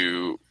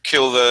to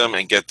kill them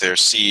and get their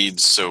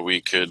seeds, so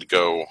we could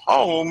go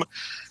home.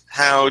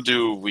 How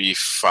do we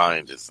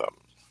find them?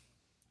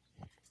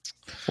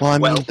 Well, I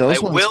mean, Well, those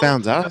they ones will-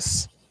 found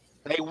us.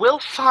 They will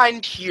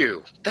find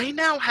you. They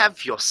now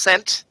have your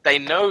scent. They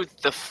know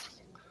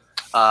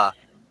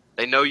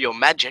they know your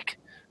magic,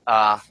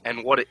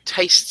 and what it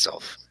tastes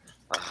of.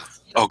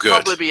 Oh, good.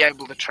 Probably be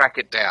able to track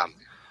it down.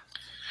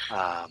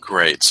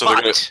 Great. So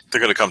But-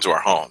 they're gonna come to our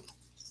home.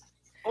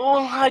 Well,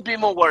 I'd be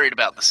more worried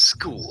about the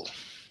school,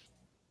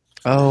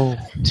 Oh,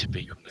 to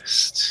be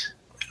honest.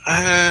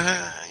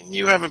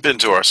 You haven't been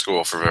to our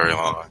school for very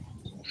long.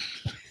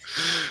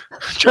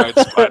 Giant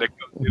spider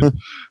comes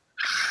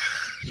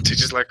in.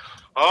 Teacher's like,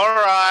 all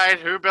right,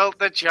 who built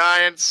the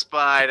giant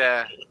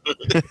spider?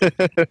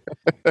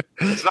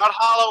 It's not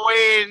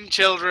Halloween,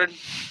 children.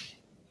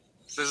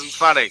 This isn't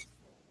funny.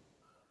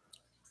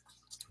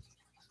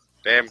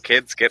 Damn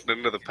kids getting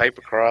into the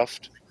paper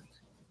craft.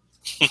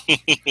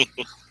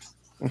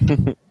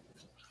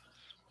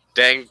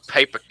 Dang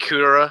paper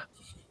cura.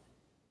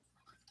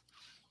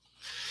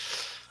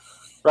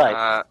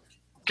 Right.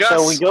 Gus,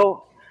 So we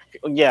go.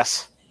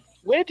 Yes.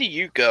 where do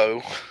you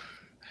go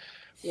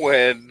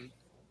when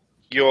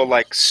you're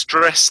like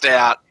stressed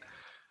out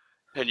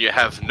and you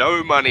have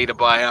no money to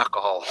buy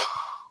alcohol?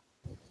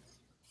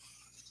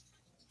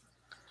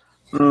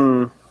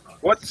 Hmm.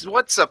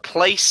 What's a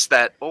place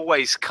that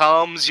always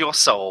calms your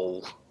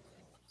soul?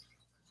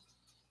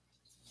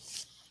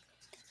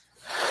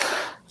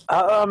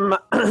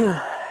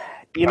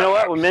 You know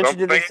what? We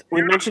mentioned it.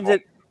 We mentioned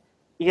it.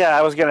 Yeah,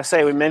 I was gonna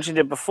say we mentioned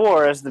it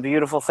before as the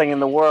beautiful thing in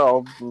the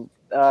world.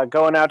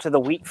 Going out to the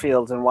wheat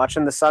fields and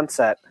watching the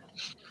sunset.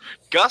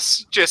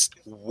 Gus just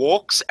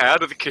walks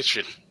out of the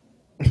kitchen.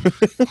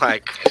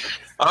 Like,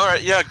 All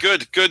right. Yeah.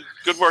 Good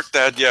work,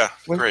 Dad. Yeah.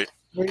 What? Great.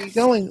 where are you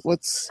going?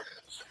 Where's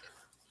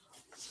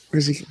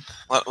he?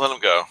 Let him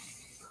go.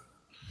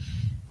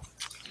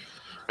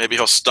 Maybe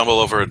he'll stumble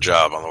over a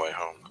job on the way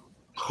home.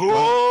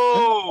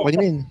 whoa! What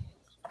do you mean?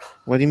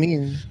 What do you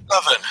mean?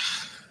 Nothing.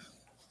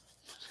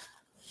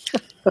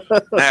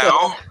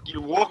 Now, You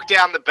walk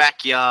down the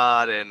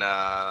backyard and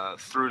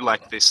through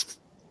like this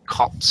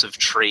copse of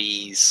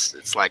trees.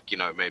 It's like,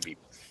 maybe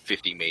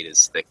 50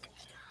 meters thick.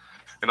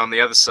 And on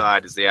the other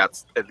side is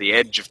at the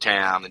edge of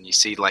town, and you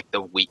see like the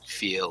wheat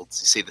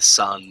fields. You see the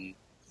sun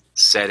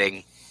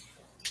setting.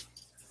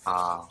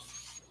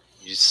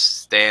 You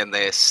just stand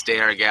there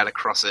staring out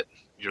across it.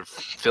 You're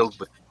filled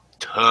with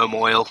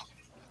turmoil.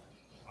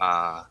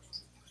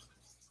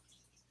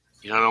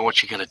 You don't know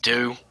what you're gonna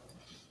do.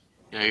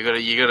 You gotta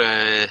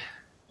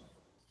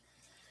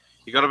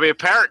be a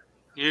parent.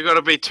 You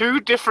gotta be two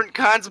different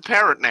kinds of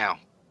parent now.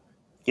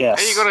 Yes.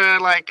 And you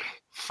gotta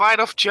fight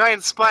off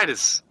giant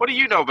spiders. What do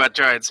you know about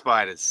giant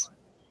spiders?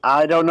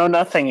 I don't know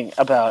nothing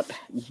about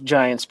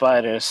giant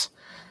spiders.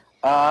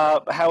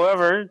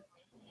 However,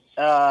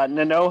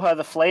 Nanoha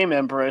the Flame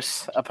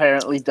Empress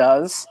apparently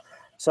does.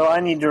 So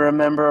I need to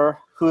remember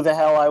who the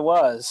hell I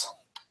was.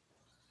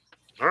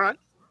 All right.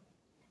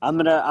 I'm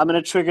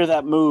gonna trigger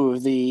that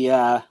move,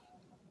 the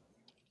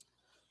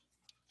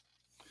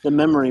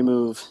memory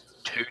move.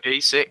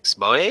 2d6,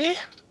 boy.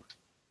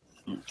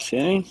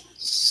 Okay.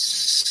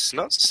 It's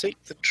not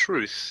seek the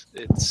truth.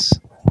 It's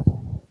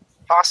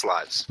past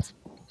lives.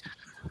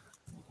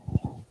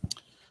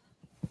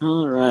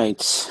 All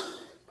right.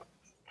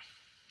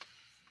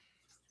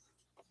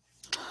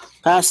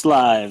 Past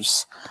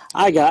lives.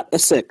 I got a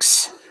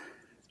 6.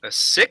 A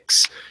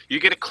 6, you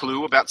get a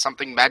clue about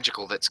something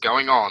magical that's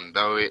going on,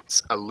 though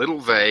it's a little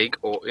vague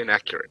or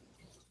inaccurate.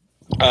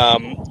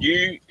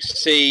 You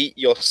see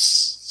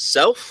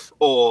yourself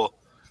or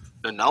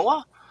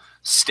Noah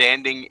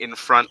standing in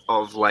front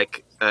of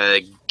like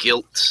a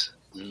gilt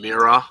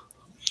mirror.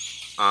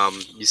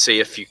 You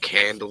see a few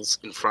candles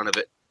in front of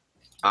it,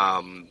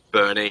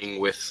 burning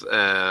with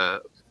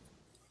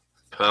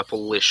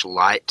purplish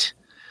light,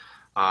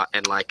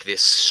 and like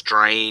this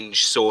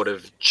strange sort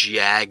of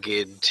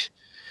jagged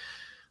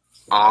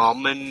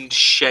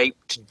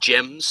almond-shaped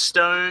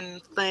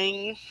gemstone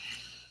thing,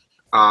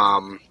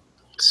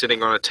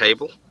 sitting on a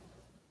table.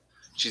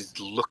 She's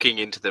looking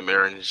into the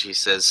mirror and she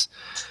says,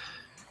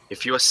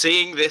 "If you are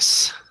seeing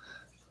this,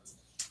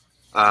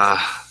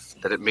 that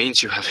it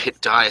means you have hit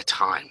dire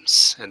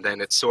times." And then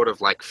it sort of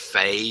like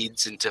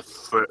fades into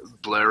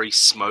blurry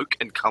smoke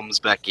and comes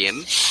back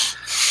in.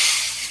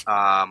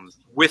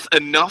 With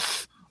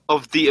enough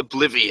of the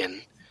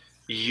oblivion,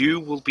 you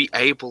will be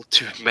able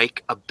to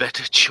make a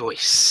better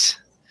choice.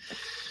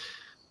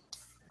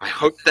 I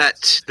hope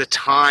that the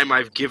time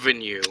I've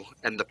given you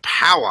and the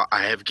power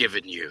I have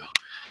given you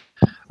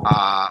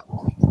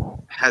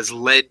has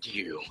led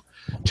you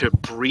to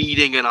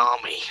breeding an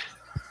army.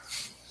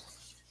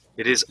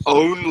 It is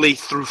only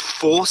through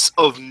force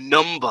of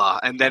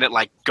number, and then it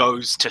like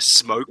goes to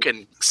smoke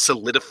and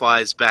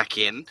solidifies back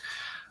in.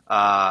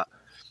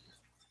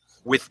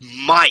 With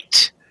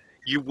might,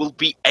 you will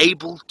be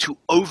able to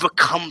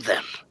overcome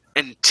them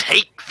and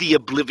take the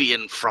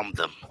oblivion from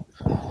them.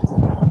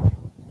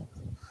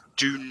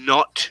 Do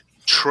not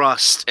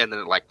trust, and then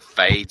it like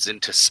fades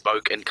into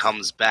smoke and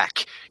comes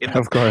back in the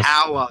Of course.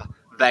 power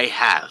they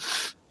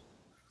have.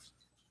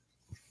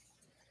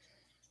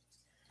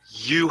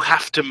 You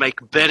have to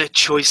make better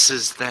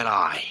choices than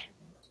I.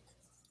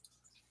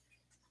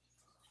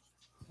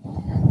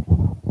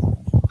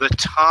 The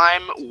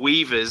time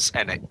weavers,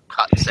 and it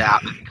cuts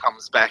out and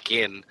comes back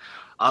in,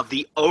 are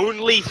the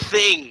only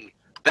thing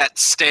that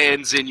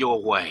stands in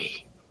your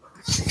way.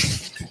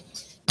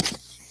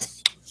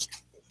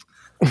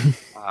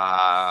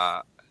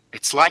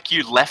 It's like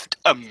you left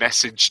a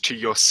message to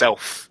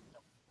yourself.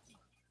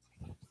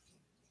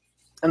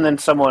 And then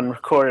someone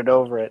recorded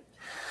over it.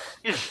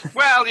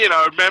 Well, you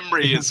know,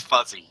 memory is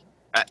fuzzy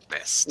at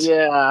best.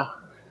 Yeah.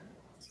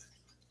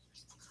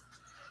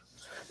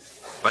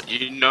 But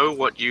you know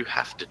what you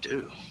have to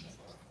do.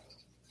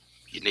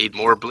 You need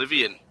more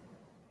oblivion.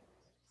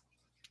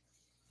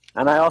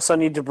 And I also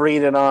need to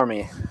breed an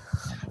army.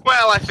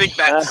 Well, I think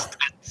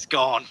that's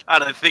gone. I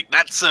don't think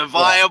that's a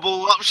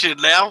viable option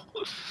now.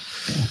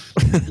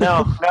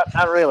 No,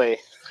 not really.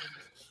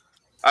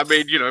 I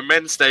mean, you know,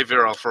 men stay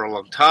virile for a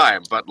long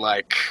time, but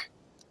like,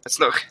 it's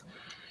not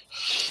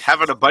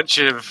having a bunch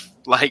of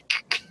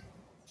like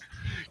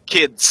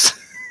kids.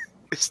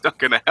 It's not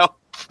going to help.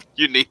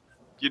 You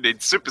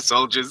need super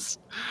soldiers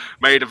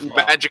made of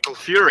magical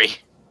fury.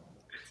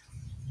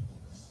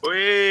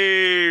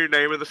 Wee,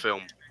 name of the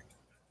film.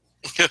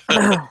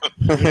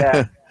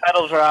 Yeah,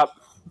 pedal drop.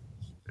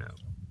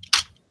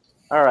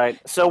 All right.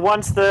 So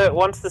once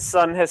the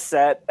sun has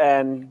set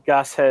and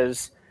Gus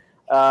has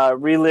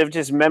relived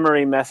his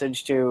memory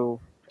message to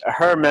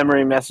her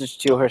memory message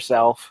to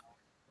herself,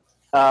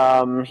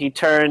 he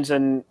turns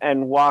and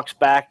walks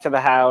back to the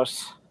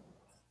house,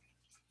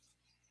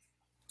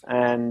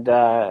 and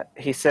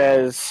he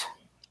says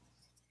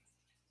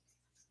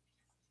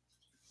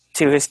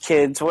to his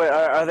kids, "What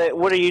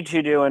are you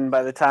two doing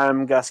by the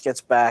time Gus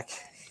gets back?"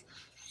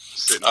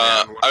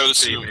 I would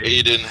assume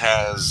Aiden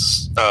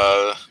has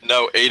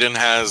Aiden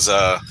has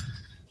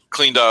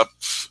cleaned up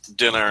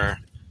dinner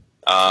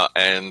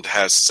and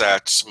has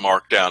sat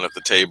Mark down at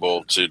the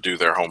table to do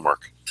their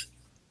homework.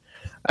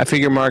 I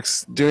figure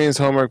Mark's doing his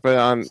homework, but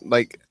on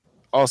like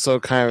also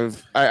kind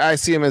of I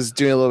see him as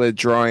doing a little bit of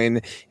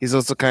drawing. He's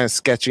also kind of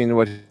sketching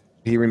what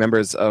he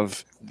remembers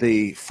of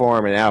the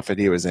form and outfit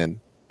he was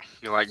in.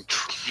 You're like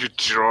you're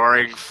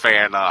drawing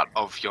fan art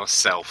of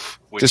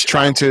yourself. Just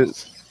trying to.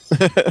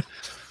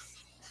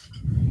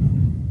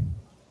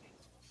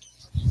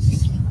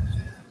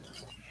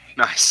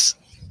 Nice.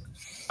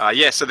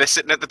 Yeah, so they're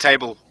sitting at the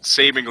table,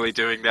 seemingly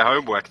doing their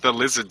homework. The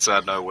lizards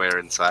are nowhere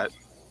in sight.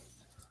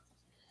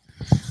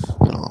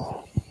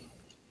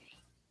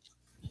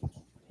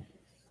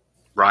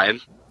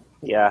 Ryan?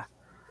 Yeah.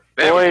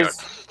 There we go.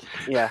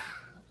 Yeah.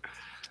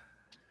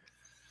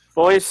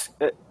 Boys,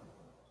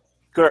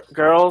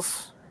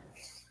 girls,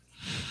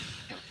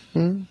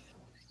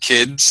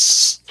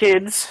 Kids.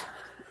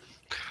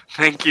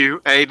 Thank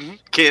you, Aiden.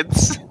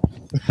 Kids.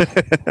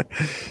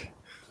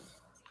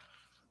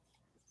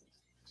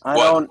 I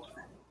What? don't.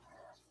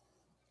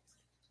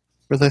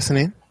 We're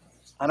listening.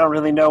 I don't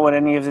really know what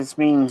any of this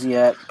means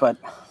yet, but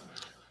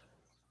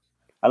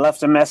I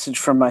left a message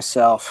for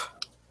myself.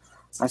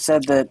 I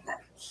said that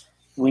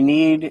we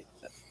need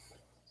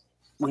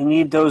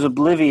those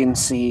oblivion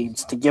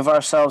seeds to give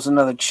ourselves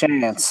another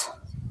chance.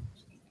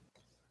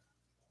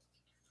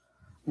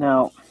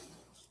 Now,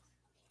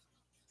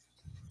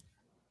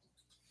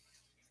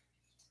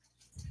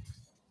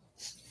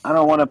 I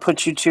don't want to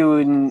put you two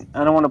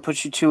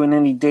in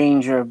any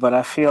danger, but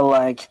I feel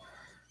like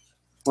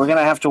we're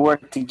gonna have to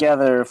work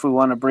together if we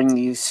want to bring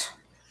these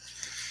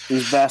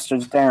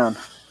bastards down.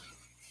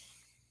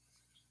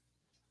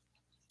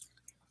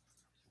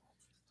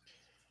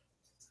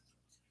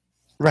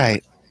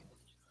 Right.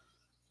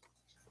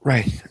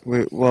 Right.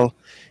 Well,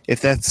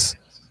 if that's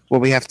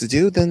what we have to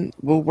do, then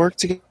we'll work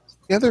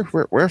together.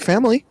 We're a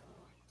family.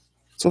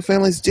 That's what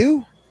families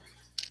do.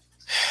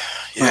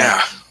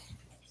 Yeah.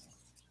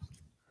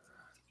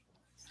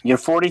 Your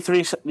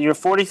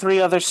 43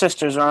 other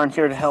sisters aren't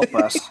here to help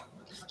us.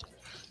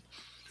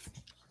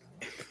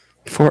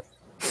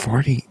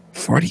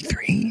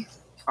 43?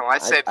 Oh, I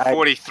said I-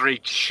 43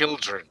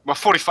 children. Well,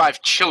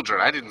 45 children.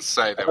 I didn't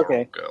say they were all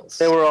Okay. girls.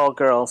 They were all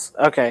girls.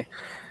 Okay.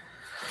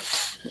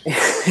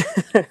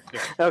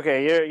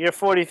 Okay, your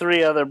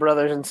 43 other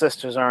brothers and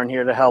sisters aren't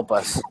here to help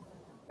us.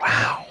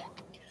 Wow.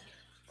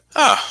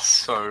 Ah,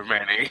 So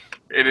many.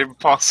 An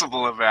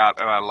impossible amount,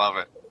 and I love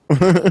it.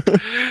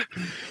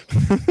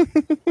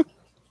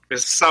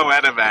 It's so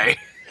anime.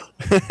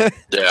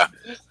 yeah.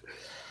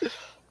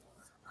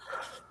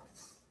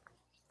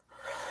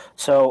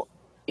 So,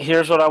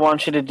 here's what I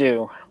want you to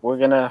do. We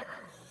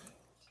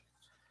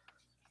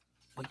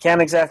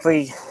can't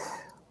exactly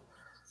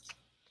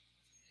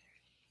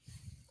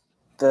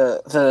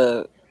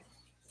the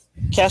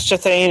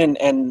Castorthane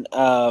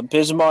and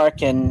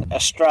Bismarck and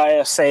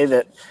Astraea say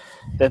that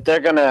they're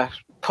gonna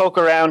poke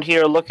around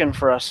here looking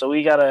for us. So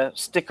we gotta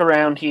stick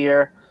around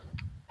here.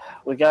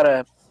 We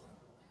gotta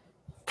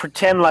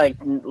pretend like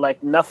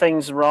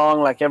nothing's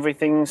wrong, like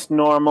everything's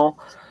normal.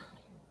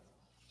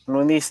 And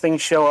when these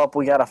things show up,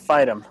 we gotta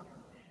fight them.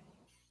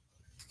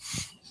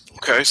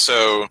 Okay,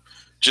 so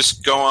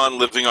just go on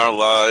living our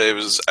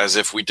lives as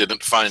if we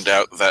didn't find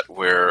out that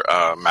we're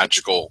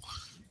magical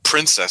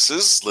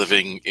princesses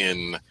living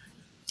in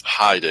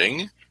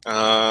hiding,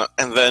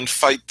 and then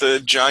fight the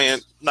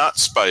giant knot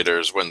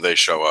spiders when they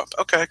show up.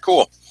 Okay,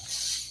 cool.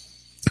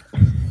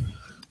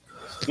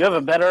 You have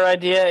a better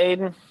idea,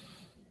 Aiden?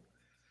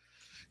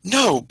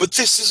 No, but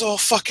this is all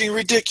fucking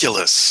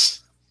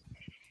ridiculous.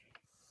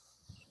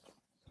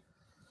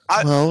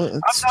 I'm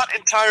not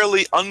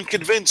entirely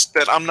unconvinced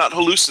that I'm not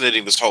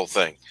hallucinating this whole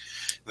thing.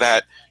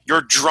 That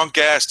your drunk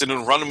ass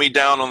didn't run me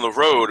down on the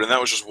road and that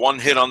was just one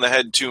hit on the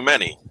head too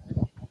many.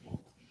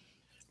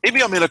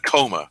 Maybe I'm in a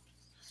coma.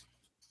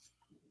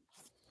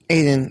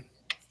 Aiden,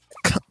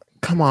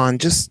 come on,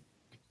 just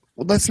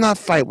let's not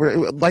fight.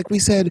 We're like we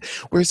said,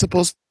 we're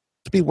supposed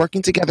to be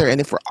working together, and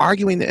if we're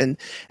arguing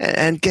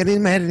and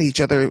getting mad at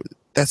each other,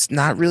 that's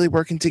not really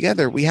working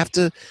together. We have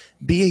to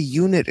be a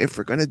unit if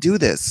we're going to do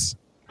this.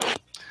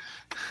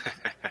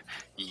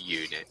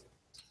 Unit.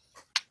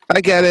 I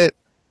get it.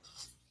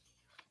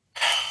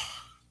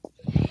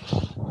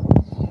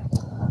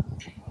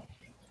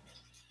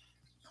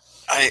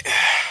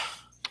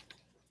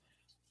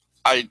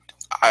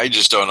 I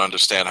just don't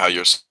understand how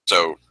you're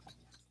so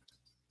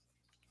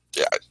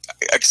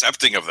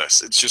accepting of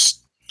this. It's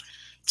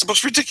the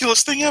most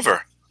ridiculous thing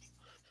ever.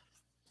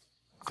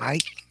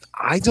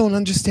 I don't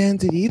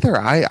understand it either.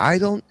 I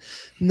don't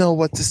know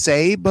what to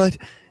say, but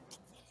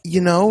you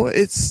know,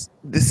 if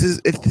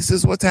this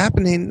is what's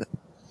happening,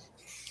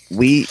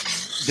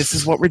 this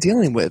is what we're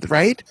dealing with,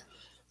 right?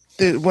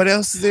 What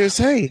else is there to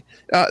say?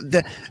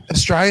 The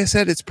Astraea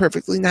said it's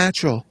perfectly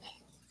natural.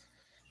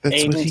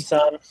 That's what Aiden's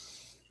son.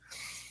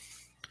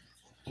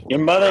 Your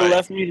mother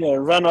left me to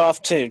run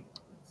off to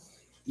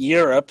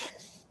Europe.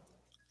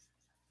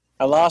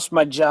 I lost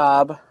my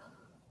job.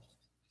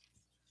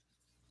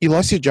 You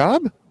lost your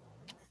job?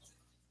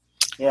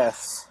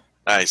 Yes.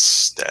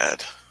 Nice,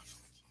 Dad.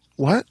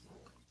 What?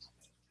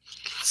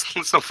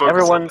 Let's not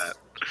focus on that.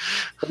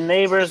 The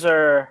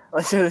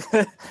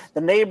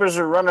neighbors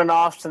are running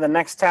off to the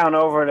next town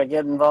over to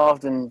get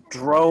involved in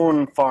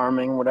drone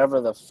farming,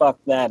 whatever the fuck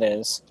that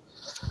is.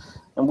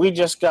 And we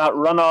just got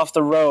run off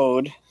the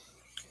road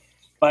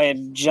by a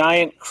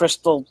giant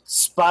crystal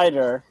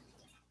spider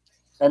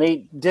and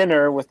ate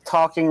dinner with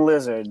talking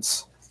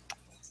lizards.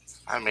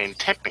 I mean,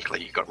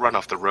 technically, you got run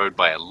off the road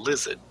by a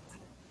lizard.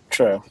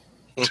 True.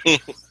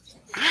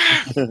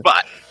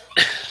 But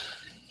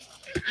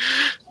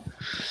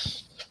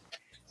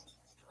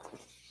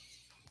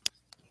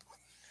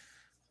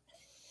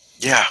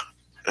Yeah.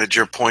 And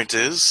your point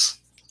is?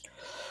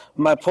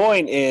 My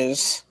point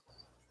is,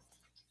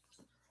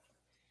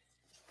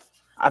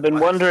 I've been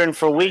wondering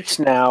for weeks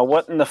now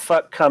what in the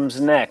fuck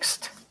comes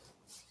next.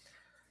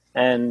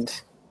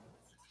 And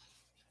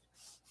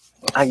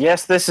I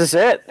guess this is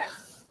it.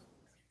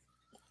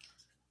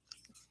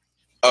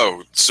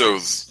 Oh, so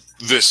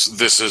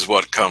this is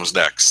what comes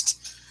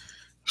next.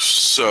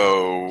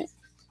 So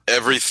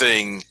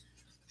everything,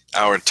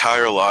 our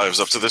entire lives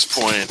up to this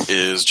point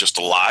is just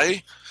a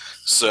lie.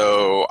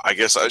 So I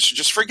guess I should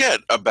just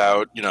forget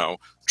about,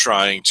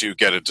 trying to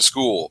get into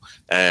school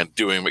and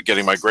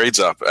getting my grades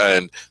up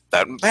and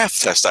that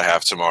math test I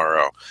have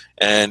tomorrow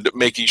and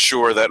making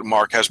sure that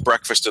Mark has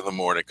breakfast in the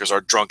morning because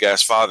our drunk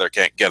ass father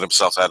can't get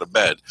himself out of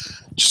bed.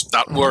 Just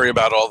not worry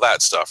about all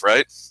that stuff,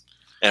 right?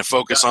 And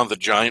focus on the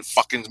giant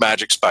fucking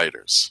magic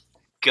spiders.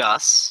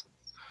 Gus,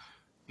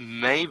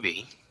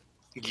 maybe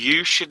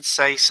you should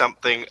say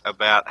something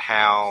about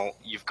how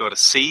you've got to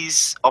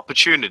seize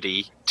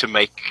opportunity to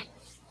make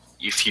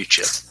your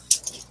future.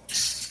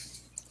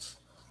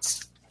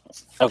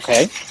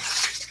 Okay.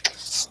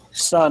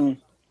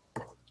 Son,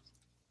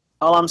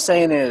 all I'm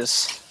saying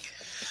is,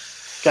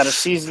 gotta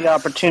seize the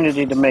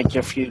opportunity to make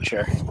your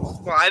future.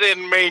 Well, I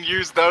didn't mean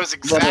use those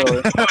exact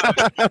Literally.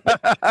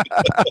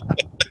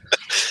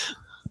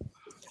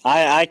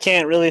 I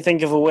can't really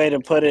think of a way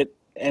to put it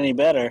any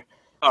better.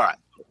 All right.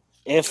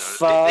 If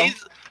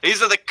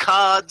These are the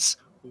cards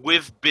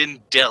we've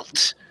been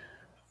dealt.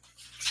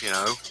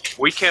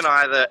 We can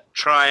either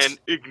try and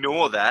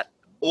ignore that,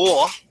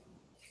 or,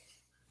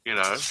 you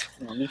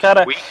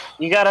gotta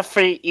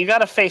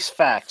face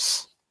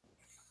facts.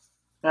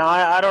 Now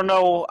I don't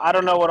know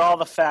what all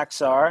the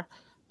facts are,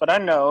 but I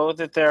know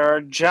that there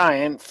are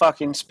giant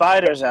fucking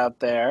spiders out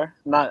there.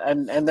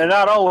 And they're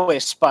not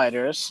always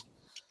spiders,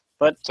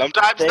 but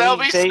sometimes they'll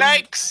be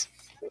snakes.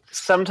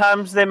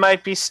 Sometimes they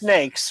might be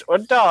snakes, or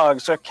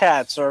dogs, or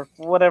cats, or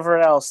whatever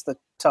else the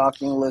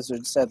talking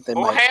lizard said they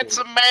might be. Or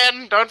handsome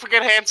man. Don't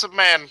forget handsome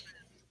man.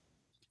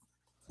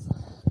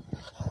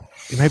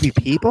 It might be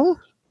people?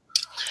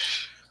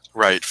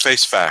 Right,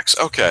 face facts.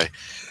 Okay.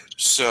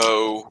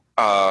 So,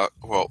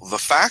 the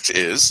fact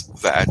is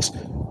that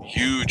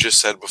you just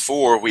said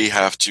before we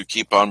have to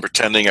keep on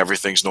pretending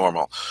everything's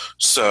normal.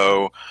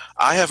 So,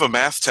 I have a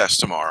math test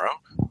tomorrow,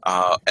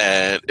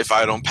 and if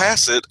I don't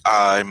pass it,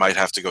 I might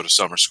have to go to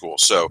summer school.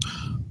 So,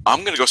 I'm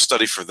going to go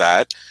study for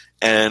that,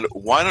 and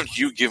why don't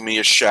you give me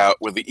a shout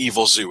when the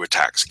evil zoo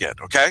attacks again,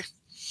 okay?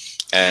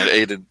 And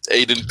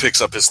Aiden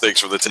picks up his things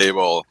from the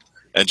table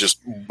and just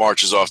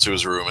marches off to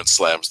his room and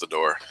slams the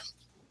door.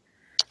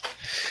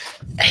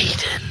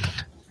 Aiden.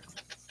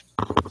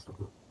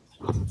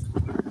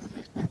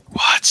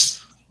 What?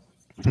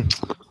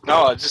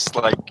 No, just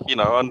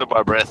under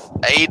my breath.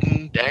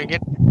 Aiden, dang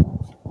it.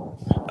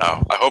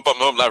 Oh, I hope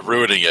I'm not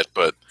ruining it,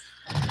 but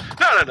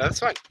No, that's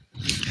fine.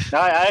 No,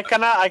 I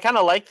kind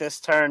of like this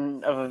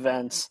turn of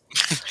events.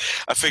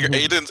 I figure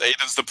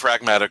Aiden's the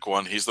pragmatic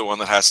one. He's the one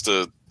that has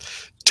to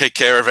take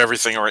care of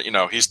everything, or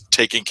he's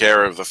taking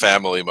care of the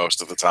family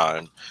most of the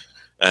time.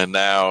 And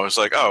now it's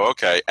like, oh,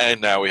 okay.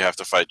 And now we have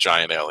to fight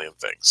giant alien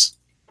things.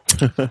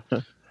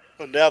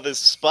 Well, now there's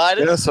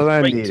spiders. Just what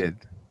I Great. needed.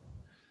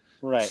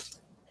 Right.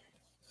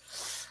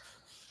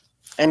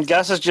 And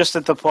Gus is just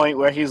at the point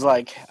where he's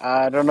like,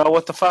 I don't know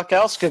what the fuck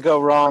else could go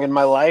wrong in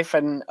my life.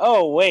 And,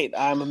 oh, wait,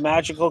 I'm a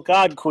magical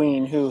god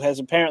queen who has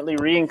apparently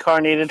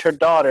reincarnated her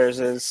daughters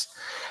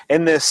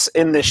in this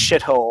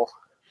shithole.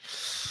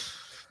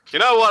 You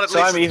know what? At So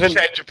least I'm it's even-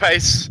 change of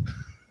pace.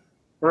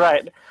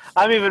 Right.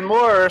 I'm even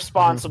more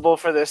responsible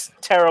for this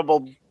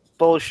terrible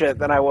bullshit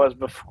than I was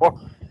before.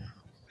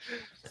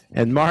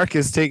 And Mark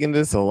is taking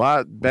this a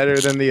lot better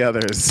than the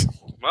others.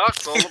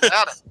 Mark's all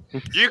about it.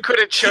 You could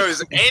have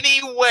chose any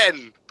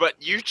when, but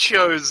you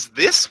chose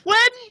this when?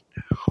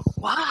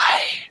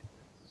 Why?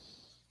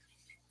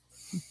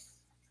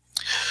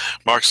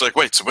 Mark's like,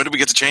 wait, so when do we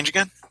get to change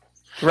again?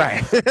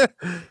 Right.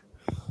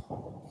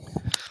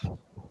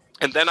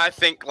 And then I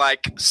think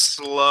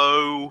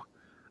slow,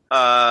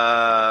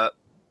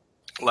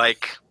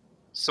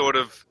 sort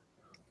of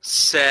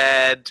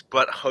sad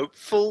but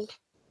hopeful,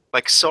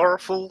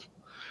 sorrowful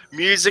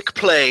music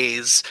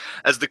plays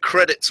as the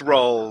credits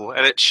roll,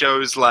 and it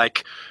shows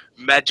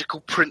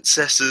magical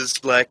princesses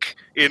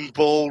in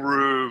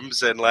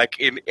ballrooms and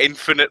in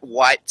infinite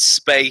white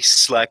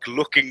space,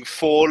 looking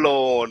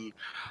forlorn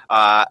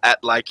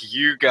at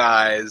you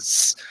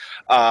guys.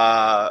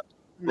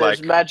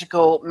 There's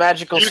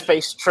magical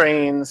space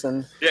trains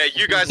and Yeah,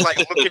 you guys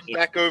looking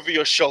back over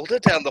your shoulder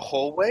down the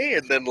hallway,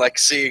 and then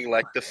seeing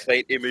the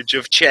faint image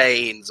of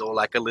chains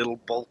or a little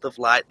bolt of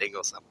lightning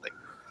or something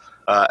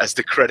as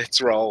the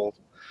credits roll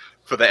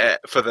for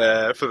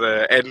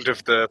the end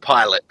of the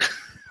pilot.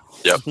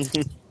 Yep.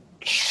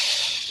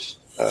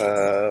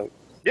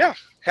 Yeah.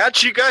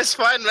 How'd you guys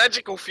find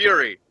Magical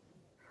Fury?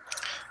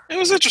 It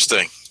was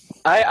interesting.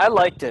 I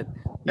liked it.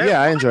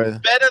 Yeah, I enjoyed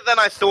it. Better than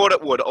I thought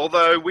it would,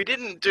 although we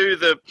didn't do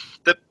the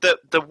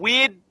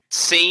weird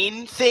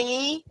scene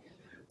thingy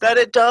that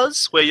it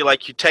does, where you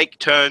take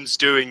turns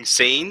doing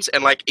scenes,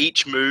 and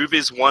each move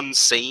is one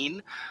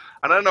scene.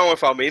 I don't know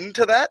if I'm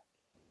into that.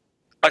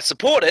 I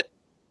support it.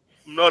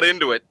 I'm not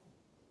into it.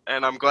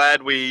 And I'm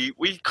glad we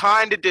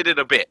kind of did it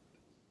a bit.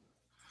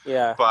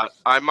 Yeah. But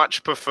I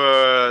much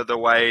prefer the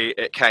way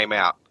it came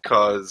out,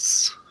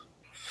 because,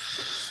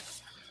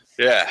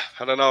 yeah,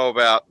 I don't know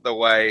about the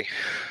way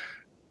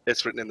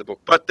it's written in the book.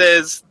 But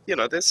there's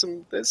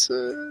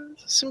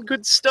some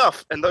good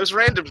stuff, and those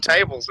random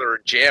tables are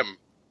a gem.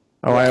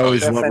 Oh, I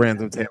always love Definitely.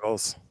 random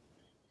tables.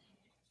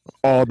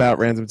 All about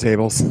random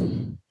tables.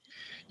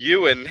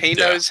 Ewan, he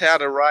Yeah. knows how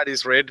to write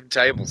his random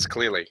tables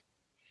clearly.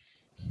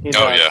 He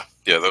Oh does.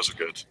 yeah, those are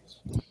good.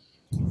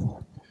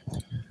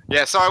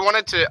 Yeah, so I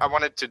wanted to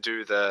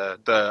do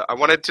I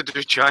wanted to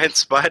do giant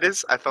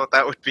spiders. I thought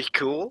that would be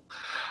cool.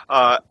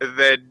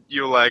 Then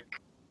you're like,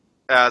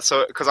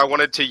 so because I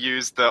wanted to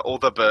use all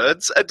the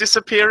birds are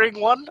disappearing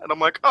one, and I'm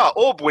like, oh,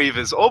 orb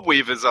weavers. Orb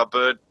weavers are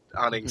bird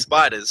hunting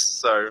spiders.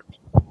 So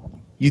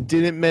You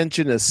didn't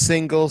mention a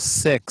single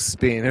 6,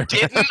 Beaner.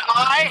 didn't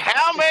I?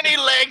 How many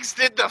legs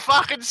did the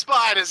fucking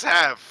spiders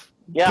have?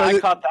 Yeah, I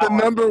caught that the one.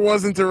 number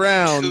wasn't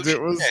around.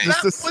 It was That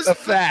just That was a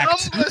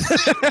fact.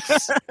 the number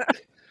 6.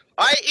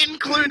 I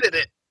included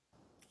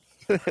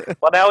it.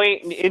 Well, now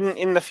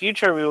in the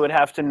future we would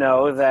have to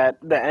know that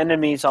the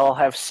enemies all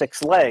have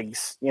 6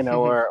 legs,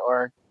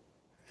 or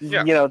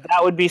Yeah. that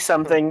would be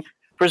something.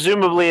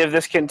 Presumably, if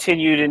this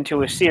continued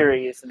into a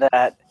series,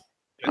 that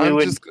we I'm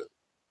would. just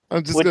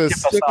would going to tip us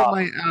stick with off.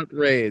 my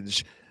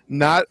outrage.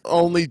 Not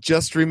only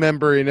just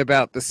remembering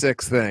about the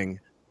 6 thing.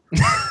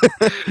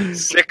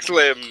 6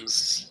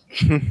 limbs.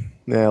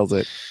 Nailed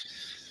it.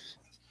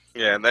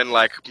 Yeah, and then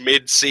like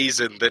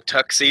mid-season, the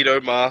tuxedo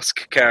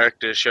mask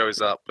character shows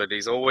up, and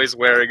he's always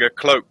wearing a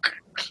cloak,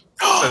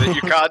 so that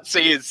you can't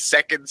see his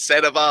second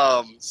set of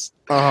arms.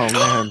 Oh,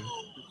 man.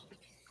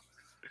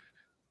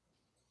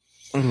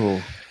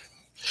 Ooh.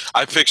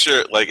 I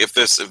picture like if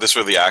this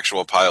were the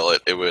actual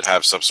pilot, it would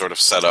have some sort of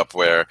setup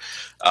where,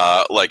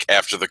 like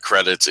after the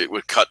credits, it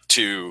would cut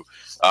to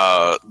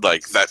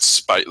like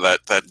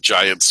that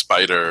giant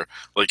spider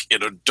like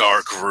in a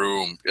dark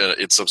room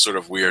in some sort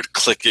of weird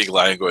clicking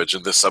language,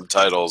 and the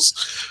subtitles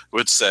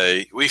would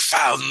say, "We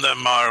found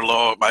them, my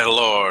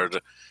lord,"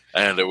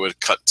 and it would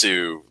cut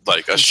to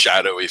like a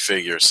shadowy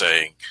figure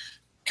saying,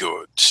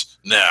 "Good,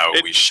 now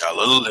we shall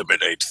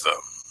eliminate them."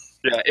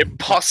 Yeah,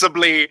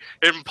 impossibly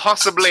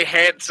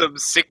handsome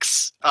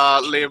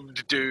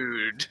 6-limbed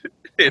dude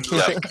in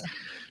like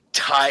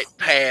tight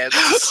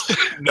pants.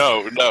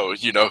 No,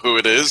 you know who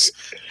it is?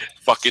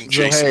 Fucking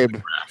Jason.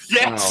 Zahabe.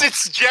 Yes, Wow.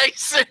 it's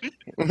Jason.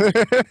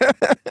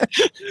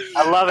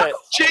 I love it.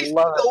 Jason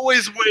I love it.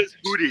 always wears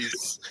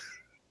hoodies.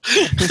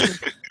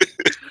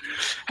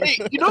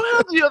 Hey, you know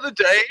how the other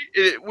day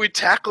we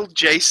tackled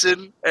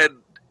Jason and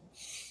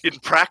in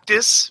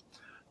practice?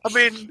 I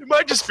mean, it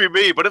might just be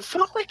me, but it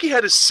felt like he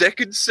had a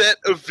second set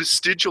of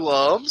vestigial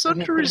arms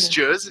under his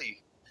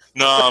jersey.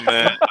 Nah,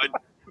 man.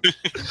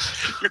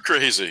 You're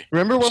crazy.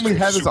 Remember when we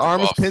had his Super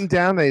arms buff. pinned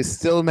down and he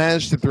still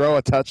managed to throw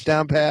a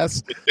touchdown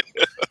pass?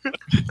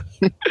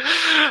 Yeah,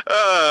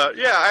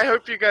 I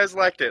hope you guys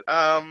liked it.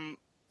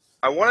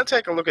 I want to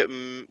take a look at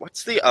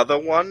what's the other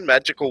one?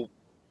 Magical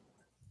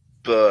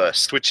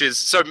Burst, which is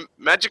so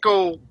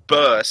Magical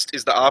Burst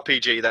is the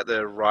RPG that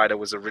the writer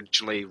was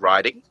originally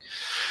writing,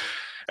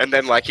 and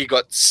then like he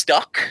got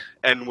stuck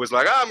and was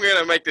like, "Oh, I'm going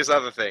to make this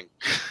other thing."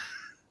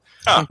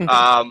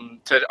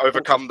 To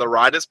overcome the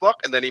writer's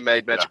block, and then he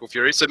made Magical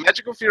Fury. So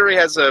Magical Fury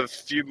has a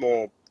few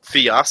more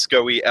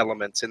fiasco-y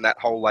elements in that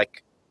whole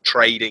like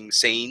trading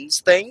scenes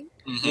thing.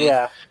 Mhm.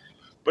 Yeah.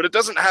 But it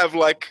doesn't have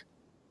like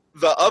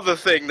the other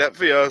thing that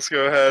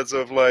Fiasco has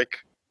of like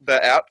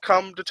the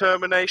outcome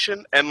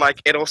determination, and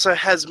like it also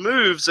has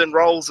moves and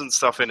rolls and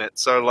stuff in it.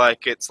 So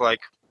like it's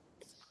like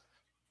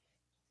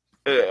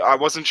I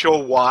wasn't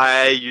sure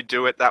why you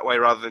do it that way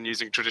rather than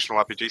using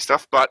traditional RPG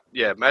stuff. But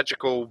yeah,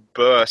 Magical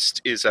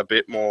Burst is a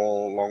bit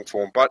more long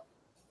form. But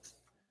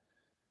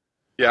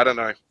yeah, I don't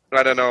know.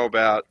 I don't know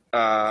about.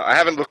 I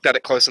haven't looked at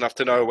it close enough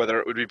to know whether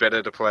it would be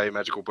better to play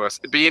Magical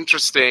Burst. It'd be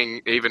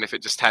interesting, even if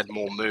it just had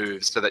more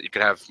moves, so that you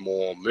could have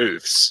more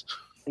moves.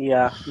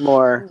 Yeah.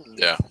 More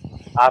Yeah.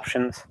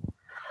 options.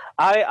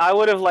 I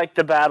would have liked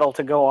the battle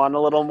to go on a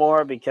little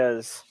more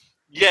because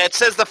Yeah, it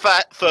says the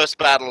first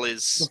battle the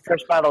is.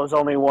 first battle is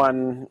only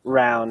one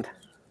round.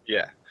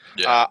 Yeah.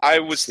 Yeah. I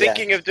was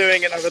thinking of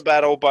doing another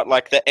battle, but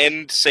like the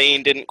end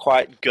scene didn't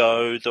quite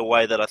go the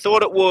way that I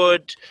thought it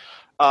would.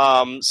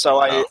 So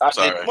I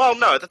sorry. did. Well,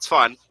 no, that's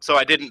fine. So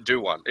I didn't do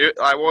one.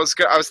 I was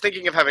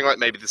thinking of having like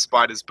maybe the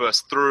spiders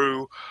burst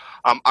through.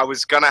 I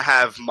was gonna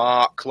have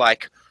Mark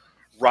like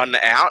run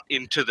out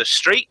into the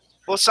street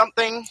or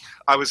something.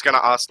 I was gonna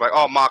ask like,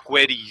 "Oh, Mark,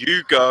 where do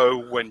you go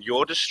when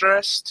you're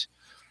distressed?"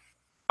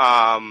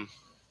 But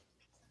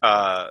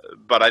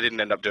I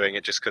didn't end up doing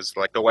it just because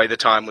like the way the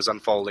time was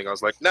unfolding. I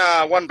was like,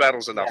 "Nah, one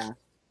battle's enough."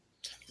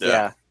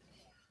 Yeah.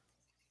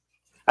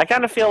 I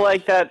kind of feel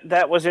like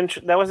that was an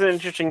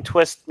interesting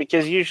twist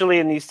because usually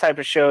in these type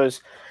of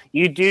shows,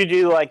 you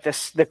do like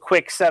the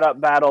quick setup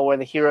battle where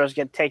the heroes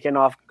get taken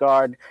off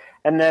guard,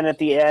 and then at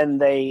the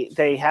end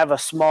they have a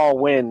small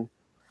win.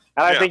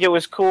 And I think it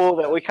was cool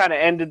that we kind of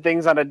ended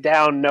things on a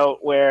down note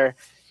where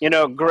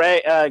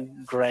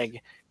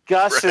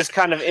Gus is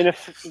kind of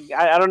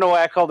I don't know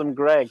why I called him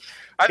Greg.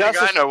 I think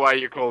Gus I is- know why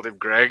you called him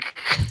Greg.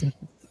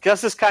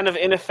 Gus is kind of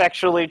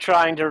ineffectually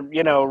trying to,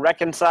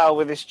 reconcile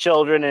with his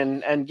children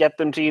and get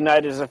them to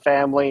unite as a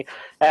family,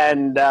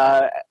 and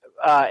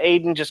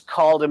Aiden just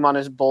called him on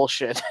his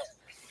bullshit.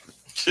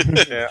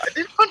 Yeah, I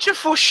did a bunch of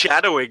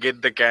foreshadowing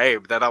in the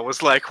game that I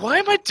was like, why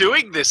am I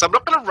doing this? I'm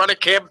not going to run a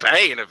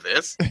campaign of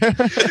this.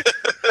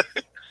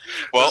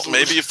 Well,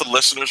 maybe if the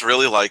listeners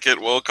really like it,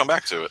 we'll come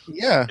back to it.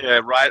 Yeah.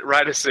 Yeah,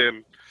 write us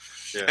in.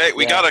 Yeah. Hey,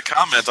 we got a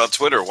comment on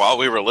Twitter while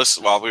we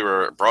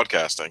were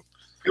broadcasting.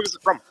 Who was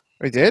it from?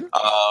 We did?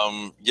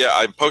 Yeah,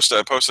 I posted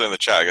in the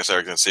chat. I guess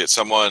Eric didn't see it.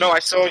 Someone. No, I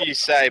saw you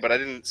say, but I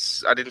didn't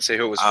see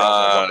who it was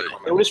from.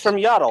 It was from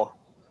Yodel.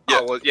 Yeah,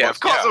 Oh, well, yeah, of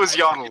course it was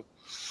Yodel.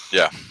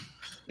 Yeah.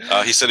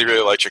 He said he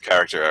really liked your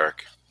character,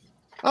 Eric.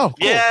 Oh,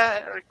 cool.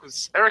 Yeah,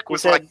 Eric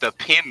was said- like the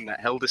pin that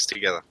held us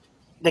together.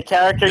 The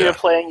character Yeah. you're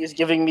playing is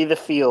giving me the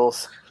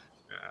feels.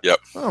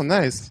 Oh,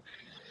 nice.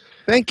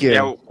 Thank you.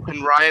 Yeah,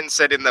 when Ryan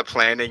said in the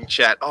planning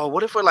chat, "Oh,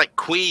 what if we're like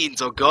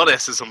queens or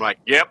goddesses?" I'm like,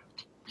 "Yep,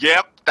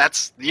 yep,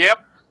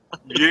 yep."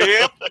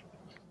 The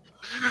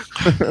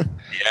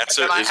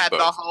answer And I is had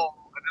both.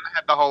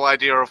 the whole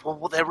idea of,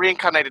 well, they're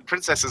reincarnated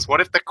princesses. What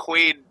if the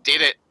queen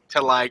did it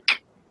to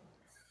like?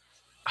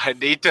 I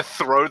need to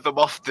throw them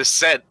off the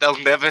set. They'll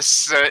never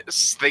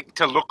think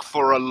to look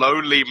for a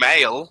lowly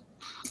male.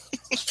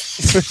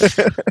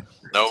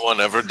 No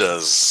one ever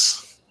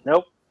does.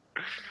 Nope.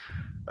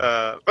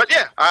 But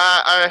yeah,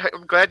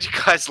 I'm glad you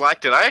guys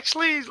liked it. I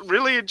actually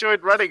really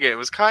enjoyed running it. It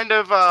was kind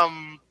of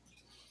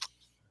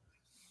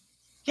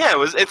yeah,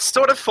 it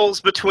sort of falls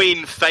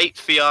between Fate,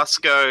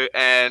 Fiasco,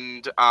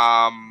 and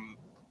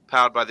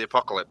Powered by the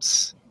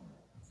Apocalypse.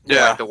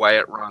 Yeah. Like the way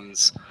it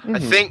runs. Mhm.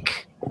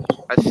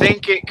 I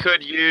think it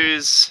could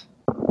use.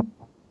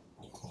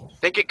 I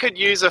think it could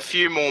use a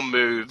few more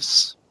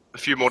moves, a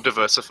few more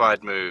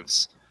diversified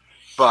moves,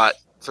 but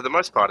for the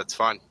most part, it's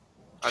fine.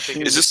 I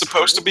think Is this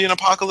supposed to be an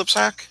apocalypse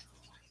hack?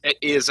 It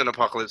is an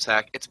apocalypse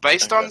hack. It's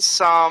based Okay. on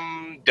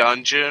some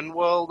dungeon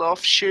world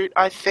offshoot,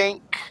 I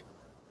think.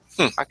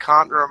 Hmm. I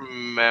can't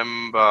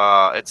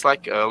remember. It's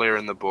like earlier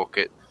in the book.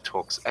 It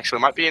talks. Actually,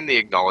 it might be in the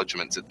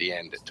acknowledgements at the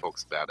end. It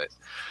talks about it.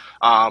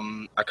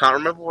 I can't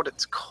remember what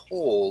it's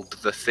called.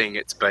 The thing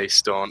it's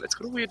based on. It's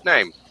got a weird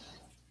name.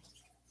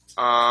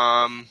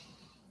 I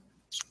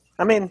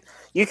mean,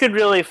 you could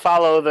really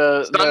follow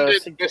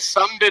the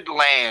Sundered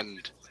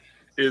Land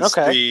is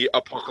Okay. the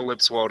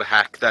apocalypse world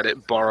hack that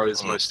it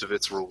borrows most of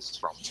its rules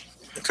from,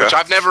 Okay. which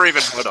I've never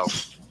even heard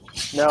of.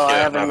 No, I Yeah,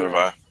 haven't. neither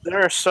have I.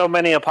 There are so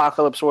many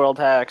Apocalypse World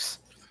hacks.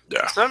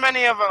 Yeah. So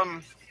many of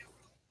them,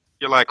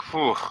 you're like,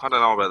 whew, I don't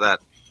know about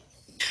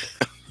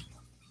that.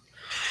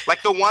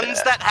 Like the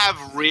ones that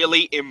have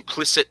really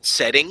implicit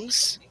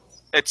settings,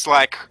 it's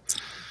like,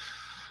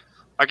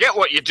 I get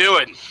what you're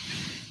doing,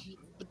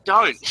 but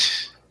don't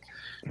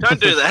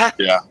do that.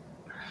 Yeah.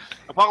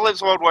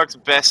 Apocalypse World works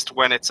best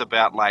when it's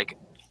about like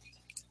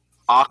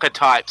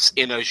archetypes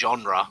in a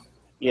genre,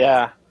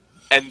 Yeah.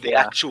 and the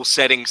actual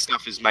setting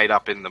stuff is made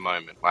up in the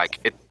moment.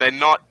 Like they're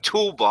not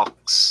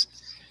toolbox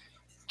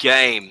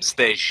games;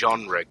 they're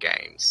genre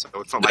games.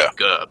 So it's not like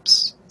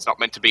GURPS. It's not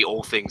meant to be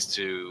all things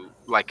to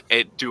like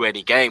do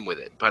any game with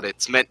it, but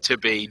it's meant to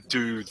be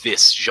do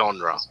this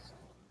genre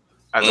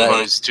as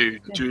opposed to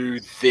do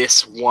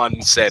this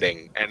one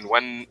setting. And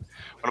when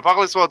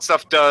Apocalypse World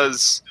stuff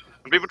does,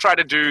 when people try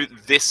to do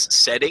this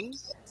setting,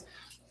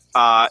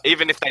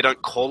 even if they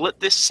don't call it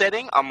this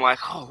setting, I'm like,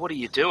 oh, what are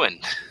you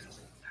doing?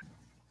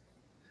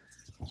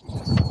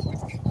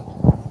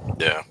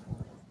 Yeah.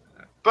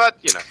 But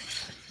you know.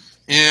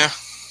 Yeah.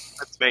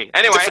 That's me.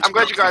 Anyway, I'm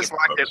glad you guys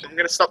liked it. I'm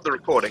going to stop the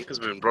recording because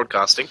we've been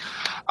broadcasting.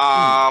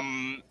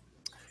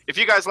 If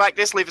you guys like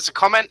this, leave us a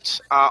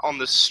comment on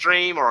the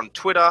stream or on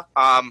Twitter.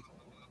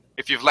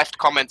 If you've left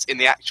comments in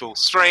the actual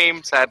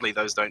stream, sadly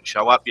those don't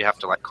show up. You have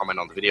to like comment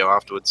on the video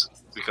afterwards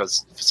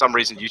because for some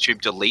reason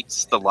YouTube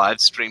deletes the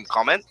live stream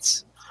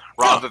comments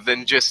rather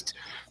than just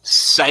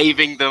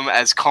saving them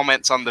as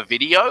comments on the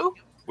video.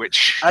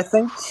 Which I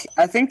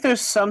think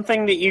there's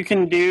something that you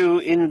can do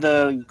in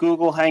the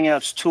Google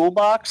Hangouts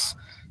toolbox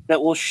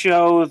that will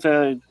show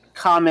the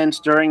comments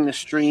during the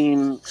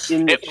stream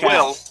in the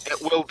chat.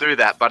 It will do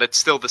that, but it's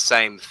still the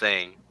same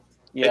thing.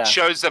 Yeah. It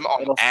shows them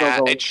on It'll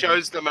still go- it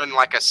shows them in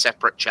like a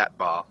separate chat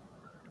bar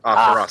for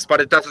us, but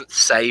it doesn't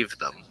save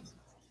them,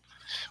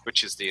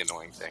 which is the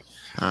annoying thing.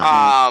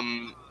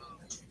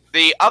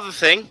 The other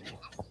thing,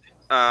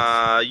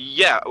 I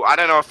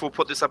don't know if we'll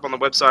put this up on the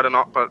website or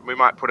not, but we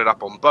might put it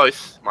up on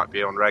both. Might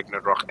be on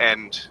Ragnarok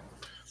and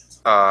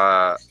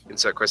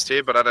Insert Quest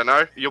here, but I don't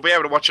know. You'll be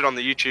able to watch it on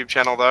the YouTube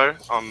channel though,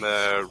 on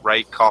the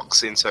Ray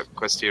Cox Insert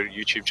Quest here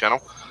YouTube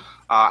channel.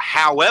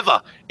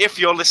 However, if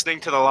you're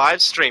listening to the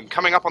live stream,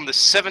 coming up on the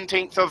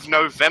 17th of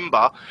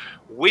November,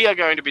 we are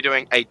going to be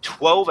doing a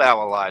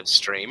 12-hour live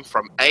stream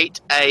from 8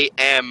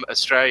 a.m.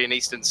 Australian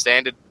Eastern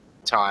Standard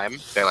Time,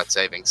 Daylight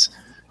Savings,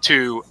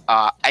 to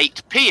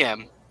 8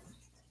 p.m.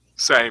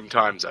 same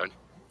time zone.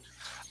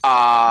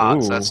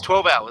 So that's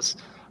 12 hours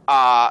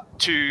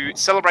to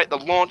celebrate the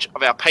launch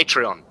of our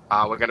Patreon.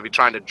 We're going to be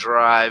trying to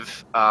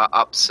drive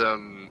up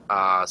some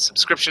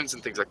subscriptions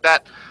and things like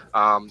that.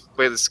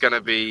 We're going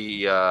to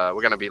be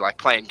like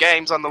playing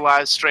games on the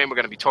live stream. We're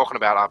going to be talking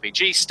about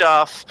RPG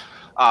stuff,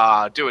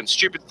 doing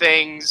stupid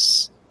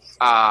things,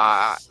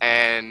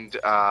 and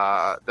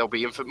there'll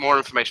be more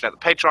information at the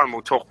Patreon.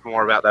 We'll talk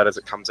more about that as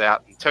it comes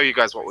out and tell you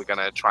guys what we're going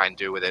to try and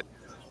do with it.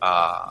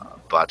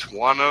 But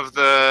one of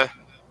the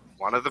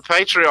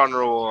Patreon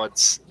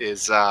rewards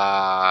is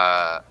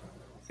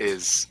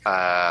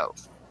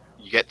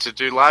you get to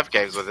do live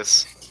games with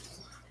us,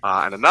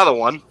 and another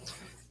one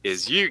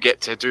is you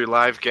get to do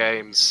live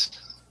games.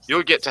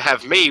 You'll get to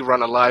have me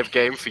run a live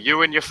game for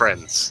you and your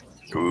friends.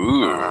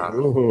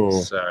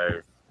 Ooh.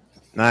 So,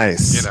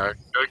 Nice. go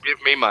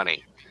give me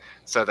money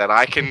so that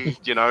I can,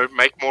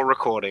 make more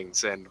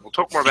recordings, and we'll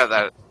talk more about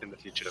that in the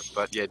future.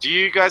 But yeah, do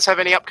you guys have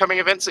any upcoming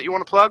events that you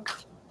want to plug?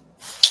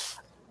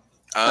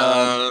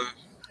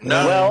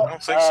 No, Well, I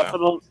don't think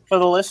so. for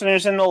the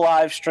listeners in the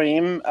live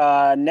stream,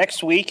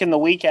 next week and the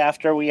week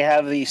after, we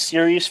have the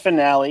series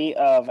finale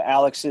of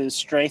Alex's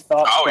Stray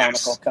Thoughts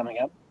Chronicle coming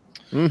up.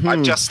 Mhm.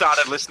 I've just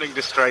started listening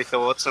to Stray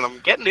Thoughts, and I'm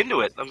getting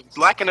into it. I'm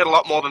liking it a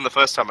lot more than the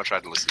first time I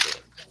tried to listen to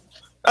it.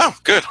 Oh,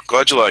 good.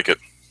 Glad you like it.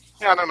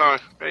 Yeah, I don't know.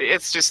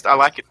 It's just, I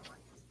like it.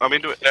 I'm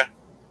into it. Yeah.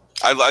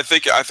 I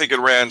think it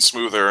ran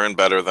smoother and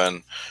better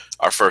than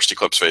our first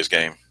Eclipse Phase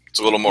game. It's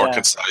a little more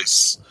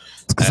concise.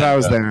 Because I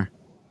was there.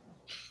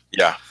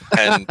 Yeah,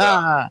 and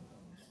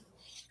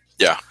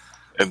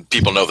and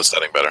people know the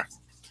setting better.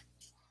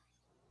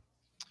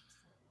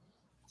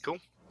 Cool.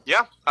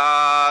 Yeah.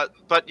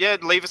 But yeah,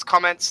 leave us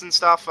comments and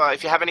stuff.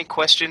 If you have any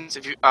questions,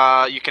 if you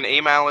can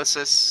email us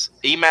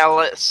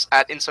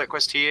at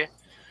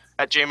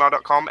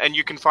insertquesthere@gmail.com, and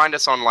you can find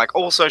us on like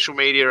all social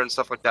media and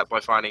stuff like that by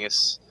finding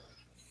us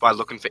by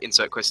looking for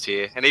Insert Quest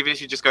here. And even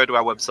if you just go to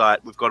our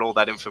website, we've got all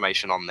that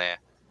information on there.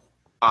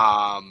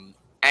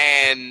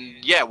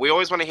 And yeah, we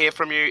always want to hear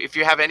from you. If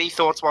you have any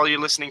thoughts while you're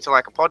listening to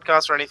like a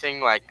podcast or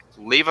anything, like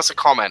leave us a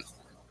comment.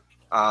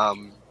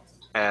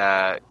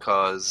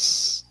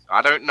 Because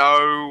I don't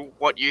know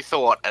what you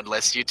thought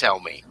unless you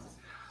tell me.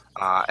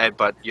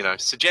 But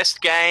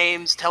suggest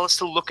games, tell us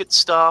to look at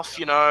stuff.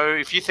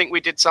 If you think we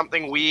did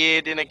something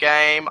weird in a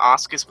game,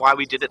 ask us why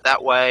we did it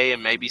that way,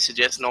 and maybe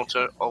suggest an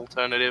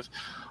alternative.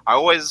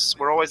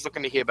 We're always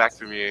looking to hear back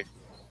from you.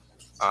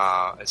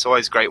 It's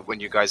always great when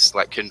you guys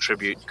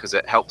contribute, because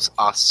it helps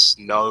us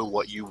know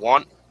what you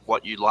want,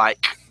 what you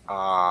like,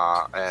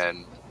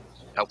 and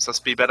helps us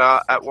be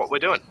better at what we're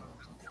doing.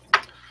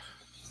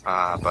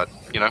 But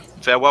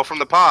farewell from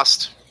the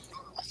past.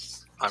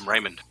 I'm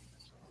Raymond.